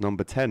goals,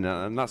 number 10.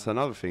 And that's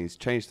another thing. He's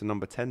changed to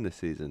number 10 this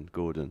season,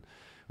 Gordon,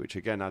 which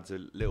again adds a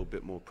little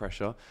bit more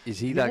pressure. Is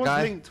he that was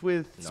guy? linked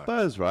with No.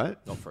 Spurs, right?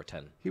 Not for a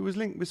 10. He was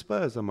linked with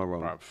Spurs, am I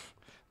wrong?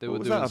 They What were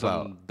was doing that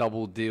some about?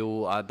 double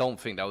deal. I don't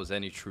think there was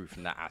any truth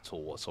in that at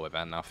all whatsoever.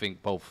 And I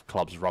think both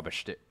clubs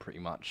rubbished it pretty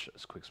much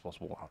as quick as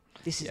possible.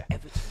 This is Yeah.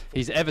 Everton.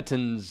 He's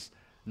Everton's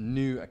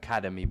new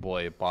academy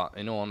boy, but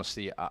in all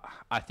honesty,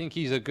 I think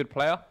he's a good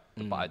player.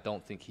 but I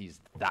don't think he's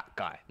that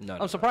guy. No,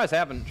 I'm surprised they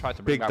haven't tried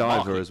to bring Big back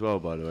diver Barkley. as well,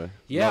 by the way.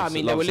 Yeah, Loves- I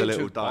mean, they were loves a linked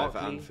little with dive at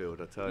Barkley,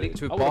 Anfield, I tell you.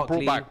 linked with I would've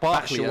Barkley, brought back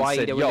Barkley and Batshuayi,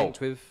 said, they were yo,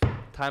 linked with.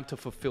 time to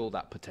fulfill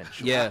that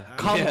potential. Yeah,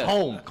 Come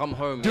home. Come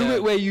home. Do yeah.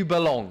 it where you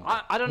belong.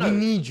 I don't know. We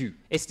need you.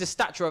 It's the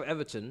stature of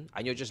Everton,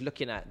 and you're just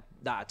looking at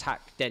that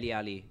attack, Dele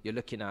Alli. You're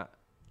looking at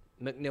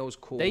McNeil's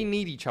call. They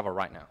need each other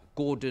right now.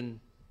 Gordon,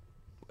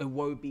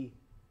 Iwobi.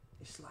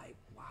 It's like,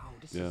 wow,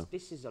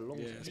 this is a long,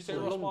 this is a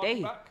long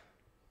day. No.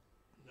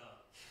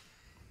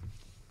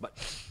 But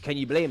can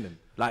you blame him?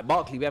 Like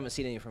Barkley, we haven't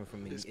seen anything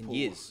from him in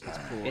years.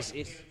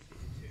 It's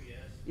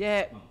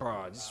yeah,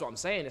 bro. This is what I'm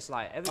saying. It's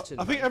like Everton.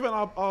 I think Everton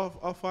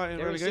are fighting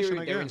relegation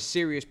again. They're in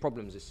serious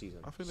problems this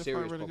season. I think they're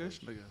serious fighting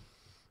relegation again.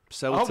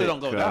 Celtic, I hope they don't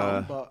go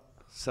down, but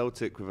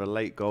Celtic with a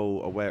late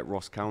goal away at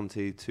Ross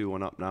County,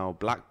 2-1 up now.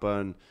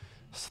 Blackburn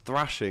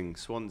thrashing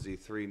Swansea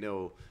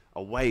 3-0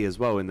 away as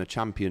well in the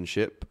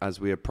Championship as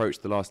we approach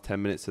the last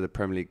 10 minutes of the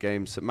Premier League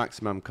game. St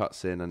Maximum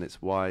cuts in and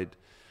it's wide.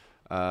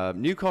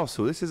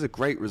 Newcastle, this is a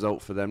great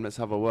result for them. Let's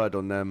have a word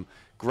on them.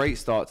 Great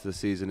start to the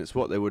season. It's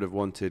what they would have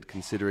wanted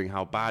considering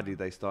how badly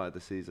they started the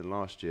season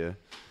last year.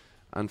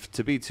 And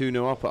to be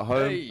 2-0 up at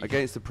home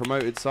against the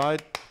promoted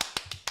side,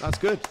 that's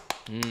good.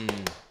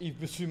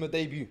 My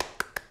debut.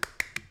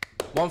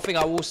 One thing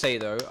I will say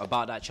though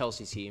about that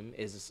Chelsea team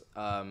is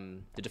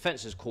the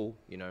defense is cool.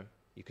 You know,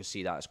 you can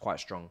see that it's quite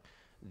strong.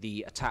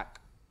 The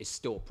attack is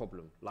still a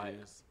problem. Like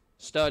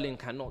Sterling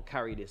cannot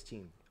carry this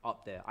team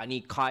up there. I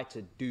need Kai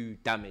to do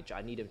damage.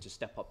 I need him to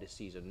step up this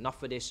season.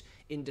 Enough of this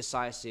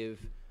indecisive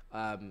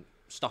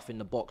stuff in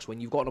the box.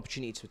 When you've got an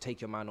opportunity to take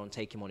your man on,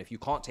 take him on. If you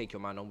can't take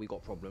your man on, we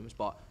got problems.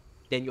 But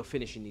then your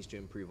finishing needs to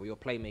improve, or your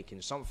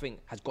playmaking. Something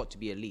has got to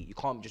be elite. You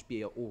can't just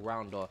be an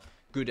all-rounder,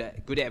 good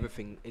at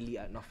everything, elite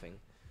at nothing.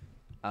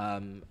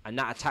 And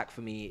that attack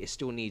for me, it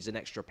still needs an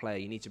extra player.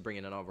 You need to bring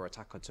in another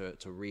attacker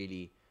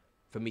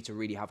for me to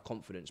really have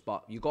confidence.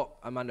 But you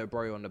got Amando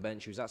Broyo on the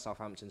bench, who's at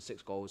Southampton,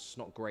 6 goals. It's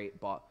not great,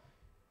 but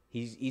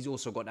he's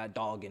also got that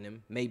dog in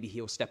him. Maybe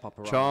he'll step up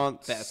around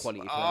better quality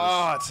players.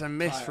 Oh, it's a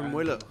miss from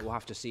Willock. We'll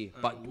have to see.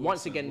 But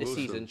once again this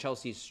season,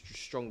 Chelsea's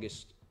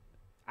strongest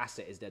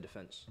asset is their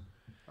defence.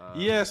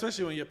 yeah,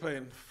 especially when you're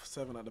playing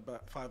 7 at the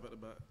back, 5 at the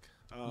back.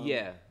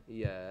 Yeah,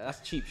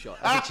 that's a cheap shot.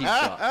 That's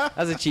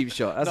a cheap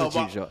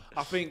shot.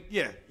 I think,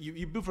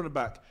 you build from the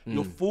back.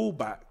 Your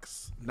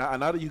full-backs, now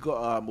that you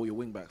got, or your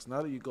wing-backs,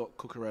 now that you got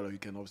Cucurella, who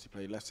can obviously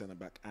play left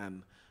centre-back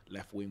and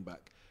left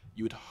wing-back,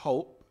 you would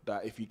hope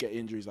that if you get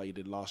injuries like you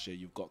did last year,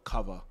 you've got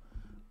cover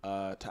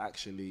to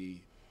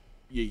actually,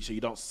 so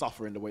you don't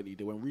suffer in the way that you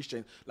did. When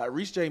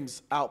Reece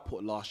James'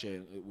 output last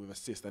year with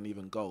assists and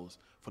even goals,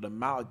 for the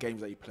amount of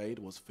games that he played,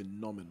 was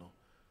phenomenal.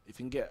 If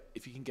you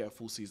can get a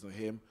full season of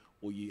him,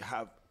 or you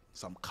have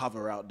some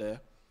cover out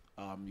there,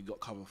 you got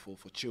cover for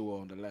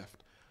Chilwell on the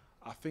left.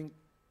 I think,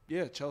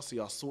 Chelsea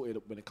are sorted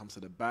when it comes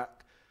to the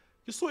back.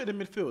 You're sorted in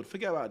midfield.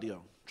 Forget about De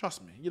Jong.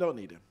 Trust me, you don't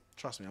need him.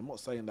 Trust me, I'm not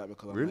saying that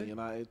because I'm at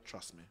United.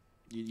 Trust me,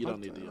 you don't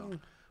need De Jong.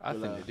 I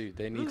think they do.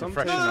 They need to No,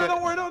 freshen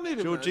don't worry, don't need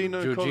him.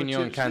 Jorginho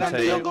and Man,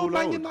 Kante. go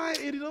Man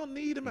United. You don't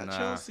need him at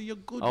Chelsea. You're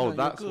good. Oh, man.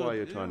 that's You're good. why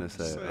you're trying to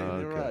say it. Oh,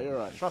 You're okay. right. You're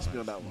right. Trust me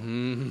on that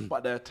one.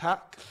 But the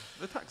attack's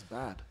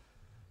bad.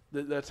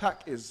 The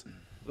attack is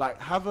like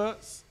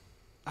Havertz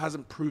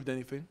hasn't proved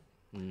anything.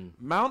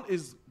 Mount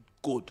is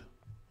good.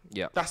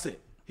 Yeah. That's it.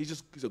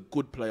 He's a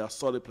good player,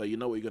 solid player. You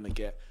know what you're gonna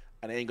get,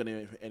 and it ain't gonna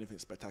be anything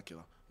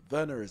spectacular.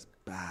 Werner is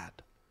bad.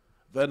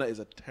 Werner is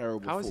a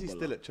terrible How is he footballer.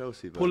 still at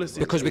Chelsea? Pulisic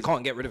Because we is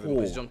can't get rid of him.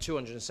 poor. Because he's on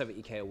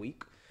 270k a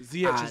week.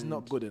 Ziyech is And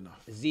not good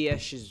enough.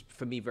 Ziyech is,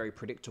 for me, very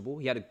predictable.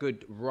 He had a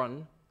good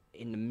run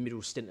in the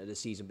middle stint of the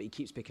season, but he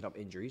keeps picking up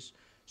injuries.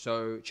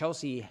 So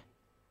Chelsea,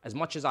 as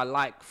much as I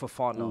like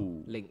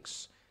Fofana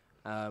links,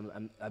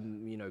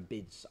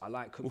 bids, I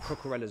like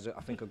Cucurella's,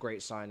 I think, a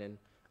great signing.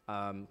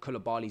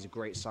 Koulibaly's a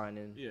great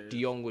signing. De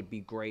Jong would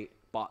be great,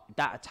 but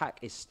that attack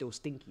is still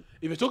stinky.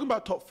 If you're talking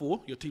about top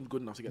 4, your team's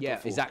good enough to get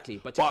top 4. Exactly.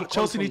 But kick on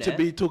Chelsea from need to there-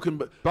 be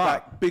talking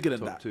like bigger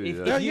than that. 2,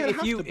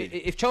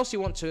 If Chelsea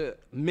want to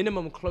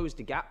minimum close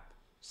the gap,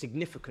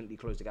 significantly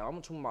close the gap, I'm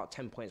not talking about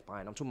 10 points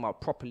behind. I'm talking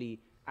about properly,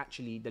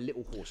 actually, the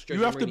little horse.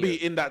 You have to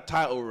be in that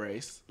title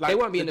race. Like, They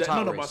won't be in the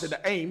title No, race. but I said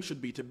the aim should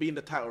be to be in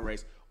the title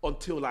race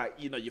until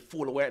you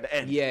fall away at the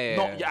end. Yeah.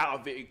 Not you're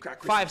out of it. You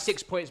crack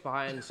 5-6 points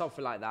behind,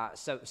 something like that,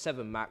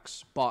 7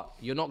 max. But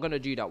you're not going to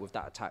do that with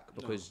that attack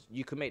because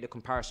you can make the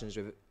comparisons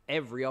with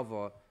every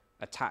other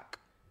attack.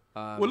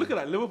 Well, look at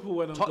that. Liverpool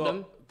went and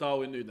Tottenham, got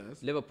Darwin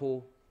Núñez.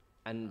 Liverpool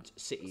and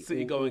City.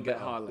 City go and get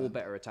better, Haaland. all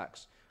better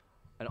attacks.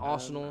 And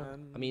Arsenal,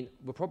 I mean,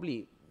 we're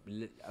probably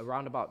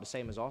around about the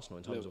same as Arsenal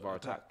in terms of our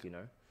attack, you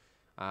know.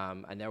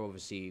 And they're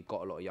obviously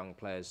got a lot of young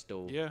players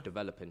still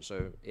developing.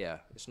 So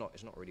it's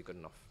not really good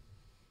enough.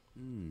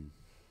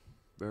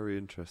 Very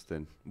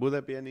interesting. Will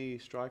there be any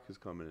strikers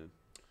coming in?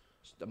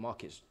 The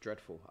market's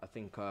dreadful. I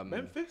think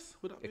Memphis?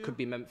 Would that it could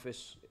be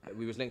Memphis.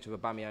 We was linked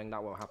with Aubameyang.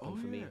 That won't happen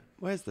for me.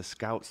 Where's the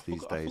scouts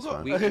these days,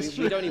 man? We don't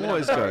even What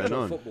have is a going director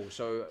of on? football,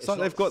 so It's like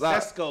they've got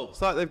that. Cesco.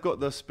 It's like they've got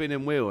the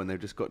spinning wheel and they've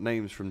just got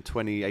names from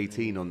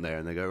 2018 on there,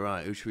 and they go,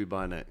 right, who should we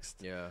buy next?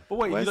 Yeah. But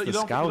wait, Where's you the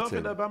don't think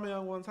scouting? the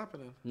Aubameyang one's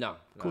happening? No.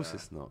 Of course,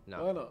 it's not.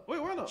 No. Why not?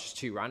 Wait, why not? It's just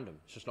too random.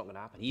 It's just not going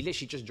to happen. He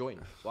literally just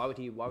joined. Why would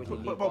he leave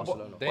But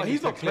Barcelona? But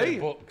he's not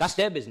playing. That's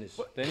their business.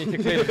 They need to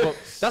clear the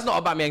books. That's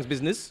not Aubameyang's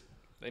business.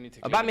 They need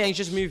to clear Aubameyang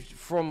just moved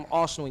from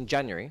Arsenal in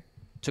January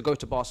to go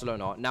to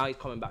Barcelona. Now he's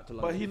coming back to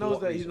London. But he For knows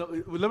what that he's reason?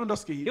 not. With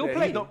Lewandowski, He'll yeah,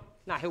 play. he's not.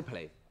 Nah, he'll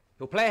play.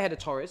 He'll play ahead of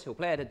Torres. He'll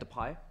play ahead of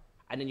Depay,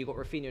 and then you got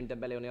Rafinha and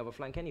Dembele on the other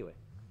flank anyway.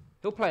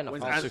 He'll play enough.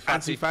 Ansu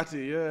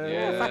Fati,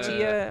 yeah.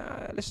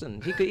 Fati,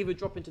 listen, he could either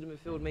drop into the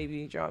midfield,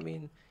 maybe. Do you know what I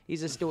mean?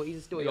 He's still a You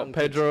young got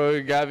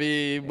Pedro,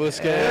 Gavi,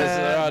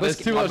 Busquets. There's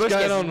too much Busquets,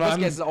 going on, man.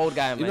 Busquets is an old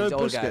guy, man. You know, He's an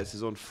old guy. Busquets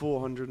is on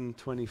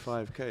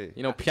 425k.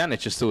 You know,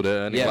 Pjanic is still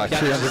there, and he's Yeah, like Pjanic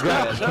 300 is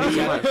grand. still there. He's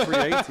like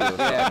 380 or something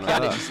Yeah, like Pjanic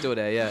that. is still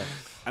there. Yeah.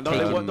 And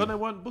don't they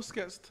want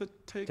Busquets to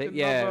take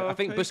Yeah, I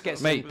think pay Busquets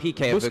cut? Mate, and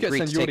PK have Busquets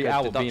agreed and to take Jordi a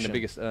Alba being the deduction.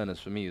 biggest earners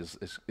for me is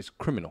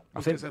criminal. I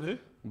Busquets think and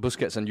who?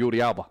 Busquets and Jordi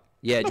Alba.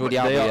 Yeah, Jordi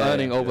Alba. They are yeah,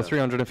 earning over No, but it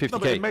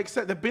 350k. makes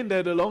sense. They've been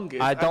there the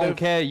longest. I and don't they've-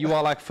 care. You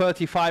are like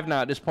 35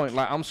 now at this point.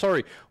 Like, I'm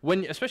sorry,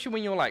 especially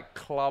when you're like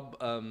club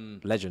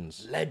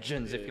Legends.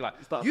 legends, if you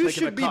like, Start you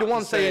taking should the be the cut one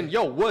and saying- saying,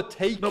 "Yo, we're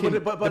taking No,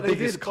 but the they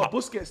biggest did. cut." But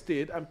Busquets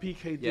did, and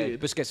PK Yeah,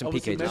 did. Busquets and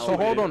Obviously, PK did. now So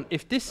we're- hold on.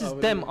 If this is Oh,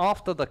 them really?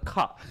 after the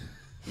cut,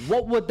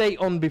 what were they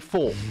on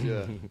before?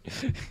 Yeah.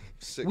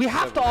 We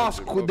have to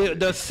ask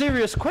the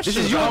serious questions.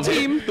 This is your about it.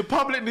 team. The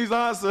public needs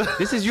answers.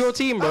 This is your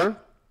team, bro.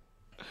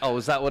 Oh,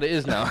 is that what it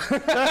is now?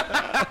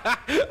 I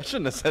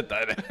shouldn't have said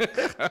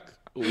that.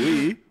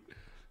 We?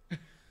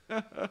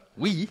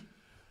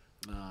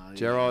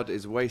 Gerard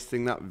is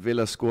wasting that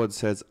Villa squad,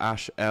 says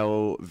Ash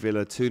L.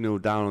 Villa 2-0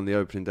 down on the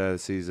opening day of the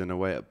season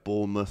away at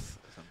Bournemouth,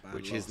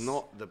 which is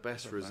not the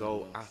best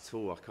result at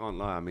all. I can't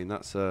lie. I mean,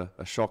 that's a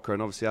shocker.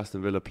 And obviously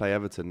Aston Villa play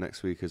Everton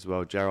next week as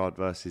well. Gerard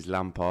versus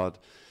Lampard.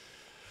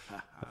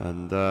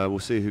 And we'll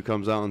see who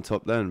comes out on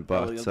top then.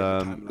 But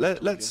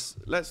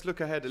let's look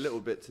ahead a little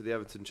bit to the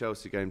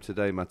Everton-Chelsea game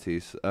today,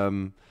 Matisse.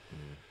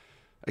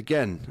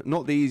 Again,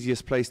 not the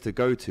easiest place to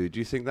go to. Do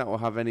you think that will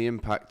have any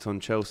impact on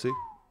Chelsea?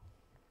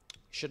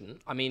 Shouldn't.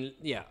 I mean,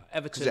 yeah,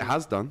 Everton. Because it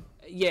has done.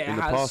 Yeah, in it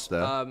the has. past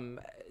there.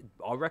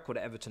 Our record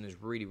at Everton is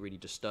really, really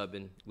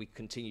disturbing. We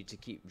continue to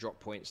keep drop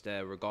points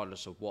there,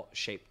 regardless of what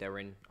shape they're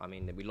in. I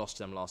mean, we lost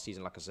them last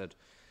season, like I said.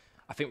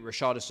 I think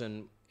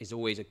Richarlison is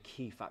always a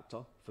key factor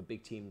for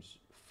big teams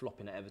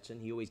flopping at Everton.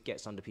 He always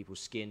gets under people's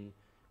skin,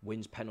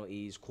 wins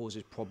penalties,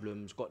 causes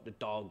problems, got the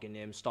dog in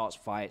him, starts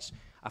fights.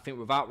 I think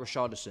without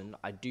Richarlison,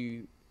 I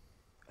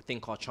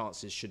think our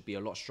chances should be a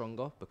lot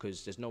stronger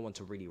because there's no one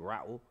to really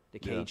rattle the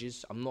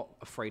cages. I'm not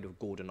afraid of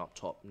Gordon up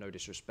top, no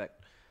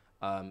disrespect.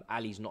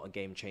 Ali's not a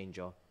game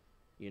changer.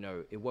 You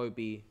know, it won't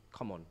be,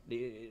 come on.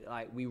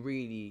 Like, we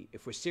really,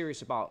 if we're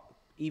serious about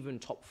even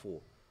top four,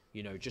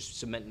 you know, just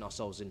cementing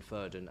ourselves in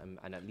third and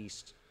at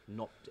least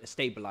not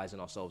stabilising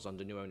ourselves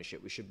under new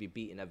ownership, we should be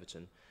beating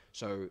Everton.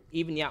 So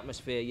even the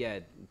atmosphere, yeah,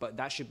 but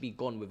that should be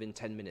gone within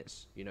 10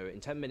 minutes. You know, in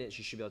 10 minutes,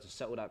 you should be able to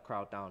settle that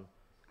crowd down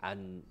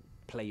and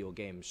play your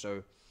game.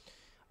 So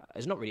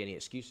there's not really any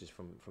excuses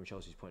from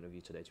Chelsea's point of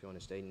view today, to be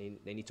honest. They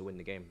need to win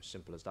the game,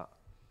 simple as that.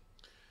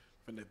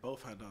 And they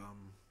both had,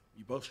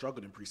 you both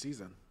struggled in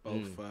pre-season,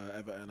 both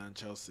Everton and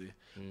Chelsea.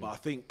 But I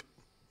think,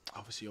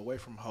 obviously, away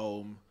from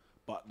home,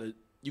 but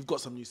you've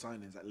got some new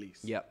signings at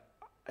least. Yep.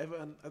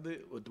 Everton,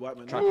 or Dwight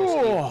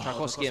McNeil.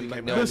 Trakowski and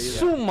came McNeil. early,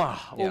 Basuma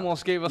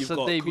almost gave us You've a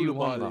got debut Koulibaly.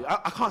 wonder.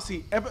 I can't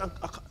see Everton.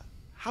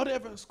 How did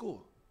Everton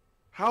score?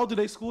 How did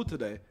they score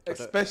today?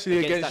 Especially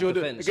against that your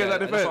defense. against that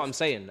That's defense. what I'm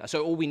saying.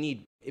 So all we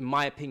need, in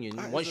my opinion,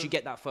 once you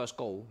get that first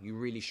goal, you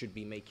really should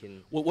be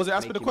making. Was it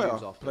making moves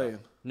Azpilicueta after playing?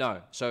 that.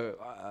 No. So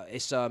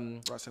it's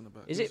Right centre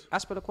back. Is it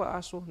Azpilicueta I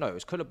saw? No, it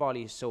was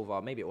Koulibaly,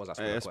 Silva. Maybe it was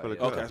Azpilicueta.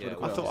 Azpilicueta. Okay, Yeah,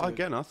 Azpilicueta. I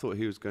whatever. thought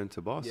he was going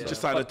to Barca. Yeah.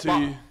 Just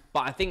signed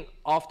But I think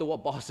after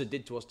what Barca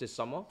did to us this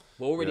summer,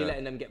 we're already Yeah.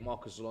 letting them get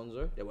Marcus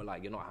Alonso. They were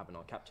like, you're not having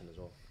our captain as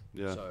well.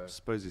 Yeah, So, I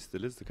suppose he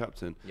still is the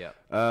captain.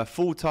 yeah.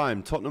 Full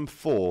time, Tottenham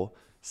 4,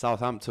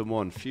 Southampton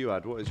 1.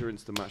 Fuad, what is your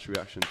instant match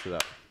reaction to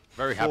that?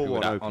 Very happy 4-1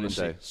 with that, opening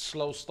honestly. day.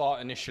 Slow start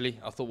initially.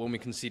 I thought when we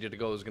conceded a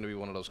goal, it was going to be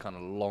one of those kind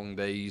of long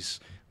days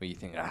where you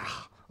think,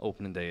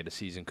 opening day of the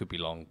season could be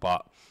long.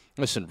 But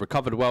listen,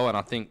 recovered well, and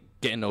I think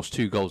getting those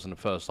 2 goals in the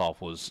first half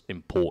was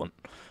important.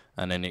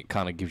 And then it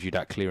kind of gives you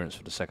that clearance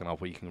for the second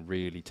half where you can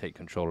really take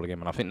control of the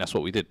game. And I think that's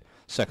what we did.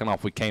 Second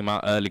half, we came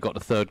out early, got the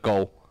 3rd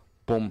goal.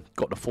 Boom,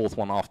 got the 4th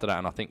one after that.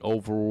 And I think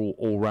overall,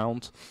 all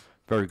round,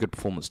 very good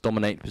performance.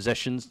 Dominated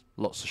possessions,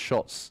 lots of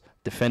shots,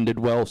 defended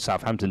well.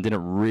 Southampton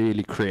didn't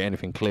really create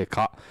anything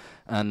clear-cut.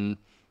 And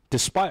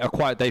despite a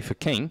quiet day for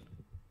Kane,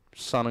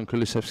 Son and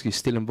Kulusevski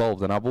still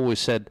involved. And I've always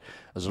said,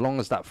 as long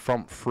as that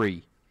front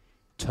 3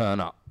 turn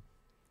up,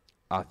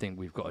 I think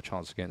we've got a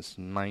chance against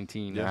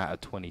 19 out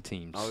of 20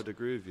 teams. I would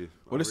agree with you.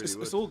 Well, I it's really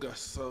would.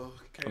 August, so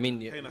Kane, I mean,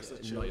 Kane has to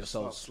not chill,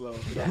 yourselves. start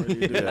slow. We don't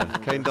really do Yeah,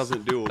 that. Kane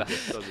doesn't do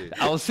August, does he?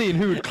 I was seeing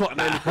who would clock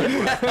that.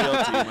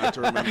 FPL team, I have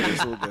to remember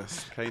it's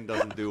August. Kane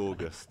doesn't do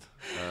August.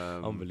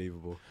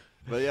 Unbelievable.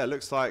 But yeah, it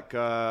looks like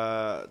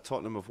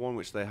Tottenham have won,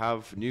 which they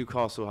have.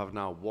 Newcastle have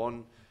now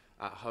won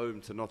at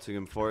home to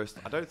Nottingham Forest.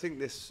 I don't think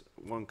this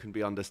one can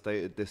be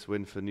understated, this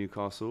win for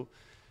Newcastle.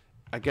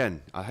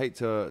 Again, I hate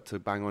to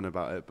bang on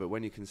about it, but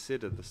when you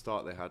consider the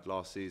start they had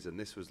last season,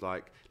 this was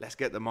like, let's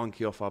get the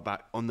monkey off our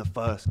back on the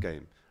first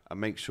game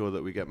and make sure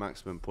that we get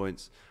maximum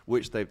points,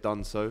 which they've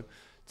done so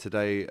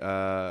today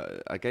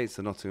against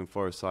the Nottingham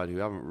Forest side, who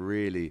haven't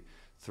really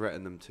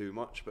threatened them too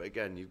much. But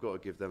again, you've got to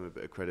give them a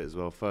bit of credit as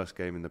well. First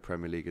game in the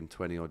Premier League in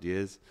 20-odd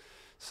years.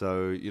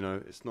 So, you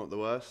know, it's not the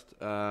worst.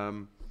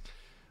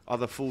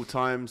 Other full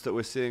times that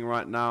we're seeing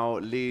right now,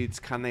 Leeds,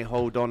 can they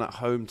hold on at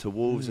home to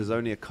Wolves? There's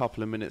only a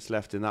couple of minutes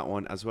left in that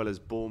one, as well as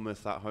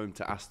Bournemouth at home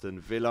to Aston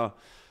Villa.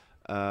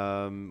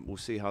 We'll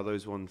see how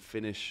those one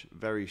finish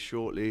very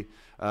shortly.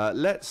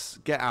 Let's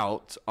get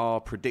out our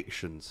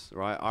predictions,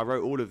 right? I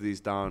wrote all of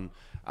these down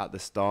at the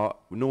start.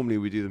 Normally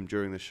we do them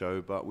during the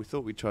show, but we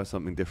thought we'd try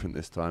something different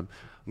this time.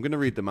 I'm going to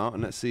read them out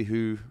and let's see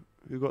who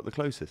got the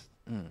closest.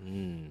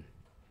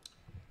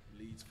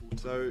 Leeds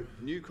So,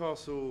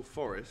 Newcastle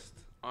Forest.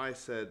 I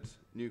said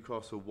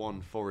Newcastle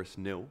 1, Forest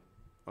 0.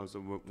 I was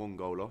 1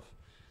 goal off.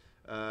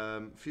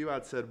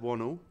 Fuad said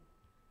 1-0.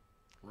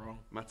 Wrong.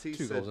 Matisse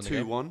 2 said goals in the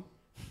game. 2-1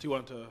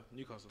 2-1 to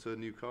Newcastle. to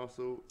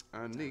Newcastle.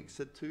 And Neeks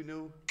said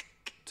 2-0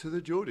 to the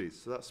Geordies.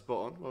 So that's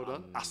spot on. Well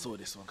done. I saw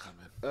this one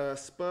coming.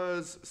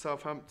 Spurs,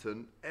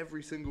 Southampton.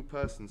 Every single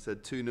person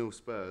said 2-0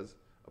 Spurs.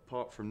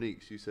 Apart from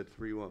Neeks, you said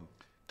 3-1.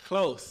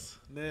 Close.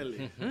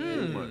 Nearly.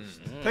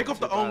 Almost. Take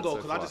off the Too own bad goal so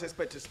because I far. just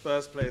expected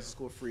Spurs players to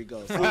score 3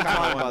 goals. Full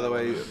time, by the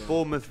way,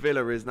 Bournemouth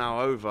Villa is now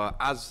over,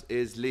 as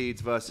is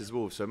Leeds versus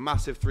Wolves. So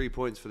massive 3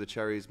 points for the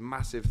Cherries,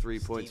 massive 3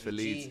 points for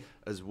Stevie Leeds G.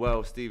 as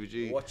well. Stevie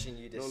G, Watching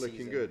you this not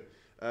looking season. good.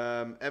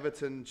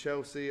 Everton,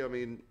 Chelsea, I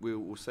mean,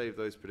 we'll save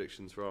those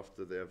predictions for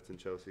after the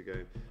Everton-Chelsea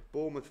game.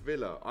 Bournemouth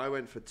Villa, I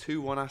went for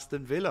 2-1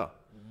 Aston Villa.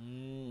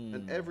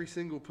 And every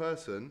single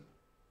person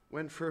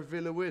went for a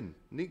Villa win.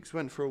 Neeks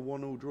went for a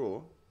 1-1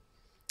 draw,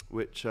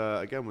 which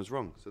again was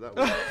wrong. So that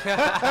was,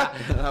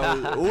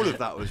 all of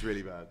that was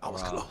really bad. I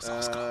was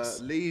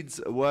close. Leeds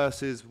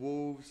versus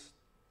Wolves.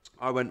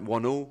 I went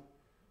 1-1.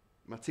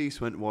 Matisse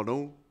went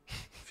 1-1.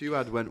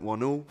 Fuad went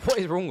 1-1. What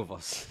is wrong with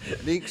us?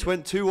 Neeks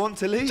went 2-1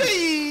 to Leeds.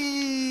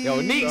 Yo,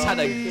 Neeks had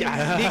a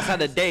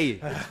day.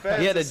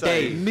 He had a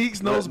day.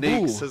 Neeks knows But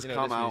Neeks ball. has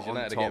come out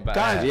on top.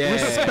 Guys, Yeah.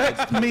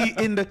 respect me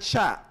in the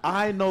chat.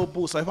 I know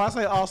ball. So if I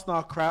say Arsenal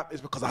are crap,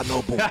 it's because I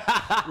know ball.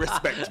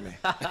 Respect me.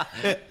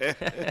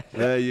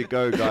 There you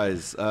go,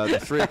 guys. The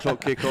 3 o'clock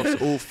kickoffs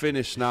all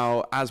finished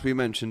now. As we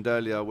mentioned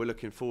earlier, we're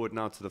looking forward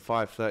now to the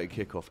 5:30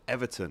 kickoff.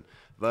 Everton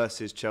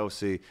versus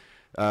Chelsea.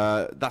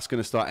 That's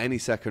going to start any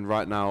second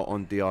right now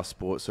on DR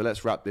Sports. So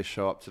let's wrap this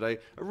show up today.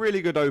 A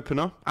really good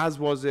opener, as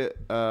was it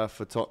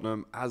for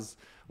Tottenham, as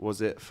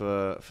was it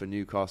for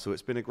Newcastle.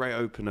 It's been a great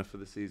opener for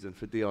the season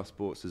for DR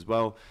Sports as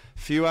well.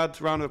 Fuad,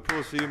 round of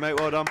applause for you, mate.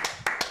 Well done.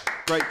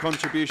 Great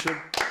contribution.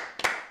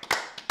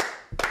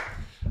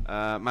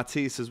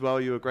 Matisse as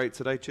well, you were great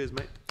today. Cheers,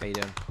 mate. How you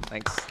doing?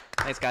 Thanks.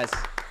 Thanks, guys.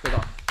 Good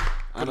luck.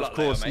 And luck of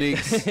course, later,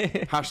 mate.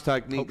 Neeks.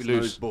 Hashtag Neeks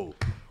knows ball.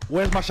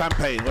 Where's my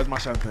champagne? Where's my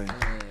champagne?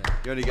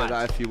 You only get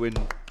that if you win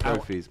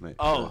trophies, mate.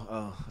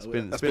 It's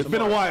been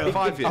been a while.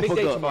 5 years. Big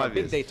day tomorrow. 5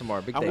 Big years. day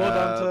tomorrow. Big And day. well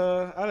done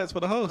to Alex for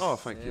the host. Oh,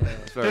 thank you.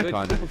 It's very Good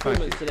kind of you. Thank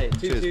you. performance today. 2-2.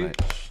 Cheers,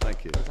 mate.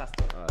 Thank you.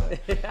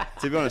 Fantastic.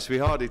 To be honest, we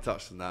hardly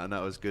touched on that, and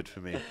that was good for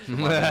me, for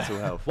my mental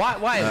health.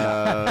 Why is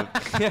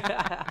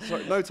that?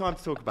 Sorry, no time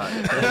to talk about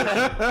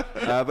it.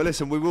 But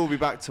listen, we will be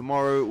back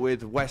tomorrow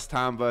with West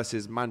Ham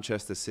versus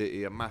Manchester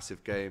City, a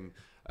massive game,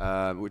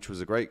 which was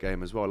a great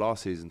game as well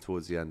last season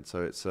towards the end.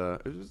 So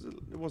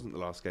it wasn't the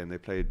last game. They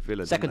played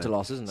Villa. Second didn't to they?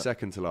 last, isn't it?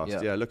 Second to last.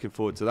 Yeah. Yeah, looking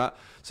forward to that.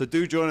 So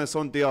do join us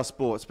on DR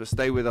Sports, but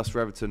stay with us for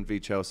Everton v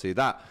Chelsea.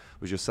 That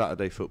was your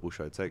Saturday football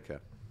show. Take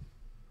care.